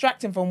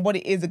distracting from what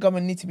it is the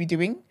government need to be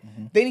doing.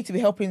 They need to be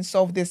helping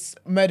solve this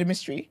murder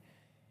mystery.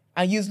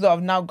 And use a lot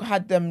of now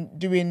had them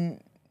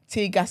doing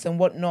tear gas and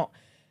whatnot.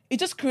 It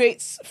just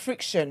creates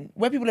friction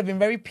where people have been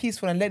very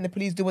peaceful and letting the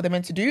police do what they're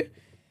meant to do.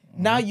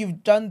 Now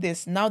you've done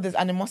this. Now there's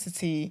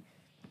animosity.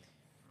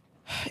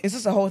 It's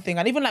just a whole thing.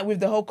 And even like with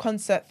the whole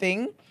concert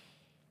thing,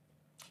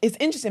 it's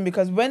interesting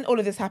because when all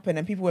of this happened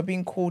and people were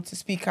being called to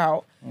speak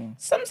out,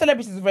 some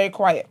celebrities were very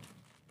quiet.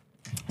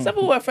 Some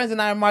people were friends with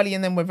Naira Marley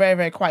and then were very,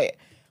 very quiet.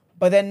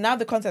 But then now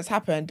the concert's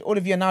happened, all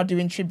of you are now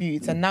doing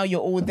tributes and now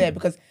you're all there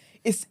because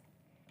it's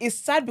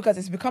sad because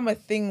it's become a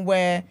thing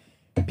where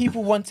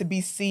people want to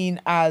be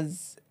seen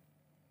as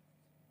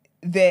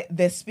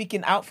they're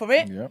speaking out for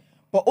it. Yep.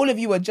 But all of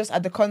you were just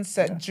at the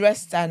concert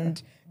dressed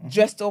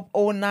up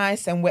all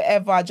nice and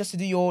whatever, just to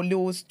do your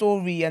little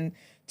story and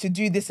to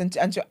do this and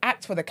to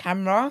act for the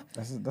camera.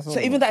 That's so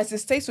even that is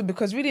distasteful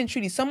because really and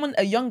truly,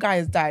 a young guy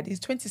has died. He's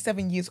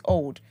 27 years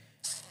old.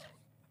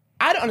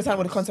 I don't understand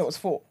what the concert was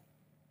for.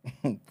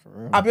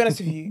 I'll be honest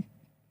with you.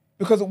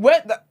 Because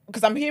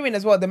I'm hearing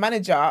as well, the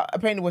manager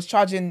apparently was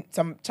charging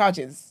some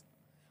charges.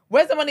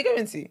 Where's the money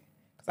going to?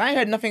 Because I ain't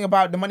heard nothing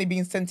about the money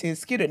being sent to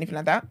his kid or anything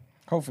like that.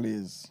 Hopefully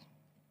is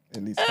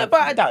at least. But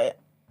I doubt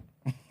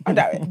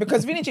it.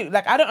 Because really,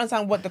 like, I don't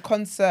understand what the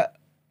concert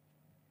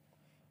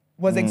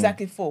was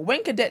exactly for.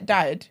 When Cadet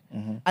died,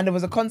 and there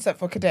was a concert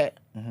for Cadet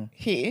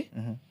here,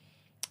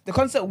 the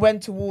concert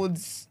went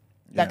towards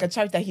like a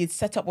charity that he had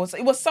set up.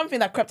 It was something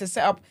that Krept had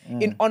set up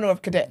in honor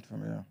of Cadet.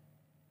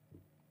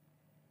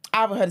 I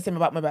haven't heard the same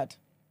about Mohbad.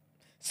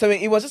 So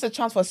it was just a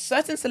chance for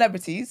certain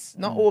celebrities,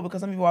 not all,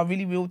 because some people are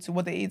really real to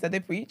what it is that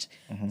they preach.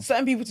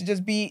 Certain people to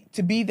just be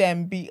there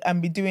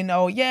and be doing,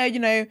 oh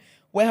yeah,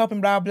 we're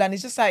helping blah blah. And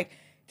it's just like,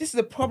 this is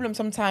a problem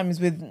sometimes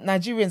with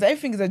Nigerians.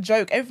 Everything is a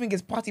joke. Everything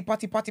is party.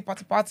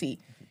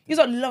 You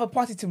don't love a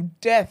party to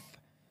death.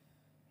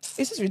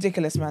 It's just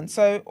ridiculous, man.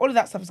 So all of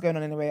that stuff is going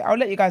on anyway. I'll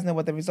let you guys know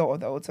what the result of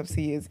the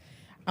autopsy is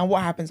and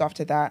what happens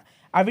after that.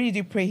 I really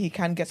do pray he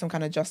can get some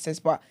kind of justice,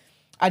 but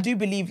I do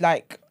believe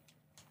like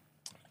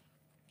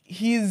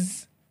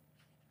he's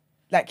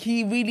Like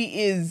he really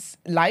is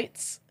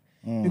light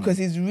because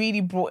he's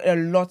really brought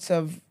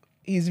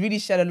he's really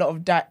shed a lot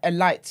of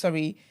light,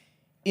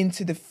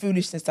 into the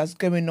foolishness that's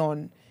going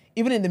on.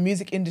 Even in the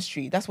music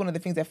industry, that's one of the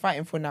things they're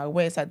fighting for now,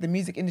 where it's like the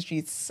music industry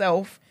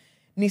itself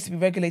needs to be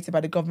regulated by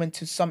the government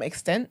to some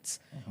extent,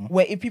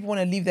 where if people want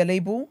to leave their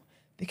label,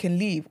 they can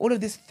leave. All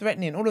of this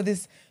threatening, all of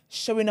this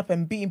showing up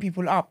and beating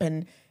people up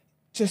and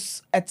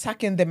just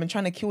attacking them and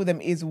trying to kill them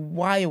is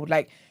wild.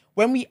 Like,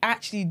 when we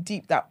actually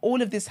deep that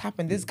all of this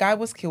happened, this guy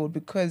was killed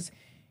because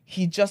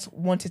he just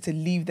wanted to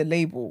leave the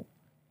label.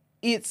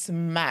 It's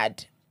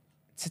mad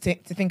to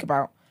think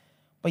about.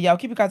 But yeah, I'll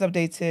keep you guys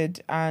updated.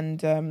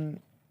 And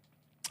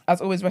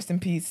as always, rest in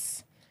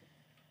peace.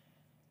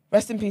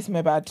 Rest in peace,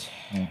 Mobad.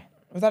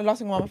 Was that the last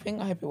thing I think?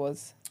 I hope it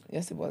was.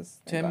 Yes, it was.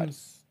 Thank God.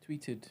 Thames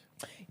tweeted.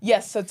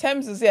 Yes, so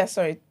Thames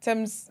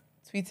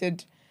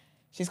tweeted,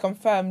 she's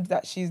confirmed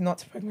that she's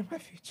not pregnant by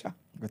Future.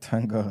 But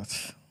thank God.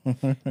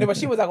 No, but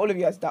she was like, all of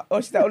you are she's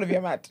like, all of you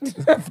are mad.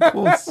 Of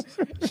course.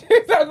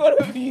 She's like, all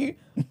of you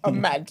are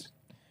mad.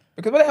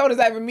 Because what the hell does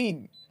that even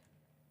mean?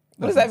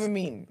 What does that even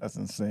mean? That's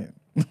insane.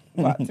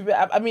 But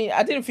I mean,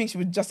 I didn't think she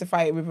would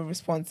justify it with a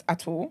response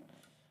at all.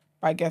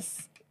 But I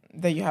guess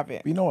there you have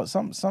it. But you know what?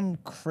 Some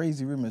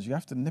crazy rumors you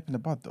have to nip in the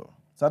bud though.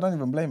 So I don't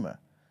even blame her.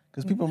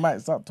 Because people might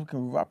start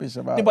talking rubbish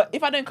about. Yeah, but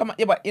if I don't come,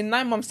 but in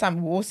 9 months'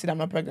 time, we'll all see that I'm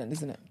not pregnant,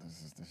 isn't it?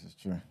 This is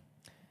true.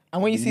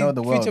 And when you see know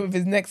the Future world. with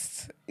his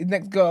next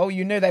girl,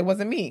 you know that it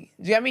wasn't me.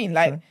 Do you know what I mean?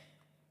 Like,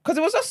 because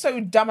it was just so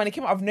dumb and it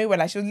came out of nowhere.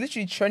 Like, she was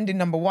literally trending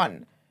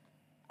 #1.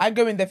 I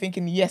go in there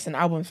thinking, yes, an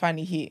album's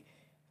finally here.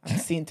 I'm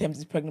seeing Thames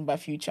is pregnant by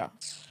Future.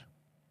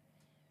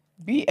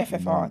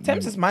 BFFR.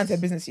 Thames just minds her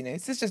business, you know.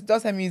 Sis just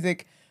does her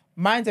music,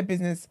 minds her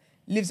business,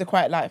 lives a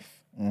quiet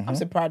life. I'm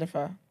so proud of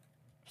her.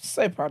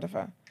 So proud of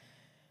her.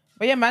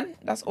 But yeah, man,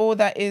 that's all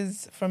that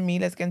is from me.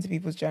 Let's get into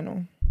People's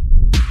Journal.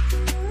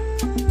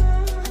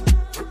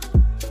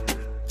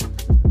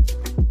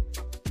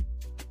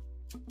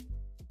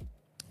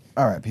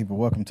 All right, people,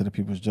 welcome to the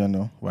People's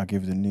Journal, where I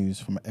give you the news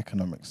from an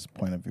economics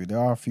point of view. There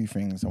are a few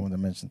things I want to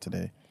mention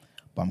today,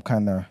 but I'm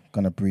kind of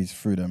going to breeze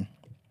through them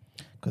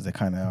because they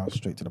kind of are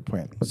straight to the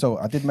point. So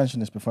I did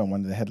mention this before in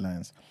one of the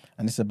headlines,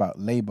 and this is about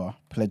Labour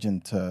pledging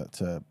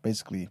to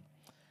basically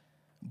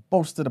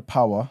bolster the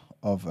power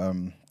of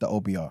the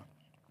OBR.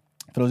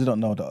 For those who don't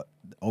know, the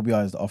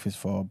OBR is the Office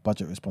for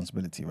Budget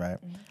Responsibility, right?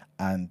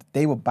 And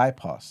they were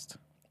bypassed,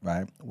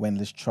 right, when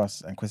Liz Truss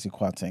and Kwesi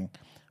Kwarteng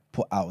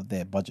put out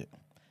their budget.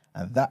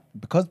 And that,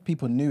 because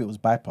people knew it was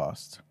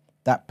bypassed,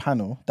 that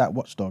panel, that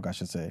watchdog, I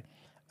should say,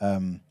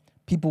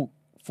 people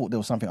thought there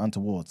was something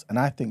untowards. And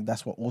I think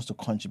that's what also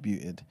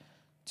contributed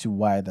to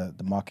why the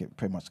market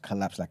pretty much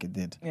collapsed like it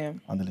did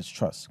under Liz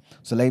Truss.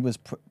 So Labour's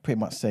pretty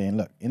much saying,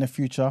 look, in the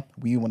future,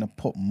 we want to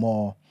put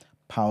more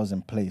powers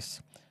in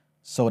place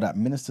so that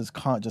ministers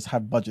can't just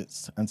have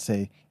budgets and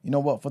say, you know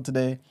what, for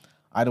today,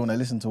 I don't want to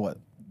listen to what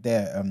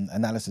their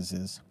analysis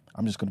is.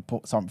 I'm just going to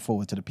put something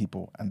forward to the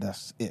people, and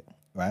that's it,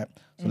 right?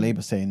 So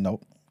Labour's saying, no,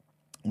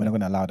 we're not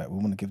going to allow that. We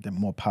want to give them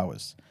more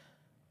powers.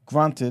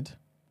 Granted,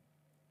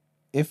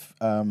 if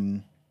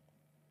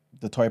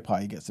the Tory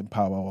party gets in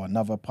power or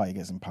another party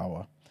gets in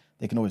power,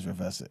 they can always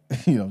reverse it.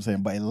 You know what I'm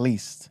saying? But at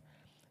least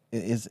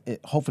it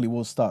hopefully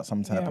will start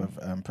some type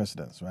of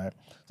precedence, right?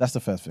 That's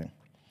the first thing.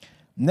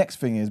 Next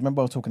thing is, remember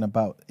I was talking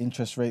about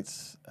interest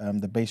rates,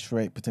 the base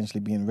rate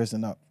potentially being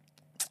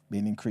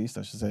increased,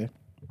 I should say.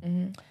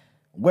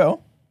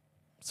 Well,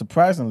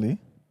 surprisingly,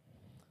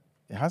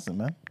 it hasn't,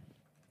 man.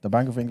 The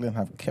Bank of England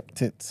have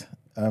kept it,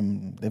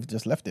 they've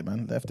just left it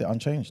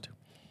unchanged.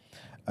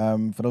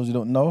 For those who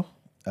don't know,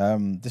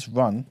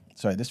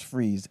 this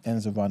freeze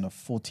ends a run of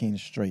 14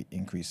 straight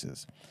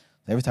increases.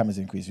 Every time it's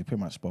increased, we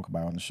pretty much spoke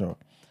about it on the show.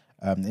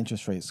 The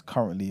interest rates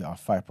currently are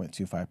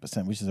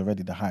 5.25%, which is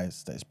already the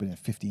highest that it's been in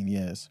 15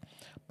 years.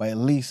 But at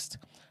least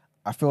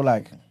I feel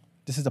like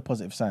this is a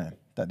positive sign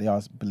that they are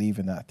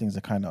believing that things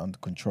are kind of under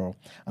control.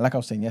 And like I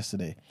was saying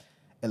yesterday,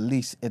 at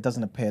least it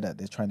doesn't appear that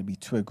they're trying to be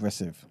too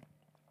aggressive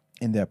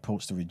in their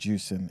approach to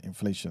reducing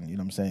inflation. You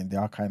know what I'm saying? They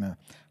are kind of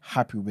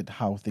happy with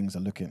how things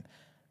are looking.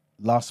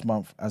 Last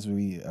month, as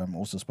we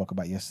also spoke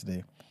about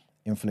yesterday,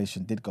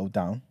 inflation did go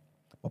down,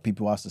 but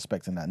people are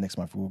suspecting that next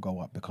month it will go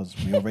up because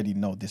we already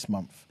know this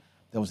month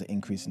there was an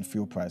increase in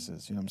fuel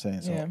prices. You know what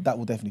I'm saying? So that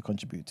will definitely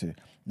contribute to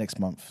next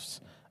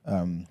month's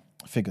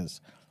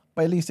figures.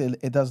 But at least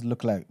it does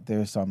look like there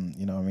is some,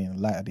 you know what I mean,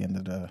 light at the end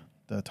of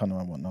the tunnel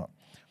and whatnot.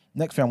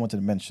 Next thing I wanted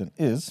to mention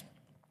is,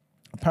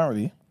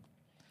 apparently,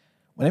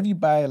 whenever you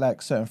buy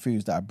like certain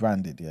foods that are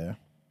branded,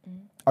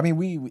 I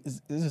mean,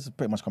 this is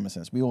pretty much common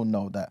sense. We all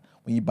know that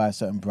when you buy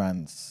certain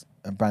brand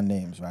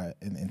names, right,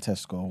 in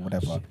Tesco or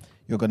whatever,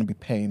 you're going to be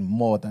paying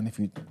more than if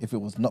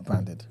it was not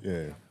branded.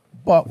 Yeah.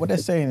 But what they're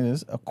saying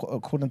is,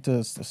 according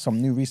to some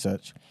new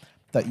research,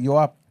 that you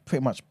are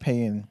pretty much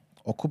paying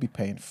or could be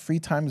paying 3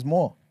 times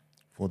more.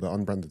 For the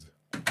unbranded.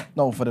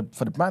 No, for the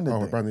branded.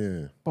 Oh, bit.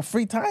 branded, yeah. But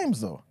 3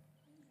 times though.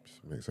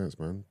 Makes sense,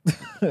 man.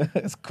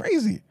 It's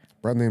crazy.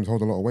 Brand names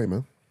hold a lot of weight,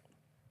 man.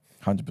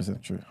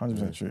 100% true.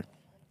 100% true.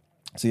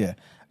 So yeah,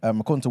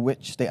 according to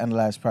which they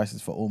analysed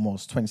prices for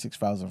almost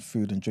 26,000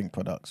 food and drink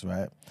products,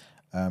 right?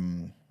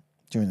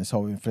 During this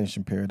whole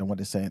inflation period and what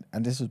they're saying.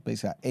 And this was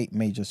basically at 8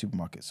 major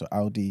supermarkets. So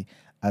Aldi,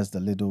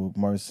 Asda, Lidl,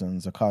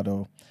 Morrison's,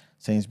 Ocado,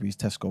 Sainsbury's,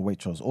 Tesco,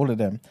 Waitrose, all of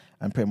them,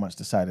 and pretty much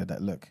decided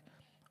that, look,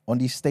 on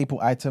these staple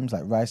items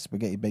like rice,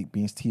 spaghetti, baked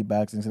beans, tea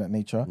bags, things of that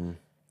nature,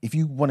 if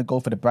you want to go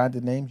for the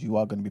branded names, you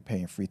are going to be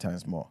paying 3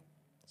 times more.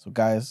 So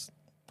guys,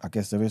 I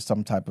guess there is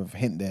some type of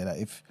hint there that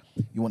if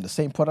you want the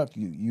same product,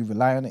 you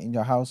rely on it in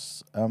your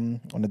house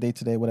on a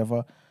day-to-day,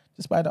 whatever,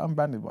 just buy the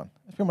unbranded one.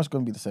 It's pretty much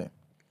going to be the same.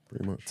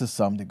 Pretty much. To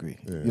some degree.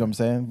 Yeah. You know what I'm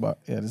saying? But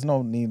yeah, there's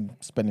no need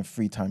spending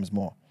 3 times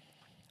more.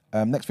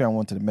 Next thing I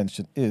wanted to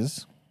mention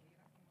is,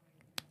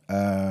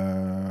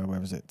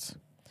 where is it?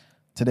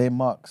 Today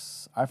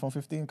marks iPhone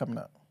 15 coming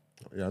out.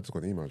 Yeah, I just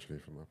got an email actually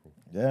from Apple.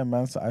 Yeah,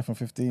 man, so iPhone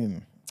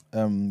 15.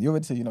 You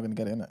already said you're not going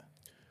to get it, innit?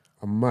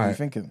 I What are might. you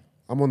thinking?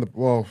 I'm on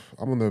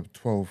the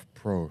 12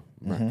 Pro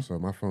Max, so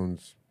my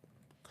phone's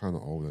kind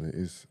of old and it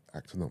is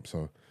acting up.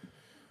 So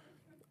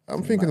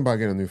I'm thinking about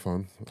getting a new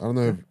phone. I don't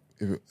know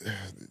if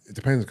it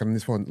depends. Can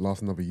this phone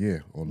last another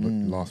year or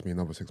last me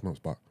another 6 months?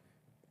 But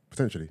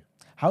potentially.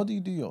 How do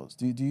you do yours?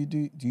 Do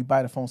you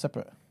buy the phone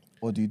separate?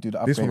 Or do you do the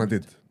upgrade? This one I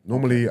did.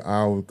 Normally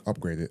I'll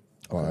upgrade it,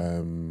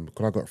 but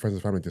because I got friends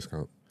and family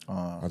discount,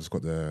 I just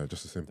got the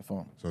SIM. The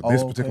phone. So Oh,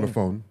 this particular okay.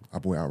 phone, I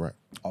bought it outright.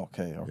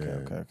 Okay.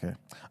 Yeah.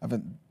 I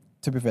think,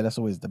 to be fair, that's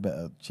always the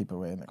better, cheaper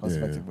way, innit?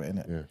 Cost-effective way,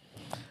 innit? Yeah.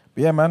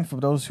 But yeah, man, for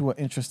those who are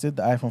interested,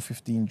 the iPhone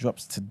 15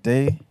 drops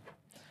today.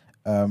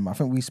 I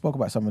think we spoke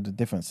about some of the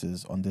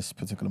differences on this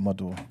particular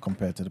model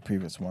compared to the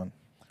previous one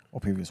or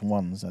previous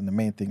ones. And the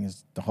main thing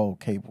is the whole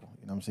cable.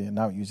 You know what I'm saying?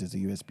 Now it uses a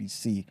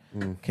USB-C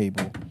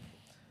cable.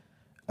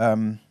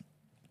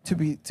 To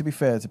be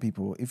fair to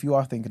people, if you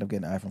are thinking of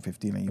getting an iPhone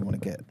 15 and you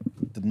want to get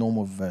the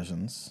normal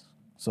versions,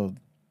 so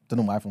the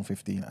normal iPhone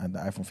 15 and the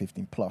iPhone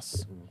 15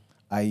 Plus,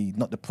 i.e.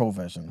 not the Pro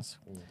versions,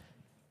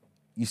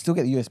 you still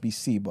get the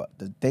USB-C, but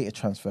the data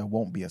transfer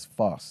won't be as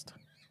fast.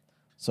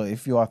 So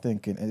if you are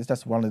thinking, and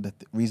that's one of the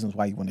reasons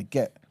why you want to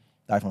get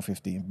the iPhone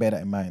 15, bear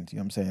that in mind. You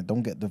know what I'm saying?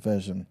 Don't get the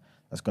version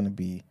that's going to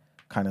be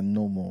kind of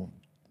normal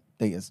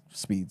data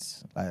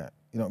speeds. Like,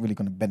 you're not really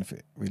going to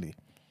benefit, really.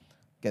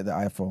 Get the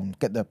iPhone,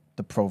 get the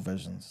Pro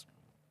versions,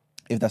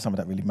 if that's something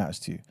that really matters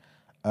to you.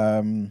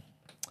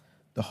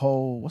 The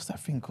whole, what's that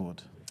thing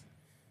called?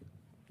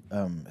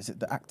 Is it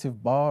the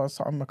active bar or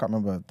something? I can't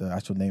remember the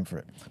actual name for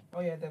it. Oh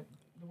yeah, the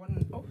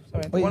one. Oh,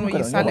 sorry, the Oh, yeah, one you where got you're it on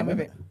your silent one,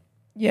 with it.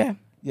 Yeah,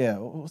 Yeah,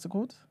 what's it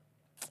called?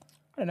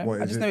 I don't know.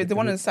 What I is just it? know it's the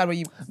one on the side where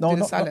you No, do the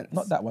not silence.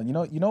 not that one. You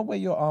know where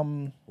you're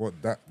What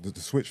the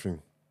switch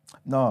thing?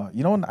 no,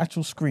 you know on the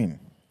actual screen,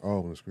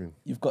 Oh, on the screen.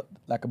 you've got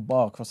like a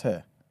bar across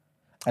here.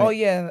 And Oh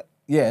yeah,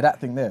 Yeah, that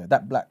thing there,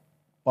 that black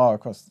bar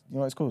across. You know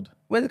what it's called?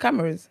 where the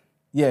camera is.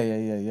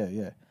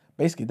 Yeah.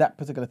 Basically, that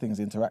particular thing is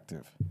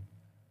interactive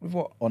With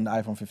what? on the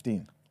iPhone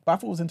 15. But I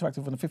thought it was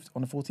interactive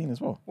on the 14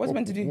 as well. What's it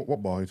meant to do?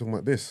 What bar? Are you talking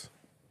about this?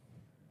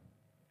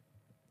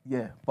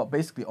 Yeah, but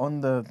basically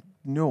on the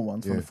newer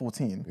ones from Yeah. the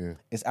 14, Yeah.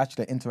 it's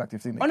actually an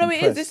interactive thing. That Oh you no, can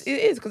it is. press. It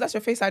is because that's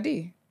your Face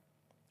ID.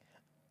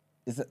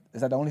 Is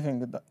that the only thing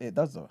that it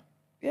does though?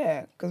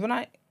 Yeah, because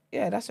I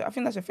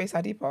think that's your Face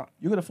ID part.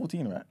 You got a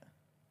 14, right?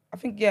 I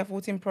think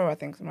 14 Pro. I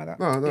think something like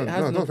that. No, It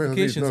has not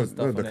notifications and no, stuff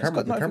the on it. camera,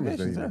 It's got the camera's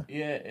there. notifications, You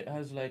know. Yeah, it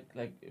has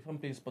like if I'm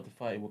playing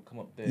Spotify, it will come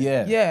up there.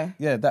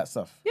 Yeah, that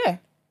stuff. Yeah.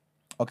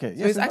 Okay,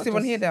 So it's not active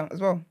on just- here now as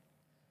well.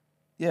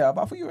 Yeah,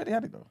 but I thought you already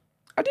had it though.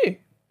 I do.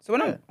 So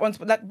when Yeah. I'm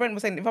on, like Brent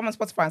was saying, if I'm on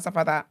Spotify and stuff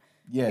like that,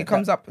 Yeah, it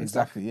comes up and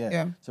exactly. stuff.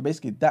 Yeah. Yeah. So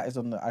basically, that is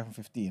on the iPhone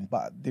 15,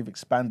 but they've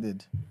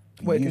expanded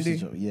the What it can do.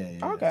 usage of it. Yeah.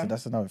 Oh, okay. So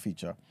that's another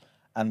feature.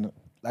 And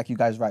like you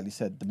guys rightly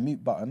said, the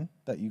mute button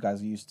that you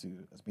guys are used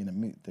to as being a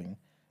mute thing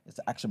is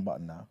the action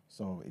button now.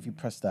 So if you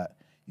press that,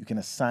 you can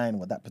assign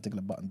what that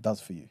particular button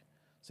does for you.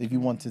 So if you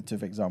wanted to,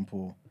 for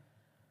example,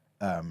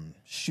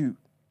 shoot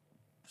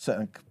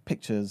certain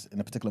pictures in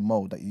a particular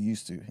mode that you're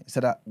used to,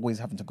 instead of always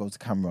having to go to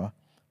camera,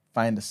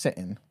 find a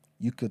setting,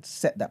 you could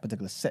set that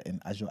particular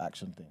setting as your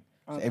action thing.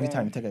 So every Okay.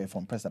 time you take out your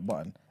phone, press that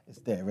button, it's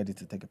there, ready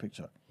to take a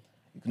picture.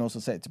 You can also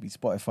set it to be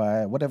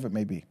Spotify, whatever it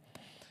may be.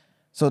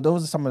 So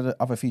those are some of the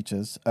other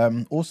features.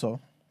 Also,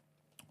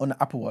 on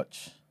the Apple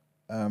Watch,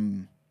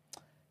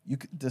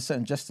 there's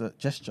certain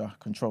gesture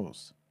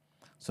controls.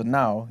 So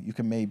now you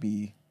can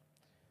maybe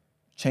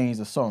change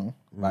the song,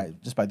 right,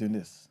 just by doing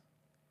this.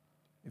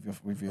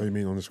 With What do your you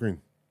mean on the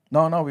screen?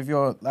 no, with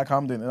your, like how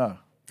I'm doing it now.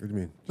 What do you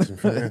mean? Just in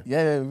front,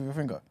 yeah. Yeah, with your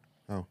finger.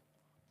 How?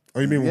 Oh,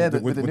 you mean Yeah,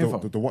 with the new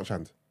phone. the watch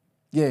hand?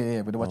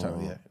 Yeah, with the watch out.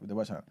 Oh. Yeah, with the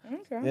watch out.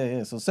 Okay.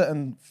 Yeah. So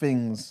certain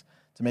things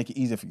to make it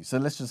easier for you. So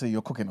let's just say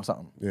you're cooking or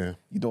something. Yeah.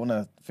 You don't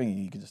want to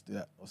thingy, you can just do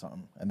that or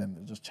something, and then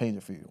it'll just change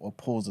it for you, or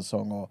pause the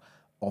song,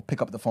 or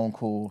pick up the phone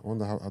call. I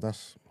wonder how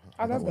that's.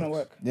 How that's that gonna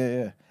works. work?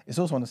 Yeah. It's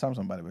also on the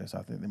Samsung, by the way, so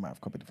I think they might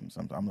have copied it from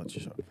Samsung. I'm not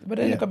too sure. But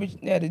then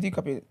Yeah. they do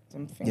copy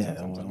some things. Yeah,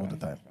 sometimes, all the sometimes.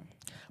 time.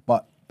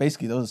 But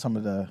basically, those are some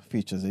of the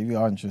features. If you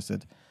are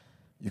interested,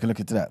 you can look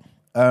into that.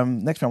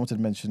 Next thing I wanted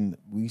to mention,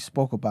 we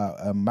spoke about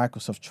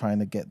Microsoft trying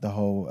to get the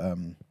whole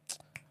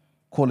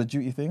Call of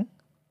Duty thing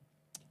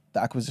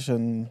the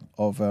acquisition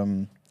of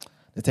the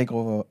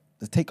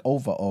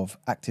takeover of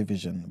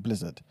Activision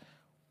Blizzard,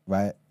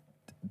 right?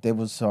 There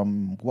was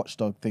some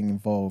watchdog thing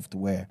involved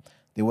where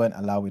they weren't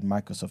allowing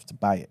Microsoft to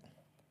buy it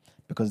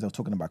because they were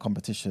talking about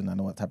competition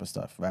and all that type of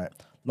stuff, right?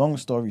 Long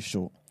story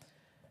short,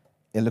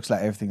 it looks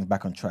like everything's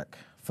back on track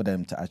for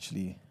them to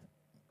actually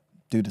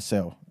do the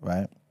sale,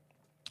 right?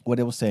 What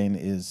they were saying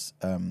is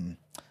the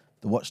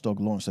watchdog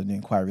launched a new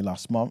inquiry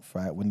last month,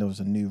 right, when there was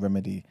a new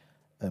remedy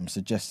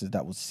suggested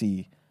that would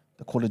see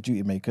the Call of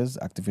Duty makers,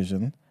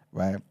 Activision,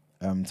 right,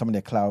 some of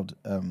their cloud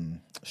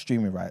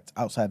streaming rights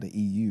outside the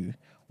EU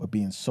were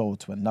being sold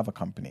to another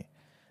company.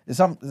 There's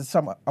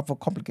some other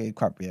complicated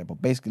crap here,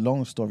 but basically,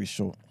 long story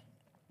short,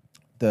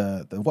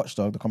 the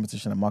watchdog, the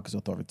Competition and Markets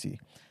Authority,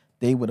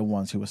 they were the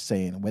ones who were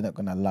saying, we're not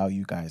going to allow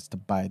you guys to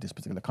buy this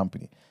particular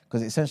company.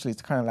 Because essentially,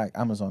 it's kind of like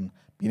Amazon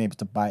being able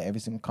to buy every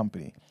single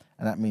company.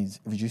 And that means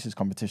it reduces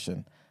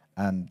competition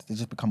and they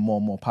just become more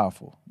and more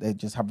powerful. They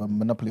just have a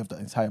monopoly of the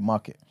entire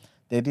market.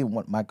 They didn't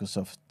want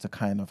Microsoft to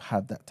kind of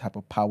have that type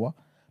of power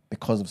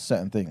because of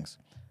certain things.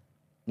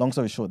 Long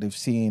story short, they've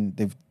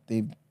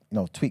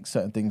tweaked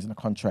certain things in the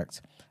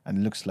contract, and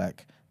it looks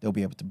like they'll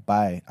be able to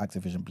buy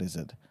Activision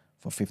Blizzard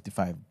for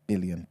 £55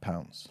 billion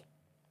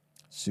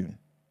soon.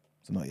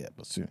 So not yet,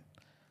 but soon.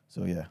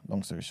 So yeah,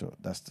 long story short,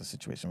 that's the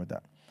situation with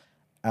that.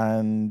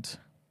 And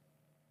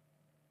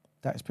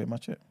that is pretty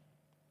much it.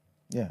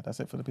 Yeah, that's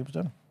it for the People's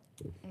Journal.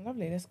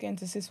 Lovely. Let's get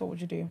into Sis. What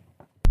would you do?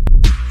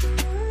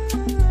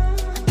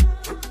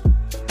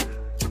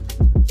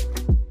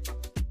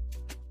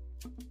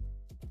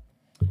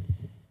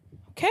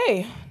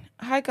 Okay.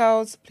 Hi,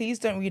 girls. Please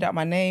don't read out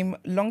my name.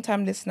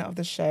 Long-time listener of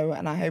the show,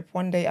 and I hope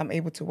one day I'm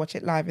able to watch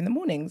it live in the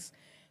mornings.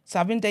 So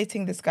I've been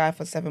dating this guy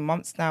for 7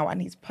 months now,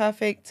 and he's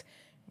perfect.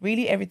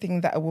 Really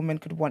everything that a woman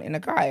could want in a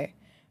guy.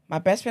 My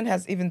best friend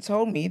has even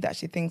told me that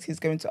she thinks he's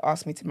going to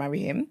ask me to marry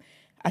him,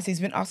 as he's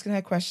been asking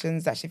her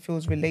questions that she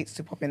feels relates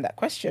to popping that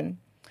question.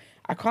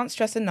 I can't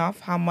stress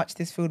enough how much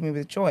this filled me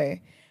with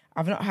joy.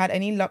 I've not had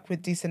any luck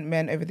with decent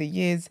men over the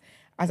years,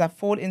 as I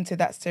fall into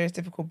that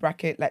stereotypical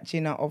bracket like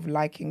Gina of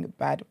liking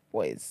bad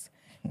boys.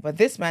 But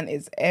this man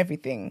is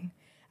everything.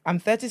 I'm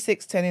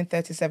 36, turning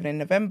 37 in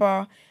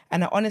November,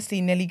 and I honestly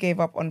nearly gave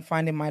up on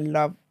finding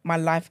my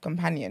life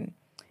companion.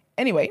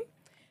 Anyway,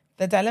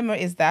 the dilemma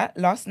is that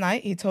last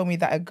night he told me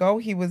that a girl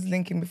he was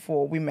linking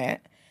before we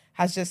met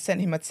has just sent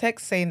him a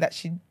text saying that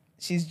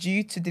she's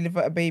due to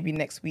deliver a baby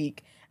next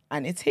week,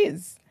 and it's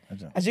his.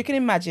 As you can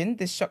imagine,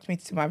 this shocked me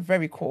to my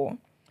very core.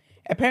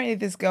 Apparently,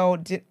 this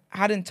girl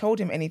hadn't told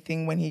him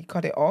anything when he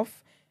cut it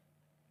off.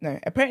 No,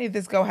 apparently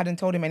this girl hadn't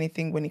told him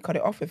anything when he cut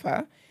it off with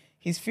her.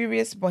 He's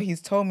furious, but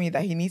he's told me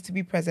that he needs to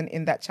be present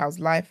in that child's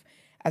life,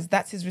 as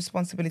that's his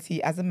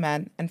responsibility as a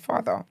man and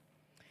father.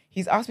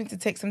 He's asked me to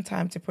take some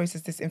time to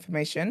process this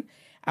information,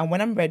 and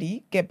when I'm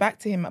ready, get back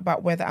to him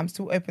about whether I'm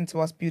still open to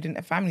us building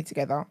a family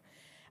together.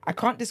 I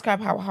can't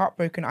describe how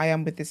heartbroken I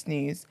am with this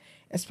news,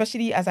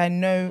 especially as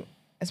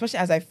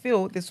I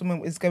feel this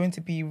woman is going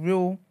to be a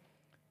real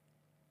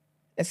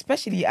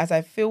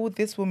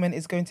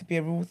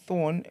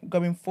thorn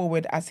going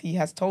forward, as he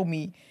has told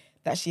me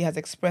that she has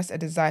expressed a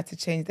desire to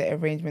change their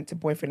arrangement to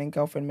boyfriend and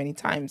girlfriend many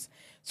times.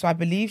 So I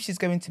believe she's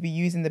going to be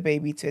using the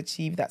baby to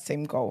achieve that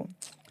same goal.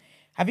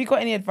 Have you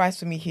got any advice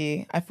for me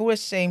here? I feel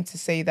ashamed to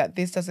say that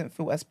this doesn't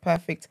feel as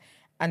perfect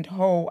and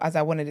whole as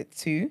I wanted it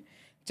to.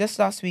 Just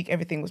last week,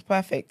 everything was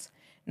perfect.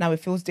 Now it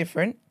feels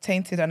different,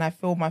 tainted, and I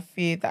feel my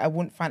fear that I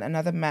won't find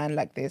another man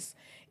like this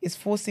is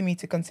forcing me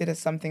to consider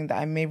something that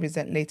I may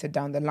resent later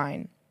down the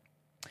line.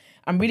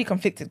 I'm really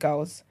conflicted,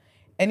 girls.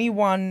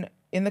 Anyone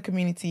in the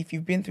community, if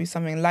you've been through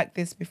something like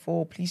this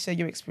before, please share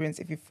your experience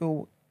if you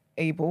feel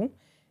able.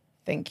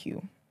 Thank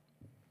you.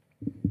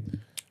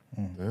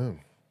 Damn.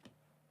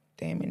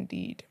 Damn,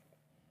 indeed.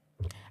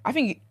 I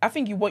think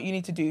what you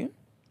need to do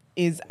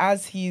is,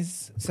 as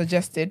he's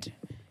suggested,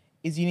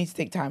 is you need to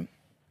take time.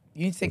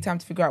 You need to take time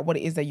to figure out what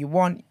it is that you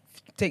want.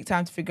 Take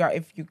time to figure out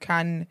if you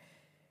can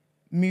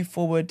move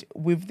forward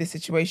with the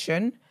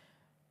situation.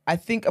 I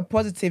think a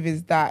positive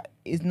is that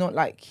it's not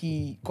like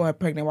he got her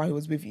pregnant while he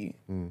was with you.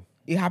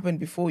 It happened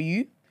before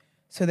you.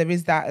 So there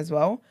is that as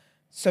well.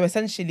 So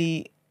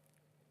essentially,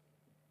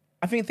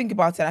 think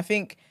about it. I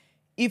think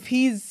if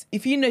he knows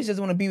he doesn't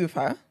want to be with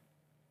her,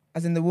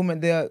 as in the woman,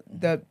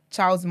 the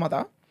child's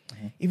mother,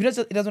 if he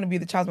doesn't want to be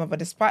the child's mother,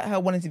 despite her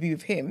wanting to be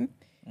with him,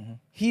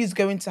 he's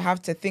going to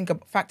have to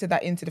factor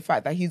that into the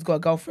fact that he's got a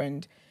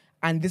girlfriend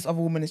and this other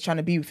woman is trying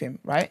to be with him,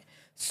 right?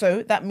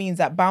 So that means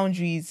that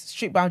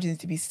strict boundaries need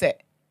to be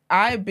set.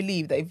 I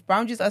believe that if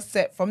boundaries are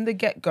set from the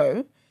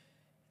get-go,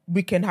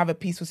 we can have a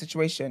peaceful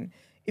situation.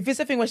 If it's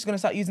a thing where she's going to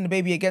start using the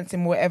baby against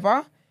him or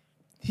whatever,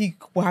 he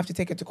will have to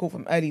take her to court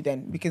from early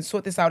then. We can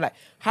sort this out, we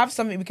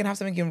can have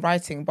something in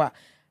writing, but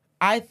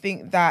I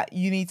think that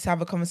you need to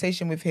have a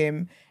conversation with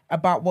him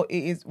about what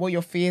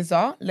your fears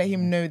are. Let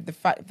him know the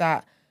fact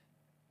that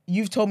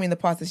you've told me in the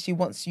past that she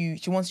wants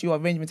your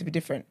arrangement to be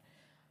different.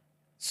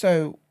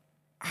 So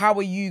how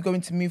are you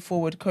going to move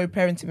forward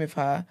co-parenting with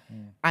her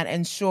and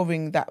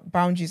ensuring that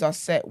boundaries are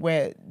set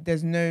where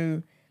there's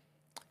no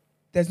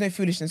there's no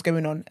foolishness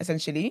going on,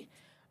 essentially.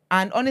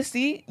 And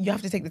honestly, you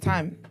have to take the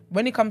time.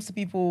 When it comes to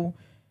people,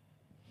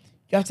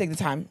 you have to take the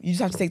time. You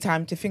just have to take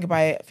time to think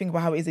about it, think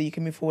about how it is that you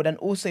can move forward. And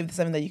also if there's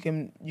something that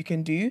you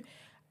can do,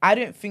 I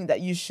don't think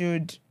that you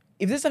should,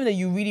 if there's something that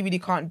you really, really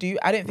can't do,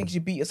 I don't think you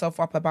should beat yourself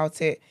up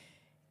about it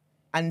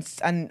and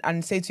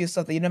say to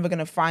yourself that you're never going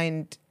to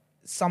find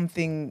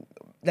something,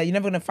 that you're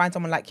never going to find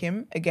someone like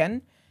him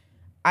again.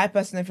 I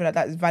personally feel like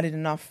that is valid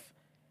enough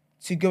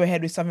to go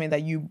ahead with something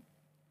that you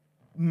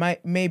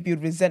may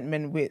build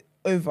resentment with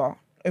over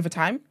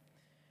time.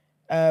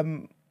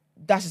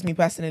 That's just me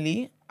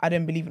personally. I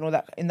don't believe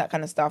in that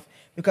kind of stuff,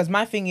 because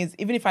my thing is,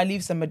 even if I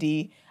leave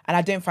somebody and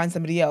I don't find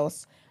somebody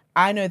else,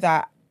 I know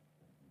that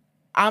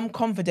I'm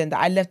confident that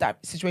I left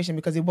that situation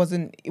because it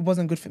wasn't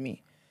good for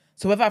me.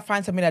 So whether I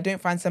find somebody, I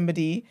don't find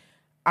somebody,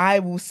 I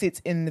will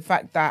sit in the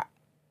fact that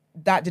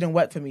didn't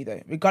work for me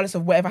though. Regardless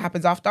of whatever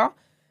happens after,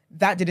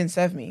 that didn't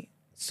serve me.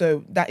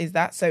 So that is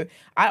that. So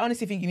I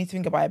honestly think you need to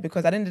think about it,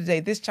 because at the end of the day,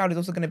 this child is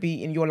also going to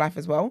be in your life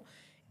as well.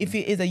 If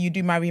it is that you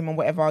do marry him or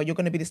whatever, you're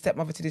going to be the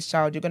stepmother to this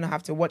child. You're going to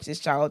have to watch this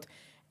child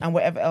and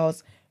whatever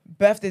else.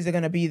 Birthdays are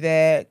going to be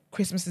there.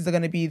 Christmases are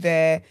going to be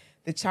there.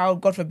 The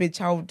child, God forbid,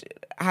 child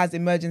has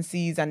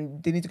emergencies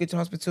and they need to go to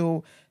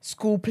hospital.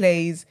 School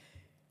plays.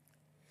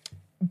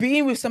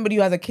 Being with somebody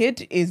who has a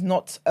kid is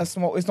not a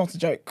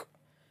joke.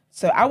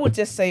 So I would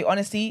just say,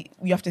 honestly,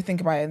 you have to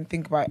think about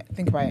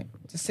it.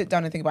 Just sit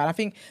down and think about it. I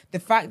think the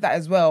fact that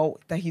as well,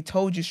 that he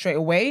told you straight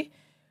away,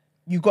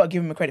 you got to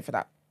give him a credit for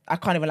that. I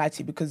can't even lie to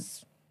you,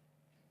 because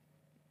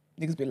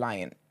niggas be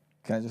lying.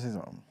 Can I just say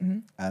something? Mm-hmm.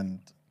 And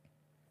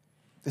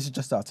this is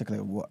just to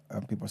articulate what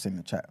people are saying in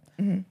the chat.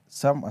 Mm-hmm.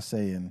 Some are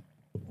saying,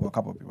 well, a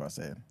couple of people are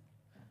saying,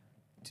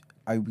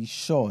 are we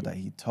sure that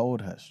he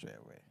told her straight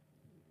away?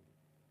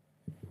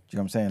 Do you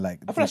know what I'm saying? Like,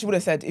 I feel like she would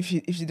have said if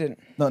she didn't.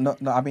 No.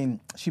 I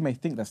mean, she may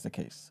think that's the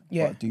case.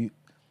 Yeah. But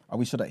are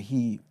we sure that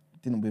he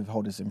didn't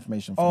withhold this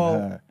information from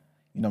her?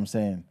 You know what I'm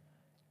saying?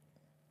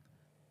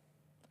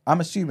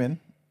 I'm assuming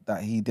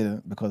that he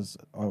didn't, because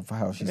of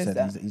how she said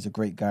he's a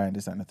great guy and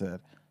this, that, and the third.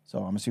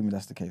 So I'm assuming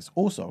that's the case.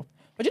 Also,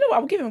 But you know what? I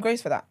would give him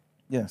grace for that.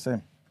 yeah,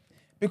 same.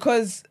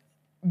 Because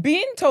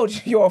being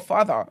told you're a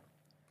father,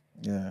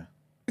 Yeah.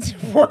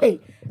 boy,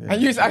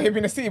 and you're out here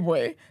being a city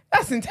boy,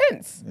 that's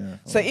intense. Yeah.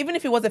 So even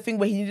if it was a thing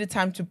where he needed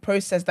time to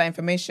process that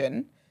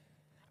information,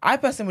 I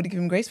personally would give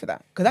him grace for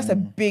that, because that's a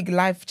big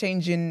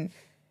life-changing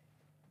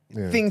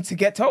thing to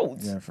get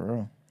told. Yeah, for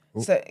real.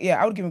 So yeah,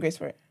 I would give him grace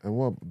for it. And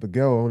what the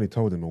girl only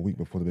told him a week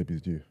before the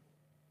baby's due.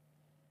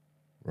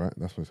 Right?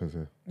 That's what it says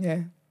here.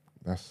 Yeah.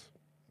 That's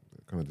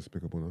kind of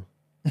despicable now.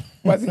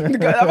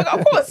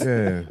 Of course.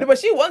 Yeah. No, but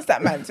she wants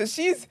that man. So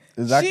she's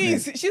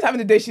having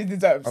the day she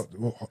deserves.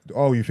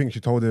 Oh, you think she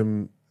told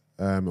him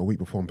a week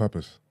before on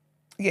purpose?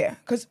 Yeah.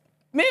 Because,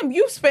 ma'am,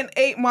 you've spent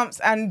 8 months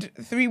and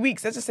 3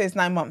 weeks. Let's just say it's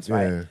 9 months,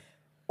 right? Yeah.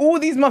 All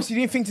these months you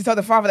didn't think to tell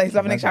the father that he's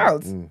having a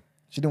child.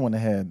 She didn't want to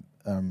hear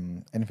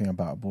anything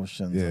about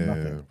abortions or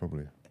nothing. Yeah,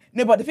 probably.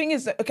 No, but the thing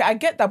is, okay, I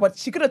get that, but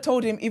she could have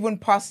told him even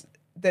past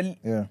the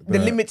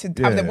limit to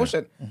have the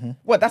abortion.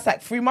 What, that's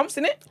like 3 months,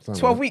 in it?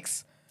 12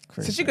 weeks.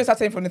 Crazy. So she could start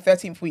telling from the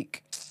 13th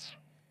week.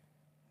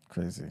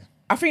 Crazy.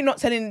 I think not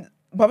telling,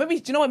 but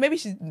maybe, do you know what? Maybe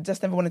she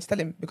just never wanted to tell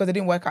him because it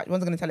didn't work out. She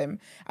wasn't going to tell him.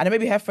 And then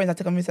maybe her friends had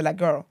to convince her, like,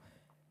 girl,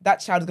 that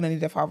child is going to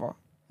need their father.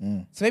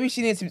 So maybe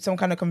she needs some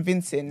kind of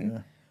convincing. Yeah.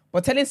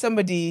 But telling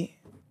somebody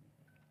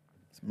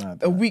Mad,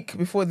 a week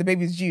before the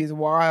baby's due is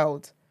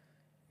wild.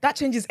 That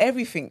changes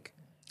everything.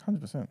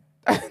 100%.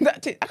 I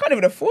can't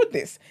even afford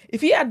this. If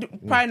he had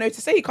prior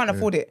notice, say he can't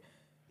afford it.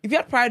 If he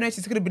had prior notice,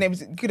 he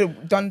could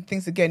have done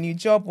things to get a new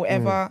job,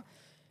 whatever.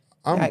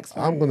 I'm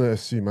going to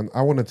assume, and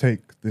I want to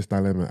take this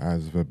dilemma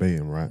as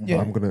verbatim, right? Yeah.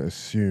 But I'm going to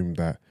assume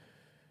that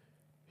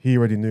he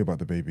already knew about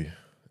the baby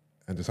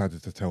and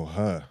decided to tell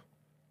her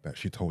that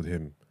she told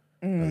him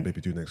that the baby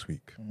due next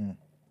week.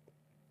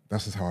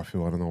 That's just how I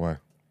feel. I don't know why.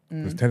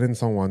 Because telling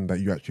someone that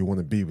you actually want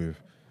to be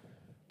with,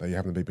 that you're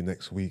having a baby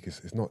next week,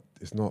 it's not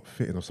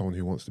fitting of someone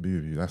who wants to be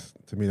with you.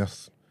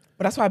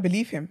 But that's why I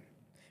believe him,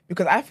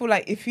 because I feel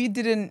like if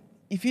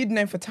he'd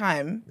known for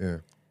time, I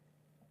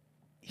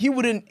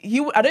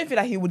don't feel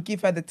like he would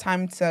give her the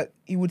time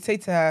he would say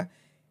to her,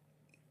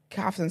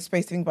 have some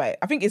space to think about it.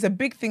 I think it's a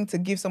big thing to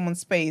give someone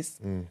space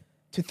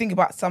to think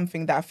about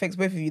something that affects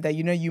both of you that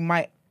you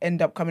might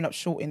end up coming up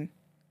short in.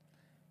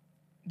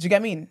 Do you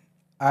get what I mean?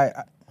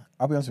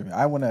 I'll be honest with you.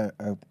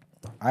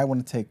 I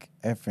want to take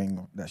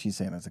everything that she's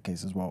saying as a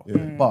case as well.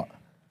 But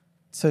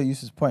to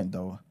Yusuf's point,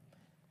 though,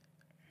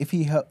 if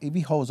he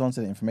holds on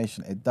to the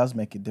information, it does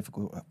make it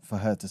difficult for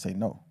her to say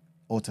no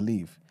or to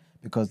leave,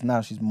 because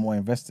now she's more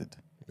invested.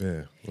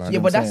 Yeah.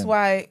 But that's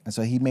why. And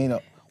so he may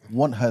not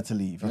want her to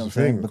leave. You know what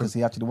I'm saying? Because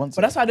he actually wants.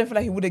 But that's why I don't feel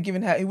like he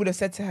would have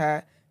said to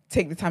her,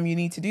 take the time you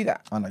need to do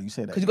that. I know you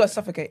say that. Because you got to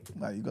suffocate.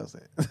 No, you got to say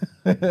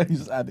it. You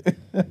just add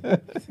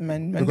it.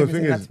 Men because the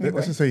thing is,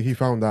 let's just say he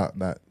found out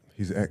that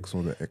his ex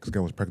or the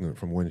ex-girl was pregnant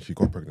from when she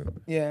got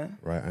pregnant. Yeah.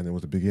 Right? And it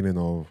was the beginning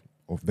of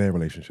their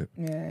relationship.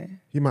 Yeah.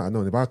 He might have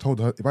known. If I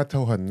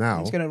tell her now,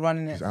 she's going to run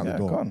in it. she's out the Yeah,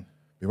 door. go on.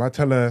 If I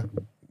tell her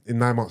in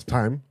 9 months'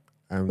 time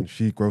and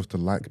she grows to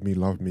like me,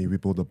 love me, we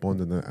build a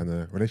bond and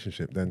a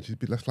relationship, then she'd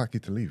be less likely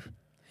to leave.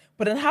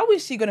 But then how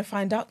is she going to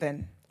find out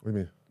then? What do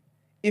you mean?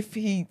 If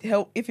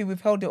he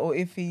withheld it or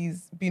if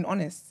he's been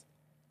honest?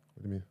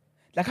 What do you mean?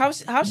 Like, how's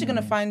she going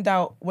to find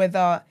out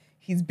whether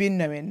he's been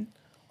knowing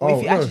or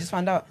if he actually just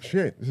found out? She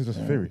ain't. This is just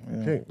a theory. She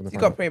ain't gonna You find got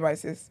to out. pray by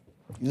sis.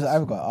 You just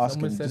either got to ask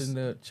Someone him. said Just, in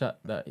the chat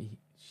that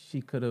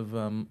she could have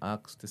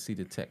asked to see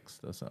the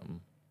text or something.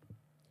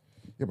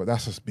 Yeah, but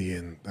that's just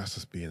being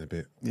a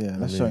bit. yeah, I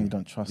that's mean, showing you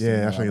don't trust him. Yeah,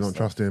 and that's all showing you that don't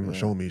stuff. trust him. Yeah.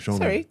 Show me.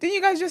 Sorry, didn't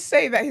you guys just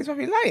say that he's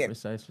probably lying?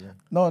 Precisely.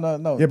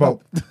 No.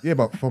 Yeah,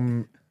 but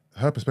from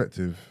her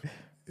perspective,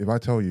 if I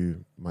tell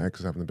you my ex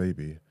is having a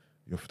baby,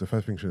 the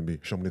first thing shouldn't be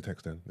show me the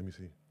text. Then let me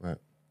see. Like,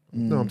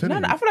 no, I'm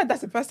telling No, you. I feel like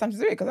that's the first time to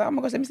do it because, oh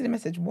my gosh, let me see the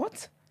message.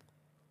 What?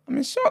 I'm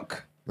in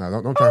shock. Nah,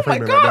 don't try to Oh frame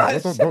my it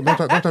like that. gosh. Don't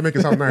try to make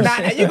it sound nice.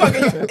 Nah, you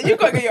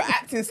gotta get your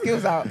acting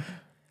skills out.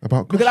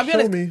 About Because I'll be show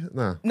honest- me.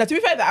 Nah. No, to be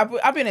fair,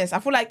 I'll be honest. I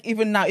feel like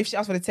even now, if she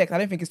asks for the text, I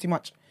don't think it's too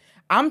much.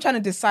 I'm trying to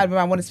decide whether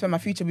I want to spend my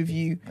future with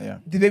you, Yeah.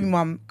 the baby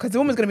mum, because the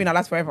woman's gonna be in our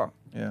lives forever.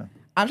 Yeah.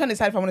 I'm trying to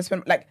decide if I want to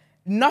spend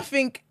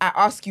nothing I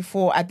ask you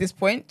for at this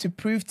point to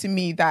prove to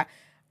me that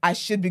I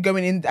should be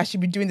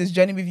doing this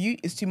journey with you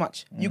is too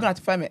much. You're gonna have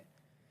to firm it.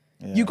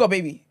 Yeah. You got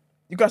baby.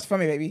 You got to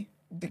firm it, baby.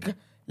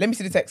 Let me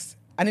see the text.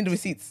 I need the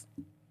receipts.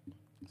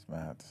 It's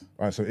mad.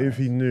 All right. So if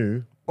he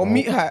knew, Or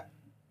meet her.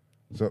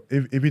 So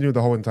if he knew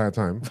the whole entire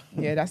time,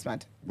 Yeah, that's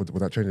mad. would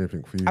that change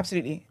anything for you?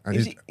 Absolutely. And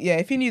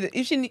If he knew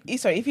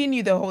if he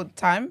knew the whole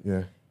time,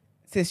 Yeah.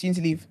 sis, you need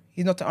to leave.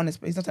 He's not an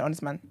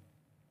honest man.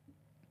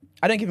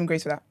 I don't give him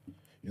grace for that.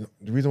 You know,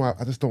 the reason why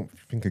I just don't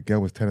think a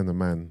girl was telling a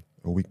man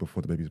a week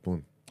before the baby's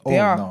born. They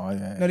are. No,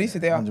 yeah, No, these two,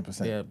 they are.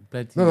 100%. Yeah,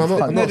 plenty. No,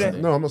 I'm not.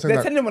 No, I'm not saying They're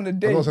that. telling him on the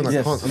day. I'm not saying that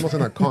Yes. can't. I'm not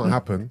saying that can't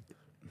happen.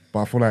 But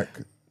I feel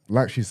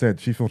like she said,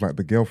 she feels like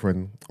the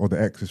girlfriend or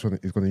the ex is going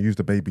to use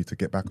the baby to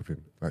get back with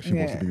him. Like she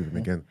wants to Yeah. be with him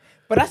again.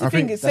 But that's the I thing.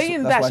 think Is that's-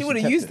 saying that's that why she she would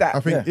have kept used it. that. I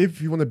think Yeah.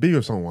 if you want to be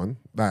with someone,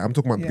 like I'm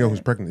talking about the girl Yeah.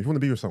 who's pregnant. If you want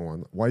to be with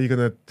someone, why are you going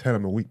to tell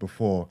them a week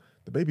before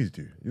the baby's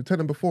due? You tell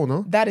them before,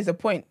 no? That is a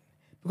point.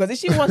 Because if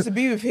she wants to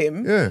be with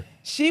him, Yeah.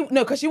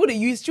 because she would have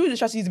just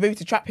tried to use the baby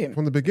to trap him.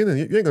 From the beginning,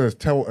 you ain't going to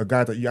tell a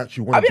guy that you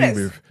actually want I'll to be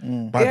be honest.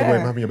 with. By the way, Yeah.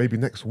 I'm having a baby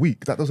next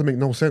week. That doesn't make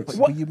no sense.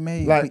 What- But you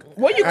may Like,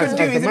 What you as, could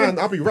do as is the man, even-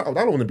 I'll be rattled.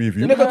 I don't want to be with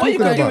you. No, but what you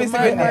Talking could do about- is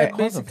might even like,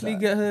 because of basically that.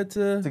 get her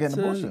to get an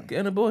abortion. Get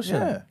an abortion.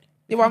 Yeah.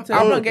 Yeah, well,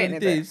 I'm not getting it.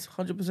 There.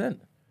 100%.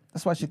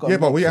 That's why she got. Yeah,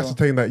 but we sure.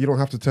 ascertain that you don't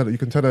have to tell her. You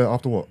can tell her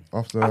after what?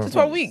 After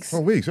 12 weeks.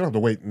 12 weeks. You don't have to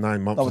wait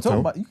 9 months No, we're to talking tell.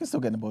 about you can still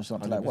get an abortion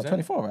up to like what 100%.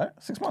 24, right?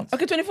 6 months.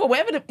 Okay, 24.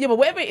 But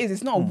whatever it is,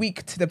 it's not a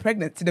week to the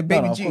No,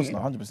 baby no, of due. course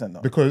not, 100%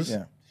 not. Because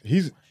yeah.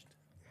 he's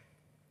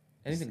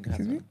Anything can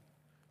happen.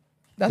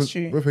 That's But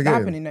true. we're That forgetting.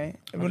 happened, you know,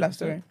 a real life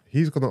story.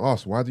 gonna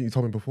ask, why didn't you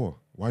tell me before?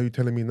 Why are you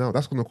telling me now?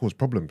 That's gonna cause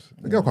problems.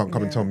 The girl can't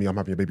come and tell me I'm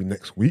having a baby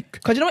next week.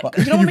 Because you know what?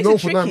 You've makes known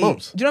it for 9 tricky?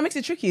 months. Do you know what makes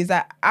it tricky? Is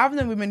that I've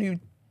known women who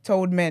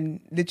told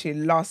men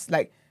literally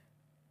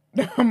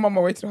I'm on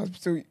my way to the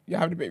hospital. You're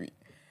having a baby.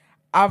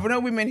 I've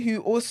known women who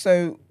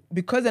also,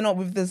 because they're not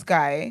with this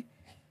guy,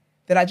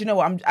 they're like, you know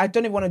what? I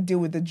don't even want to deal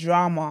with the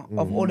drama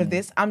of all of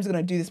this. I'm just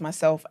gonna do this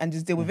myself and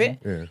just deal with it.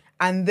 Yeah.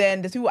 And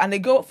then there's people, and they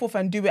go forth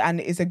and do it, and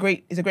it's a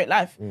great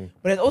life. But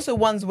there's also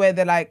ones where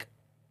they're like,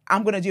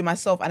 I'm gonna do it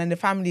myself, and then the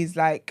family is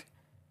like,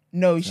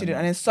 no, you shouldn't.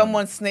 And then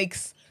someone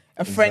snakes,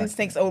 a friend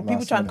snakes, or people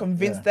Last try and minute,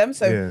 convince yeah. them.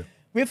 So Yeah.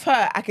 with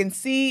her, I can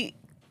see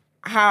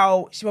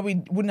how she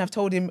probably wouldn't have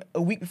told him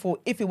a week before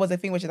if it was a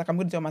thing where she's like, I'm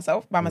gonna do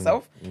it by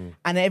myself. And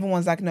then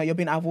everyone's like, no, you're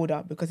being out of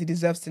order because he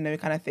deserves to know,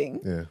 kind of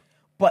thing. Yeah.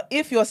 But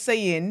if you're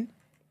saying,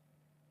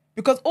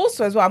 because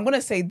also as well, I'm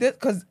gonna say this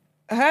because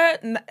her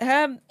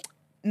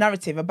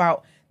narrative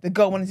about the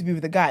girl wanting to be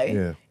with the guy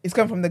Yeah. is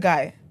coming from the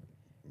guy.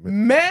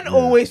 Men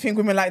always think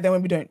women like them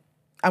when we don't.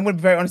 I'm gonna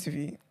be very honest with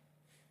you.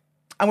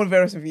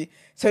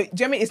 So, do you know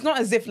what I mean? It's not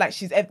as if like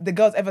the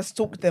girl's ever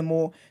stalked them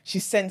or she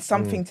sent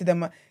something to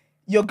them.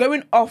 You're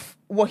going off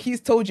what he's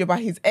told you about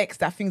his ex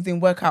that things didn't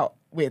work out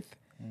with.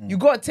 You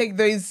gotta take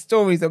those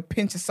stories with a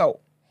pinch of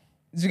salt.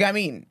 Do you get what I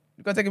mean?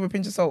 You gotta take it with a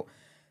pinch of salt.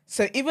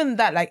 So even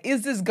that, like,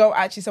 is this girl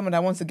actually someone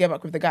that wants to get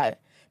back with the guy?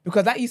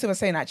 Because like Yusuf was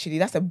saying, actually,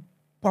 that's a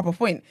proper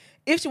point.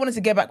 If she wanted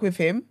to get back with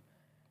him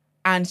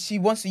and she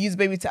wants to use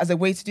baby as a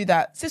way to do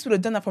that, sis would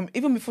have done that from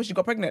even before she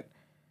got pregnant.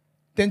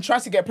 Then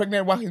tries to get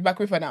pregnant while he's back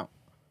with her now.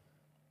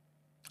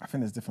 I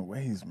think there's different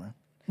ways, man.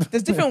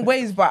 There's different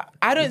ways, but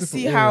I don't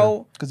see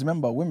how. Because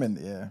remember, women,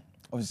 yeah.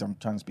 Obviously, I'm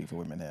trying to speak for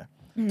women here.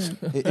 Hmm.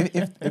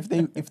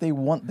 If they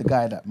want the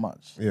guy that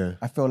much, Yeah.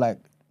 I feel like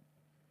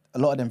a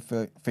lot of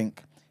them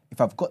think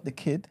if I've got the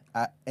kid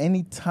at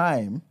any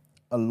time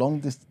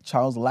along this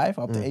child's life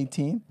up to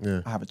 18,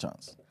 Yeah. I have a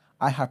chance.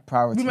 I have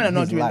priority. Women are in not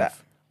his doing life.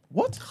 that.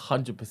 What?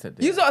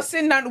 100%. You sort of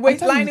sitting down, wait,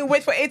 telling lying you- in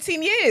wait for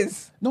 18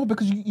 years. No,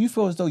 because you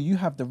feel as though you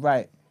have the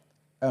right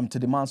to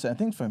demand certain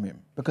things from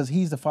him because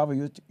he's the father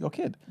of your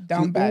kid. Down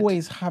so you bad.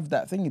 always have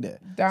that thing there.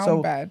 Down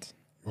so, bad.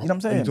 You know what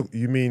I'm saying?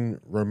 You mean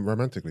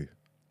romantically?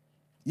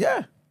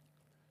 Yeah.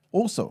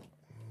 Also,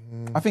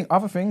 I think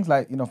other things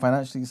like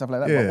financially stuff like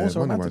that, but Yeah, also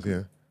money-wise, romantically.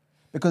 yeah.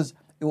 Because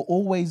it will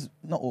always,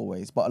 not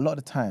always, but a lot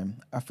of the time,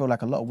 I feel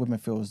like a lot of women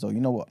feel as though, you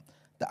know what,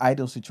 the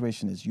ideal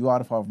situation is you are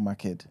the father of my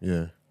kid.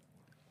 Yeah.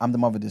 I'm the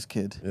mother of this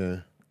kid. Yeah.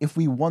 If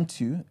we want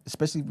to,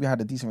 especially if we had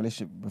a decent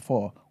relationship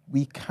before,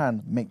 we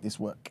can make this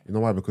work. You know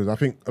why? Because I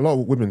think a lot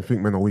of women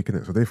think men are weak in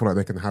it, so they feel like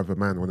they can have a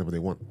man whenever they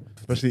want.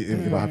 Especially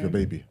if I have your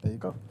baby. There you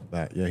go.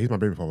 Like, yeah, he's my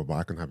baby father, but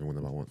I can have him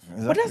whenever I want.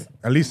 But that's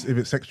At least if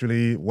it's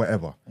sexually,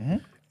 whatever.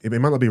 It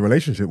might not be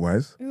relationship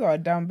wise, these are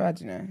damn bad,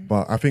 you know.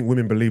 but I think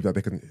women believe that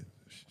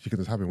she can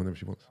just have him whenever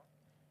she wants.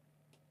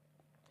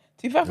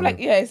 To be fair, I feel like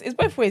it's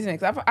both ways, isn't it?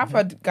 'Cause I've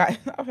heard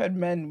I've heard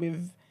men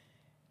with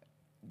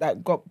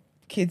that got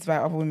kids by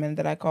other women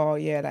that like, oh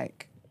yeah,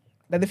 like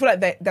they feel like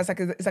that's like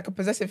it's like a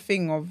possessive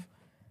thing of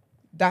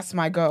that's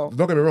my girl.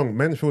 Don't get me wrong,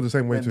 men feel the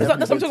same way too.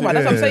 That's what I'm talking about.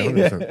 That's what I'm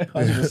saying.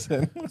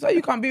 100%. 100%. So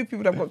you can't be with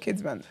people that have got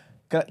kids, man.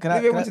 Can Leave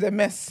everyone to their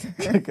mess.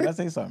 can I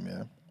say something?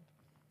 Yeah.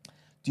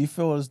 Do you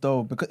feel as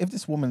though, because if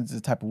this woman is the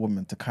type of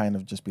woman to kind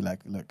of just be like,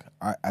 look,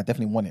 I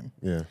definitely want him.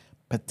 Yeah.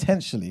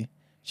 Potentially,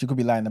 she could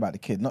be lying about the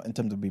kid, not in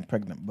terms of being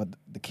pregnant, but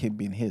the kid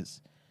being his.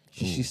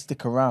 Should she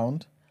stick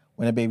around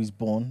when a baby's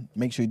born?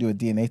 Make sure you do a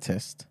DNA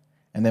test,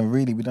 and then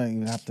really we don't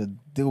even have to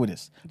deal with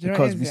this Do you know what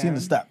because it is, we've seen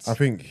the yeah? stats. I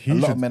think he a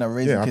lot should, of men are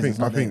raising kids. It's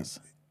I not think theirs.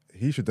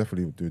 he should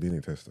definitely do a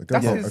DNA test. A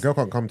That's girl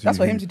can't come to that's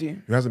you for him to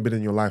do. who hasn't been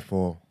in your life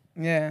for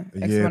Yeah, a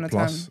X year amount of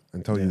plus time.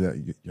 and tell you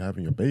that you're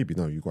having your baby.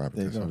 No, you got to have a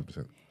There you test,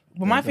 go. 100%.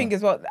 But my thing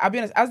is, well, I'll be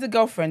honest, as the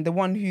girlfriend, the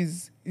one who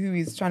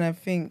is trying to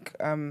think,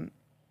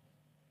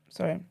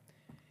 sorry,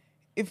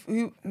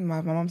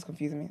 my mom's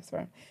confusing me,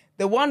 sorry.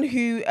 The one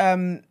who,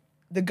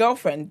 the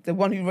girlfriend, the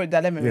one who wrote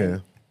that lemon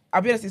ring,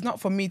 I'll be honest, it's not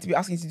for me to be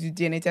asking you to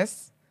do DNA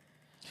tests.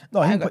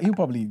 No, he'll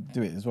probably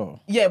do it as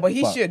well. Yeah, but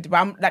he should. But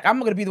I'm not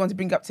gonna be the one to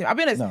bring up to him. I'll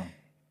be honest. No.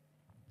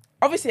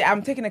 Obviously,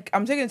 I'm taking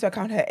into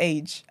account her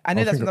age. I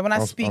know I was that thinking- when I I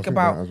was speak thinking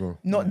about that as well.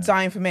 not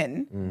dying for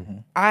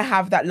men, I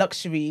have that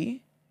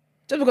luxury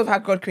just because of how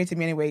God created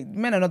me anyway.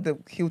 Men are not the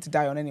hill to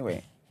die on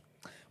anyway.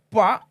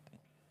 But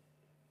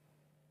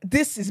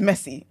this is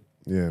messy.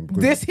 Yeah.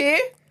 Because This here,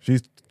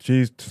 she's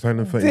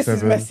turning 37. this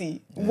is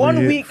messy.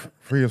 1 week.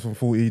 3 years from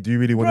 40. Do you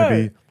really want to Bro.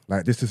 be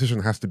like this?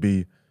 Decision has to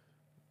be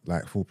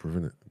like foolproof,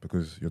 innit?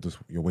 Because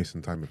you're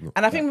wasting time if not.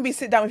 And I think maybe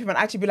sit down with him and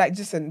actually be like,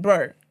 listen,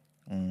 bro,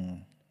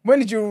 when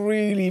did you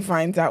really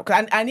find out?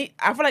 'Cause I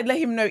feel like let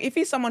him know if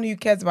he's someone who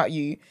cares about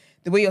you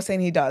the way you're saying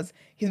he does.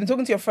 He's been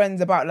talking to your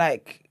friends about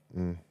like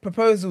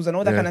proposals and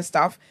all that Yeah. kind of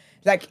stuff.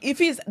 Like if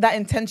he's that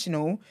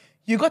intentional,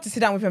 you got to sit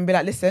down with him and be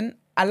like, listen,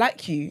 I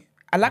like you.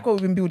 I like what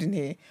we've been building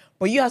here.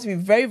 But you have to be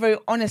very, very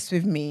honest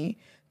with me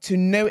to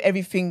know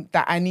everything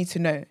that I need to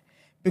know.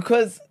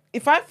 Because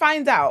if I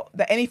find out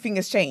that anything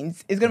has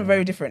changed, it's going to be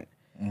very different.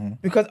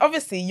 Because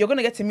obviously you're going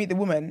to get to meet the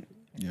woman.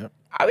 Yep.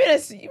 I mean,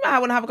 you might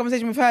want to have a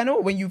conversation with her and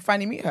all when you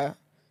finally meet her.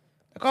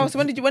 Like, oh, so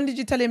when did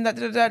you tell him that?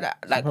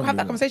 Like, have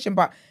that conversation.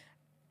 But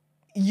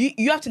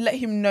you have to let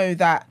him know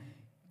that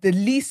the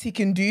least he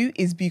can do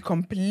is be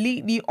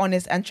completely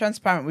honest and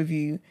transparent with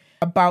you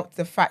about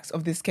the facts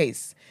of this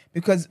case.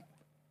 Because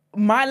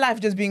my life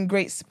just been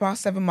great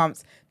past 7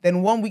 months.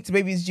 Then 1 week to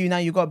baby is due. Now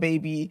you got a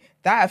baby.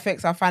 That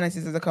affects our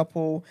finances as a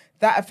couple.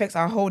 That affects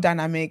our whole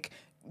dynamic.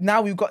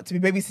 Now we've got to be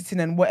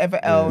babysitting and whatever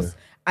else.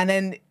 And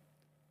then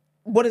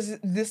what does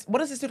this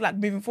look like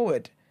moving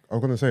forward? I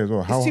was gonna say as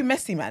well, It's too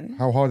messy, man.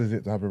 how hard is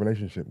it to have a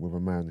relationship with a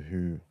man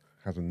who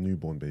has a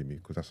newborn baby?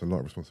 Because that's a lot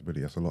of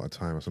responsibility. That's a lot of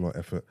time. That's a lot of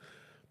effort.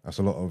 That's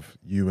a lot of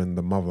you and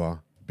the mother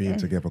being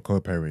together,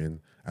 co-parenting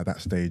at that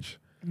stage.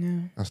 Yeah.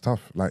 That's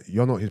tough. Like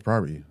you're not his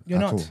priority. You're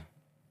at not. all.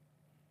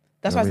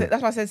 That's You why know what I mean?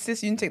 that's why I said,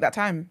 sis, you didn't take that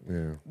time.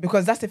 Yeah.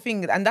 Because that's the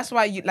thing. And that's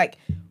why you like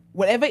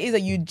whatever it is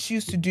that you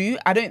choose to do,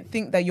 I don't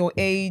think that your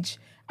age,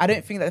 I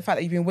don't think that the fact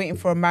that you've been waiting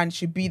for a man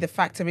should be the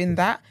factor in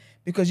that.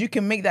 Because you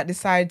can make that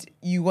decide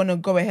you want to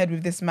go ahead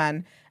with this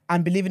man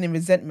and be living in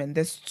resentment.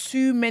 There's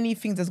too many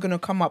things that's going to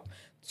come up.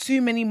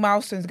 Too many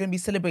milestones going to be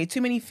celebrated. Too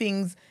many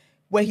things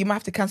where he might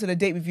have to cancel a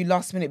date with you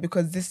last minute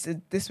because this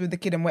with the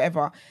kid and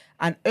whatever.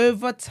 And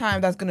over time,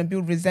 that's going to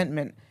build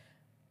resentment.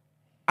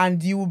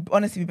 And you will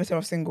honestly be better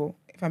off single,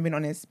 if I'm being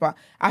honest. But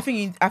I think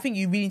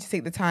you really need to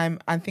take the time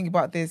and think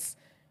about this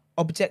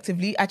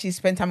objectively. Actually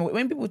spend time away.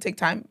 When people take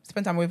time,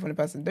 spend time away from the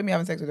person. Don't be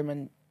having sex with them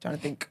and trying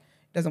to think.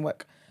 It doesn't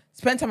work.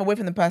 Spend time away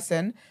from the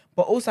person,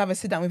 but also have a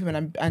sit down with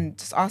him and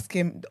just ask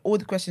him all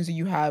the questions that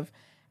you have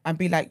and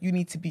be like, you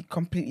need to be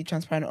completely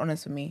transparent and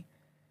honest with me.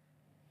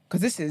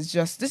 Because this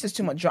is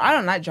too much. I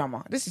don't like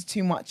drama. This is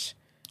too much.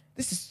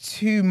 This is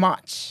too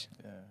much.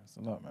 Yeah, it's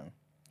a lot, man.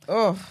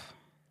 Oh,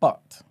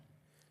 But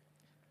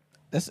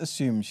let's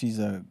assume she's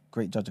a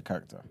great judge of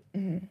character.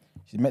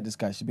 She's met this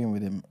guy. She's been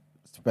with him.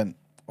 Spent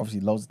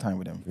obviously loads of time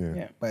with him. Yeah.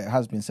 yeah. But it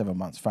has been 7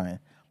 months, fine.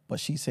 But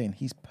she's saying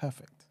he's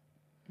perfect.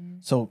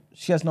 So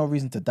she has no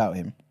reason to doubt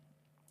him,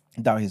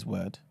 doubt his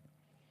word.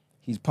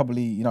 He's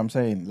probably, you know what I'm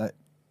saying, like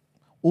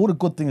all the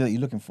good things that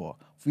you're looking for.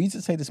 For you to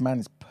say this man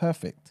is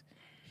perfect,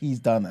 he's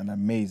done an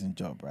amazing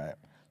job, right?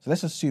 So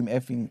let's assume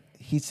everything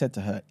he said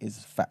to her is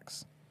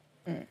facts.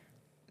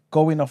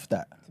 Going off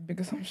that, It's a big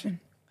assumption.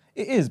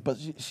 it is, but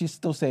she's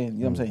still saying, you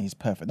know what I'm saying, he's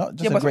perfect. Not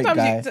just Yeah, a but great guy.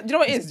 sometimes do you know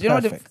what it is? he's Do you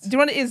know perfect.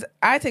 what it is?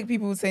 I take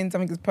people saying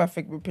something is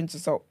perfect with a pinch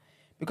of salt.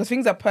 because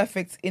things are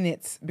perfect in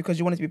it because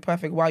you want it to be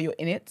perfect while you're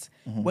in it.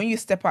 When you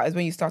step out is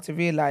when you start to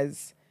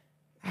realize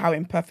how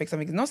imperfect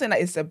something is. Not saying that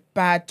it's a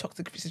bad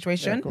toxic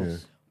situation,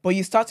 but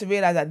you start to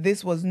realize that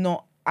this was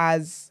not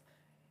as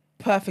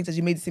perfect as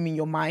you made it seem in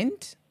your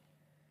mind.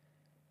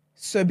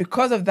 So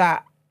because of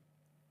that,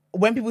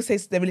 when people say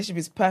the relationship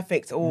is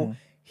perfect or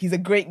he's a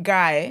great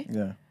guy,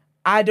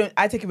 I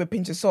take it with a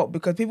pinch of salt,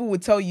 because people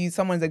would tell you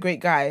someone's a great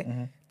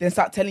guy, then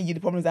start telling you the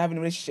problems they have in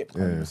a relationship.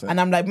 And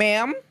I'm like,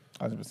 ma'am,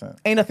 100%.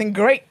 ain't nothing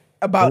great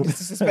about the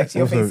disrespect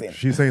you're Also, facing.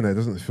 she's saying that it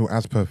doesn't feel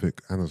as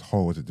perfect and as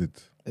whole as it did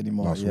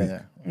Anymore. last week.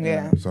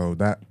 Yeah. So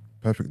that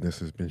perfectness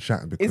has been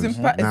shattered because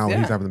impa- now yeah.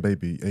 he's having a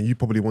baby, and you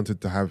probably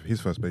wanted to have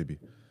his first baby.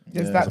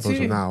 There's Yeah. that As opposed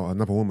to too. now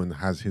another woman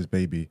has his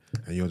baby,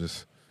 and you're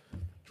just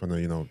trying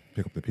to,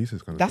 pick up the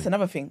pieces kind of That's thing.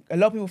 another thing. A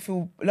lot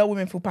of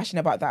women feel passionate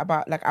about that.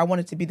 About like, I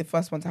wanted to be the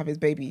first one to have his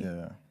baby,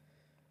 Yeah.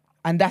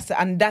 and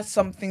that's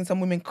something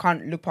some women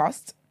can't look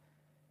past,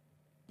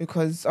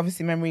 because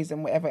obviously memories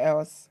and whatever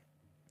else.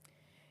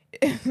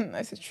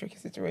 It's a tricky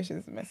situation.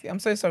 It's messy. I'm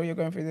so sorry you're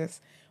going through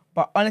this,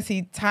 but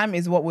honestly, time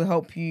is what will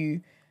help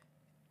you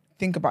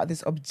think about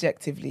this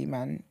objectively,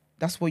 man.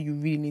 That's what you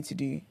really need to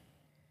do,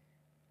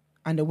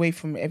 and away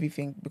from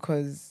everything,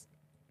 because.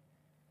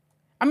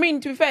 I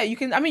mean, to be fair, you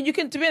can,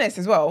 to be honest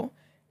as well,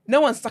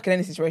 no one's stuck in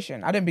any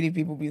situation. I don't believe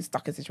people being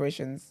stuck in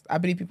situations. I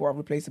believe people are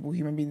replaceable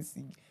human beings.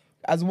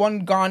 As one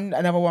gone,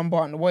 another one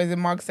born. What is it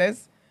Mark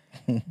says?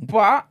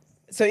 But,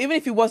 so even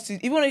if he was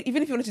to, even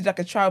if you wanted to do like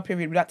a trial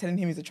period without telling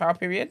him it's a trial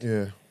period,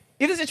 Yeah.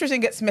 if the situation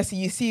gets messy,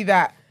 you see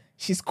that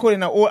she's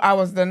calling at all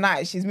hours of the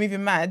night, she's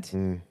moving mad,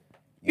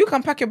 you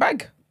can pack your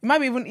bag. It might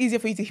be even easier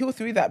for you to heal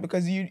through that,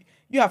 because you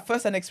have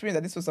first-hand experience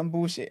that this was some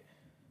bullshit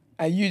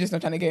and you just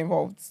not trying to get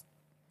involved.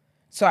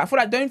 So I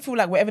don't feel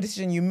like whatever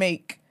decision you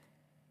make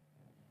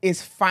is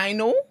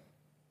final,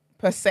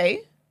 per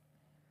se.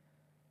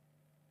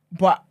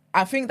 But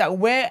I think that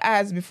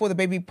whereas before the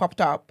baby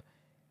popped up,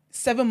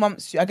 7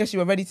 months, I guess you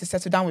were ready to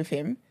settle down with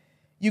him,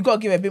 you got to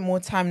give it a bit more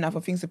time now for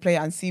things to play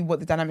out and see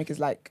what the dynamic is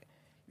like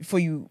before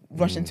you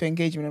rush into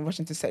engagement and rush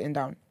into settling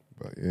down.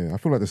 But yeah, I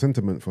feel like the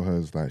sentiment for her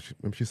is like,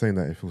 when she's saying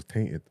that, it feels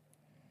tainted.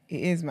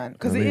 It is, man.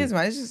 Because I it mean- is,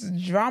 man. It's just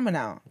drama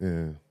now.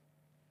 Yeah.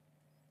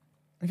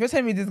 If you're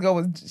telling me this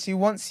girl she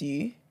wants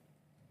you,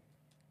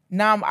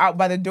 now I'm out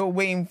by the door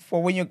waiting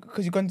for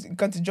because you're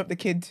going to drop the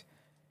kid,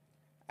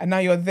 and now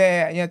you're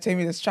there and you're telling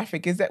me there's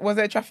traffic. Was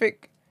there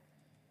traffic?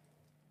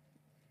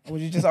 Or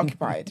was you just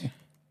occupied?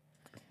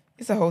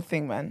 It's a whole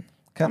thing, man.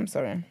 I'm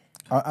sorry.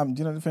 Do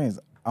you know the thing is,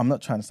 I'm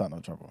not trying to start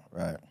no trouble,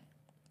 right?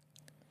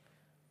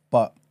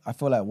 But I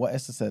feel like what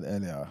Esther said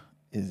earlier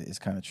is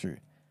kind of true.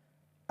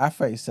 At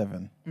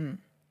 37,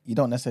 you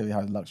don't necessarily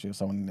have the luxury of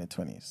someone in their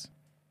 20s,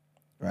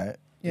 right?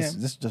 Yeah.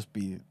 Let's just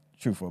be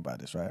truthful about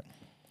this, right?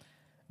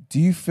 Do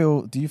you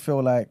feel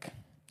like,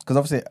 because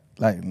obviously,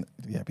 like,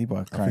 yeah, people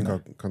are I crying.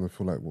 think I kind of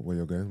feel like where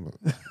you're going,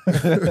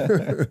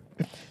 but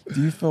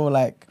Do you feel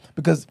like,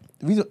 because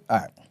the reason, all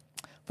right,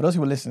 for those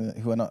who are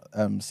listening, who are not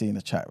seeing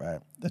the chat, right?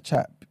 The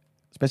chat,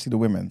 especially the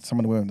women, some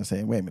of the women are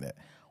saying, wait a minute,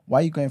 why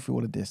are you going through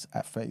all of this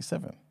at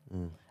 37?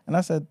 And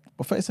I said,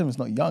 well, 37 is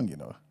not young, you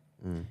know.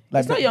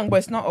 Like, It's not young, but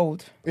it's not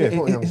old. yeah, it's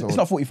not young, it's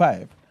not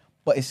 45,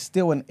 but it's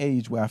still an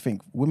age where I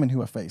think women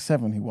who are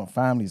 37, who want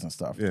families and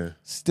stuff, Yeah.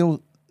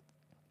 still,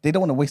 they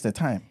don't want to waste their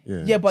time.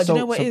 Yeah, but so, you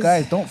know what so it is?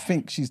 guys, don't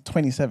think she's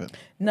 27.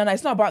 No,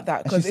 it's not about that.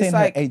 And Because she's it's saying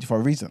like, her age for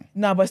a reason.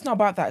 no, but it's not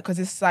about that. Because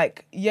it's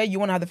like, yeah, you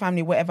want to have the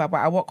family, whatever, but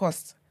at what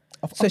cost?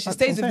 So she That's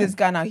stays what with I'm this saying.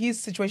 guy now. His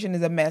situation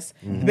is a mess.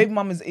 The baby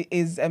mom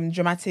is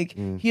dramatic.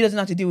 He doesn't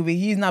know how to deal with it.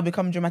 He's now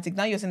become dramatic.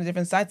 Now you're seeing a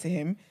different side to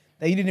him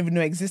that you didn't even know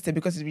existed,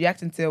 because he's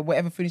reacting to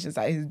whatever foolishness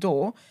at his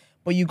door.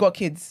 But you got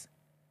kids.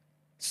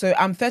 So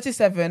I'm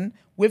 37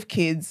 with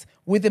kids,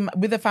 with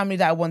the family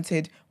that I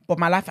wanted, but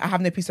my life, I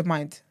have no peace of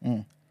mind.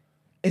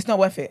 It's not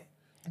worth it.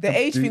 The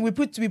age thing, we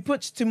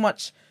put too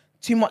much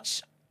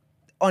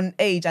on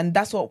age, and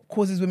that's what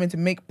causes women to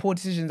make poor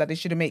decisions that they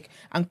shouldn't make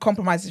and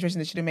compromise situations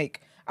they shouldn't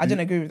make. I don't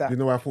agree with that. you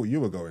know where I thought you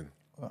were going?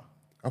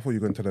 I thought you were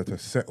going to tell her to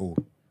settle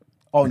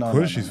Oh, because no,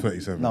 no, she's no.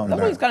 37. No, and no.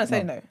 That's what he's kind of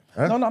saying, though.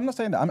 Huh? No, I'm not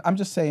saying that. I'm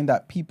just saying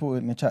that people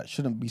in the chat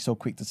shouldn't be so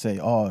quick to say,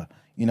 oh,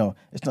 you know,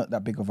 it's not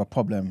that big of a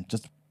problem.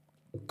 Just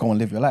go and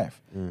live your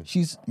life.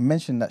 She's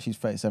mentioned that she's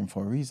 37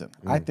 for a reason.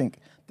 I think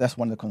that's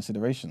one of the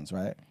considerations,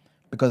 right?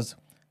 Because,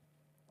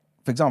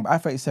 for example,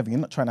 at 37, you're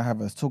not trying to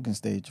have a talking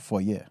stage for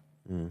a year.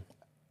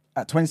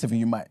 At 27,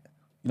 you might.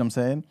 You know what I'm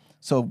saying?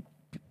 So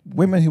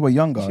women who are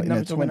younger Should in not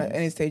their be talking at 20s...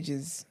 any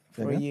stages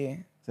for a again?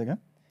 year. Say again?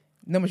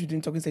 No one should be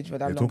doing talking stage for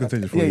that Yeah, long. talking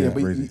That's- stages for Yeah, a yeah, year, but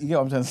you crazy. get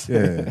what I'm trying to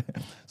say.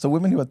 Yeah. So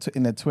women who are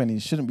in their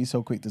 20s shouldn't be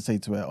so quick to say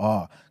to her,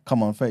 oh,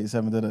 come on,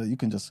 37, da, da. You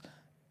can just,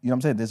 you know what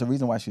I'm saying? There's a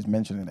reason why she's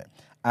mentioning it.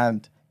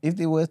 And if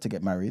they were to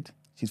get married,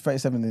 she's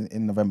 37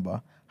 in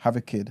November, have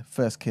a kid,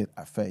 first kid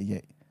at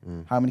 38.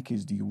 How many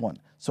kids do you want?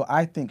 So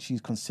I think she's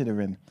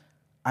considering,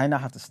 I now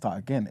have to start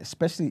again,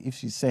 especially if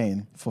she's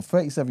saying, for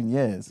 37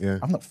 years, Yeah.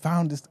 I've not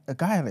found a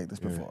guy like this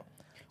before.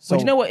 So But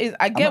you know what is?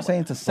 I'm not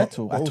saying to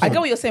settle. But at also- I 20. get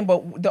what you're saying,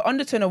 but the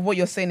undertone of what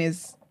you're saying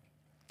is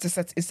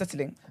is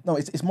settling. No,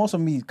 it's more so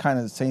me kind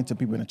of saying to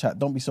people in the chat,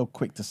 don't be so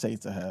quick to say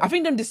to her. I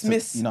think don't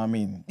dismiss. You know what I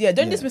mean? Yeah,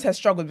 don't dismiss her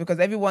struggle because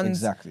everyone's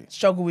Exactly.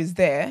 struggle is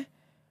there.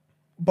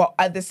 But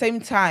at the same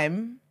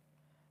time,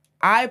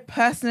 I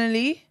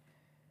personally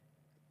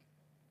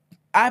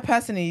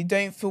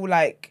don't feel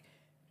like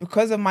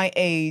because of my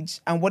age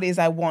and what it is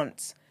I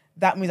want,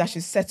 that means I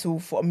should settle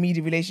for a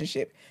media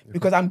relationship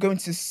because I'm going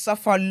to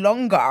suffer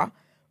longer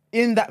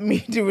in that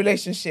media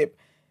relationship.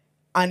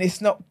 And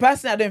it's not,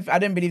 personally, I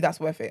don't believe that's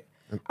worth it.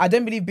 I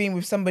don't believe being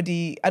with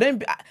somebody, I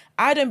don't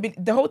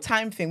the whole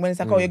time thing when it's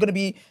like, oh, you're going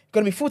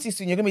to be 40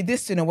 soon, you're going to be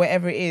this soon or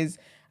whatever it is.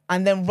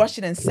 And then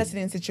rushing and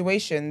settling in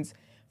situations.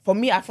 For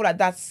me, I feel like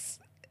that's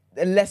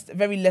a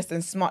very less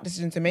than smart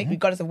decision to make,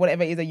 regardless of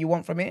whatever it is that you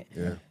want from it.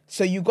 Yeah.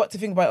 So you got to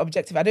think about it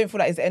objective. I don't feel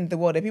like it's the end of the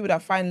world. There are people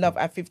that find love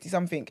at 50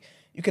 something.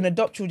 You can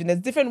adopt children. There's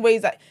different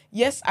ways that,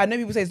 yes, I know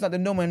people say it's not the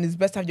norm and it's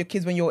best to have your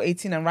kids when you're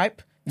 18 and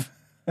ripe.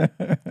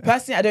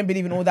 Personally, I don't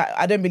believe in all that.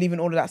 I don't believe in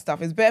all of that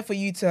stuff. It's better for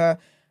you to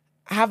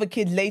have a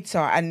kid later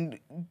and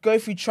go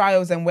through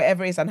trials and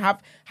whatever it is and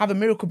have a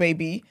miracle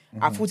baby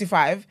at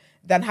 45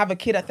 than have a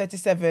kid at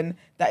 37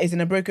 that is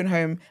in a broken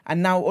home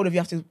and now all of you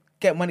have to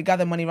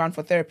gather money around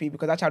for therapy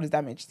because that child is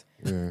damaged.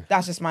 Yeah.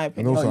 That's just my And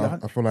opinion. also,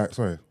 I feel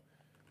like,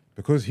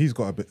 because he's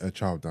got a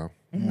child now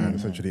and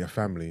essentially a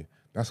family,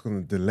 that's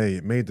going to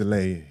it may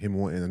delay him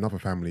wanting another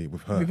family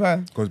with her.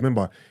 Because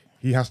remember,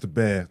 he has to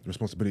bear the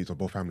responsibilities of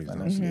both families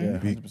now. Yeah,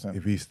 If he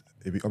 100%.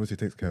 if he obviously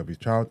takes care of his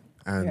child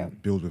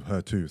and builds with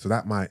her too. So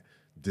that might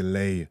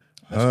delay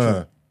That's her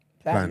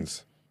true.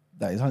 plans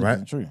That is 100%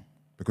 Right? true.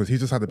 because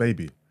he's just had a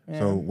baby.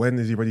 So when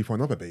is he ready for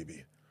another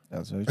baby?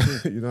 That's very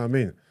true. You know what I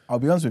mean? I'll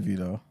be honest with you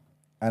though,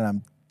 and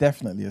I'm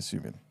definitely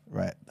assuming,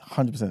 right?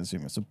 100%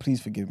 assuming. So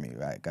please forgive me,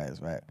 right,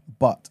 guys, right?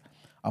 But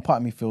a part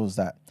of me feels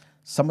that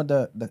some of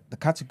the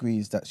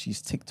categories that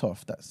she's ticked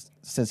off that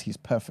says he's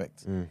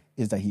perfect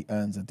is that he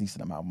earns a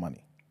decent amount of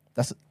money.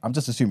 I'm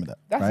just assuming that.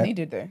 That's right?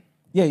 needed though.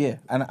 Yeah,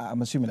 and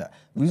I'm assuming that.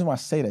 The reason why I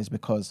say that is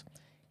because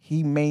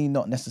he may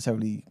not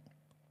necessarily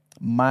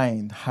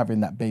mind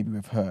having that baby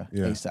with her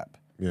ASAP.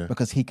 Yeah.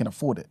 Because he can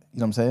afford it. You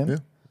know what I'm saying? Yeah.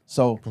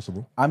 So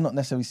Possible. I'm not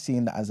necessarily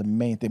seeing that as a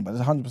main thing, but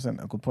it's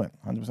 100% a good point.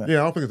 100%.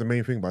 Yeah, I don't think it's the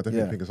main thing, but I definitely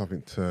Yeah. think it's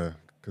something to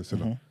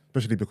consider.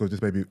 Especially because this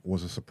baby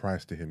was a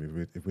surprise to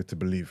him, if we're to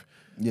believe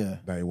Yeah.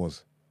 that it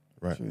was.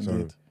 Right. True So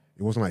indeed.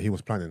 it wasn't like he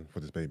was planning for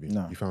this baby.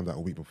 No. He found out a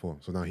week before.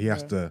 So now he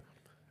has to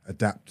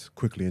adapt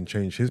quickly and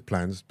change his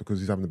plans because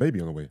he's having a baby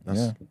on the way.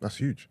 That's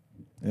huge.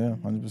 Yeah,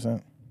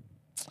 100%.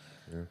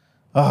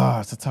 Yeah.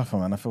 It's a tough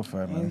one, man. I feel for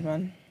her, Yes, man.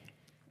 man.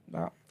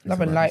 But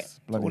love and light,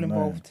 bloody all annoying.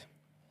 involved.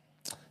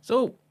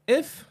 So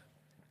if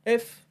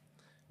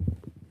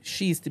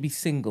she's to be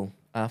single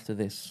after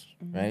this,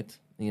 right?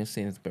 And you're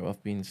saying it's better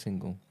off being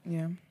single.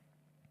 Yeah.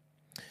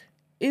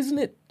 Isn't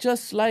it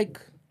just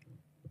like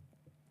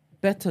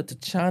better to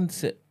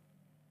chance it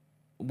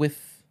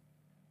with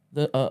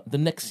the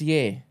next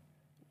year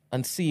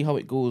and see how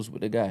it goes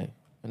with the guy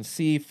and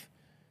see if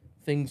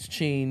things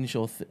change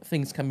or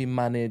things can be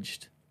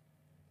managed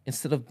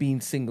instead of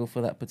being single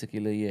for that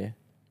particular year?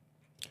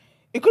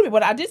 It could be,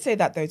 but I did say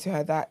that though to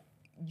her that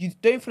you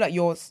don't feel like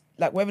you're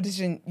like whatever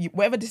decision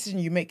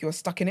you make, you're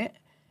stuck in it.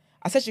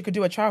 I said she could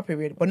do a trial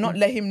period, but not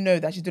let him know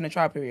that she's doing a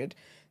trial period.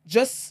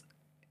 Just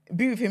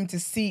be with him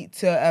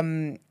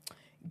to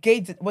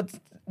gauge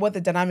what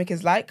the dynamic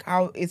is like,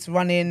 how it's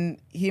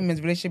running,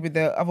 his relationship with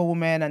the other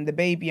woman and the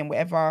baby and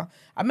whatever.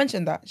 I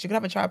mentioned that she could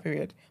have a trial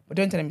period, but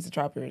don't tell him it's a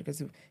trial period because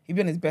he'll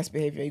be on his best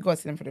behavior. You got to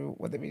see them for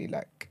what they really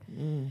like.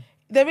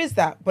 There is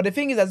that, but the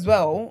thing is as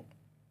well,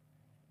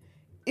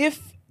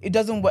 if it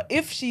doesn't work,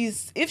 if she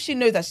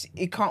knows that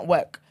it can't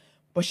work,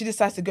 but she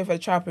decides to go for the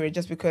trial period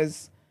just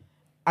because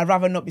I'd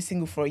rather not be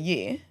single for a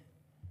year.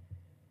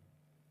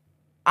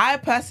 I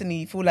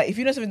personally feel like if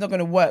you know something's not going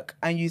to work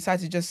and you decide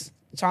to just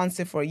chance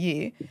it for a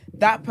year,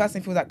 that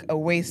personally feels like a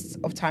waste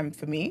of time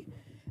for me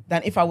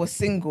than if I was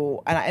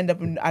single and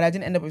I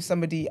didn't end up with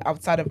somebody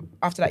after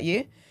that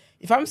year.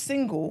 If I'm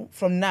single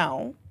from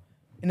now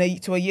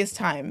to a year's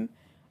time,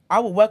 I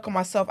will work on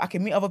myself. I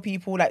can meet other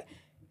people. Like,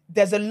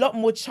 there's a lot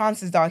more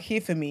chances that are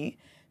here for me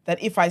than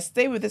if I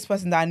stay with this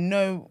person that I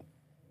know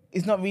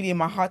is not really in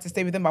my heart to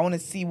stay with them, but I want to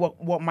see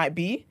what might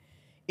be.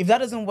 If that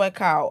doesn't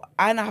work out,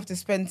 I now have to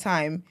spend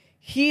time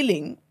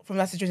healing from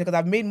that situation because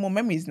I've made more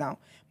memories now.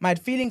 My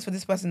feelings for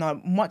this person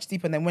are much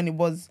deeper than when it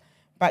was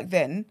back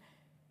then.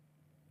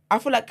 I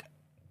feel like,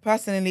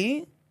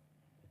 personally,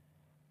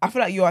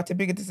 you're at a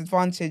bigger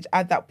disadvantage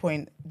at that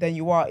point than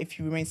you are if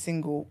you remain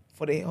single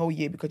for the whole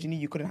year because you knew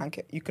you couldn't hack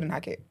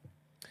it.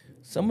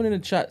 Someone in the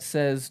chat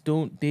says,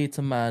 don't date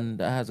a man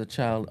that has a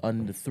child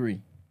under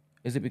 3.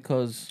 Is it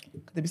because...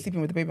 They'll be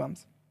sleeping with the baby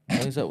mums.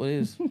 Is that what it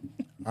is?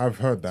 I've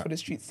heard that. That's what the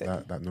streets say.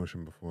 That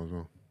notion before as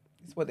well.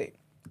 It's what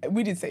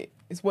we didn't say it.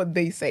 It's what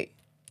they say.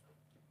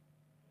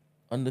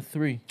 Under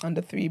 3.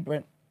 Under 3,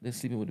 Brent. They're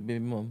sleeping with the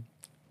baby mom.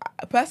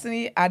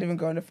 Personally, I'd even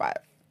go under 5.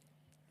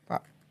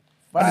 But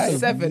 5 under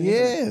 7.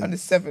 years. Under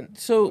 7.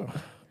 So...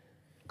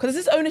 Because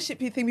this ownership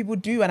thing people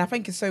do, and I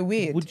think it's so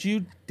weird. Would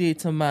you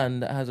date a man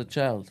that has a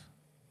child?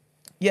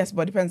 Yes,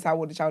 but it depends how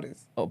old the child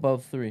is.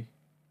 Above 3.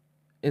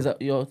 Is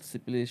that your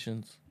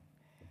stipulations?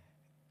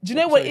 Do you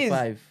know what it is?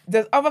 5.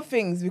 There's other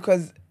things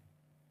because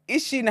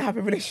is she in a happy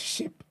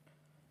relationship?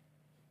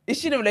 Is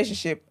she in a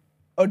relationship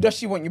or does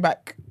she want you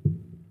back?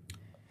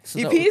 So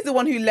If that he would- is the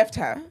one who left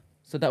her,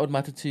 So that would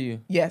matter to you.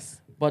 yes.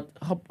 But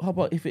how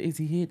about if it is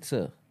he hates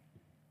her?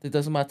 It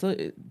doesn't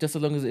matter, just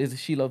as long as it is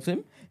she loves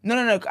him.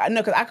 No,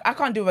 because I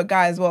can't do with a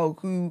guy as well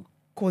who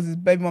calls his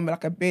baby mama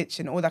like a bitch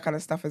and all that kind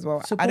of stuff as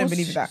well. I don't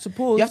believe in that.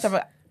 Suppose You have to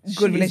have a good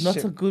she relationship.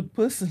 is not a good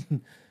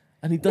person,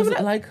 and he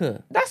doesn't like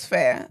her. That's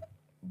fair,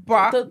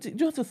 but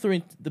You have to throw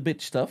in the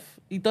bitch stuff.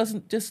 He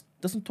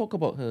doesn't talk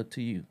about her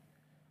to you,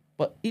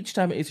 but each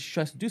time she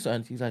tries to do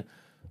something, he's like,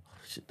 oh,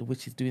 shit, the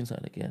witch is doing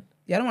something again.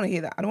 yeah, I don't want to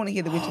hear that. I don't want to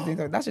hear the witches doing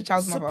that. That's your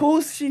child's mother.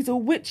 Suppose she's a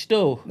witch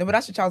though. No, but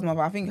that's your child's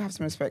mother. I think you have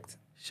some respect.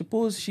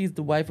 Suppose she's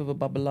the wife of a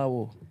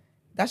babalawo.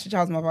 That's your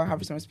child's mother.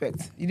 Have some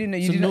respect. You didn't know.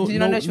 So Did you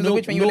not know she was a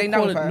witch when you were laying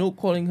down with her? No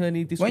calling her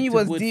any When you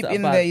was descriptive words deep that are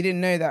in bad. there, you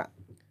didn't know that.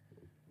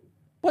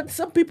 But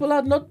some people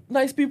are not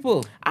nice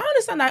people. I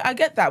understand. I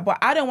get that, but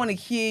I don't want to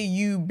hear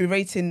you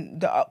berating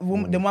the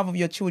woman, the mother of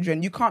your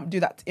children. You can't do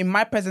that in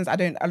my presence. I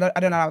don't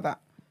allow that.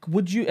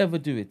 Would you ever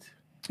do it?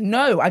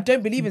 No, I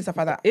don't believe in stuff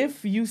like that.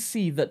 If you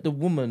see that the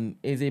woman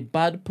is a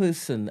bad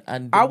person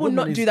and the I would woman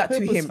not is do that to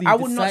him. purposely I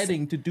would not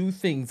deciding to do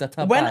things that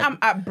are When bad I'm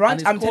at brunch, and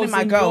it's I'm telling my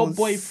causing girls- your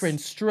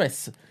boyfriend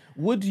stress.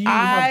 Would you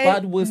have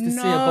bad words to say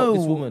about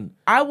this No. woman?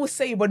 I will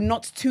say, but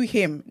not to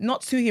him.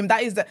 Not to him.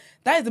 That is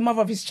the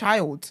mother of his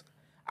child.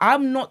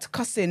 I'm not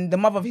cussing the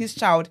mother of his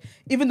child,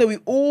 even though we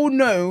all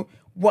know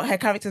what her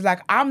character is like.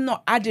 I'm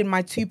not adding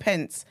my 2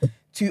 pence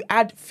to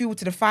add fuel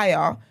to the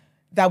fire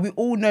that we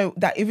all know,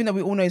 that even though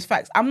we all know is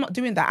facts. I'm not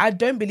doing that. I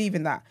don't believe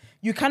in that.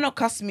 You cannot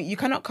cuss me. You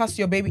cannot cuss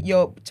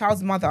your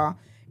child's mother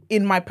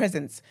in my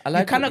presence. I like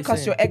You what cannot you're cuss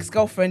saying. your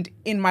ex-girlfriend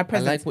in my I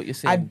presence. like what you're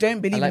saying. I don't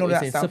believe I like in all what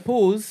that you're stuff. saying.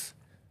 Suppose,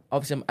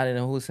 obviously, I'm adding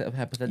a whole set of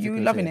hypotheticals. You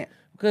loving here. it.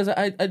 Because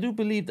I do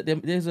believe that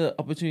there's an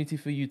opportunity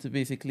for you to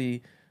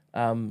basically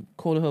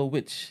call her a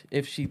witch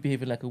if she's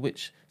behaving like a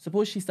witch.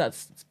 Suppose she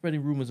starts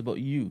spreading rumors about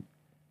you.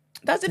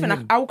 That's different.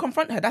 him. I will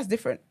confront her. That's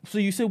different. So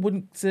you still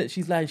wouldn't say that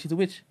she's lying, she's a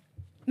witch?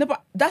 No,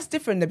 but that's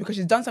different though, because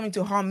she's done something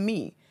to harm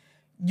me.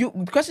 The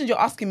questions you're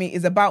asking me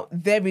is about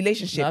their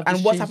relationship No, I've and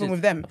just what's changed happened it.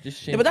 with them. I've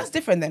just Yeah, changed but that's it.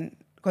 different then.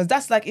 Because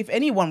that's like if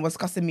anyone was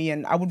cussing me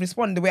and I would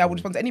respond the way I would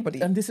respond to anybody.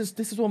 And this is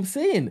what I'm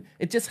saying.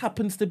 It just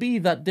happens to be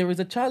that there is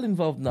a child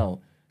involved now.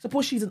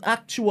 Suppose she's an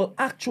actual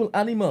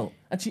animal,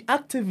 and she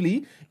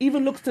actively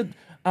even looks to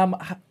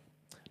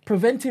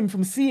prevent him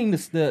from seeing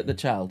the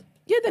child.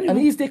 Yeah, then And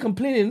he's there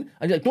complaining,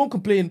 and you're like, don't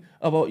complain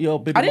about your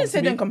baby. I didn't mum say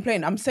to me." don't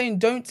complain. I'm saying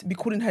don't be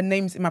calling her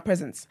names in my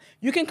presence.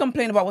 You can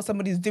complain about what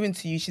somebody's doing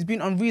to you. She's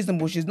being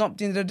unreasonable. She's not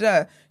doing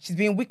She's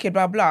being wicked,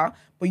 blah, blah.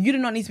 But you do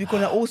not need to be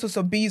calling her all sorts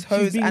of bees, She's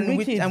hoes, being and,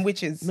 wicked. and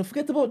witches. No,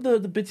 forget about the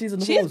bitches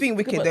and the She is hoes. being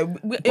wicked Forget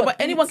though. about- But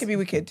anyone it's- can be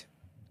wicked.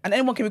 And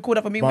anyone can be called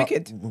up for being But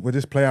wicked. would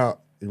this play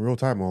out in real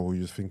time, or will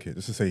you just think it?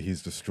 Just to say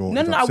he's distraught,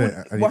 No, he's no, I upset,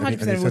 would- and he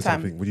 100% real says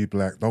time. something. Would you be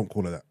like, don't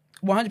call her that?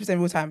 100%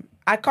 real time.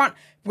 I can't,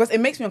 because it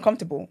makes me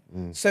uncomfortable.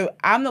 So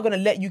I'm not going to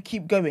let you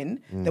keep going.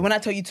 Then when I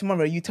tell you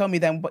tomorrow, you tell me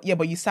then, but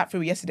you sat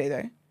through it yesterday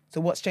though. So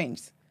what's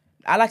changed?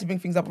 I like to bring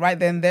things up right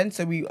then,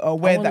 so we are I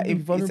aware wanna that be if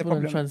it's a vulnerable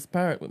and problem.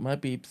 transparent with my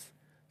beeps.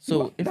 So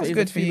Well, if that's I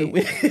good for you.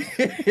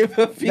 if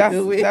I feel That's,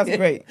 away, that's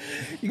great.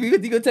 You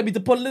gonna tell me to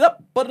bottle it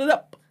up, But it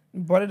up.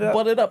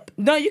 bottle it up.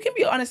 No, you can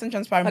be honest and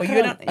transparent, I but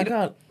can't. you I don't.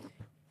 can't.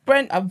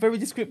 Brent, I'm very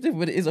descriptive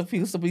when it is. I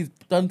feel somebody's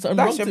done something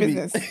that's wrong your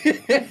to business. me.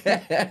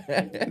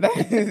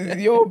 That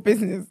is your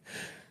business.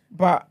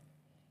 But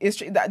it's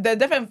true. There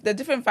are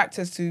different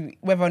factors to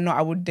whether or not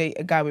I would date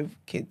a guy with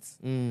kids.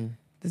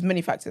 There's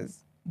many factors.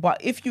 But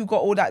if you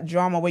got all that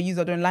drama where you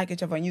don't like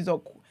each other and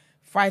you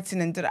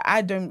fighting and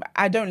I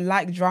don't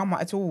like drama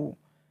at all.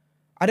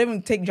 I don't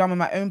even take drama in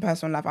my own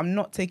personal life. I'm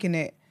not taking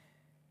it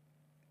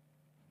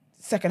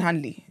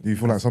secondhandly. Do you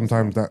feel like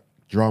sometimes that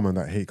drama and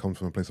that hate comes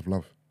from a place of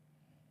love?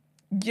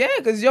 Yeah,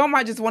 because y'all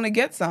might just want to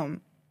get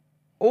some.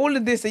 All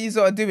of this that you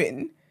are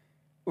doing,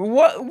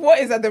 what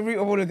is at the root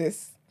of all of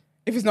this?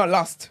 If it's not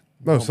lust.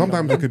 No,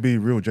 sometimes it could be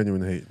real,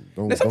 genuine hate.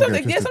 Don't Sometimes, get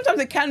it twisted. sometimes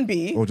it can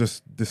be. Or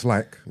just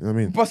dislike. You know what I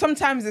mean? But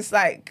sometimes it's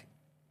like,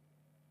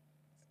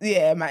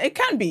 yeah, man, it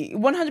can be.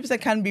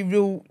 100% can be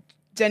real,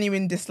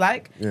 genuine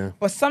dislike. Yeah.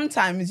 But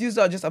sometimes you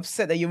are just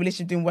upset that your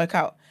relationship didn't work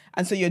out.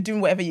 And so you're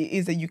doing whatever it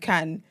is that you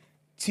can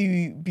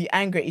to be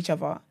angry at each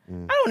other. I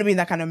don't want to be in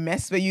that kind of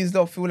mess where you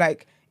don't feel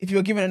like if you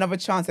were given another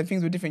chance and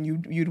things were different,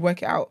 you'd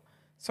work it out.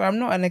 So I'm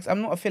not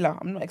a filler.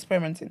 I'm not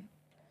experimenting.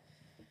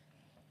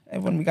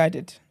 Everyone be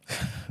guided.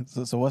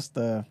 So what's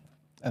the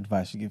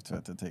advice you give to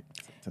her to take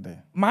today?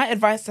 My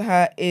advice to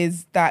her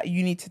is that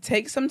you need to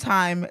take some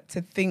time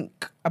to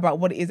think about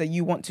what it is that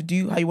you want to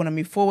do, how you want to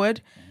move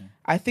forward.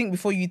 I think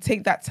before you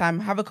take that time,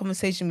 have a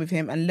conversation with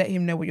him and let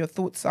him know what your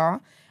thoughts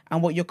are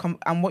and what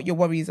your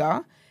worries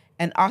are,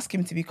 and ask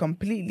him to be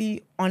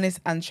completely honest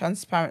and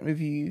transparent with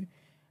you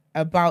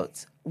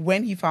about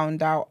when he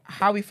found out,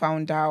 how he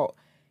found out,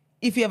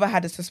 if he ever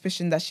had a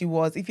suspicion that she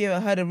was, if he ever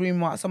heard a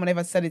rumor, someone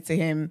ever said it to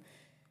him,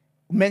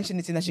 mentioned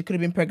it to him that she could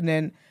have been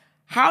pregnant,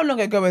 how long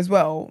ago as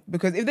well?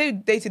 Because if they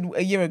dated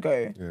a year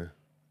ago Yeah.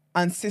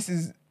 and sis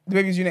is the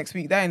baby's due next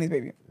week, that ain't his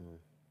baby.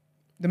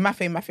 The math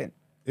ain't mathing.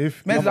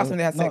 If When's the last time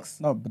they had sex?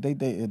 No, but they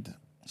dated.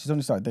 She's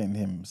only started dating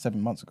him 7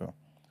 months ago,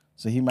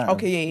 so he might.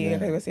 Okay,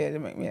 have, okay, let's see.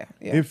 Yeah.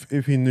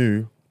 if he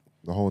knew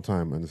the whole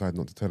time and decided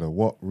not to tell her,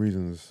 what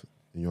reasons,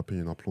 in your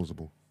opinion, are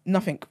plausible?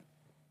 Nothing.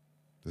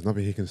 There's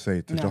nothing he can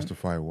say to No.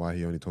 justify why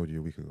he only told you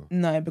a week ago.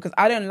 No, because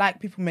I don't like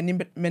people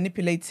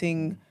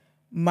manipulating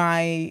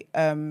my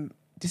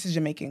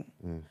decision making.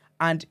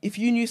 And if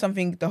you knew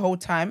something the whole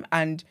time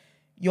and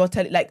you're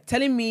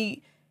telling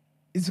me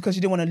it's because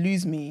you didn't want to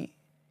lose me,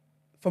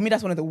 for me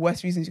that's one of the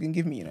worst reasons you can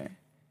give me. You know,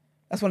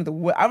 that's one of the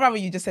worst. I'd rather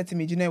you just said to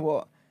me, do you know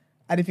what?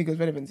 I didn't think it was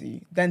relevant to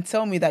you. Then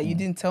tell me that you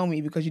didn't tell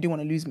me because you didn't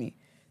want to lose me.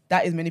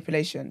 That is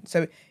manipulation.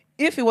 So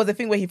if it was a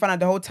thing where he found out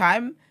the whole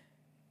time,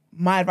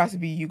 my advice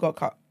would be you got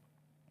cut.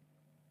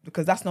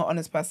 Because that's not an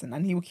honest person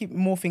and he will keep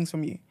more things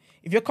from you.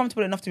 If you're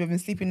comfortable enough to have been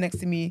sleeping next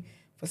to me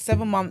for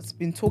 7 months,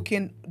 been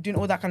talking, doing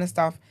all that kind of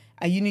stuff,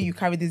 and you knew you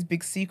carry this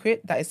big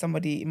secret, that is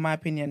somebody, in my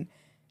opinion,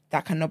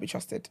 that cannot be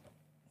trusted.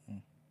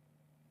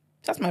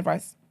 That's my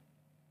advice.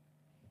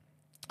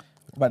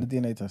 About the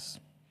DNA test,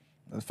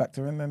 does it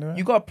factor in anyway?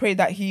 You got to pray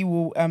that he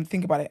will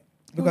think about it.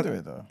 He'll Because do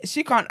it though.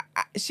 she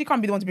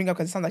can't be the one to bring up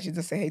because it sounds like she's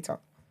just a hater.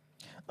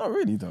 Not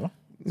really though.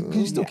 Because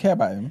you still care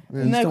about him.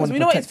 No, because we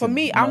know what it's for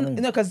me.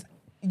 Because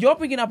you're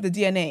bringing up the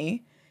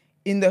DNA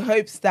in the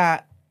hopes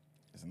that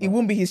it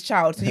won't be his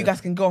child, so you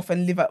guys can go off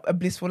and live a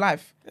blissful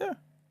life. Yeah.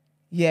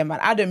 Yeah, man.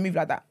 I don't move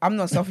like that. I'm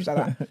not selfish like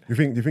that. Do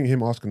you think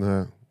him asking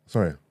her,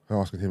 her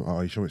asking him,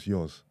 "Are you sure it's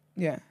yours?"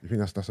 Yeah. You think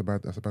that's a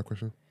bad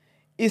question?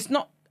 It's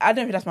not. I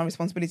don't think that's my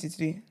responsibility to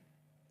do.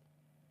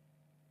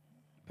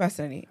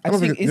 Personally, I I don't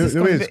just think think it's it-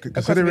 it is, just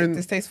considering-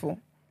 distasteful.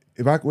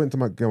 If I went to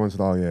my girl and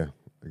said, "Oh yeah,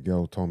 the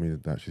girl told me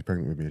that she's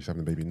pregnant with me, she's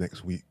having a baby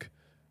next week,"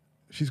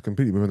 she's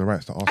completely within the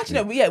rights to ask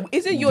Actually, me. no. Yeah,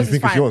 is it Do you yours? Is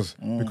think fine. it's yours?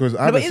 Because I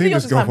No, haven't but is it seen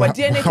yours? this Is girl fine. for But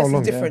DNA how test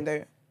long. is different,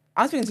 though.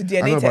 I'm speaking to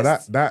DNA I know, but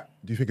test. that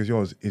do you think is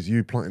yours? Is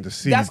you planting the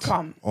seed That's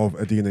calm. of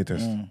a DNA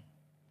test? You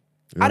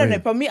I don't know.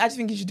 what For me, I just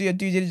think you should do your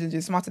due diligence.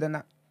 You're smarter than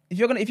that. If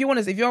you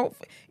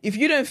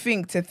don't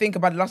think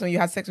about the last time you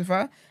had sex with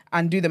her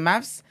and do the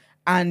maths,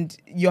 and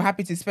you're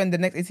happy to spend the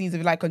next 18 years of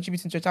your life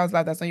contributing to a child's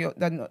life that's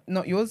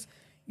not yours,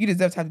 you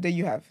deserve to have the day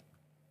you have.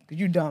 Because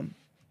you're dumb.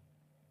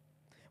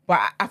 But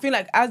I feel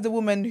like as the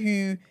woman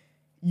who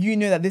you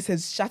know that this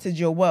has shattered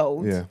your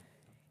world, Yeah.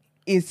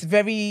 it's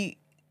very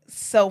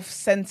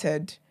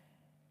self-centered.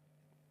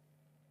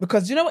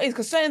 Because you know what it is?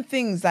 Because certain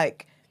things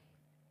like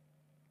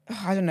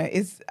I don't know.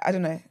 It's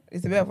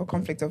a bit of a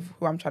conflict of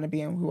who I'm trying to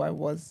be and who I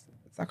was.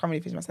 So I can't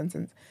really finish my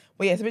sentence.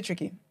 But yeah, it's a bit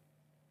tricky,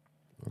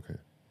 Okay.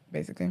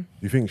 basically. Do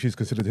you think she's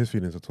considered his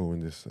feelings at all in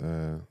this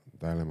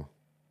dilemma?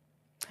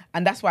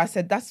 And that's why I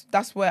said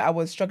that's where I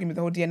was struggling with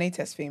the whole DNA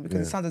test thing, because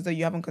it Yeah. sounds as though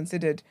you haven't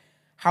considered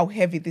how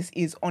heavy this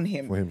is on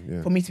him For him,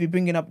 yeah. for me to be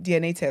bringing up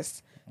DNA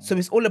tests. So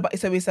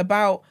it's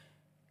about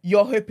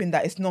you're hoping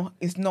that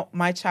it's not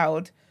my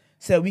child,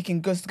 so we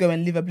can just go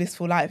and live a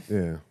blissful life.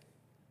 Yeah.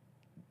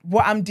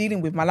 What I'm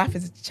dealing with, my life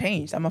has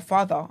changed. I'm a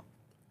father.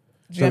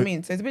 Do you know what I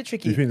mean? So it's a bit Do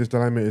tricky. you think this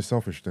dilemma is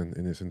selfish then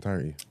in its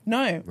entirety?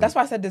 No, that's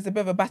why I said there's a bit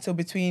of a battle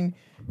between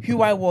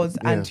who I was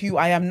and Yeah. who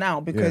I am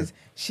now, because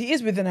she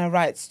is within her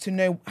rights to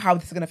know how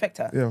this is going to affect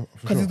her. Yeah, for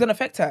Because sure. it's going to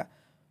affect her.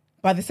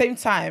 But at the same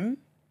time,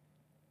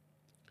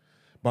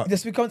 But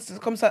there's becomes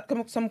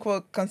some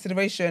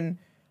consideration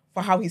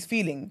for how he's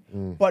feeling,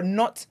 Mm. but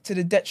not to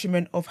the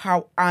detriment of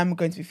how I'm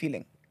going to be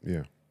feeling.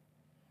 yeah.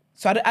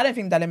 So I don't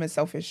think dilemma is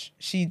selfish.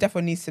 She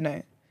definitely needs to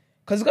know.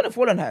 Because it's going to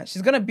fall on her.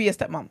 She's going to be a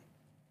stepmom.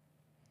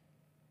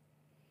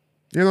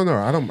 Yeah, no,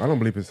 I don't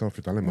believe it's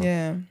selfish dilemma.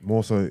 Yeah.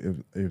 More so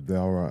if there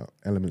are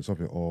elements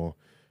of it, or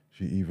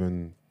she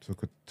even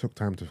took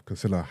time to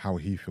consider how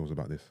he feels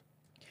about this.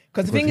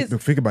 Because the thing is,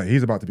 think about it,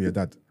 he's about to be a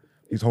dad.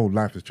 His whole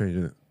life is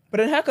changing it. but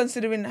in her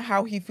considering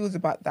how he feels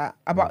about that,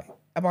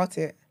 about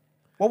it,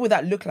 what would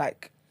that look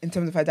like in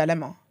terms of her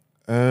dilemma?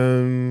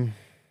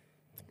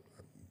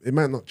 It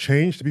might not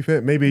change, to be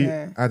fair. Maybe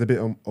Yeah. add a bit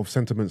of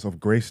sentiments of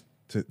grace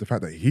to the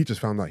fact that he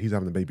just found out he's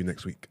having a baby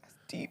next week.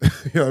 Deep.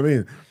 You know what I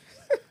mean?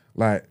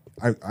 Like,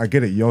 I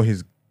get it, you're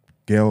his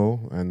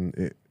girl and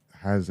it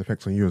has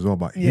effects on you as well,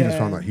 but he just Yeah.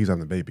 found out he's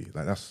having a baby.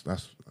 Like, that's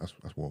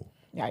whoa.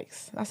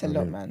 Yikes. That's a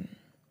lot, man.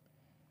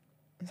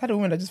 I've had a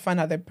woman that just find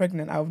out they're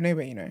pregnant out of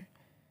nowhere, you know.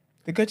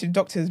 They go to the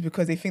doctors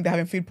because they think they're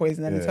having food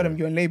poisoning and they tell Yeah. them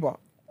you're in labor.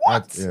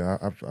 What?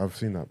 I've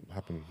seen that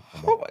happen Oh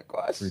about my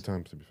gosh. 3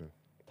 times, to be fair.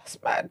 That's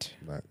mad.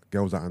 Like,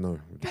 girls that I know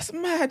That's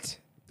mad.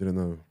 didn't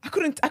know. I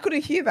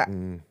couldn't hear that.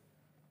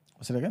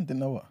 Say it again. Didn't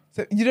know what.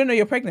 So you don't know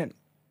you're pregnant?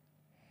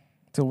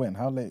 Till when?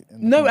 How late? in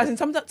the No, thing? as in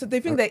sometimes they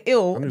think they're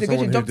ill, I knew they go to someone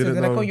the who doctors didn't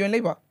and they know. call you in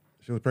labor.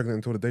 She was pregnant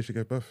until the day she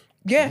gave birth.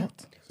 Yeah.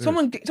 Some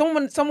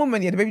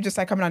woman, yeah, the baby just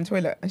like coming out of the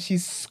toilet and she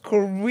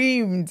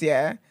screamed,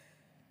 yeah.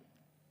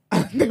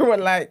 And they were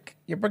like,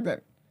 you're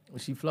pregnant.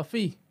 Was she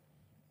fluffy?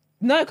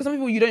 No, because some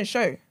people you don't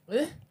show.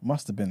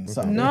 Must have been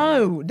something.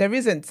 No, there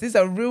isn't. These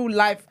are real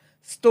life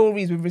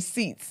stories with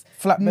receipts.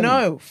 Flat belly.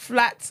 No,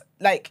 flat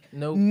Like,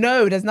 Nope.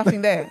 no, there's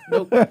nothing there.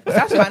 Nope.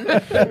 That's fun.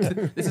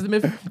 This is the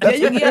myth.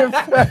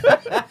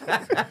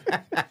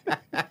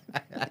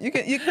 You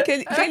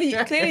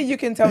clearly you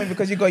can tell me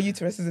because you got a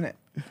uterus, isn't it?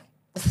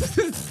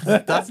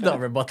 That's not a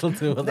rebuttal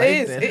to what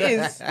It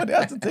is.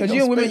 Because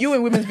you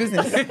in women's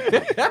business.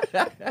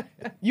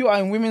 You are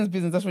in women's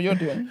business. That's what you're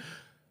doing.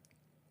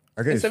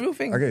 I get It's a real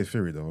thing. I get his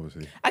theory though,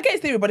 obviously. I get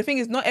his theory, but the thing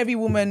is, not every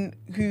woman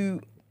who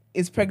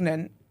is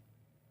pregnant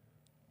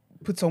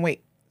puts on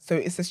weight. So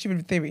it's a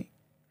stupid theory.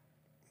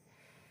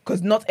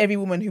 Because not every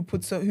woman who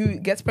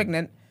gets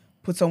pregnant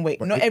puts on weight.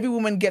 But Not every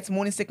woman gets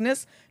morning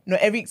sickness.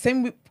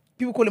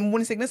 People call it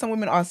morning sickness. Some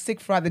women are sick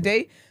throughout the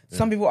day.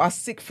 Some people are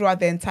sick throughout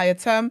the entire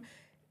term.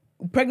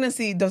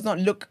 Pregnancy does not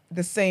look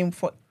the same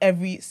for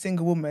every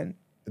single woman.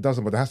 It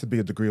doesn't, but there has to be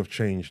a degree of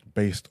change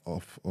based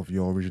off of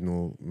your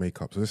original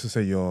makeup. So let's just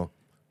say you're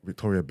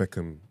Victoria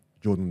Beckham,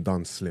 Jordan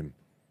Dunn slim.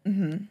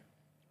 Mm-hmm.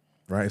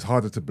 Right? It's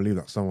harder to believe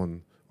that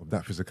someone of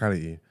that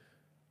physicality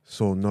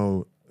saw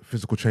no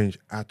physical change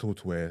at all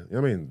to where, you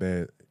know what I mean?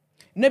 They're...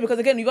 No, because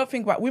again, you got to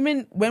think about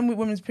women, when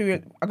women's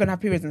period are going to have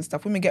periods and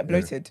stuff, women get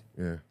bloated.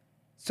 Yeah.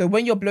 So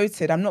when you're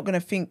bloated, I'm not going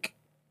to think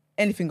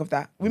anything of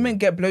that. Women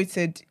get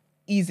bloated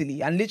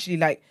easily and literally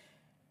like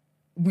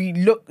we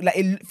look like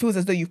it feels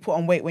as though you've put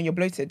on weight when you're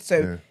bloated.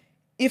 So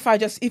if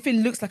it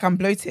looks like I'm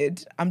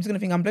bloated, I'm just going to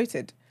think I'm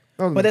bloated.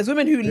 But there's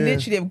women who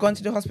literally have gone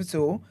to the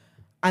hospital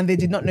and they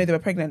did not know they were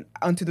pregnant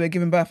until they were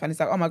giving birth. And it's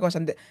like, oh my gosh,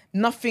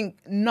 nothing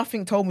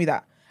told me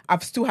that.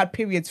 I've still had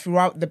periods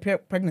throughout the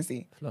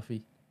pregnancy.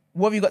 Fluffy.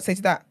 What have you got to say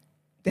to that?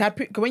 They had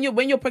when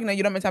you're pregnant,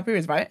 you don't meant to have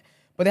periods, right?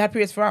 But they had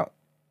periods throughout.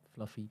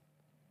 Fluffy.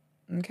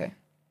 Okay.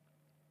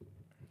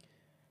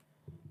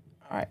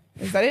 All right.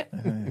 Is that it?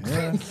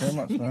 Yeah, very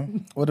much,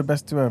 man. All the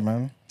best to her,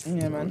 man.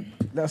 Yeah, man.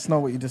 Let us know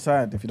what you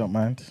decide if you don't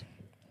mind.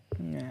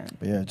 Yeah.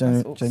 But yeah,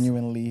 That's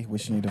genuinely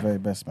wishing you the very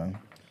best, man.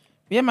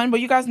 Yeah, man.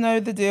 But you guys know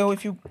the deal.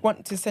 If you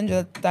want to send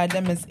your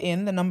dilemmas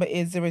in, the number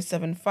is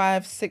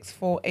 075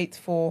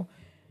 6484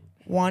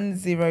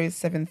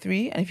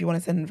 1073. And if you want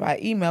to send via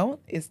email,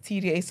 it's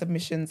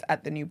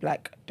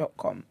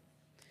tdasubmissions@thenewblack.com.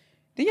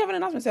 Did you have an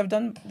announcement to have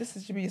done? This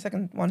should be your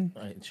second one.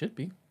 It should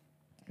be.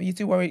 Are you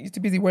too worried? You're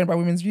too busy worrying about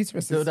women's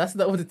uteruses. No, that's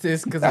not what it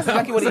is. That's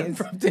exactly what it is.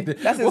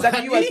 That's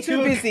exactly you are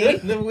too busy.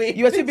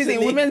 You are too busy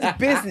in women's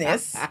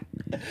business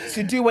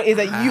to do what it is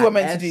that you are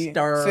meant to do.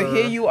 So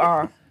here you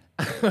are.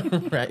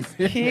 Right.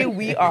 Here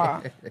we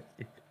are.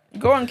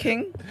 Go on,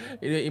 King.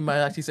 He might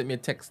actually send me a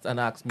text and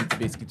ask me to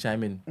basically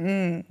chime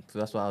in. So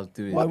that's what I was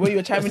doing. What you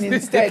were chiming in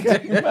instead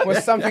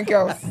was something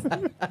else.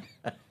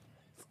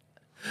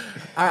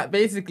 All right,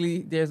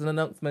 basically, there's an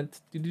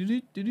announcement.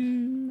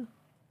 Do-do-do-do-do.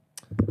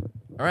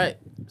 All right,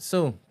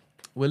 so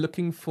we're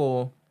looking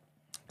for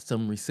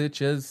some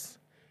researchers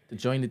to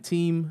join the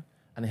team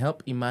and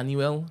help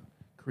Emmanuel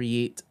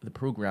create the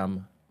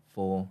program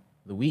for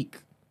the week.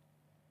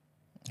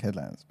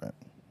 Headlines, man.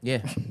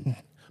 Yeah.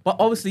 But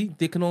obviously,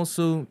 they can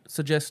also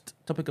suggest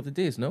topic of the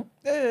days, no?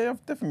 Yeah,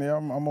 definitely.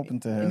 I'm open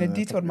to In a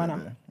detailed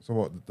manner. So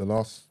what, the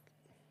last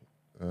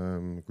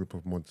group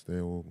of mods,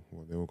 they're all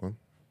gone?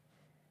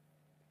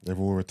 They've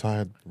all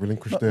retired,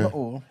 relinquished Not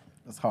all.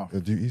 That's half.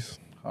 their duties?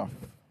 Half.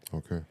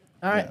 Okay.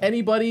 All right,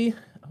 anybody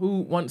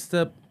who wants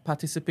to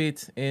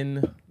participate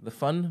in the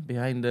fun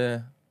behind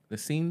the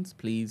scenes,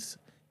 please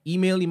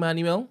email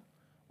Emmanuel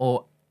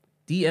or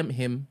DM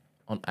him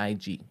on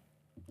IG.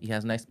 He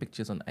has nice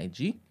pictures on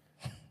IG.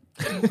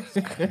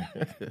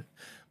 But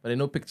there are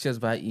no pictures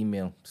via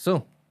email.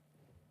 So,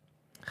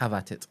 have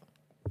at it.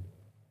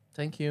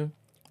 Thank you.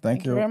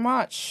 Thank you. Very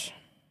much.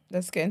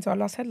 Let's get into our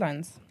last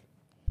headlines.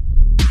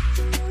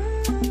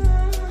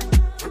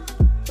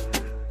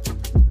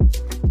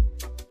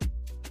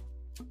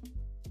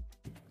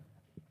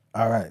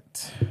 All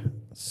right.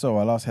 So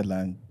our last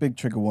headline, big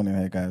trigger warning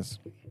here, guys.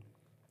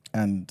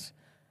 And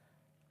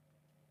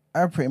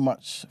I pretty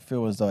much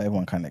feel as though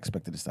everyone kind of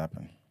expected this to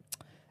happen.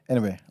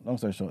 Anyway, long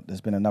story short,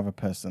 there's been another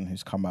person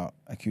who's come out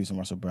accusing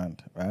Russell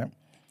Brand, right?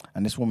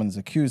 And this woman's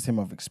accused him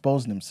of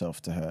exposing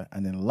himself to her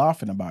and then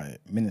laughing about it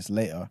minutes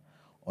later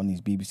on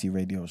his BBC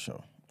radio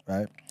show,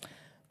 right?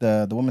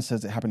 The woman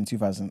says it happened in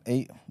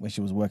 2008 when she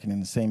was working in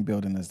the same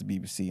building as the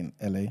BBC in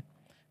LA.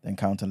 The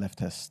encounter left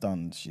her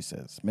stunned, she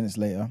says. Minutes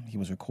later, he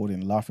was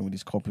recording laughing with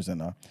his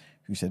co-presenter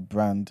who said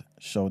Brand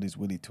showed his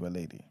willy to a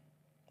lady.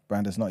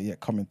 Brand has not yet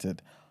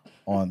commented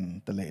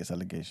on the latest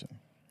allegation.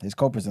 His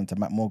co-presenter,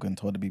 Matt Morgan,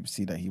 told the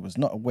BBC that he was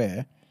not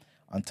aware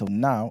until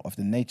now of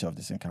the nature of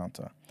this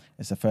encounter.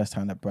 It's the first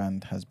time that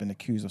Brand has been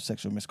accused of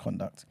sexual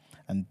misconduct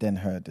and then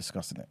heard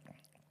discussing it.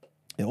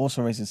 It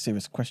also raises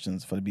serious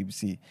questions for the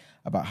BBC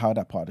about how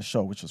that part of the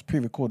show, which was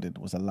pre-recorded,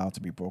 was allowed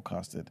to be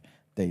broadcasted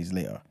days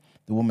later.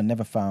 The woman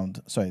never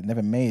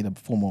made a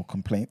formal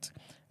complaint,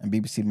 and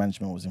BBC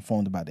management was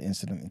informed about the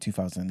incident in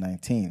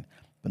 2019,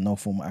 but no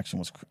formal action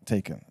was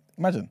taken.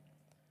 Imagine.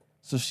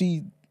 So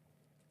she...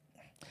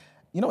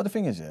 You know what the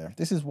thing is, yeah?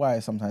 This is why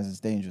sometimes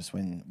it's dangerous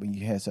when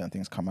you hear certain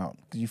things come out,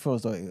 because you feel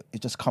as though it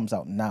just comes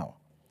out now.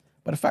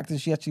 But the fact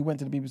is she actually went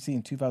to the BBC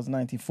in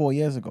 2019, 4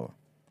 years ago.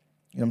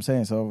 You know what I'm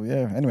saying? So,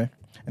 yeah, anyway.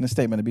 In a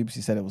statement, the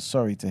BBC said it was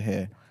sorry to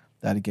hear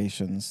the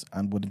allegations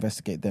and would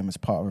investigate them as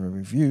part of a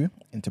review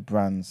into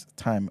Brand's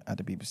time at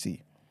the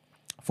BBC.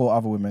 4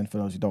 other women, for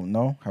those who don't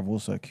know, have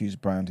also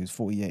accused Brand, who's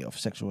 48, of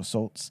sexual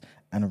assaults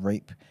and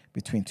rape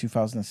between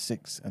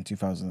 2006 and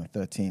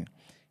 2013.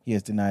 He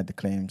has denied the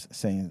claims,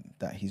 saying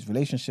that his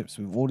relationships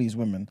with all these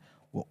women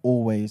were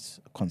always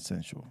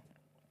consensual.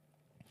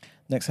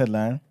 Next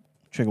headline,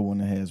 trigger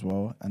warning here as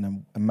well.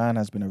 And a man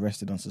has been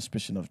arrested on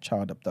suspicion of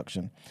child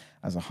abduction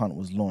as a hunt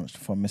was launched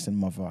for a missing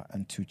mother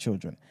and 2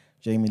 children.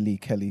 Jamie Lee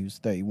Kelly, who's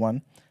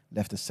 31,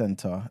 left a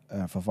centre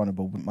for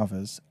vulnerable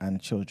mothers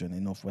and children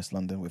in northwest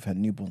London with her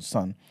newborn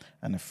son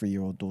and a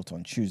 3-year-old daughter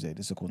on Tuesday,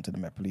 this according to the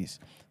Met Police.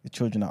 The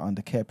children are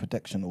under care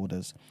protection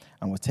orders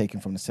and were taken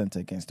from the centre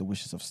against the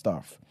wishes of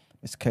staff.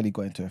 Miss Kelly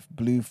got into a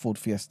blue Ford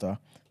Fiesta,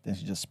 then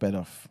she just sped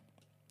off.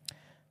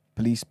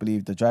 Police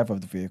believe the driver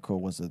of the vehicle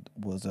was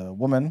a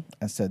woman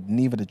and said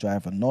neither the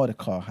driver nor the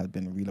car has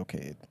been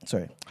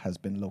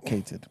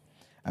located.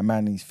 A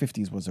man in his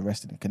 50s was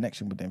arrested in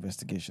connection with the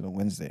investigation on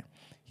Wednesday.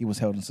 He was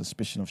held on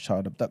suspicion of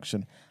child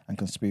abduction and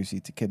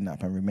conspiracy to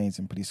kidnap and remains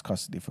in police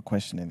custody for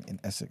questioning in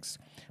Essex.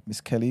 Miss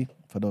Kelly,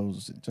 for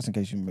those, just in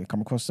case you may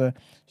come across her,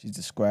 she's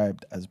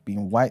described as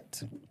being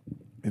white,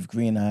 with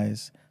green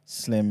eyes,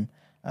 slim,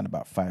 and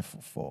about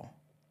 5'4".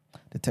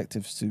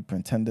 Detective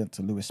Superintendent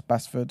Lewis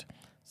Basford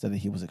said that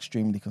he was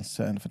extremely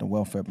concerned for the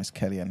welfare of Miss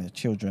Kelly and her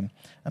children,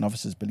 and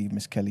officers believe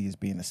Miss Kelly is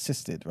being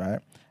assisted, right,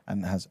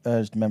 and has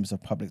urged members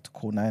of the public to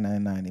call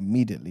 999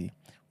 immediately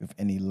with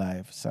any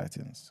live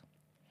sightings.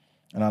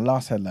 And our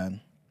last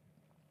headline,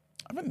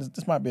 I think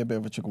this might be a bit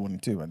of a trigger warning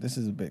too, and this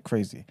is a bit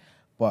crazy,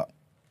 but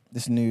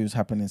this news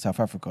happened in South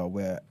Africa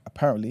where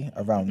apparently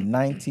around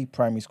 90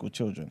 primary school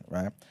children,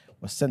 right,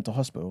 were sent to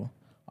hospital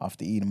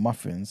after eating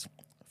muffins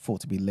thought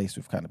to be laced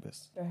with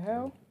cannabis. The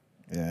hell?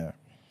 Yeah.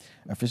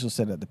 Officials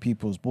said that the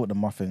pupils bought the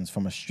muffins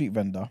from a street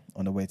vendor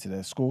on the way to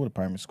their school, the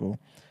primary school,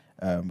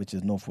 which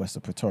is northwest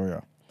of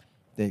Pretoria.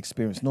 They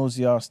experienced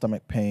nausea,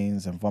 stomach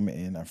pains, and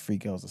vomiting, and 3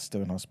 girls are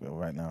still in hospital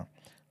right now.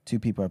 2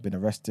 people have been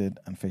arrested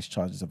and face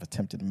charges of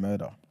attempted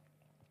murder.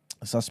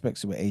 The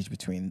suspects, who were aged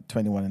between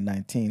 21 and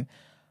 19,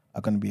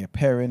 are going to be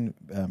appearing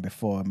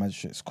before a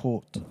magistrate's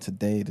court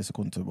today. This is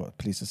according to what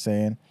police are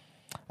saying.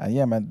 And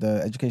yeah, man,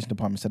 the education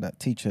department said that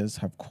teachers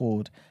have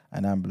called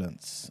an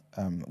ambulance,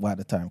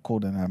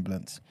 called an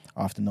ambulance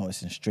after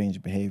noticing strange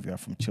behaviour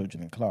from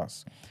children in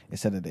class. It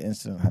said that the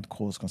incident had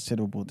caused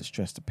considerable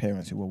distress to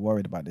parents who were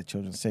worried about their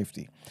children's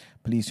safety.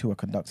 Police, who are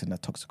conducting a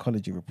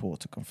toxicology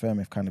report to confirm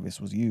if cannabis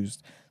was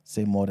used,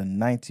 say more than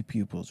 90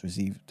 pupils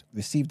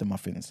received the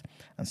muffins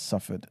and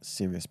suffered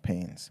serious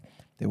pains.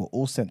 They were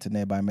all sent to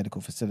nearby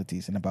medical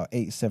facilities, and about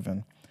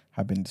 87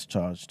 have been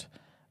discharged,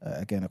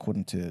 again,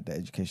 according to the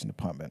education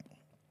department.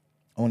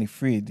 Only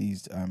 3 of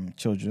these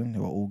children,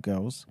 who are all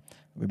girls,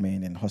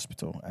 remain in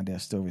hospital, and they are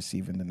still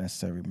receiving the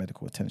necessary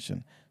medical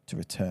attention to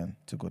return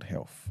to good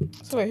health.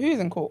 So wait, who is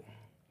in court?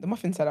 The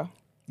muffin seller?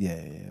 Yeah,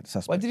 the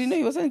suspect. Why did he know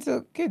he was selling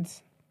to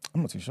kids?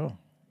 I'm not too sure.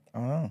 I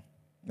don't know.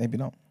 Maybe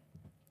not.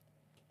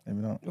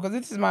 Because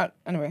this is my...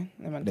 Anyway,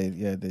 never mind.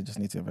 They just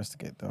need to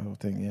investigate the whole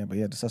thing, yeah. But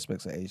yeah, the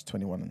suspects are aged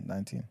 21 and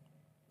 19.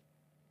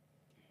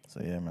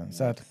 So yeah, man,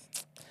 sad.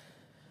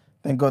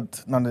 Thank God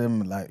none of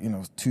them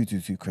are too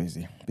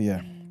crazy. But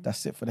yeah,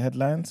 that's it for the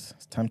headlines.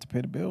 It's time to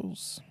pay the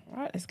bills. All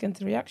right, let's get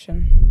into the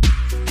reaction.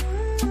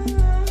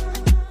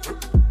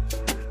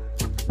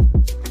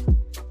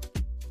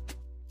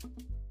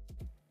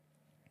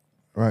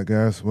 All right,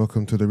 guys,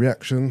 welcome to the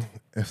reaction,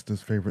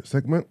 Esther's favourite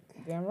segment.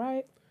 Yeah,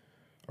 right.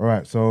 All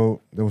right,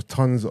 so there was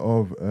tons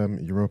of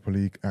Europa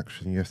League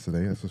action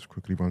yesterday. Let's just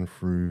quickly run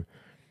through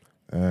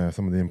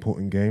some of the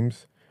important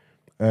games.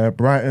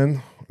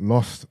 Brighton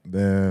lost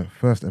their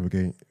first ever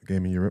game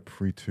in Europe,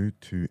 3-2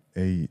 to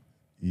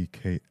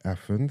AEK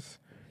Athens.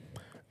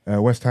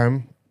 West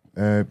Ham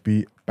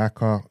beat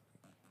Baka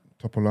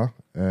Topola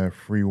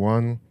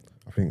 3-1.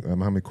 I think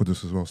Mohamed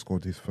Kudus as well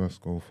scored his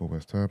first goal for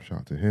West Ham. Shout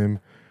out to him.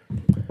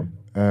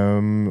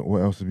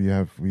 What else did we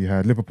have? We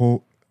had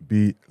Liverpool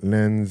beat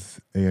Lens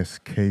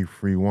ASK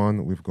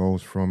 3-1 with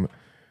goals from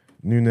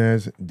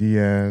Nunez,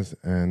 Diaz,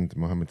 and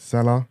Mohamed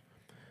Salah.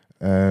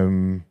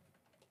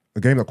 A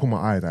game that caught my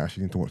eye that I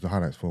actually need to watch the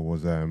highlights for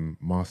was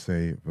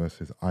Marseille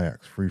versus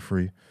Ajax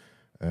 3-3.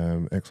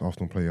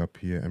 Ex-Arsenal player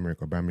Pierre-Emerick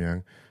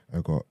Aubameyang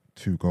got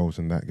 2 goals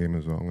in that game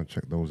as well. I'm going to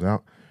check those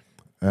out.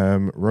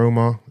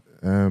 Roma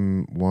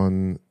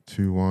won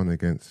 2-1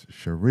 against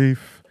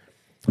Sharif.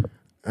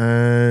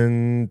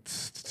 And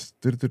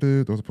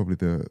those are probably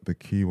the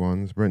key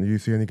ones. Brent, did you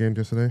see any games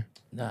yesterday?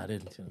 Nah, I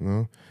didn't.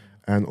 No?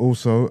 And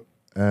also,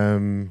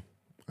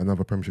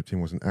 another Premiership team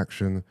was in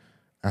action,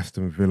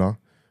 Aston Villa.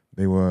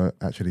 They were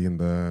actually in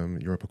the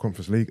Europa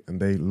Conference League, and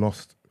they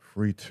lost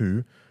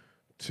 3-2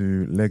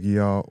 to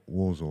Legia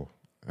Warsaw.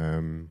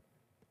 So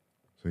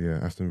yeah,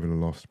 Aston Villa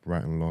lost,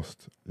 Brighton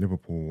lost,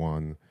 Liverpool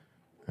won,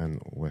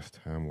 and West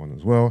Ham won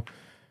as well.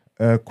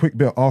 Quick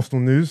bit of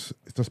Arsenal news.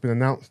 It's just been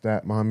announced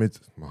that Martin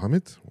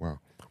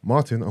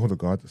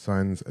Odegaard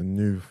signs a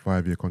new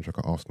 5-year contract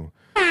at Arsenal.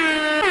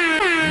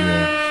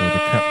 Yeah, so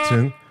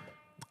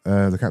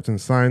the captain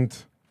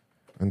signed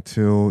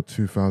until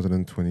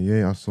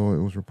 2028. I saw it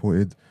was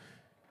reported.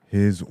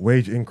 His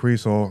wage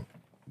increase or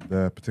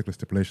the particular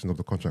stipulations of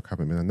the contract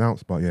haven't been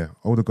announced, but yeah,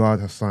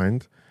 Odegaard has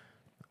signed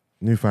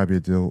new 5-year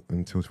deal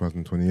until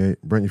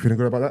 2028. Brent, you feeling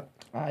good about that?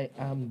 I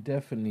am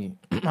definitely.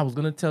 I was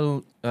gonna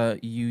tell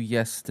you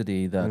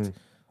yesterday that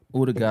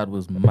Odegaard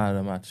was man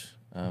of the match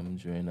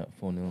during that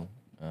 4-0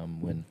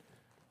 win.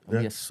 And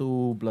we are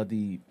so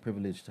bloody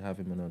privileged to have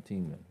him on our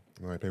team, man.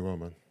 No, he played well,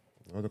 man.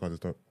 Odegaard is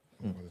dope.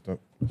 Odegaard is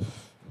dope.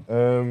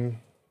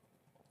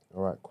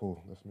 All right,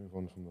 cool. Let's move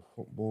on from the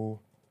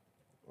football.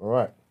 All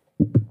right.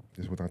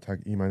 This is what I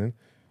tag E-Man in.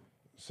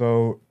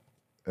 So,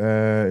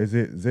 is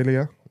it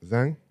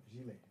Zhang?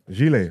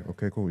 Gile.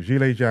 Okay, cool.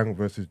 Gile Zhang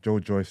versus Joe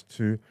Joyce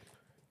 2,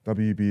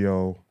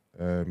 WBO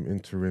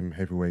interim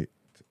heavyweight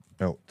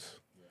belt.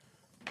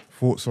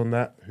 Thoughts on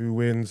that? Who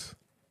wins?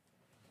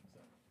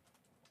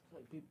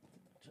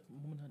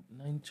 Woman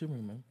had 9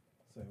 children, man.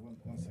 Sorry, one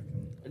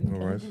second. No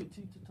worries.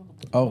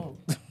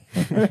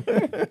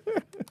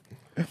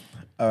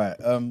 All right.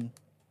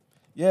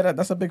 Yeah,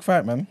 that's a big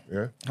fight, man.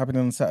 Yeah.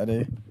 Happening on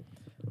Saturday.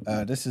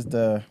 This is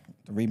the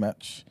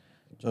rematch.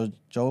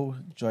 Joe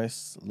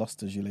Joyce lost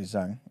to Gile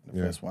Zhang,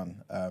 the first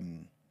one.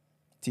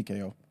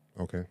 TKO.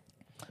 Okay.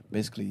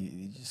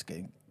 Basically,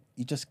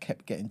 he just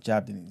kept getting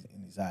jabbed in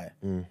his eye.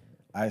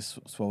 Eyes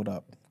swelled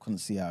up, couldn't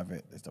see out of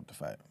it. They stopped the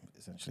fight,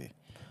 essentially.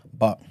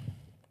 But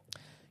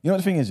you know what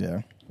the thing is,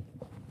 yeah?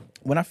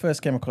 When I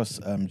first came across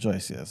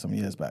Joyce, some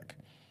years back,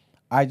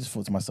 I just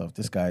thought to myself,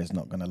 this guy is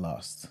not going to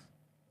last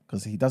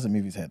because he doesn't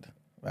move his head,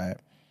 right?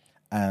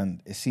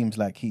 And it seems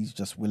like he's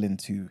just willing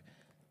to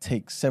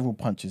take several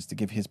punches to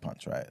give his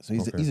punch, right? So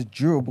he's a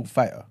durable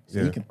fighter.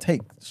 So he can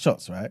take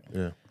shots, right?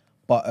 Yeah.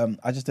 But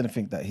I just didn't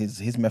think that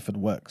his method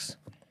works.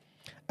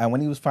 And when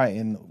he was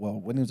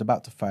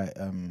about to fight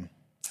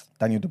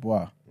Daniel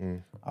Dubois,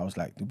 I was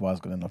like, Dubois is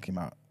going to knock him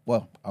out.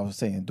 Well, I was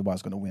saying Dubois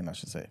is going to win, I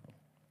should say.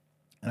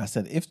 And I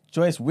said, if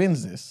Joyce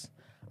wins this,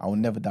 I will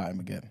never doubt him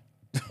again,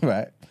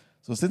 right?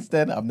 So since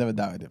then, I've never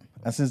doubted him.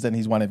 And since then,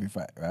 he's won every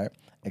fight, right?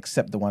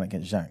 Except the one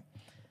against Zhang.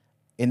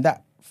 In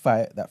that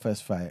fight, that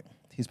first fight,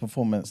 his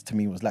performance to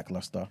me was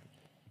lackluster.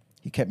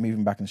 He kept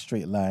moving back in a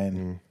straight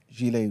line.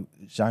 Gile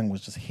Zhang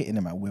was just hitting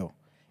him at will.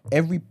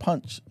 Every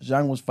punch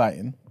Zhang was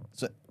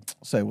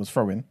was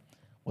throwing,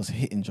 was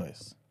hitting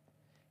Joyce.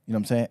 You know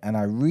what I'm saying? And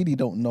I really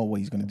don't know what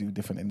he's going to do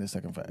different in the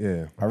second fight.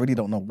 Yeah. I really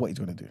don't know what he's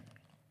going to do.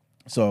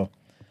 So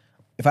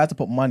if I had to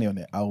put money on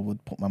it, I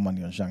would put my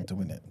money on Zhang to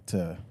win it,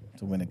 to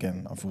win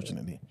again,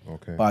 unfortunately.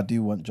 Okay. But I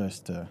do want Joyce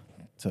to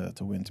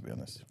win, to be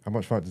honest. How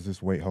much weight does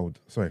this weight hold?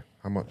 Sorry,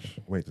 how much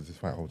weight does this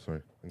fight hold?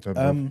 Sorry, in terms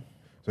of.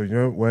 So you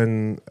know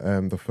when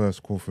the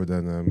first Crawford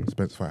and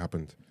Spence fight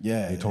happened?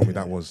 Yeah. You told me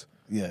that was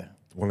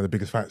one of the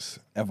biggest fights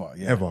ever,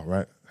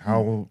 right?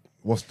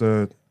 What's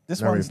the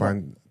narrative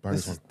behind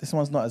this one? This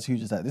one's not as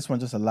huge as that. This one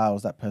just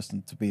allows that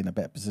person to be in a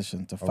better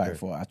position to fight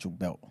for an actual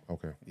belt.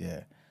 Okay.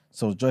 Yeah.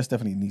 So Joyce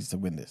definitely needs to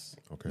win this.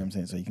 Okay. You know what I'm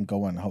saying? So he can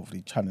go on and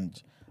hopefully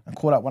challenge and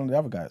call out one of the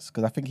other guys.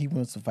 Because I think he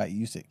wants to fight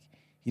Usyk.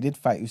 He did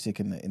fight Usyk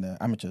in the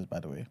amateurs, by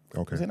the way.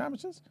 Okay. Was it in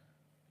amateurs?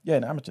 Yeah,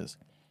 in amateurs.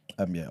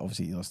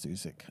 Obviously he lost to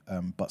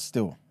Usyk. But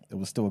still, it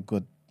was still a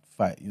good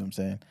fight, you know what I'm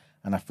saying?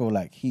 And I feel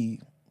like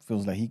he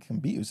feels like he can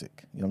beat Usyk.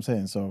 You know what I'm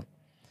saying? So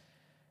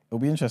it'll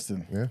be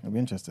interesting. Yeah. It'll be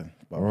interesting.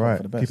 But All right,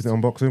 keeping it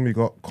unboxing. We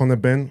got Conor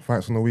Ben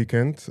fights on the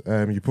weekend.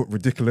 You put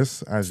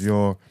ridiculous as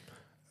your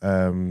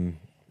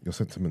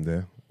sentiment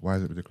there. Why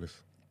is it ridiculous?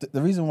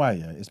 The reason why,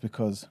 is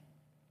because,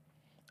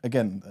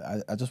 again,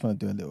 I just want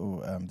to do a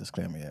little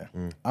disclaimer here.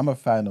 I'm a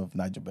fan of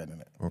Nigel Benn,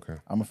 innit? Okay.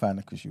 I'm a fan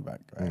of Chris Eubank,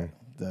 right?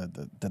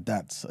 The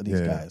dads of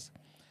these guys.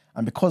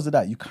 And because of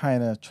that, you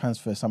kind of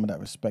transfer some of that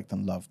respect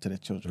and love to their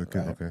children,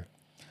 right? Okay.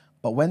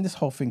 But when this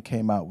whole thing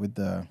came out with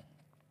the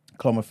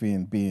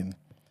clomiphene being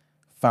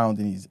found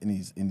in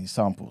these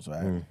samples,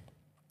 right?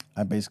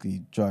 And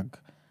basically drug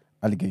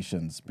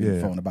allegations being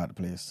thrown about the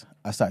place,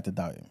 I started to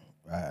doubt him,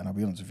 right? And I'll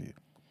be honest with you.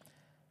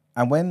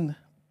 And when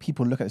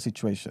people look at the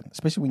situation,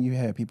 especially when you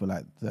hear people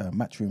like the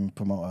Matchroom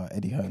promoter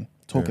Eddie Hearn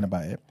talking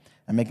about it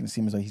and making it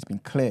seem as though he's been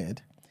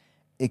cleared,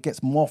 it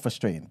gets more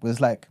frustrating.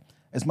 Because like,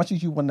 as much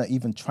as you want to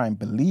even try and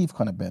believe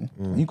Conor Ben,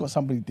 when you've got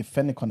somebody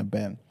defending Conor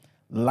Ben,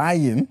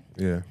 lying,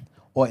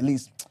 or at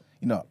least,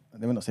 let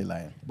me not say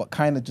lying, but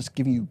kind of just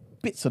giving you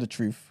bits of the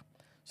truth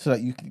so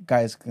that you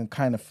guys can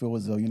kind of feel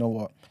as though, you know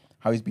what,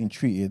 how he's being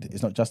treated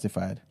is not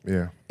justified.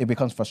 Yeah. It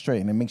becomes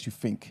frustrating. It makes you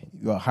think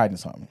you are hiding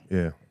something.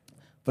 Yeah.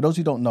 For those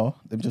who don't know,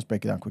 let me just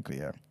break it down quickly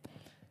here.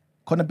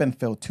 Conor Ben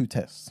failed 2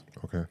 tests.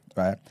 Okay.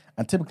 Right?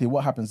 And typically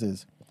what happens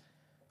is,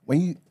 when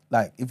you,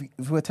 like, if we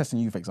were testing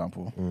you, for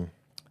example,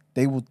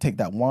 they will take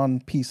that one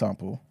pee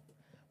sample,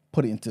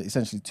 put it into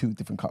essentially 2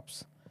 different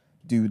cups,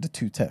 do the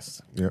 2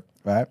 tests. Yep.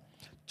 Right?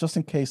 Just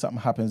in case something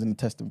happens in the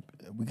test,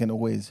 we've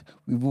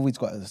always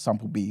got a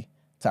sample B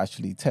to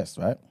actually test,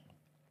 right?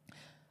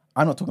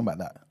 I'm not talking about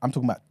that. I'm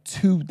talking about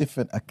 2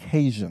 different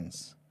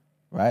occasions.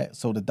 Right,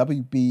 so the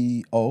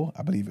WBO,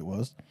 I believe it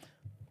was,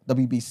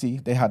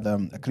 WBC, they had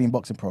a clean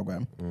boxing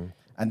program,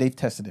 and they've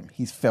tested him.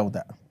 He's failed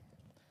that.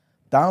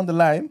 Down the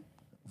line,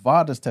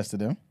 VADA's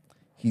tested him.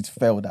 he's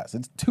failed at. So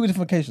it's two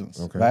different occasions,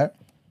 Okay. right?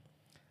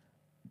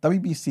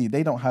 WBC,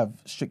 they don't have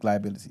strict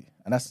liability.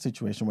 And that's a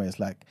situation where it's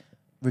like,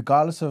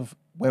 regardless of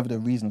whether the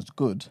reason's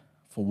good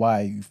for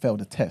why you failed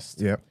the test,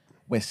 Yeah.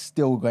 we're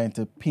still going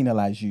to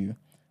penalize you,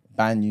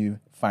 ban you,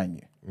 fine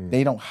you.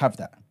 They don't have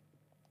that.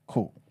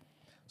 Cool.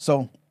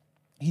 So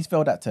he's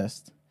failed that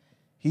test.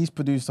 He's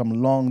produced some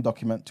long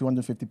document,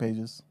 250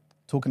 pages,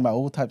 talking about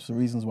all types of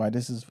reasons why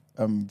this is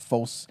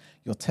false.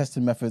 Your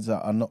testing methods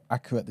are not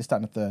accurate, this, that,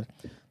 and the third.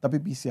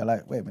 WBC are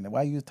like, wait a minute,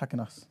 why are you attacking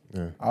us?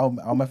 Yeah.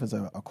 Our methods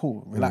are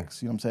cool,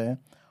 relax, you know what I'm saying?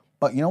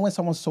 But you know when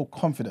someone's so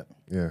confident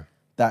Yeah.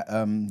 that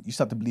you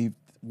start to believe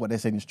what they're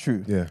saying is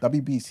true, Yeah.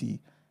 WBC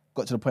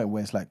got to the point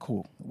where it's like,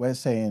 cool, we're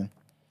saying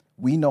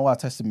we know our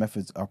testing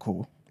methods are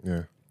cool.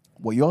 Yeah.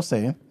 What you're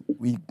saying,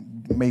 we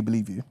may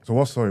believe you. So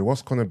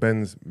what's Conor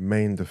Benn's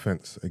main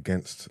defense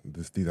against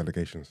these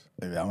allegations?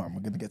 Yeah, I'm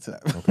going to get to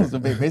that. So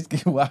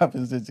basically what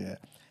happens is,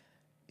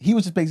 he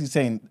was just basically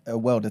saying,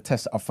 well, the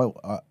tests are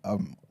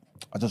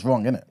just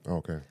wrong, innit?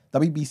 Okay.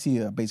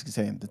 WBC are basically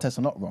saying the tests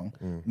are not wrong.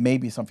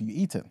 Maybe it's something you're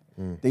eating.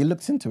 They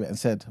looked into it and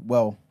said,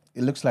 well,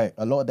 it looks like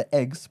a lot of the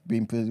eggs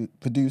being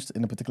produced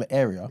in a particular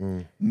area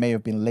may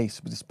have been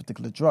laced with this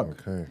particular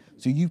drug. Okay.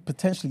 So you've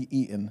potentially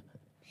eaten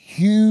a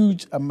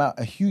huge amount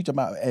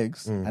of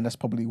eggs, and that's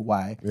probably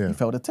why you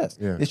failed the test.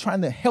 Yeah. They're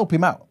trying to help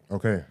him out.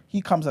 Okay.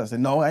 He comes out and says,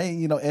 no, I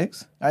ain't eat no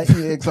eggs. I ain't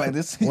eat eggs like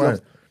this. He Why?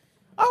 goes,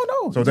 I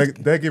don't know. So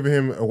they're giving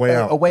him a way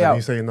out. a way and out.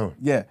 He's saying no.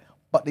 Yeah,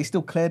 but they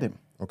still cleared him.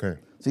 Okay.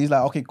 So he's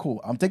like, okay,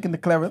 cool. I'm taking the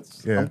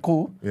clearance. Yeah. I'm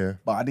cool. Yeah.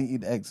 But I didn't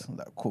eat the eggs. I'm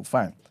like, cool,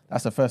 fine.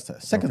 That's the first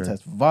test. Second Okay.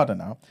 test, VADA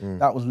now,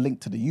 that was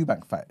linked to the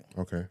Eubank fight.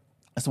 Okay.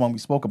 That's the one we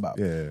spoke about.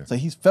 Yeah. So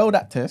he's failed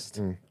that test.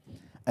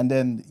 And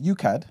then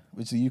UCAD,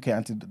 which is the UK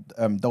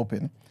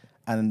anti-doping,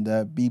 and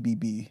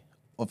BBB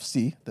of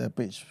C, the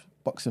British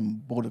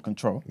Boxing Board of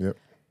Control, Yep.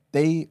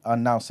 they are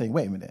now saying,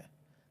 wait a minute,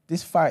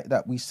 this fight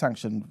that we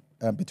sanctioned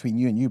between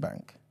you and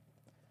Eubank,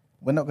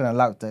 we're not going to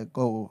allow it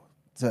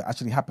to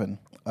actually happen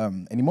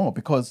anymore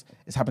because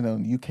it's happening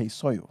on UK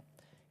soil.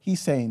 He's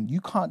saying, you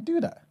can't do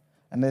that.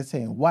 And they're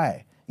saying,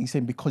 why? He's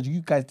saying, because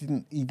you guys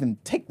didn't even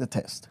take the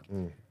test.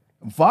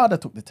 VADA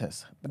took the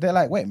test. But they're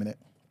like, wait a minute.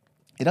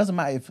 It doesn't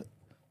matter if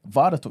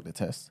VADA took the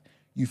test.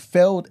 You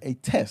failed a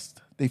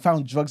test. They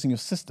found drugs in your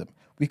system.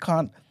 We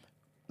can't,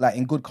 like,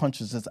 in good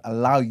conscience, just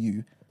allow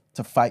you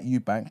to fight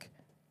Eubank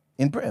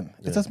in Britain.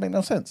 It doesn't make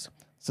no sense.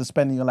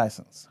 Suspending your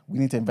license. We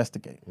need to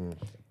investigate.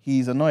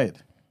 He's annoyed.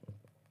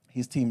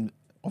 His team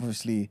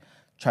obviously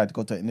tried to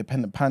go to an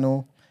independent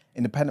panel.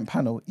 Independent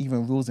panel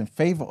even rules in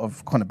favor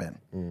of Conor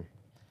Benn.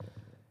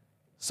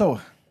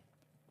 So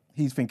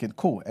he's thinking,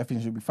 cool,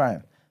 everything should be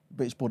fine.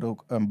 British Board of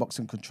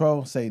Boxing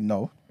Control say,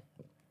 no,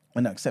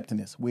 we're not accepting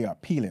this. We are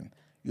appealing.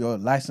 Your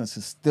license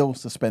is still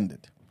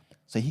suspended.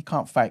 So he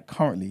can't fight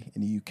currently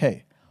in the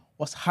UK.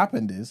 What's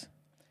happened is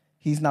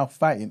he's now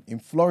fighting in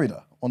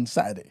Florida on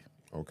Saturday.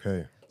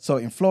 Okay. So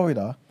in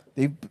Florida,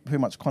 they've pretty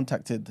much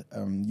contacted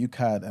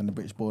UCAD and the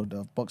British Board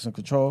of Boxing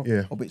Control,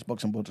 Yeah. or British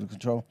Boxing Board of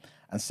Control,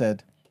 and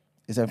said,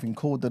 is everything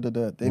cool? They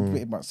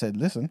pretty much said,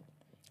 listen,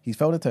 he's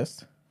failed the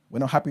test. We're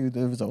not happy with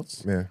the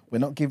results. Yeah. We're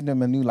not giving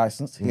him a new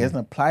license. He hasn't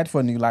applied for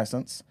a new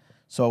license.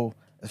 So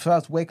as far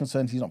as we're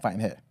concerned, he's not fighting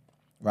here,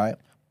 right?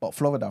 But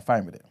Florida are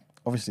fine with it.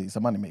 Obviously, it's a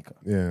moneymaker.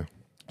 Yeah.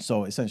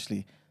 So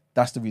essentially,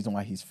 that's the reason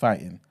why he's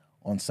fighting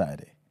on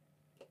Saturday.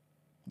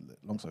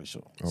 Long story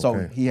short. So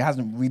Okay. he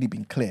hasn't really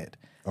been cleared.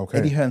 Okay.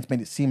 Eddie Hearn's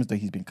made it seem as though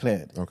he's been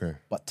cleared. Okay.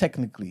 But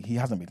technically, he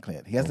hasn't been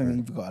cleared. He hasn't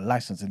even got a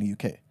license in the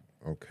UK.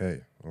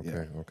 Okay.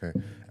 Okay. Okay.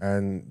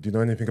 And do you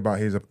know anything about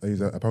his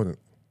opponent?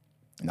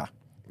 Nah.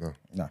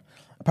 No.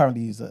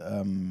 Apparently, he's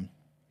a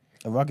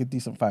rugged,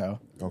 decent fighter.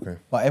 Okay.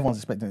 But everyone's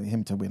expecting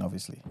him to win,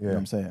 obviously. You know what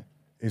I'm saying?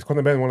 Is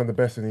Conor Benn one of the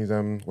best in his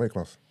weight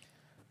class?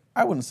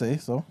 I wouldn't say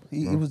so.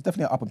 He was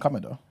definitely an up-and-comer,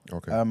 though.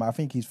 Okay. I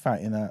think he's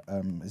fighting at,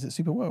 is it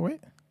super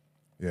welterweight?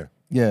 Yeah.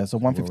 Yeah, so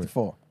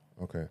 154.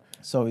 Okay.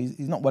 So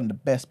he's not one of the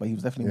best, but he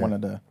was definitely one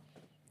of the,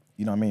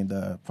 you know what I mean,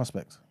 the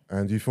prospects.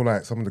 And do you feel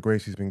like some of the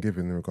grace he's been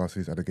given in regards to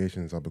his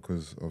allegations are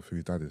because of who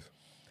his dad is,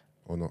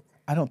 or not?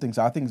 I don't think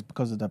so. I think it's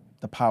because of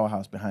the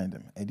powerhouse behind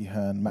him, Eddie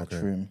Hearn,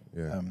 Matchroom,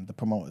 the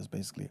promoters,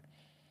 basically.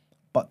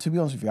 But to be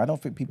honest with you, I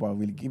don't think people are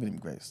really giving him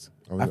grace.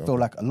 I feel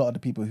like a lot of the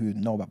people who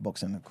know about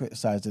boxing and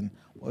criticizing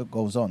what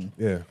goes on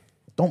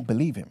don't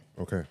believe him.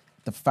 Okay.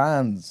 The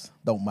fans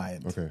don't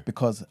mind. Okay.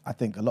 Because I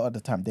think a lot of the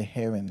time they're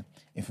hearing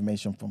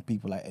information from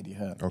people like Eddie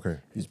Hearn. Okay.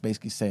 Who's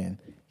basically saying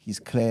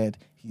he's cleared,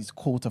 he's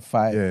cool to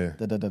fight, Yeah.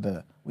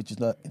 which is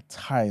not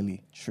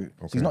entirely true.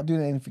 So Okay. he's not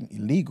doing anything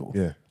illegal.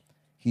 Yeah.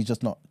 He's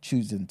just not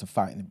choosing to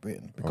fight in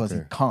Britain because he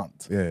Okay.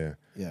 can't. Yeah.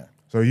 Yeah.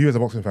 So you as a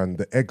boxing fan,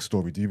 the egg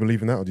story, do you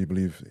believe in that, or do you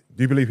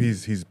believe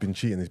he's been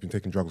cheating, he's been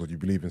taking drugs, or do you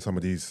believe in some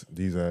of these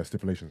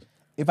stipulations?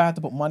 If I had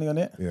to put money on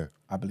it, Yeah.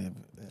 I believe.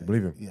 You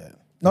believe him? Yeah.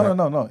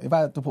 No. If I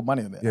had to put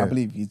money on it, Yeah. I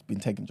believe he's been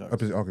taking drugs.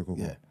 Okay, cool.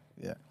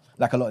 Yeah.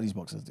 Like a lot of these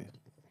boxers do.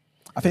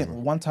 I think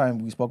one time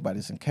we spoke about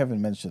this and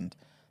Kevin mentioned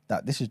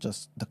that this is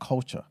just the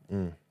culture.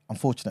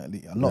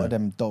 Unfortunately, a lot of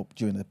them dope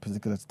during a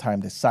particular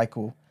time. They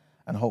cycle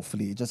and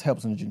hopefully it just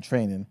helps them during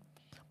training.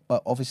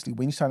 But obviously,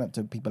 when you sign up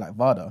to people like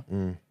VADA,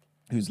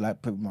 who's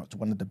like pretty much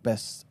one of the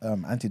best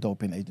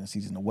anti-doping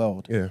agencies in the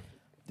world, Yeah.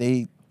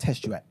 they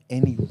test you at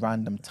any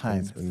random time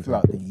Anytime.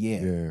 throughout the year.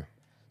 Yeah.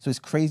 So it's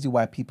crazy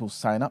why people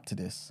sign up to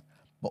this,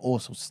 but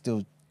also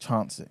still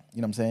chance it.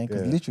 You know what I'm saying?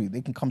 Because Yeah. literally, they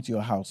can come to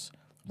your house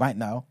right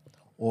now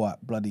or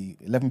at bloody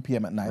 11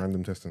 p.m. at night.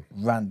 Random testing.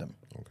 Random.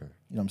 Okay.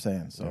 You know what I'm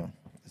saying? So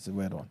it's a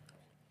weird one.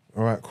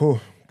 All right, cool.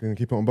 Gonna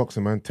keep it on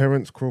boxing, man.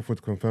 Terence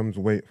Crawford confirms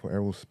weight for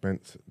Errol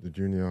Spence,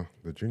 Errol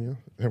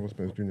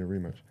Spence Jr.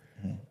 rematch.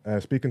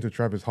 Speaking to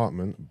Travis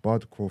Hartman,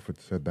 Bud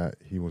Crawford said that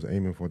he was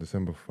aiming for a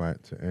December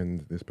fight to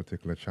end this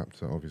particular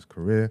chapter of his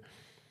career.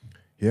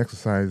 He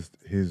exercised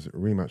his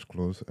rematch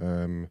clause,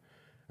 and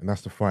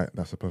that's the fight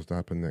that's supposed to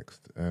happen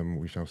next.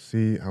 We shall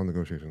see how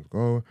negotiations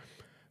go.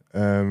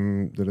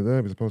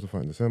 We're supposed to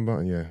fight in December,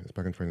 and yeah, it's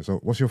back in training. So,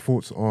 what's your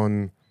thoughts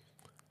on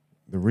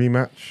the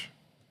rematch?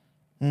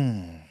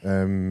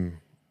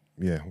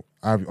 Yeah,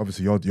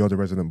 obviously you're the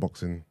resident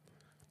boxing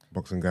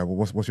guy.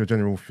 What's your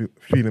general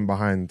feeling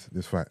behind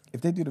this fight?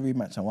 If they do the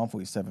rematch at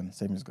 147,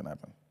 same is going to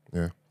happen.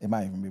 Yeah. It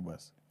might even be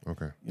worse.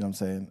 Okay. You know what I'm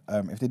saying?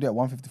 If they do it at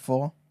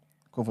 154,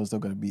 Crawford's still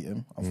going to beat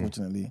him,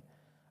 unfortunately.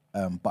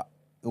 But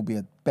it'll be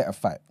a better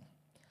fight.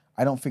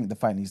 I don't think the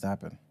fight needs to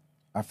happen.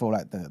 I feel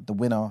like the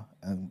winner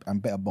and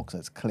better boxer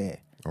is clear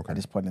at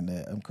this point in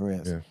their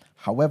careers. Yeah.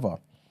 However,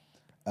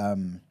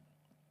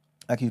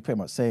 like he's pretty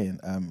much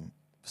saying,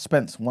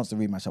 Spence wants the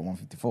rematch at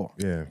 154.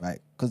 Yeah. Right?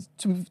 Because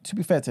to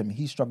be fair to him,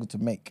 he struggled to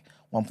make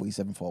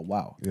 147 for a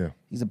while. Yeah.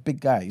 He's a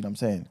big guy, you know what I'm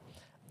saying?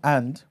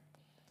 And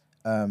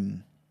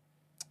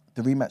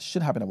the rematch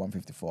should happen at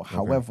 154.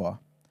 However,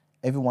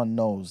 everyone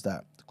knows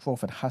that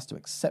Crawford has to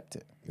accept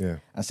it. Yeah.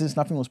 And since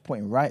nothing was put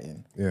in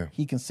writing, Yeah.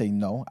 he can say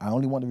no. I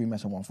only want the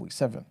rematch at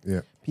 147.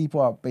 Yeah. People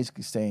are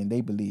basically saying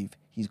they believe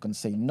he's going to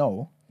say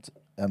no to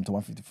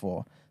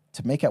 154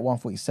 to make it at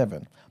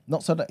 147,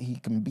 not so that he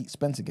can beat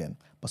Spence again,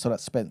 but so that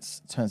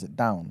Spence turns it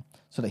down,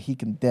 so that he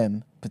can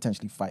then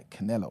potentially fight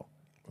Canelo,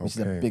 which is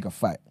a Okay. bigger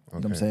fight. You know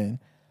what I'm Okay. saying?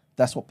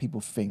 That's what people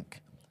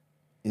think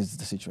is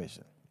the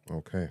situation.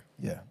 Okay.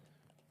 Yeah.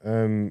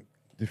 Do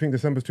you think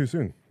December's too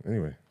soon?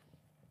 Anyway.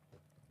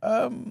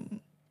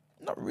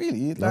 Not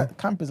really. Like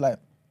camp is like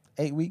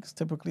 8 weeks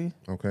typically.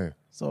 Okay.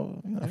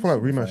 So you know, I feel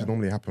like it should be rematches fine.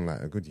 normally happen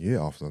like a good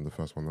year after the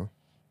first one, though.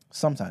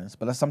 Sometimes,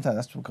 but sometimes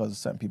that's because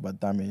certain people are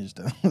damaged.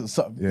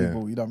 Certain Yeah.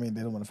 people, you know what I mean?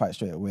 They don't want to fight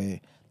straight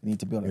away. They need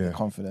to build up their Yeah.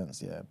 confidence.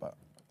 Yeah, but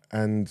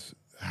And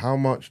how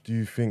much do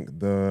you think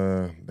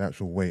the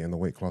actual weight and the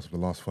weight class of the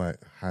last fight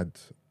had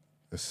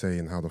a say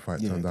in how the fight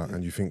turned out? yeah.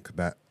 And you think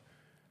that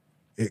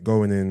it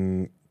going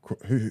in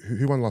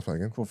who won the last fight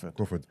again?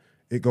 Crawford.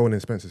 It going in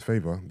Spence's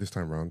favour this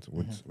time round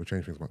would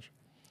change things much.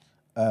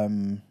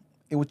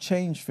 It would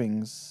change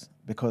things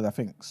because I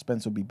think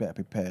Spence will be better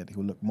prepared.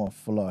 He'll look more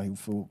fuller. He'll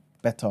feel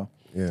better.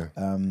 Yeah.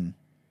 And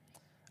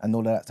all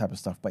of that type of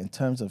stuff. But in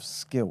terms of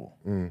skill,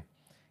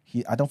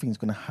 I don't think he's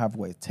going to have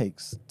what it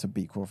takes to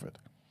beat Crawford.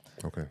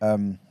 Okay.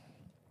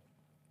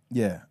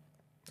 Yeah,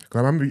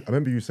 'Cause I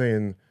remember you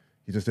saying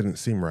he just didn't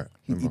seem right.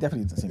 he remember?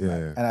 definitely doesn't seem Yeah, right.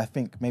 yeah. And I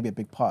think maybe a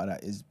big part of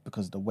that is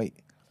because of the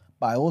weight.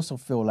 But I also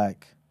feel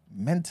like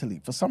mentally,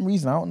 for some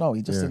reason, I don't know,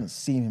 he just Yeah. didn't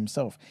seem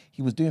himself.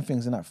 He was doing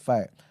things in that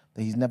fight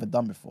that he's never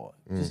done before.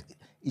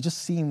 It just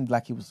seemed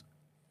like he was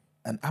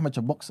an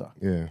amateur boxer.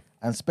 Yeah.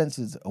 And Spence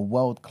is a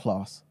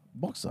world-class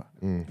boxer.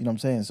 You know what I'm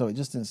saying? So it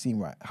just didn't seem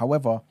right.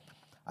 However,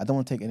 I don't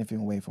want to take anything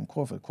away from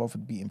Crawford.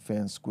 Crawford beat him fair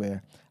and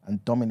square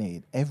and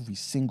dominated every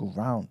single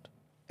round.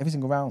 Every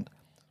single round.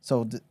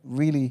 So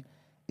really,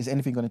 is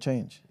anything going to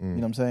change? You know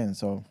what I'm saying?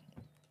 So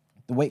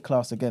the weight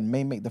class, again,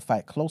 may make the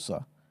fight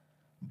closer,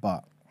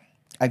 but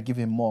I'd give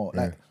him more.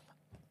 Like,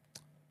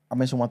 I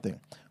mentioned one thing.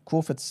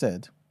 Crawford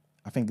said,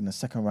 I think in the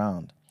second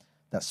round,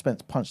 that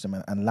Spence punched him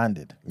and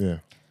landed. Yeah.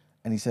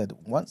 And he said,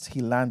 once he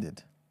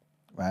landed,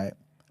 right,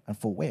 and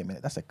thought, wait a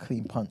minute, that's a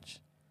clean punch.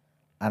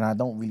 And I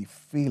don't really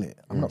feel it.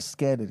 I'm not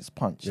scared of this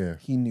punch. Yeah.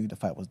 He knew the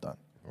fight was done.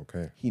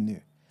 Okay. He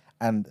knew.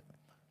 And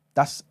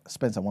that's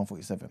Spence at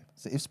 147.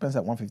 So if Spence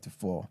at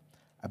 154,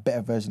 a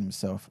better version of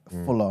himself,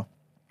 fuller,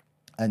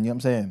 and you know what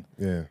I'm saying?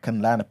 Yeah.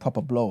 Can land a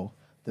proper blow,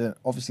 then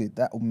obviously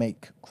that will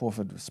make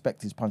Crawford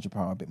respect his punching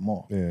power a bit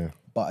more. Yeah.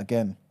 But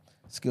again,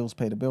 skills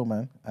pay the bill,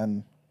 man.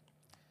 And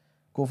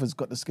Crawford's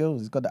got the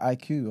skills. He's got the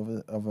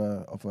IQ of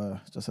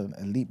a just an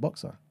elite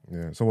boxer.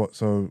 Yeah. So what?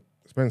 So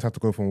Spence had to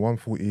go from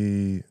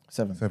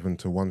 147 7,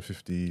 to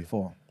 150.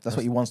 4. That's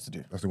what he wants to do.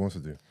 That's what he wants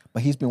to do.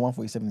 But he's been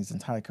 147 his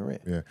entire career.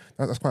 Yeah.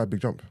 That's quite a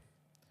big jump.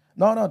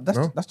 No, No?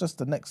 that's just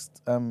the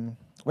next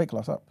weight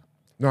class up.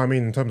 No, I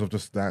mean in terms of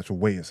just the actual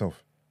weight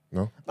itself.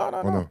 No.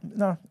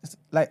 No. It's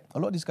like a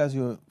lot of these guys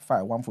who fight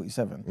at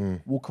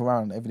 147 walk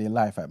around everyday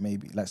life at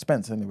maybe like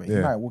Spence anyway. He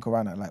Yeah. might walk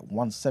around at like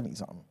 170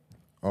 something.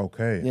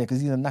 Okay. Yeah,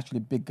 because he's a naturally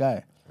big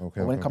guy.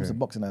 Okay, But when it okay, comes okay. to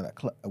boxing at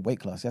that weight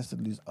class, he has to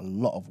lose a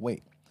lot of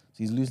weight. So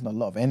he's losing a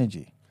lot of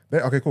energy.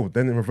 Okay, cool.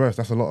 Then in reverse,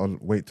 that's a lot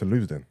of weight to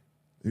lose. Then,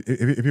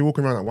 if you're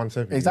walking around at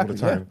 170 Exactly, all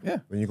the time, yeah.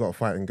 then you got to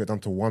fight and get down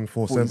to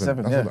 147.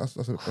 47, That's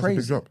yeah. that's a Crazy.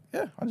 big drop.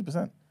 Yeah,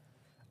 100%.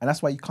 And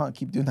that's why you can't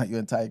keep doing that your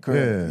entire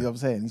career. Yeah. You know what I'm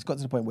saying? He's got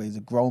to the point where he's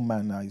a grown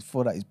man now. He's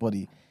thought out his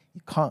body.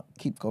 You can't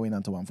keep going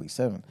down to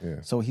 147.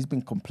 Yeah. So he's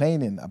been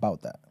complaining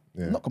about that.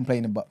 Yeah. Not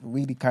complaining, but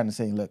really kind of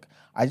saying, look,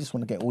 I just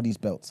want to get all these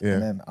belts Yeah.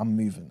 and then I'm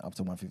moving up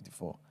to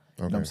 154.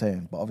 You know what I'm Okay.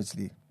 saying? But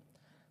obviously,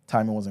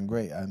 timing wasn't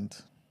great and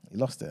he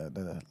lost it at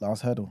the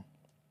last hurdle.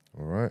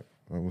 All right.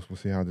 We'll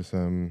see how this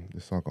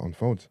saga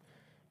unfolds.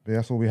 But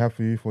that's all we have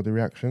for you for the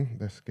reaction.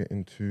 Let's get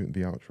into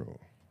the outro.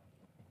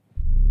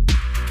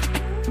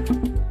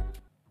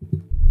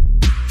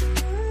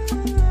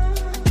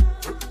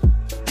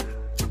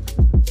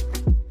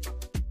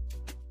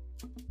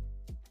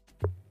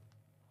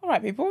 All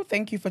right, people.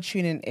 Thank you for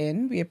tuning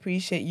in. We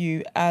appreciate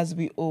you as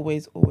we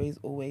always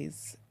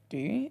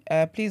do.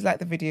 Please like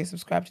the video,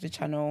 subscribe to the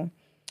channel,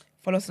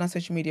 follow us on our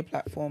social media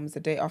platforms, The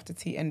Day After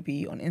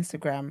TNB on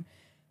Instagram,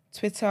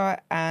 Twitter,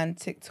 and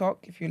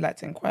TikTok. If you'd like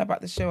to inquire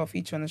about the show or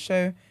feature on the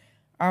show,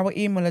 our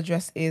email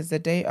address is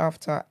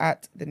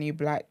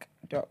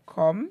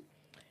thedayafter@thenewblack.com.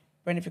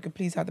 Brendan, if you could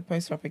please have the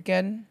poster up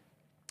again.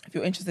 If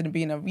you're interested in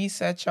being a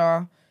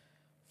researcher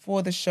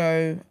for the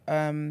show,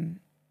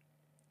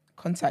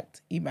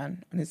 contact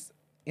Eman on his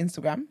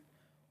Instagram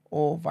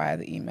or via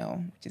the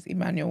email, which is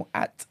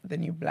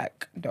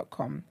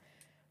emmanuel@thenewblack.com.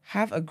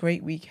 Have a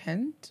great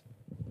weekend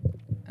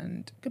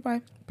and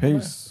goodbye.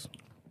 Peace.